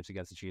got their games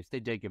against the Chiefs. They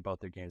did get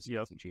both their games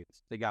against the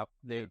Chiefs. They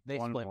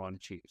split with the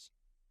Chiefs.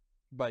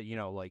 But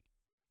like,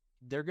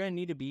 they're gonna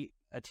need to beat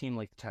a team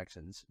like the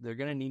Texans. They're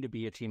gonna need to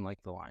beat a team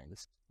like the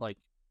Lions. Like,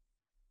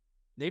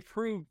 they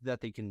proved that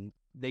they can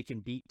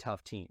beat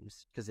tough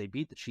teams because they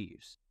beat the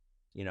Chiefs.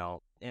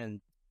 And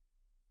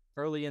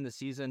early in the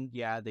season,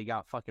 yeah, they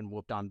got fucking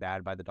whooped on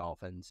bad by the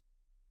Dolphins.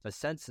 But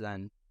since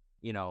then,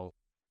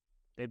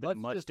 they've been a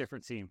much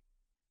different team.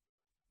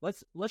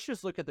 Let's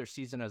just look at their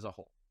season as a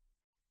whole.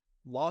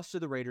 Lost to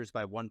the Raiders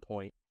by 1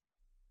 point,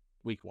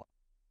 week 1.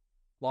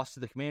 Lost to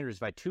the Commanders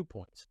by 2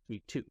 points,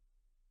 week 2.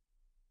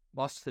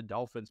 Lost to the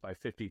Dolphins by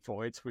 50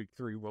 points, week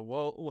 3.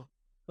 Well,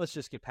 let's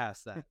just get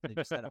past that. They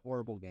just had a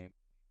horrible game.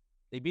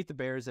 They beat the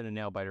Bears in a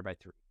nail-biter by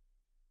 3.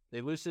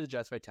 They lose to the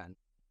Jets by 10.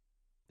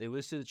 They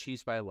lose to the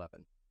Chiefs by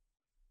 11.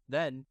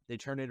 Then they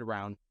turn it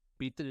around,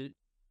 beat the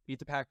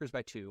Packers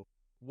by 2,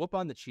 whoop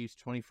on the Chiefs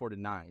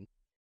 24-9.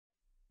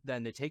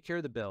 Then they take care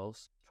of the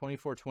Bills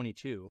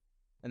 24-22,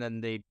 and then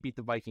they beat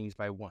the Vikings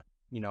by 1.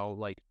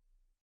 Like,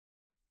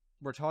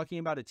 we're talking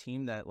about a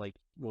team that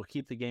will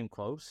keep the game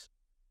close.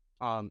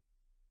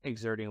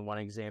 Exerting one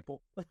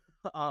example.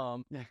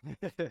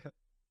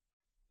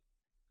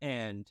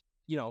 And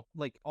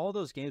like, all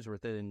those games were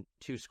within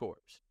 2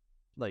 scores,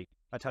 like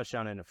a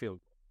touchdown and a field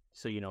goal.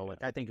 So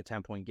I think a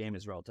 10-point game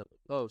is relatively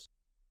close.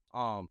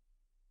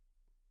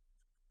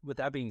 With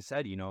that being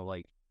said,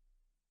 like,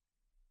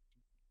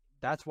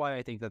 that's why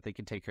I think that they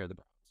can take care of the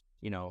Browns.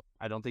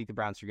 I don't think the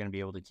Browns are going to be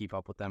able to keep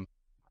up with them.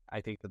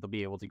 I think that they'll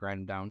be able to grind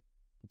them down.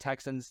 The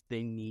Texans,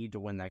 they need to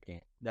win that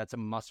game. That's a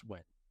must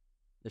win.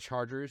 The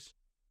Chargers,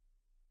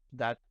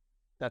 that's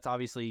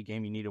obviously a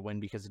game you need to win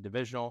because of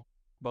divisional.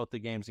 Both the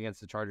games against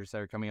the Chargers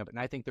that are coming up, and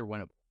I think they're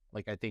winnable.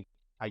 Like, I think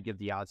I give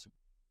the odds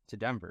to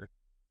Denver.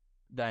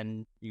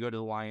 Then you go to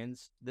the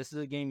Lions. This is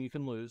a game you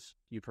can lose.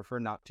 You prefer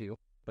not to,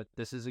 but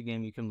this is a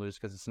game you can lose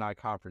because it's not a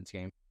conference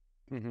game.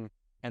 Mm-hmm.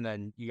 And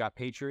then you got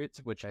Patriots,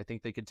 which I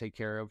think they could take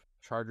care of.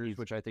 Chargers,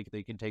 which I think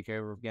they can take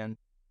care of again.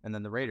 And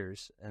then the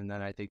Raiders, and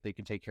then I think they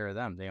can take care of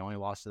them. They only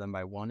lost to them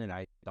by 1, and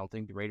I don't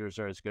think the Raiders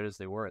are as good as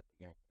they were at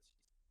the game.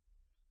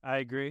 I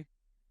agree.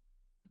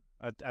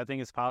 I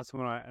think it's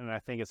possible, and I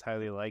think it's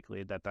highly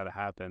likely that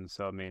happens.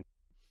 So, I mean,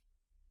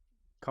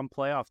 come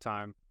playoff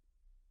time,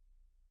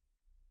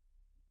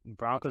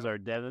 Broncos are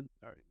a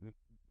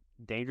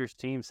dangerous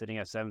team sitting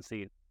at 7th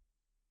seed.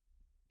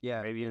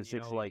 Yeah, maybe even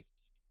 6th. Like,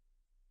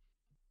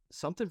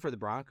 something for the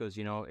Broncos,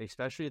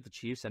 especially if the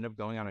Chiefs end up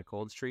going on a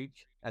cold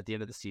streak at the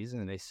end of the season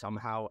and they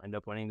somehow end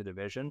up winning the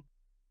division.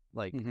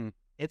 Like,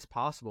 It's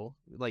possible.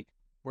 Like,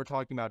 we're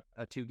talking about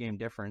a 2-game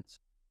difference,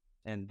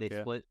 and they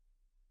split.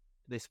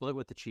 They split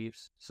with the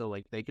Chiefs, so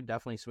like, they could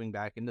definitely swing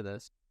back into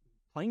this.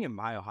 Playing in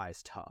Mile High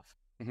is tough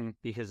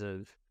because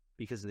of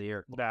the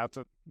air.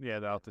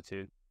 The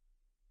altitude.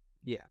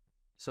 Yeah.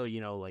 So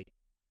like,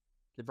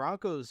 the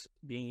Broncos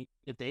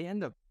if they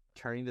end up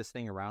turning this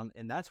thing around,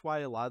 and that's why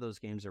a lot of those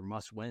games are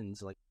must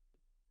wins. Like,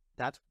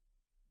 that's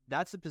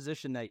the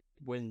position that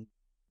when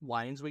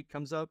Lions week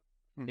comes up,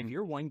 if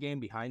you're 1 game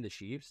behind the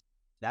Chiefs,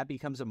 that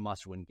becomes a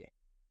must win game.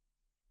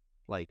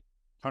 Like,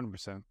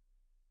 100%.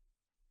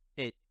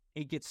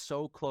 It gets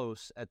so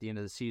close at the end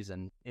of the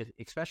season,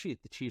 especially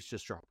if the Chiefs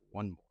just drop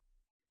one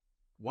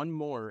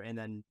more, and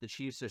then the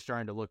Chiefs are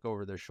starting to look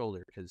over their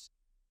shoulder because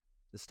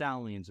the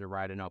Stallions are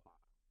riding up.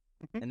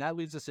 And that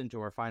leads us into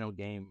our final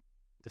game.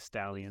 The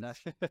Stallions.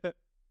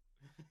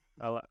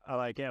 I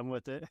like it. I'm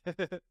with it.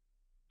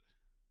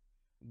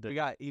 We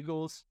got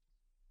Eagles.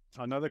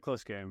 Another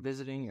close game.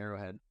 Visiting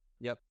Arrowhead.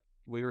 Yep.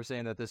 We were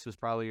saying that this was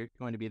probably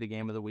going to be the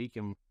game of the week,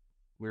 and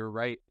we were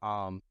right.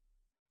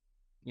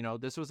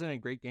 This wasn't a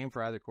great game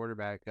for either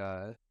quarterback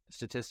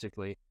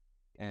statistically.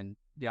 And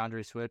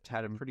DeAndre Swift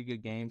had a pretty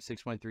good game,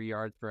 6.3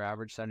 yards per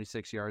average,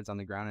 76 yards on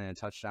the ground and a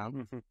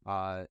touchdown.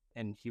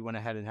 And he went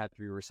ahead and had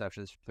 3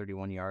 receptions for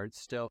 31 yards.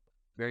 Still,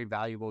 very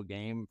valuable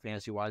game,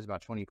 fantasy-wise,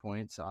 about 20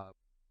 points.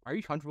 Are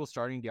you comfortable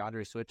starting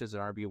DeAndre Swift as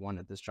an RB1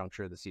 at this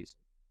juncture of the season?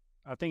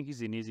 I think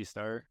he's an easy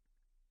start.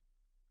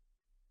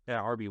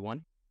 Yeah,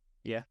 RB1?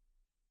 Yeah.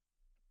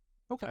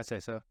 Okay. I'd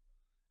say so.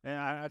 And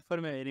I'd put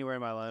him anywhere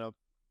in my lineup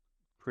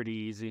pretty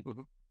easy.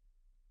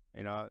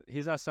 You know,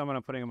 he's not someone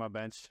I'm putting on my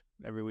bench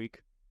every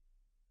week.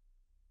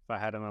 If I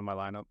had him on my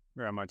lineup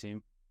or on my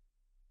team,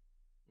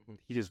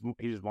 he just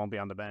won't be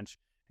on the bench.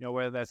 You know,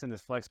 whether that's in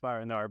this flex spot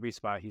or in the RB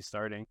spot, he's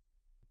starting.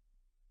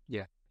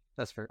 Yeah,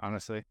 that's fair.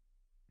 Honestly,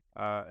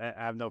 I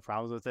have no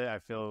problems with it. I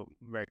feel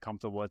very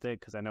comfortable with it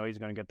because I know he's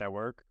going to get that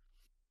work.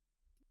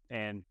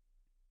 And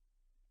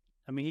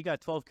I mean, he got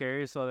 12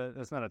 carries, so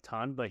that's not a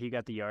ton, but he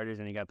got the yardage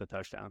and he got the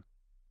touchdown,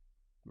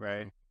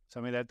 right?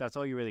 So I mean, that's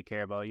all you really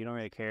care about. You don't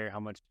really care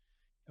how much.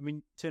 I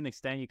mean, to an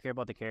extent, you care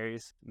about the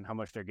carries and how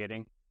much they're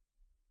getting,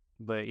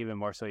 but even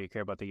more so, you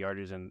care about the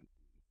yardage and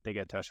they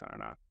get a touchdown or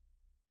not.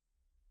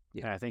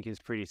 Yeah, and I think he's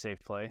pretty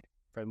safe play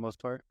for the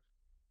most part.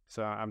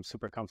 So I'm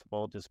super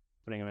comfortable just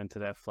putting him into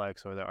that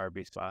flex or the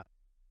RB spot.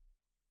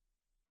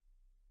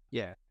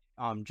 Yeah.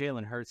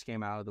 Jalen Hurts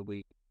came out of the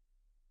week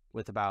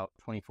with about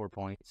 24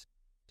 points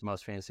to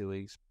most fantasy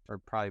leagues, or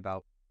probably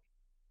about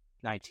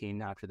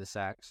 19 after the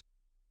sacks.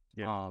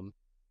 Yeah.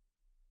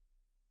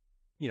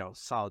 You know,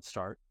 solid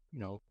start, you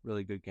know,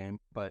 really good game.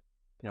 But,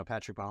 you know,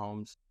 Patrick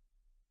Mahomes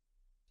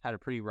had a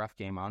pretty rough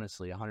game,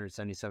 honestly.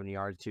 177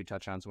 yards, 2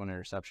 touchdowns, 1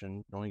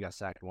 interception. Only got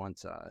sacked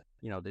once.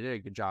 You know, they did a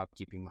good job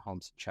keeping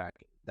Mahomes in check.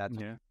 That's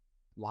a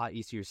lot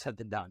easier said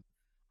than done.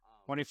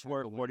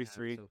 24,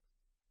 43.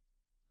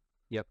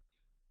 Yep.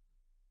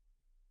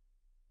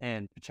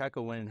 And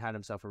Pacheco went and had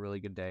himself a really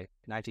good day.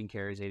 19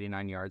 carries,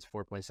 89 yards,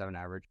 4.7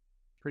 average.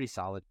 Pretty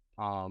solid.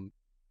 You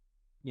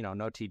know,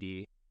 no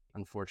TD,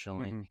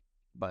 unfortunately.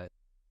 But,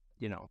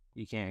 you know,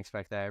 you can't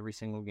expect that every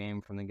single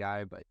game from the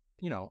guy. But,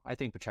 you know, I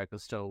think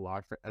Pacheco's still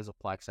locked as a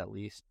flex at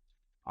least.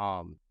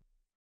 And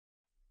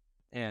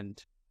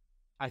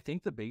I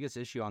think the biggest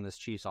issue on this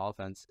Chiefs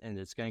offense, and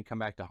it's going to come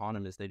back to haunt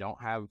them, is they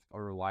don't have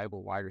a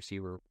reliable wide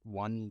receiver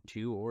 1,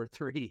 2, or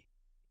 3.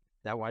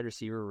 That wide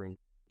receiver ring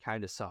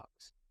kind of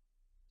sucks.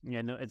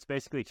 Yeah, no, it's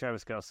basically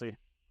Travis Kelce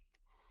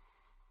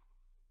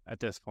at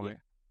this point,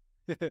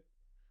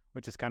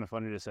 which is kind of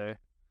funny to say.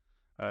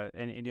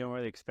 And you don't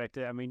really expect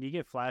it. I mean, you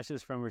get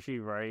flashes from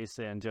Rashee Rice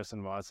and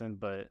Justin Watson,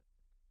 but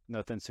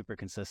nothing super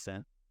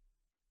consistent.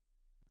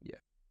 Yeah,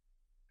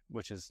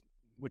 which is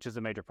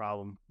a major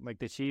problem. Like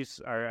the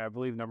Chiefs are, I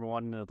believe, number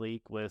 1 in the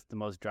league with the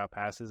most drop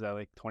passes at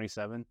like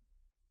 27, if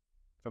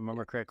I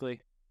remember correctly.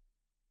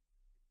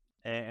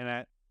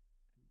 And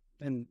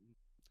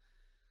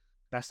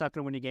that's not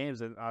going to win you games.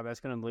 That's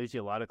going to lose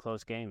you a lot of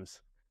close games.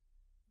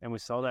 And we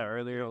saw that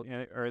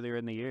earlier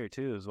in the year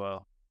too, as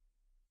well.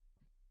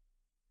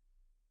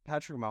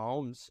 Patrick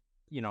Mahomes,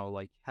 you know,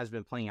 like has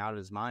been playing out of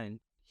his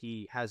mind.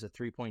 He has a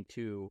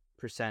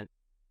 3.2%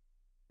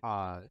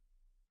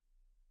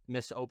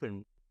 missed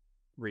open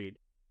read.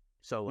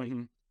 So like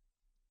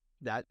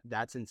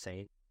that's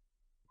insane.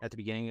 At the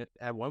beginning,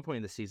 at one point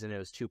in the season, it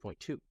was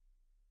 2.2.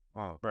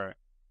 Oh, right.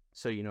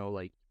 So, you know,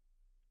 like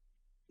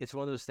it's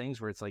one of those things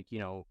where it's like, you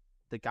know,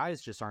 the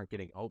guys just aren't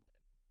getting open.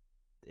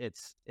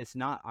 It's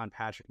not on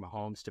Patrick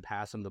Mahomes to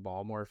pass him the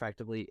ball more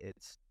effectively.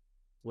 It's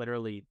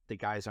literally the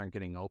guys aren't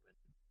getting open.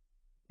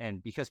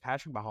 And because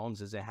Patrick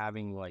Mahomes isn't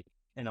having like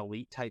an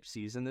elite type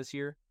season this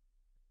year,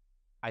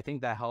 I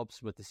think that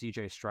helps with the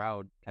CJ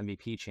Stroud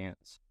MVP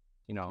chance.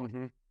 You know,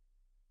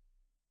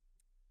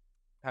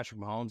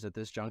 Patrick Mahomes at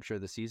this juncture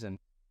of the season,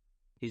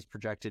 he's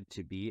projected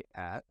to be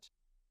at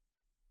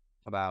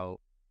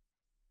about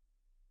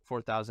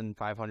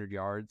 4,500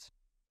 yards.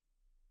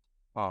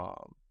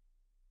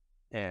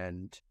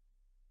 And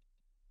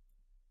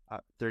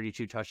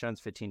 32 touchdowns,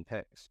 15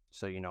 picks.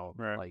 So, you know,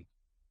 like,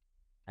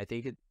 I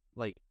think it,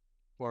 like,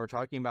 when we're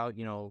talking about,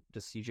 you know,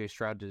 does CJ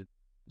Stroud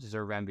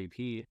deserve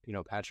MVP, you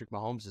know, Patrick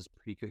Mahomes is a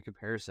pretty good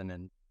comparison,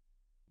 and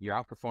you're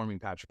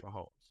outperforming Patrick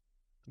Mahomes.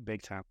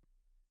 Big time.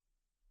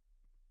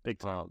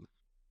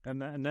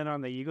 And then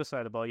on the Eagles side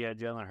of the ball, you had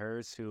Jalen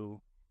Hurts, who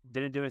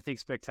didn't do anything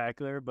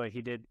spectacular, but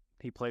he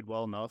played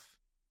well enough.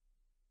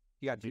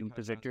 He got 2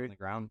 touchdowns on the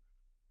ground.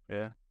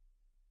 Yeah.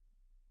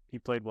 He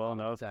played well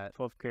enough.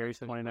 12 carries,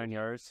 29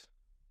 yards,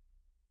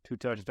 2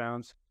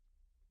 touchdowns.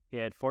 He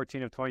had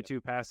 14 of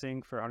 22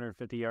 passing for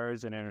 150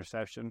 yards and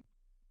interception.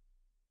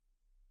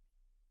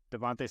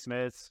 Devontae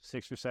Smith,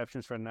 6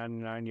 receptions for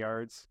 99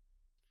 yards.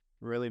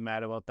 Really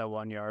mad about that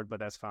 1 yard, but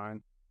that's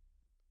fine,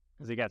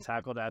 because he got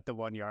tackled at the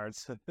 1 yard.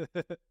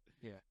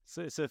 Yeah.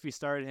 So if you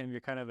started him, you're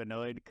kind of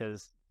annoyed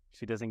because if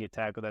he doesn't get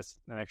tackled, that's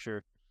an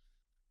extra.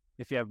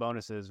 If you have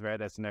bonuses, right,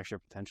 that's an extra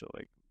potential,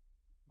 like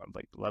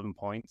 11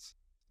 points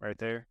right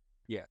there.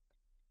 Yeah.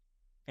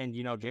 And,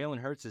 you know, Jalen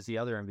Hurts is the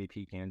other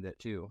MVP candidate,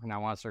 too. And I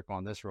want to circle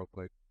on this real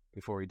quick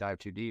before we dive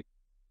too deep.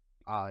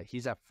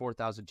 He's at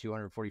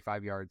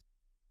 4,245 yards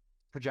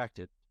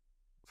projected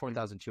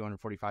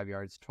 4,245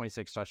 yards,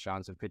 26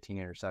 touchdowns, and 15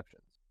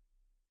 interceptions.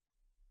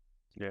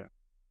 Yeah.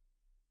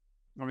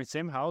 I mean,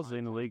 Sam Howell's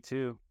in the league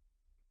too,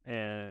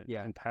 and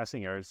in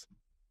passing yards.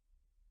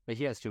 But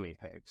he has too many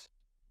picks.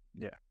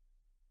 Yeah.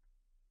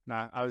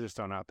 Nah, I was just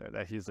throwing out there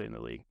that he's leading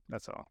the league.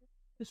 That's all.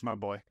 It's my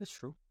boy. That's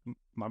true.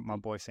 My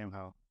boy Sam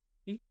Howell.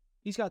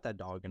 He's got that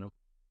dog in him.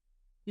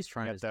 He's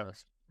trying his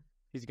best.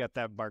 He's got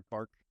that bark.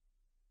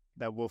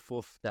 That woof.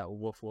 That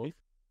woof.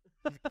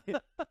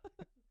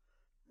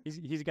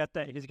 He's got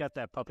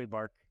that puppy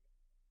bark.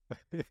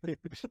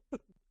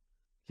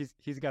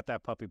 he's got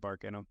that puppy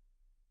bark in him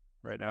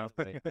right now.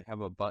 I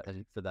have a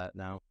button for that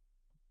now.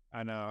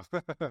 I know.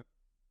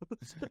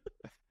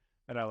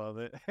 And I love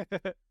it.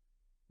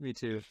 Me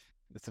too.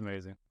 It's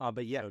amazing.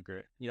 But yeah, so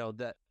great. You know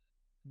that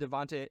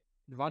Devontae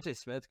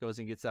Smith goes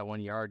and gets that 1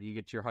 yard. You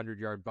get your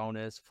 100-yard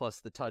bonus plus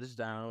the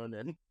touchdown,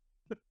 and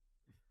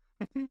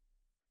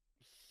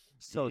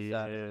so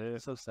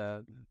sad. So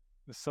sad.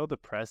 It's so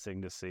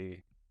depressing to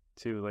see,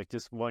 too. Like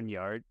just 1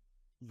 yard,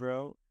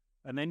 bro.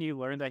 And then you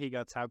learn that he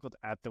got tackled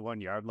at the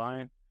 1 yard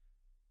line.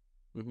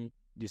 Mm-hmm.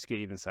 Just get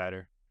even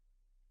sadder.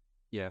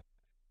 Yeah.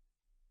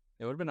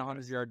 It would have been a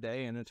 100-yard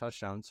day and a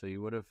touchdown, so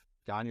you would have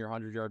gotten your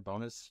 100-yard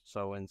bonus.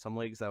 So in some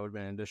leagues, that would have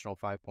been an additional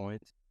 5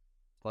 points,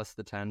 plus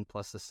the 10,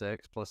 plus the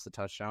 6, plus the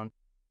touchdown.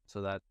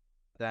 So that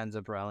ends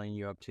up rallying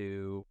you up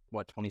to,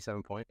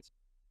 27 points?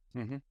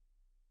 Mm-hmm.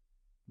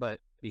 But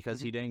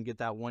because he didn't get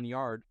that 1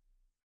 yard,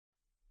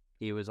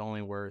 he was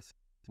only worth,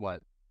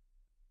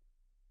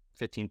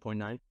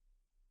 15.9?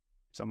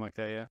 Something like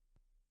that, yeah.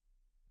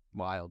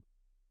 Wild.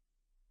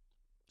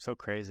 So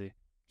crazy.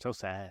 So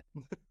sad.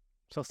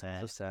 So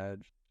sad. So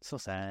sad. So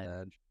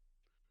sad.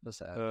 So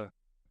sad.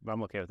 But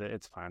I'm okay with it.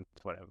 It's fine.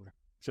 It's whatever.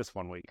 It's just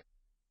 1 week.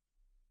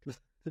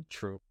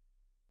 True.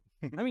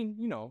 I mean,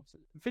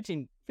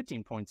 15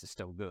 points is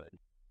still good.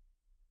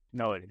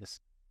 No, it is.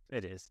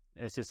 It is.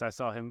 It's just I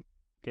saw him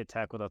get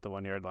tackled at the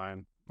 1 yard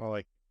line. Well,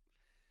 like,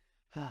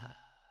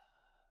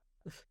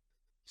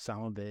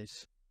 son of a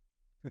bitch.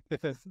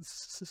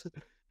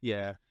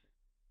 Yeah.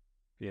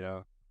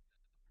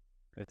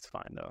 It's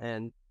fine though.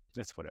 And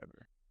it's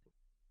whatever.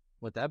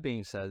 With that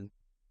being said,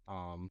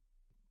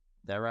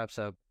 that wraps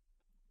up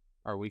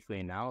our weekly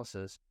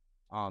analysis.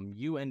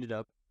 You ended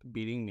up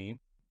beating me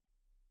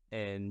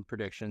in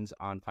predictions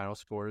on final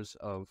scores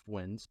of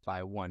wins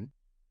by 1.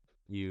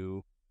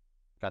 You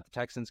got the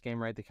Texans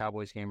game right, the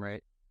Cowboys game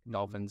right,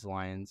 Dolphins,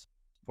 Lions,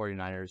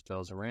 49ers,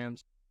 Bills, and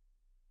Rams,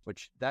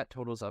 which that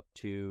totals up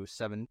to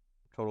 7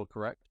 total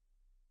correct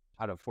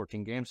out of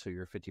 14 games, so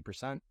you're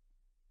 50%.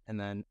 And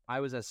then I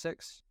was at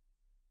 6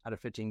 out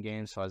of 15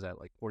 games, so I was at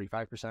like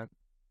 45%.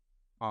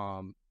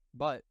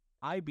 But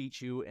I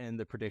beat you in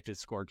the predicted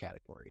score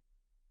category.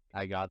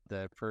 I got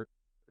the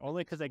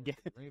only because I gave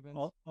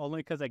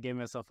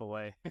myself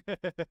away.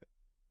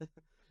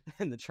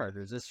 And the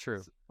Chargers, it's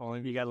true.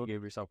 Only you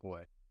gave yourself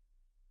away.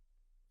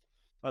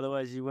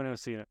 Otherwise, you wouldn't have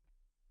seen it.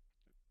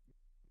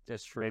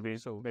 That's true.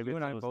 Maybe you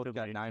and I both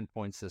got 9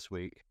 points this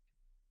week.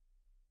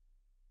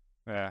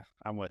 Yeah,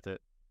 I'm with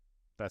it.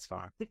 That's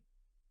fine.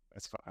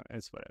 That's fine.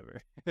 It's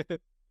whatever.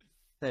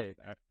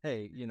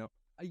 Hey,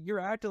 you're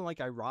acting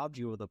like I robbed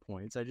you of the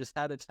points. I just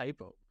had a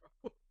typo.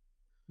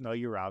 No,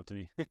 you robbed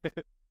me. You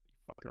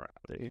fucking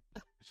robbed me.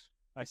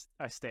 I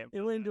stamped.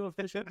 It went into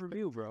official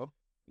review, bro.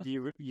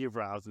 You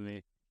robbed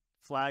me.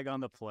 Flag on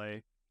the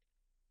play.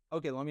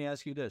 Okay, let me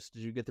ask you this: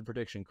 did you get the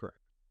prediction correct?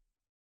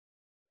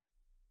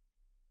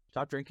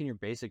 Stop drinking your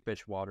basic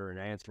bitch water and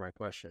answer my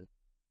question.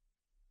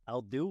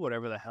 I'll do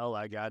whatever the hell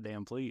I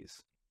goddamn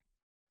please.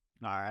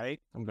 All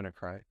right? I'm gonna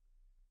cry.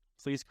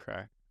 Please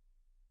cry.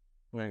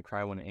 I'm gonna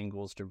cry when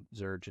Ingles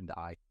deserve to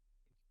die.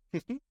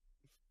 All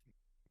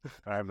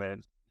right,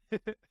 man.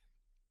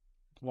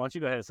 Why don't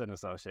you go ahead and send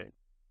us out, Shane?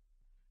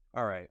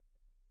 All right.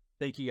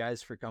 Thank you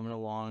guys for coming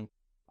along.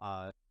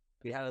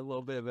 We had a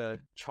little bit of a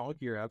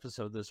chunkier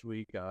episode this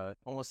week,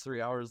 almost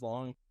 3 hours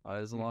long. It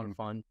was a lot of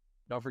fun.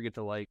 Don't forget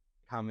to like,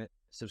 comment,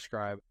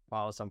 subscribe,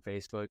 follow us on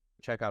Facebook,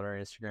 check out our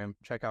Instagram,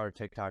 check out our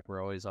TikTok.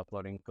 We're always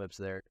uploading clips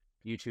there.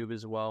 YouTube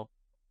as well.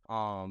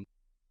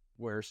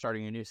 We're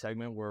starting a new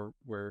segment where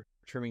we're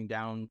trimming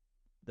down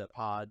the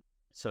pod.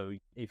 So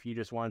if you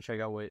just want to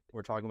check out what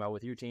we're talking about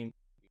with your team,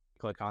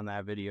 click on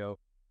that video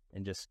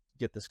and just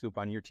get the scoop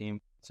on your team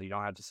so you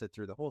don't have to sit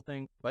through the whole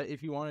thing. But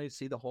if you want to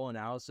see the whole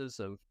analysis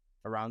of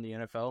around the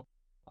NFL,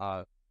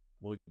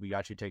 we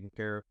got you taken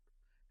care of.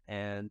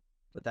 And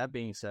with that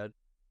being said,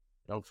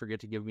 don't forget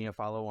to give me a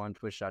follow on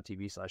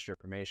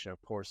twitch.tv/Dripformation,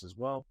 of course, as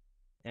well.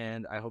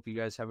 And I hope you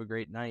guys have a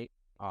great night,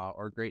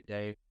 or great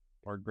day,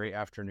 or great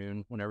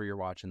afternoon, whenever you're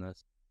watching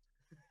this.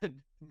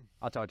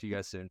 I'll talk to you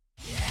guys soon.